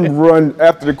 Like, let them run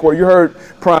after the court. You heard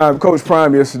Coach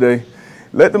Prime yesterday.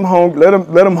 Let them hunt. Let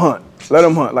them hunt.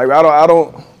 Like, I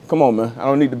don't. Come on, man. I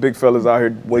don't need the big fellas out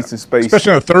here wasting space.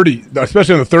 Especially on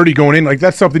the 30 going in. Like,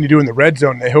 that's something you do in the red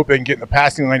zone. They hope they can get in the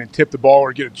passing lane and tip the ball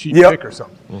or get a cheap pick or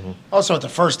something. Also, at the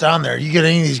first down there, you get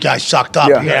any of these guys sucked up,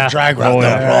 you got to drag route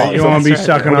them. You want to be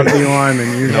sucking up the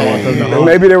lineman. You know what doesn't help.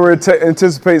 Maybe they were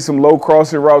anticipate some low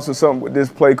crossing routes or something with this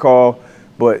play call.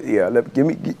 But, yeah,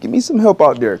 give me some help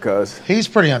out there, cuz. He's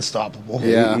pretty unstoppable.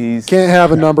 Yeah. Can't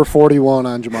have a number 41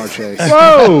 on Jamar Chase.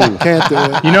 Whoa. Can't do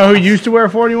it. You know who used to wear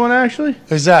 41, actually?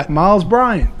 Who's that? Miles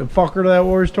Bryant, the fucker that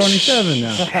wears 27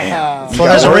 now. Well,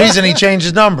 there's a reason he changed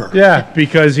his number. Yeah,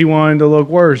 because he wanted to look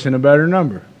worse in a better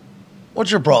number. What's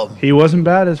your problem? He wasn't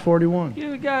bad as 41.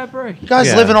 Give the guy a break. You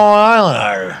guys live in Long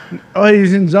Island. Oh,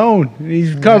 he's in zone.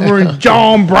 He's covering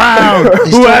John Brown,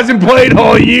 who hasn't played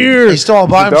all year. He's still all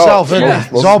by himself, isn't he?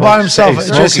 He's all by himself. It's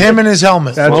just him and his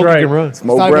helmet. That's right.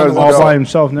 Smoke Brown's all by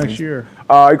himself next year.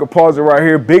 You can pause it right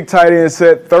here. Big tight end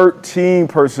set, 13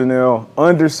 personnel,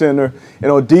 under center.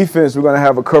 And on defense, we're going to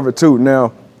have a cover two.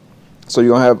 Now, so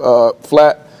you're going to have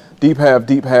flat, deep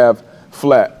half,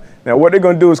 flat. Now, what they're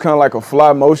going to do is kind of like a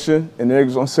fly motion, and they're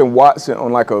going to send Watson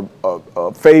on like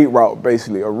a fade route,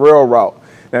 basically, a rail route.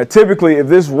 Now, typically, if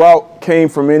this route came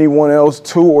from anyone else,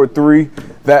 2 or 3,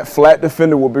 that flat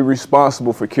defender will be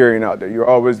responsible for carrying out there. You're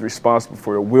always responsible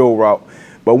for the wheel route.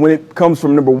 But when it comes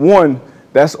from number 1,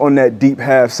 that's on that deep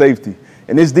half safety.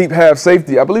 And this deep half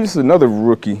safety, I believe this is another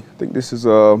rookie. I think this is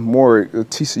more a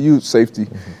TCU safety.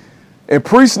 And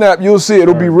pre-snap, you'll see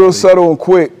it'll be real subtle and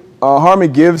quick.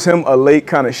 Harmon gives him a late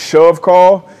kind of shove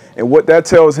call, and what that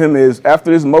tells him is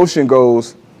after this motion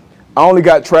goes, I only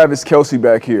got Travis Kelce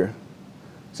back here.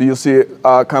 So you'll see it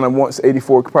kind of once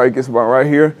 84 probably gets about right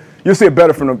here. You'll see it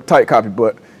better from the tight copy,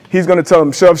 but he's going to tell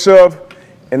him shove,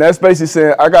 and that's basically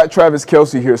saying I got Travis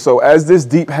Kelce here. So as this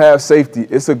deep half safety,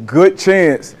 it's a good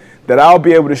chance that I'll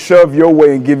be able to shove your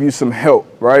way and give you some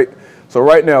help, right? So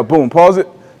right now, boom, pause it.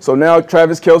 So now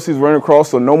Travis Kelce's running across,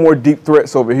 so no more deep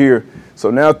threats over here. So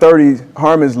now 30,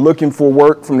 Harmon's looking for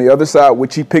work from the other side,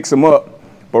 which he picks him up.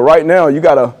 But right now, you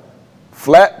got a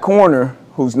flat corner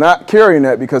who's not carrying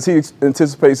that because he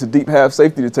anticipates a deep half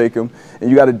safety to take him.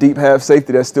 And you got a deep half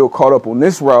safety that's still caught up on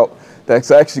this route that's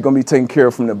actually going to be taken care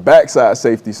of from the backside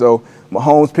safety. So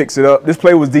Mahomes picks it up. This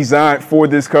play was designed for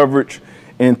this coverage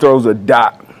and throws a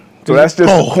dot. So that's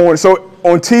just the corner. So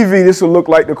on TV, this will look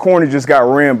like the corner just got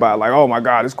ran by. Like, oh, my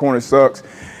God, this corner sucks.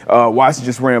 Watson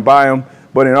just ran by him.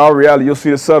 But in all reality, you'll see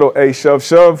the subtle,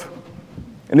 shove.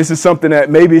 And this is something that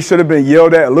maybe it should have been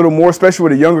yelled at a little more, especially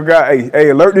with a younger guy.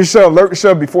 Hey, alert the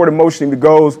shove before the motion even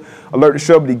goes. Alert the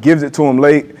shove, but he gives it to him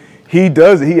late. He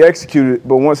does it. He executed it.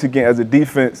 But once again, as a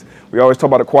defense, we always talk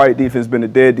about a quiet defense being a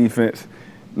dead defense.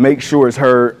 Make sure it's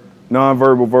heard,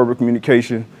 nonverbal, verbal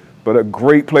communication. But a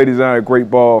great play design, a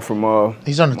great ball from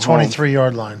He's on the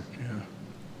 23-yard line. Yeah.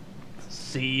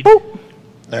 Seed. Boop.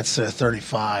 That's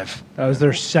 35. That was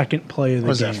their second play of the game.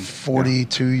 Was that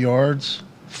 42 yards?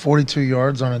 42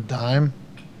 yards on a dime?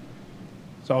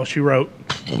 That's all she wrote.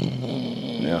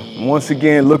 Yeah. Once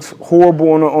again, looks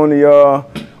horrible on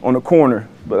the corner,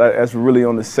 but that's really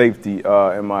on the safety,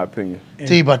 in my opinion.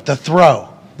 But the throw.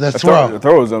 The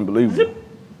throw is unbelievable.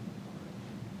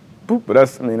 Boop, but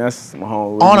that's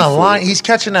Mahomes. On a line. He's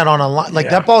catching that on a line. Like,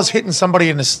 that ball's hitting somebody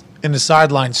in the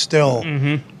sideline still.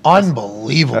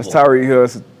 Unbelievable. That's Tyreek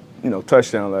Hill's,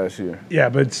 touchdown last year. Yeah,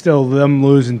 but still, them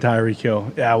losing Tyreek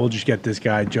Hill. Yeah, we'll just get this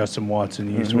guy, Justin Watson.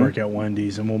 He used to work at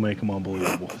Wendy's, and we'll make him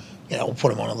unbelievable. Yeah, we'll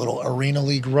put him on a little arena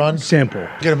league run. Simple.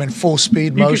 Get him in full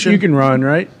speed motion. You can run,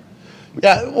 right?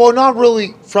 Yeah, well, not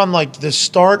really from like the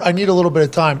start. I need a little bit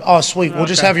of time. Oh, sweet. We'll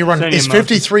just have you run. Is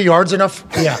 53 yards enough?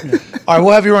 Yeah. All right,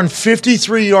 we'll have you run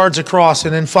 53 yards across,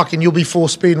 and then fucking you'll be full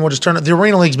speed, and we'll just turn it. The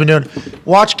Arena League's been doing.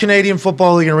 Watch Canadian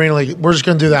Football League and Arena League. We're just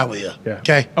going to do that with you. Yeah.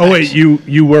 Okay. Oh wait,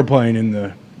 you were playing in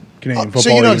the Canadian Football So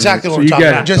you know League. exactly what So we're you talking get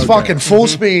about. it. Just Okay. fucking full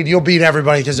speed. You'll beat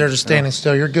everybody because they're just standing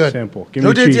still. You're good. Simple. Give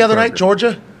Who me a did the other night? cheeseburger.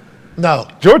 Georgia? No.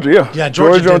 Georgia, yeah. Yeah,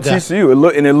 Georgia on did that. TCU.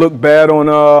 It looked bad on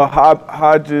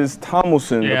Hodges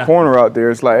Tomlinson, the corner out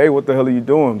there. It's like, hey, what the hell are you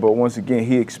doing? But once again,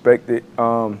 he expected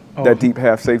that deep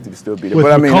half safety to still be there. With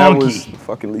But I mean, that McConkey. was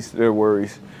fucking least of their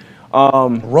worries.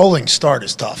 Rolling start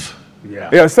is tough. Yeah,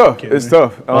 it's tough. It's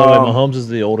tough. By the way, Mahomes is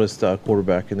the oldest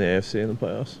quarterback in the AFC in the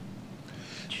playoffs.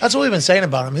 That's what we've been saying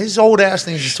about him. His old ass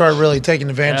needs to start really taking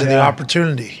advantage of the Yeah.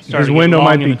 opportunity. His window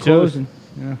might be closing.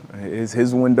 Yeah.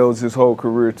 His windows, his whole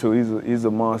career too. He's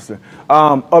a monster.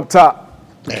 Up top,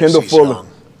 Kendall Fuller,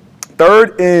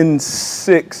 3rd and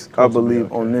 6, I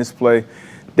believe, on this play.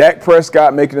 Dak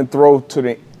Prescott making a throw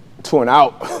to an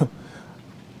out.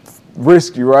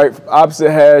 Risky, right?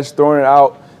 Opposite hash, throwing it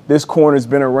out. This corner's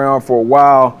been around for a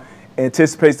while.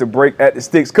 Anticipates the break at the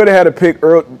sticks. Could have had a pick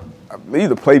early. I believe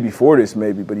the play before this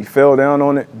maybe, but he fell down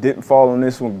on it. Didn't fall on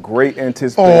this one. Great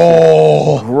anticipation.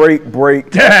 Oh. Great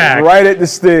break. Dak. Right at the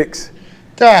sticks.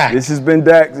 Dak. This has been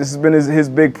Dak. This has been his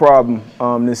big problem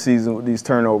this season with these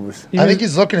turnovers. I think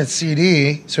he's looking at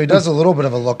CD, so he does a little bit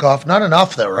of a look off. Not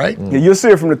enough though, right? Yeah, you'll see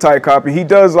it from the tight copy. He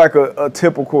does like a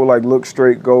typical like look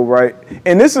straight, go right.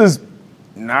 And this is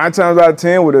 9 times out of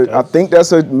 10 with I think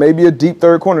that's maybe a deep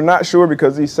third corner. Not sure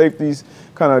because these safeties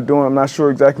kind of doing. I'm not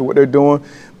sure exactly what they're doing.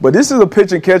 But this is a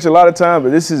pitch and catch a lot of times. But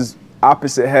this is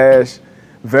opposite hash,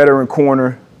 veteran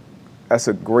corner. That's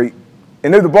a great.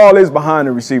 And if the ball is behind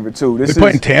the receiver too. This They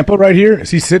playing Tampa right here. Is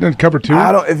he sitting in cover 2?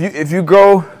 I don't. If you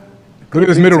go. Look at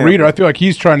this middle reader. I feel like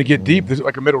he's trying to get deep. This is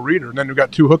like a middle reader, and then we've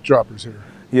got 2 hook droppers here.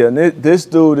 Yeah, and this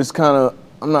dude is kind of.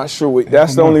 I'm not sure.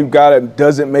 That's the only guy that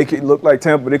doesn't make it look like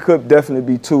Tampa. But it could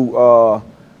definitely be 2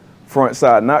 front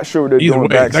side. Not sure what they're Either doing way,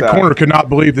 backside. that corner could not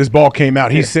believe this ball came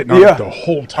out. He's sitting on it the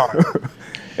whole time.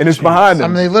 And it's behind him. I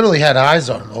mean, they literally had eyes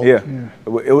on him. Yeah.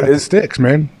 It's sticks,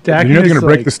 man. Dak You know they're is going to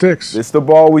break like- the sticks. It's the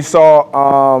ball we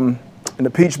saw in the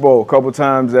Peach Bowl a couple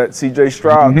times that C.J.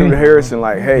 Stroud threw to Harrison.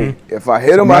 Like, hey, if I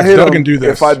hit him, Max I hit Duggan him. do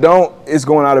this. If I don't, it's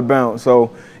going out of bounds.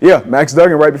 So, yeah, Max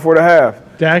Duggan right before the half.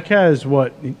 Dak has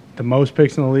the most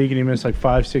picks in the league, and he missed like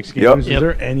 5-6 Yep. games. Is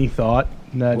there any thought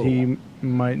that he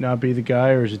might not be the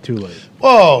guy, or is it too late?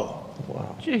 Whoa.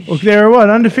 Look, they were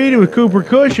undefeated with Cooper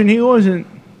Cush, and he wasn't,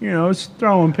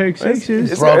 throwing pick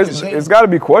sixes. It's got to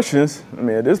be questions. I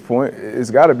mean, at this point,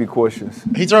 it's got to be questions.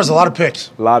 He throws a lot of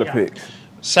picks. A lot of picks.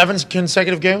 7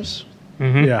 consecutive games?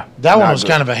 Yeah. That one Not was good.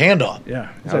 kind of a handoff.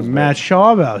 Yeah. It's like Matt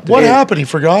Schaub out there. What happened? He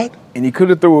forgot? And he could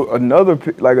have threw another.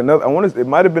 It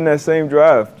might have been that same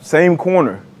drive, same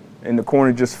corner, and the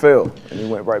corner just fell, and he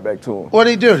went right back to him. What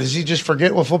did he do? Does he just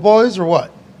forget what football is or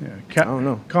what? I don't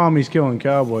know. Call me's killing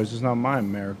Cowboys. It's not my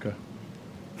America.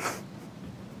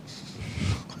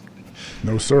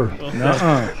 No, sir.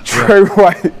 Trey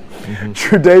White,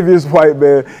 Tre'Davious White,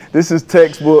 man. This is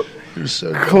textbook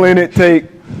clinic take.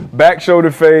 Back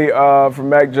shoulder fade from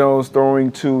Mac Jones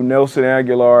throwing to Nelson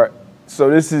Aguilar. So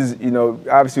this is,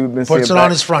 obviously we've been Puts seeing it on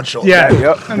back- his front shoulder. Yeah.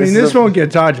 Yep. I mean, this won't get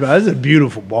talked about. This is a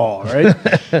beautiful ball, right?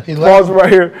 Pause it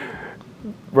right here.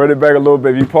 Run it back a little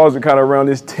bit. If you pause it kind of around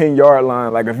this 10-yard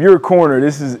line, like if you're a corner,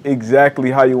 this is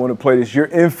exactly how you want to play this. You're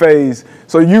in phase.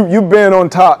 So you've been on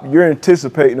top. You're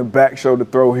anticipating a back shoulder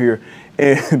throw here.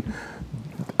 And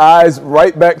eyes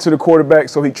right back to the quarterback,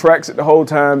 so he tracks it the whole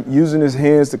time, using his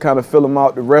hands to kind of fill him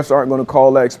out. The refs aren't going to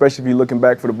call that, especially if you're looking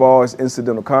back for the ball. It's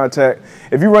incidental contact.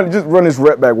 If you just run this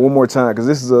rep back one more time, because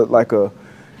this is like a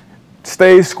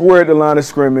stay square at the line of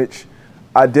scrimmage,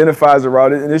 identifies the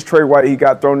route. And this Trey White, he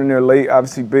got thrown in there late.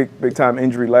 Obviously, big time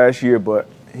injury last year, but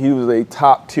he was a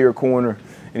top tier corner,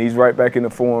 and he's right back in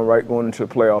the form, right going into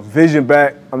the playoffs. Vision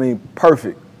back, I mean,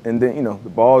 perfect. And then the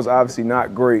ball is obviously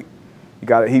not great.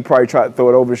 He probably tried to throw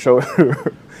it over his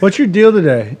shoulder. What's your deal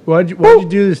today? Why'd you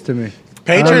do this to me?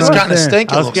 Patriots kind of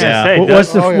stink. I was going to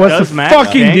say, What's the Matt fucking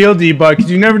stink? deal, D-Buck?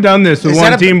 Because you've never done this with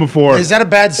one team before. Is that a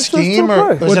bad scheme, still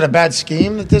or play. was it a bad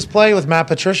scheme at this play with Matt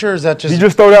Patricia, or is that just? You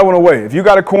just throw that one away. If you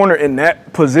got a corner in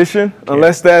that position,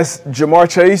 unless that's Jamar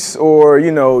Chase or,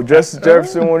 Justin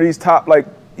Jefferson, one of these top,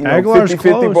 Aguilar's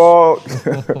 50-50 ball,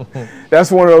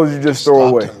 that's one of those you just throw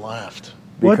away. Laughed.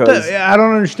 I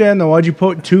don't understand, though. Why'd you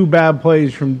put 2 bad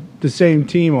plays from the same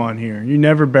team on here? You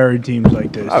never bury teams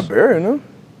like this. Not burying them.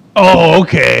 Oh,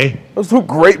 okay. Those two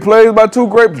great plays by two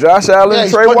great Josh Allen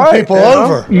and Trey White. People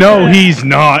over. No, he's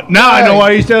not. Now I know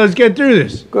why you said let's get through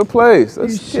this. Good plays.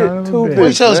 Let's get two Well,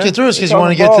 you said let's get through this because you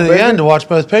want to get to the end to watch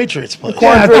both Patriots play.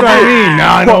 Yeah, that's what I mean.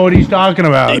 Now I know what he's talking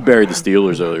about. He buried the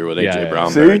Steelers earlier with A.J.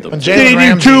 Brown. Buried them. Did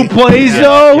he do 2 plays,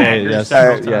 though? Yes.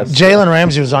 Jalen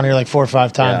Ramsey was on here like 4 or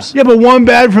 5 times. Yeah, but 1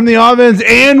 bad from the offense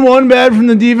and 1 bad from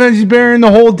the defense. He's burying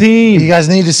the whole team. You guys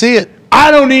need to see it. I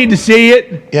don't need to see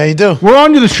it. Yeah, you do. We're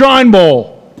on to the Shrine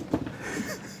Bowl.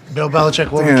 Bill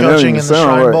Belichick will be Damn, that coaching in doesn't the sound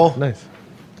Shrine right. Bowl. Nice.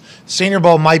 Senior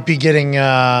Bowl might be getting.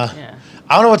 I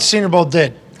don't know what the Senior Bowl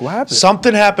did. What happened?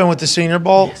 Something happened with the Senior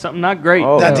Bowl Something not great.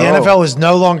 that the NFL is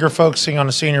no longer focusing on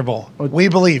the Senior Bowl. We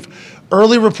believe.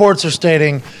 Early reports are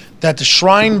stating that the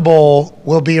Shrine Bowl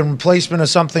will be a replacement of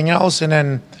something else, and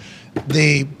then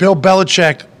the Bill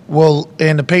Belichick will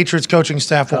and the Patriots coaching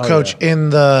staff will coach in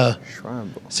the Shrine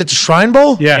Bowl. Is it the Shrine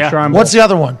Bowl? Yeah, Shrine Bowl. What's the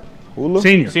other one?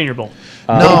 Senior Bowl.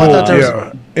 No, I thought there was.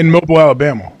 Yeah, in Mobile,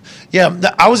 Alabama.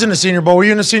 I was in the Senior Bowl. Were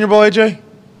you in the Senior Bowl, AJ?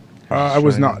 I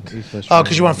was not. Oh,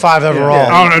 because you went 5 overall.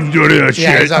 I don't have to do any of that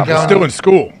Yeah, shit. he's not I was going. still in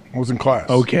school. I was in class.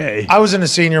 Okay. I was in the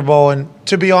Senior Bowl, and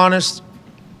to be honest,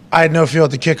 I had no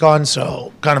field to kick on,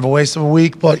 so kind of a waste of a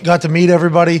week, but got to meet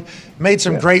everybody. Made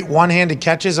some great one-handed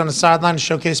catches on the sideline to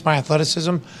showcase my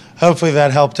athleticism. Hopefully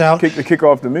that helped out. Kick the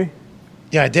kickoff to me.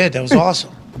 Yeah, I did. That was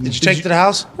awesome. Did you take it to the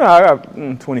house? No, I got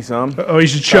 20-some. Oh, you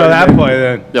should show that play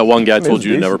then. Yeah, one guy told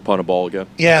you to never punt a ball again.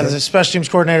 Yeah, the special teams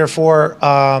coordinator for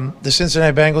the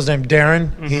Cincinnati Bengals named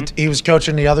Darren. He was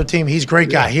coaching the other team. He's a great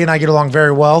guy. He and I get along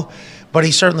very well. But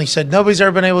he certainly said, nobody's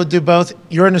ever been able to do both.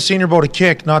 You're in the Senior Bowl to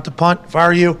kick, not to punt. If I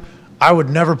were you, I would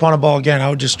never punt a ball again. I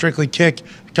would just strictly kick,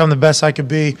 become the best I could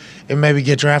be, and maybe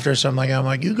get drafted or something like that. I'm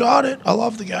like, you got it. I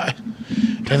love the guy.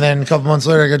 And then a couple months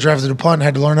later, I got drafted to punt and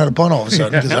had to learn how to punt all of a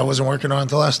sudden because I wasn't working on it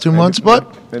the last 2 months.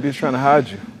 But Maybe he's trying to hide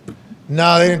you.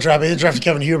 no, they didn't draft me. They drafted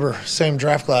Kevin Huber, same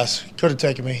draft class. Could have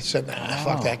taken me. Said, nah,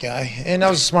 fuck that guy. And that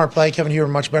was a smart play. Kevin Huber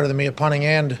much better than me at punting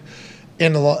and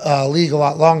in the league a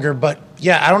lot longer. But,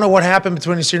 yeah, I don't know what happened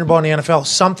between the Senior Bowl and the NFL.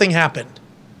 Something happened.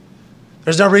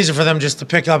 There's no reason for them just to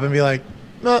pick up and be like,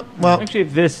 well. Actually,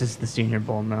 this is the Senior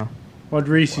Bowl now. What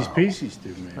Reese's Pieces do,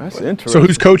 man? That's interesting. So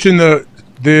who's coaching the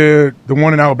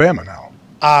one in Alabama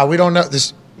now? We don't know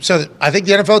this. So I think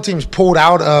the NFL team's pulled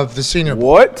out of the Senior Bowl.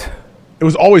 What? It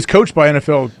was always coached by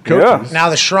NFL coaches. Now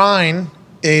the Shrine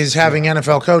is having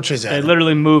NFL coaches at They it.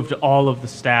 literally moved all of the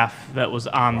staff that was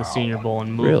on the Senior Bowl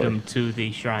and moved Really? them to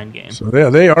the Shrine game. So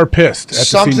they are pissed at the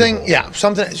Senior Something, Bowl. yeah,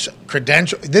 something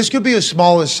credential. This could be as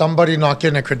small as somebody not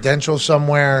getting a credential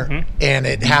somewhere and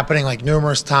it happening like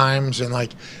numerous times and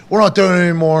like we're not doing it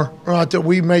anymore.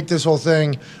 We make this whole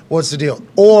thing. What's the deal?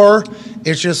 Or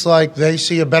it's just like they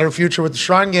see a better future with the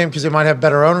Shrine game because they might have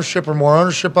better ownership or more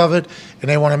ownership of it, and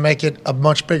they want to make it a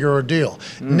much bigger ordeal.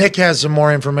 Nick has some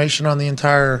more information on the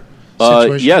entire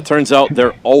situation. Yeah, it turns out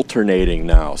they're alternating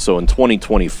now. So in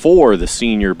 2024, the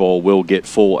Senior Bowl will get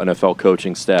full NFL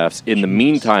coaching staffs. In the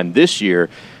meantime, this year,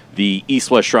 the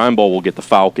East-West Shrine Bowl will get the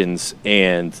Falcons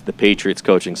and the Patriots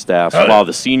coaching staffs, while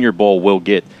the Senior Bowl will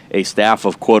get a staff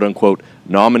of quote-unquote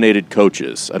nominated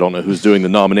coaches. I don't know who's doing the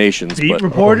nominations. Beat but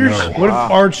reporters? What if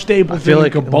Art Stapleton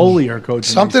and Caboli are coaching?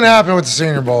 Something happened with the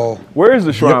Senior Bowl. Where is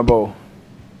the Shrine Bowl?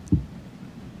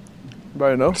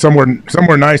 Anybody know?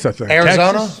 Somewhere nice, I think.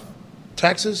 Arizona?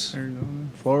 Texas?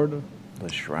 Florida?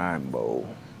 The Shrine Bowl.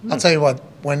 I'll tell you what,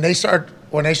 when they start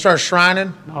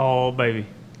shrining, Oh, baby.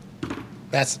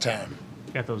 that's the time.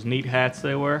 Got those neat hats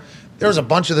they wear. There was a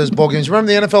bunch of those bowl games.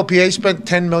 Remember the NFLPA spent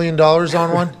 $10 million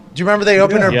on one? Do you remember they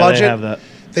opened their budget? They have that.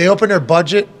 They opened their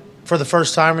budget for the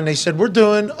first time, and they said, we're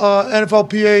doing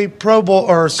NFLPA Pro Bowl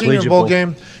or Senior Collegiate Bowl Bowl.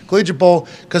 game, Collegiate Bowl,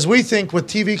 because we think with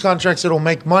TV contracts it'll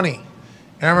make money.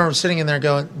 And I remember sitting in there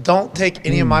going, don't take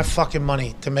any of my fucking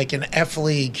money to make an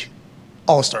F-League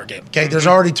All-Star game. Okay, there's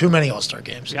already too many All-Star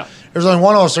games. Yep. There's only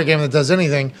one All-Star game that does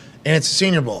anything, and it's the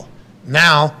Senior Bowl.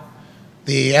 Now,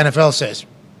 the NFL says,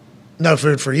 no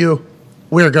food for you.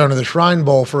 We're going to the Shrine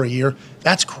Bowl for a year.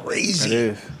 That's crazy. It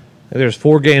is. There's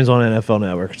 4 games on NFL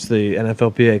Network. It's the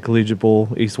NFLPA Collegiate Bowl,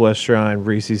 East-West Shrine,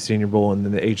 Reese's Senior Bowl, and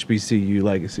then the HBCU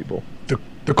Legacy Bowl.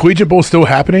 The Collegiate Bowl still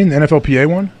happening? The NFLPA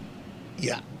one?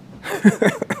 Yeah.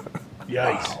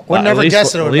 Yikes. Would At never least-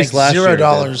 guess that it at would make least last year it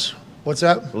 $0. What's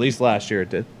that? At least last year it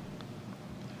did.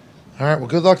 All right. Well,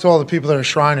 good luck to all the people that are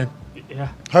shrining. Yeah.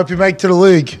 Hope you make it to the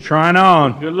league. Trying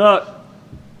on. Good luck.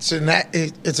 It's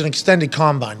an extended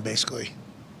combine, basically,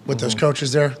 with those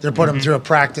coaches there. They're putting them through a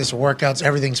practice, workouts.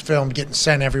 Everything's filmed, getting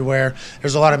sent everywhere.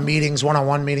 There's a lot of meetings,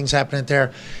 one-on-one meetings happening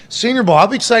there. Senior Bowl, I'll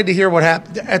be excited to hear what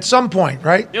happened at some point,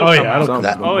 right? It'll come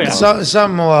out. Oh, yeah.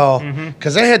 Something, well,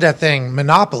 because they had that thing,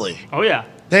 Monopoly. Oh, yeah.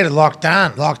 They had it locked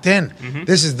in.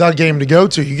 This is the game to go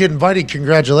to. You get invited.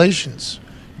 Congratulations.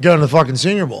 You're going to the fucking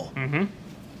Senior Bowl.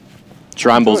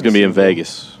 Shrine Bowl's going to be in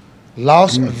Vegas.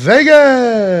 Las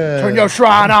Vegas. Turn your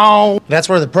shrine on. That's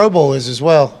where the Pro Bowl is as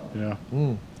well. Yeah.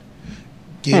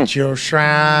 Get your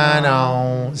shrine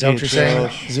on. Is that what you're saying,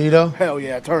 Zito? Hell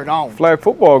yeah, turn it on. Flag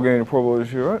football game in Pro Bowl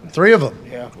this year, right? 3 of them.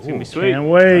 Yeah. It's going to be sweet. Can't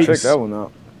wait. Check that one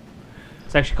out.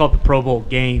 It's actually called the Pro Bowl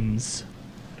Games.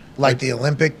 Like the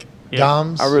Olympic Yeah.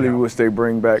 Doms. I really wish they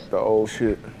bring back the old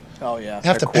shit. Oh yeah.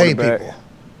 have to That pay quarterback. people.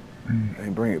 They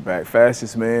bring it back.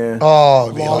 Fastest man. Oh,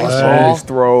 it'd be Longest awesome. ball. Longest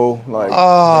throw. Like, bring Oh.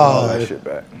 all that shit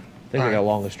back. I think I got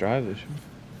longest drive this year.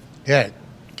 Yeah,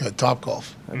 good Top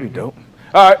Golf. That'd be dope.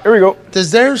 All right, here we go.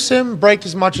 Does their sim break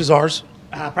as much as ours?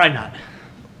 Probably not.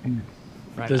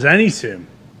 Does any sim?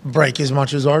 Break as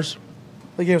much as ours?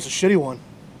 They gave us a shitty one.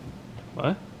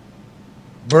 What?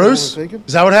 Bruce? You know what I'm thinking?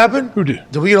 Is that what happened? Who did?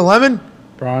 Did we get a lemon?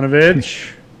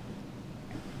 Bronovich.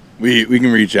 We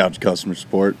can reach out to customer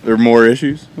support. There are more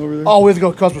issues over there. Oh, we have to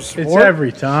go customer support. It's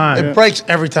every time. It breaks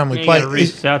every time we You play. gotta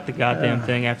reset the goddamn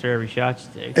thing after every shot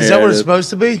you take. Is that what it's the-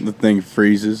 supposed to be? The thing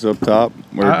freezes up top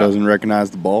where it doesn't recognize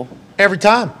the ball. Every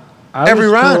time. I Every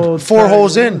was round. told 4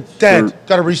 holes Tiger in. Woods. Dead.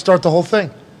 Got to restart the whole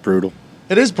thing. Brutal.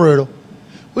 It is brutal.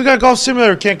 We got a golf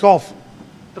simulator. Can't golf.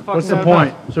 What's the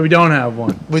point? So we don't have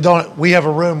one. We don't. We have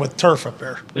a room with turf up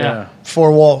there. Yeah.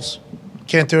 4 walls.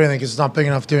 Can't do anything because it's not big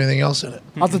enough to do anything else in it.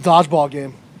 How's the dodgeball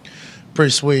game?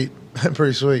 Pretty sweet.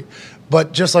 Pretty sweet.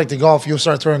 But just like the golf, you'll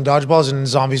start throwing dodgeballs and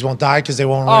zombies won't die because they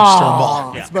won't register a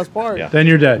ball. That's the best part. Yeah. Then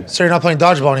you're dead. So you're not playing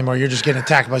dodgeball anymore. You're just getting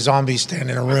attacked by zombies standing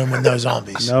in a room with no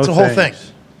zombies. No it's a whole thing.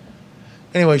 thanks.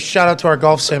 Anyway, shout out to our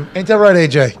golf sim. Ain't that right,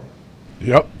 AJ?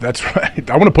 Yep, that's right.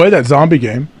 I want to play that zombie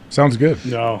game. Sounds good.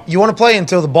 No. You want to play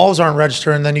until the balls aren't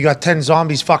registering, and then you got 10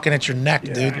 zombies fucking at your neck,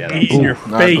 dude. Eating your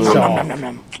face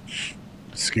off.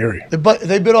 Scary.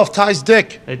 They bit off Ty's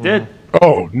dick. They did.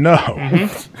 Oh no.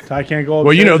 Ty can't go.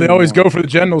 Well, you know they upstairs always anymore. go for the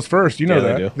genitals first. You know Yeah,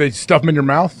 they that. do. They stuff them in your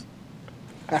mouth.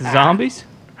 Zombies?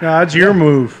 No, that's your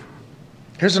move.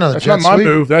 Here's another That's jet not my sweep.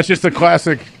 move. That's just a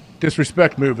classic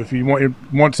disrespect move. If you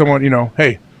want someone,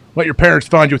 hey, let your parents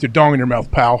find you with your dong in your mouth,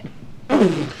 pal.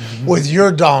 With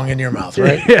your dong in your mouth,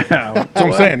 right? Yeah. That's what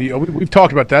I'm saying. We've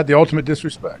talked about that. The ultimate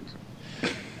disrespect.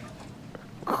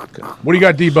 What do you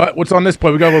got, D-Butt? What's on this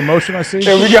play? We got a little motion, I see.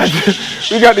 Yeah, we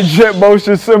got the jet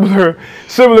motion similar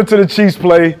to the Chiefs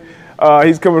play.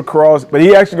 He's coming across, but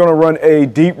he actually going to run a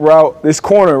deep route. This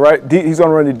corner, right? He's going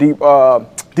to run the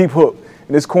deep hook.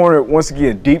 And this corner, once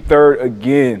again, deep third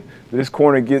again. This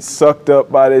corner gets sucked up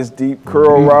by this deep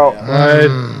curl route.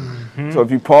 Right. So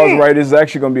if you pause right, this is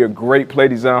actually going to be a great play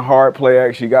design, hard play.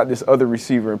 Actually, got this other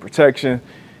receiver in protection.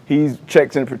 He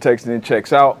checks in protection and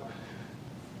checks out.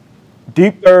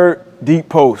 Deep third, deep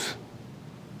post.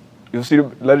 You'll see,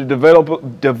 let it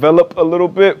develop a little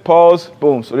bit. Pause,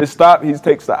 boom. So this stop, he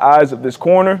takes the eyes of this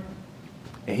corner,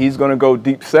 and he's going to go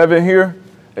deep 7 here,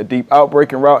 a deep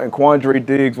outbreaking route. And Quandre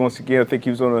Diggs, once again, I think he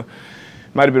was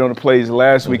might have been on the plays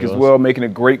last week as well, making a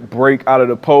great break out of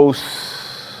the post.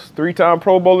 3-time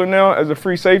Pro Bowler now as a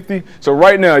free safety. So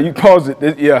right now, you pause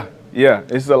it. Yeah.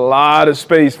 It's a lot of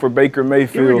space for Baker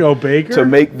Mayfield Here we go, Baker. to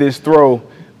make this throw.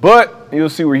 But you'll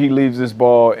see where he leaves this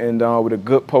ball, and with a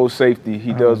good post safety,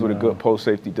 he does what a good post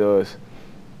safety does.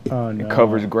 Oh, no. And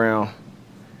covers ground.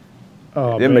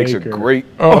 Oh, It makes a Baker.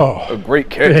 great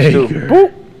catch too. Baker.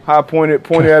 Boop. High pointed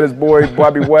at his boy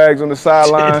Bobby Wags on the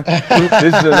sideline.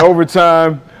 This is an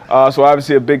overtime, so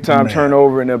obviously a big time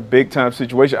turnover in a big time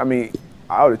situation. I mean,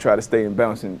 I would have tried to stay in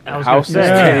bounds and house this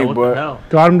game, what the but hell?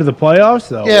 Got him to the playoffs,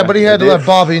 though. Yeah, but he had to let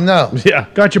Bobby know. Yeah.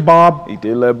 Got you, Bob. he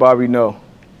did let Bobby know.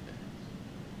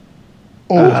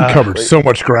 Oh, he covered so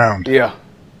much ground. Yeah.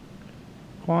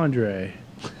 Quandre.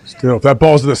 Still, if that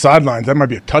ball's to the sidelines, that might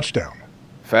be a touchdown.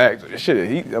 Fact.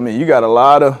 Shit, you got a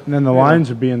lot of. And then the Lions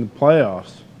would be in the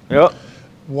playoffs. Yep.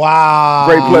 Wow.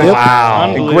 Great play.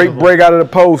 Wow. And great break out of the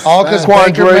post. All because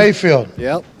Baker Quandre. Mayfield.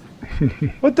 Yep.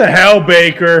 What the hell,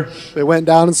 Baker? They went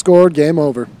down and scored. Game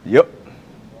over. Yep.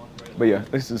 But yeah,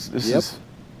 this is.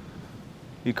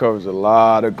 He covers a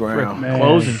lot of ground. Man.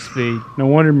 Closing speed. No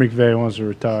wonder McVay wants to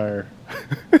retire.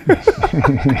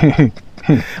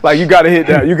 Like you gotta hit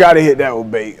that. You gotta hit that with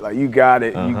bait. Like you got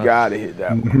it. You gotta hit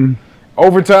that one.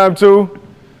 Overtime too.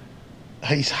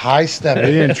 He's high They stepping.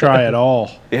 didn't try at all.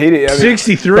 Yeah, he did. I mean,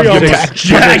 63 almost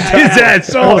jacked his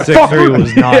ass off. 6'3"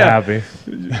 was not Yeah. happy.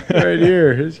 Right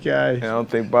here, this guy. I don't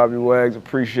think Bobby Wags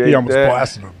appreciates He almost that.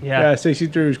 blasted him. Yeah,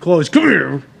 63 was close. Come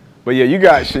here. But yeah, you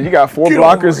got 4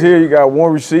 blockers here. You got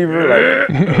 1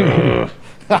 receiver.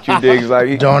 Like you dig like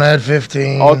he Don't add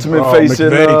 15. ultimate faith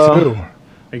in McVay,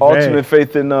 too. ultimate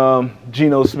faith in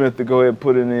Geno Smith to go ahead and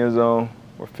put it in his zone.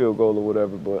 or field goal or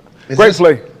whatever. But Is great this-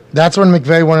 play. That's when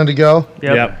McVay wanted to go.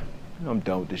 Yep. I'm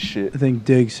done with this shit. I think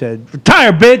Diggs said,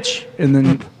 "Retire, bitch!" And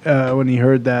then when he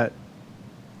heard that,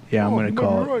 yeah, I'm gonna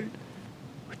call it.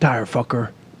 Retire, fucker.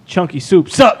 Chunky soup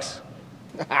sucks.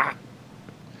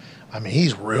 I mean,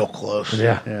 he's real close.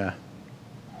 Yeah.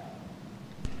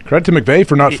 Credit to McVay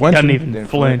for not He flinching. doesn't even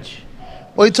flinch.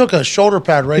 Well, he took a shoulder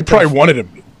pad right He there. probably wanted him.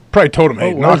 Probably told him,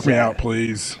 "Hey, What knock was me that? out,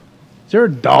 please." Is there a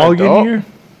dog in dog? here?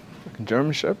 Fucking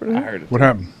German Shepherd. I heard it. What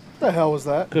happened? What the hell was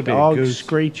that? Could be a Dog goose.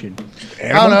 screeching. I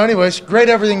don't know. Anyways, great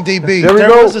everything, DB. There we There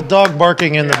go. was a dog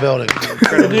barking in the building.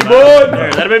 There,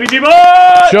 that baby D-boy.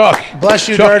 Chuck. Bless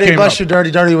you, Chuck Dirty. came Bless up. you, Dirty.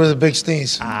 Dirty with a big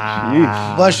sneeze.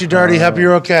 Bless you, Dirty. Hope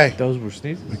you're okay. Those were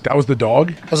sneezes. That was the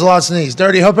dog. That was a lot of sneeze.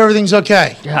 Dirty, hope everything's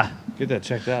okay. Yeah. Get that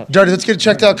checked out. Dirty, let's get it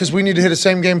checked out because we need to hit a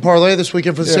same game parlay this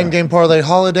weekend for the same game parlay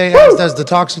holiday, as does the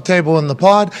Toxic Table in the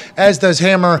pod, as does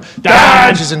Hammer,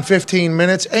 which is in 15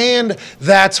 minutes, and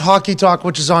that's Hockey Talk,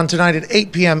 which is on tonight at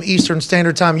 8 p.m. Eastern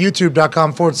Standard Time,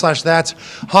 youtube.com/that's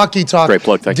Hockey Talk. Great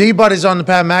plug, thank you. D-Bud is on the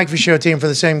Pat McAfee Show team for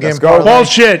the same game Let's go. parlay.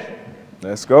 Bullshit.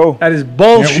 Let's go. That is Can't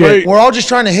bullshit. wait. We're all just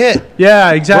trying to hit.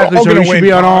 Yeah, exactly. We're all So we gonna should win,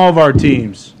 be on Todd. all of our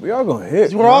teams. We all gonna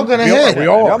hit. We're all going to hit. We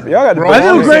all. Y'all got the We're all I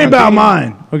ball. feel great about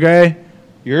mine. Okay,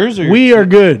 Yours or we are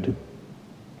good,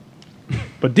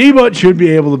 but D-Butt should be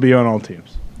able to be on all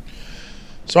teams.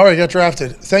 Sorry, I got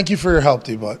drafted. Thank you for your help,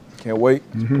 D-Bud. Can't wait.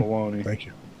 Baloney. Thank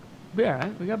you. Be all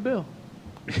right. We got Bill.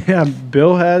 Yeah,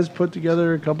 Bill has put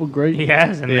together a couple great, He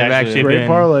has, and they've actually- actually great been.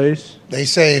 parlays. They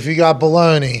say if you got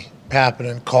baloney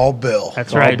happening, call Bill.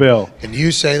 That's Call right. Bill. And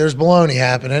you say there's baloney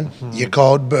happening, you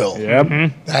called Bill.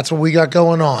 Yep. That's what we got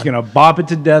going on. Gonna bop it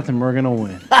to death, and we're gonna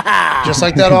win. Just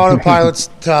like that autopilot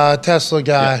Tesla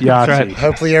guy. Yahtzee. right.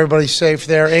 Hopefully everybody's safe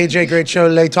there. AJ, great show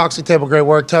today. Toxic Table, great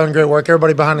work. Tone, great work.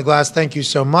 Everybody behind the glass, thank you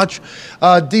so much.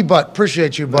 D-Butt,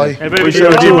 appreciate you, buddy. Hey, baby, Appreciate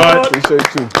D-Butt. you, bud.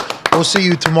 Appreciate you. We'll see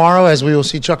you tomorrow as we will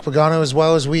see Chuck Pagano as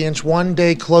well as we inch one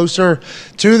day closer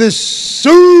to this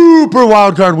super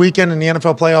wild card weekend and the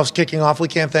NFL playoffs kicking off. We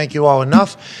can't thank you all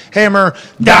enough. Hammer,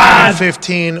 down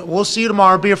 15. We'll see you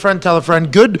tomorrow. Be a friend, tell a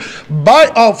friend.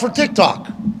 Goodbye. Oh, for TikTok.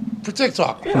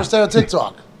 First day on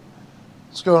TikTok.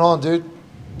 What's going on, dude?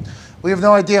 We have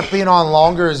no idea if being on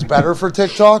longer is better for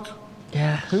TikTok.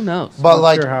 Yeah, who knows? But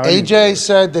like sure how AJ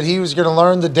said that he was going to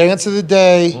learn the dance of the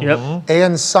day Yep.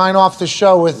 and sign off the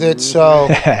show with it. So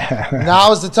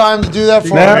now is the time to do that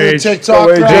for Yeah. you, TikTok.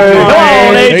 Go, AJ. crowd. Come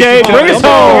on, AJ. Bring us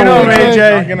home. Bring it home,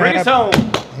 AJ. Not gonna Bring us happen.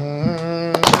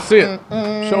 home. Let's see it.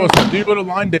 Show us the D-Butt a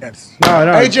line dance. No,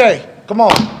 no. AJ, come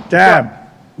on. Dab.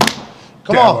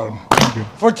 Come on.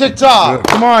 For TikTok.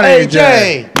 Come on,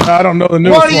 AJ. I don't know the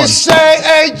newest What do you one.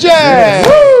 say,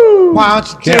 AJ? Why don't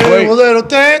you Can't do wait. a little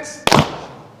dance?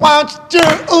 Why don't you do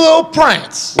a little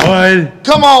prance? What?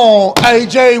 Come on,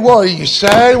 AJ, what do you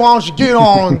say? Why don't you get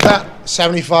on that?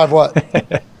 75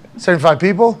 what? 75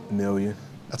 people? Million.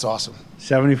 That's awesome.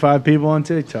 75 people on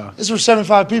TikTok. This was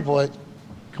 75 people.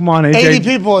 Come on, AJ. 80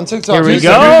 people on TikTok. Here we This- go.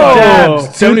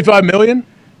 Dab. 75 million?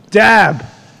 Dab.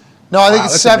 No, I think Wow,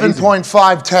 it's that's amazing.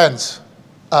 7.5 tens.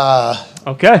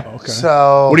 Okay.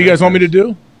 So What do you guys want me to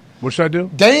do? What should I do?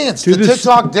 dance, Do the this-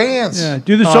 TikTok dance. Yeah,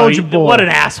 do the Oh, Soldier you- Boy. What an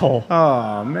asshole.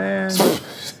 Oh, man.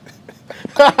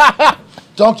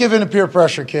 Don't give in to peer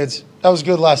pressure, kids. That was a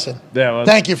good lesson. Yeah, well,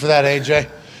 Thank you for that, AJ.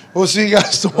 We'll see you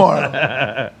guys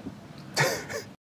tomorrow.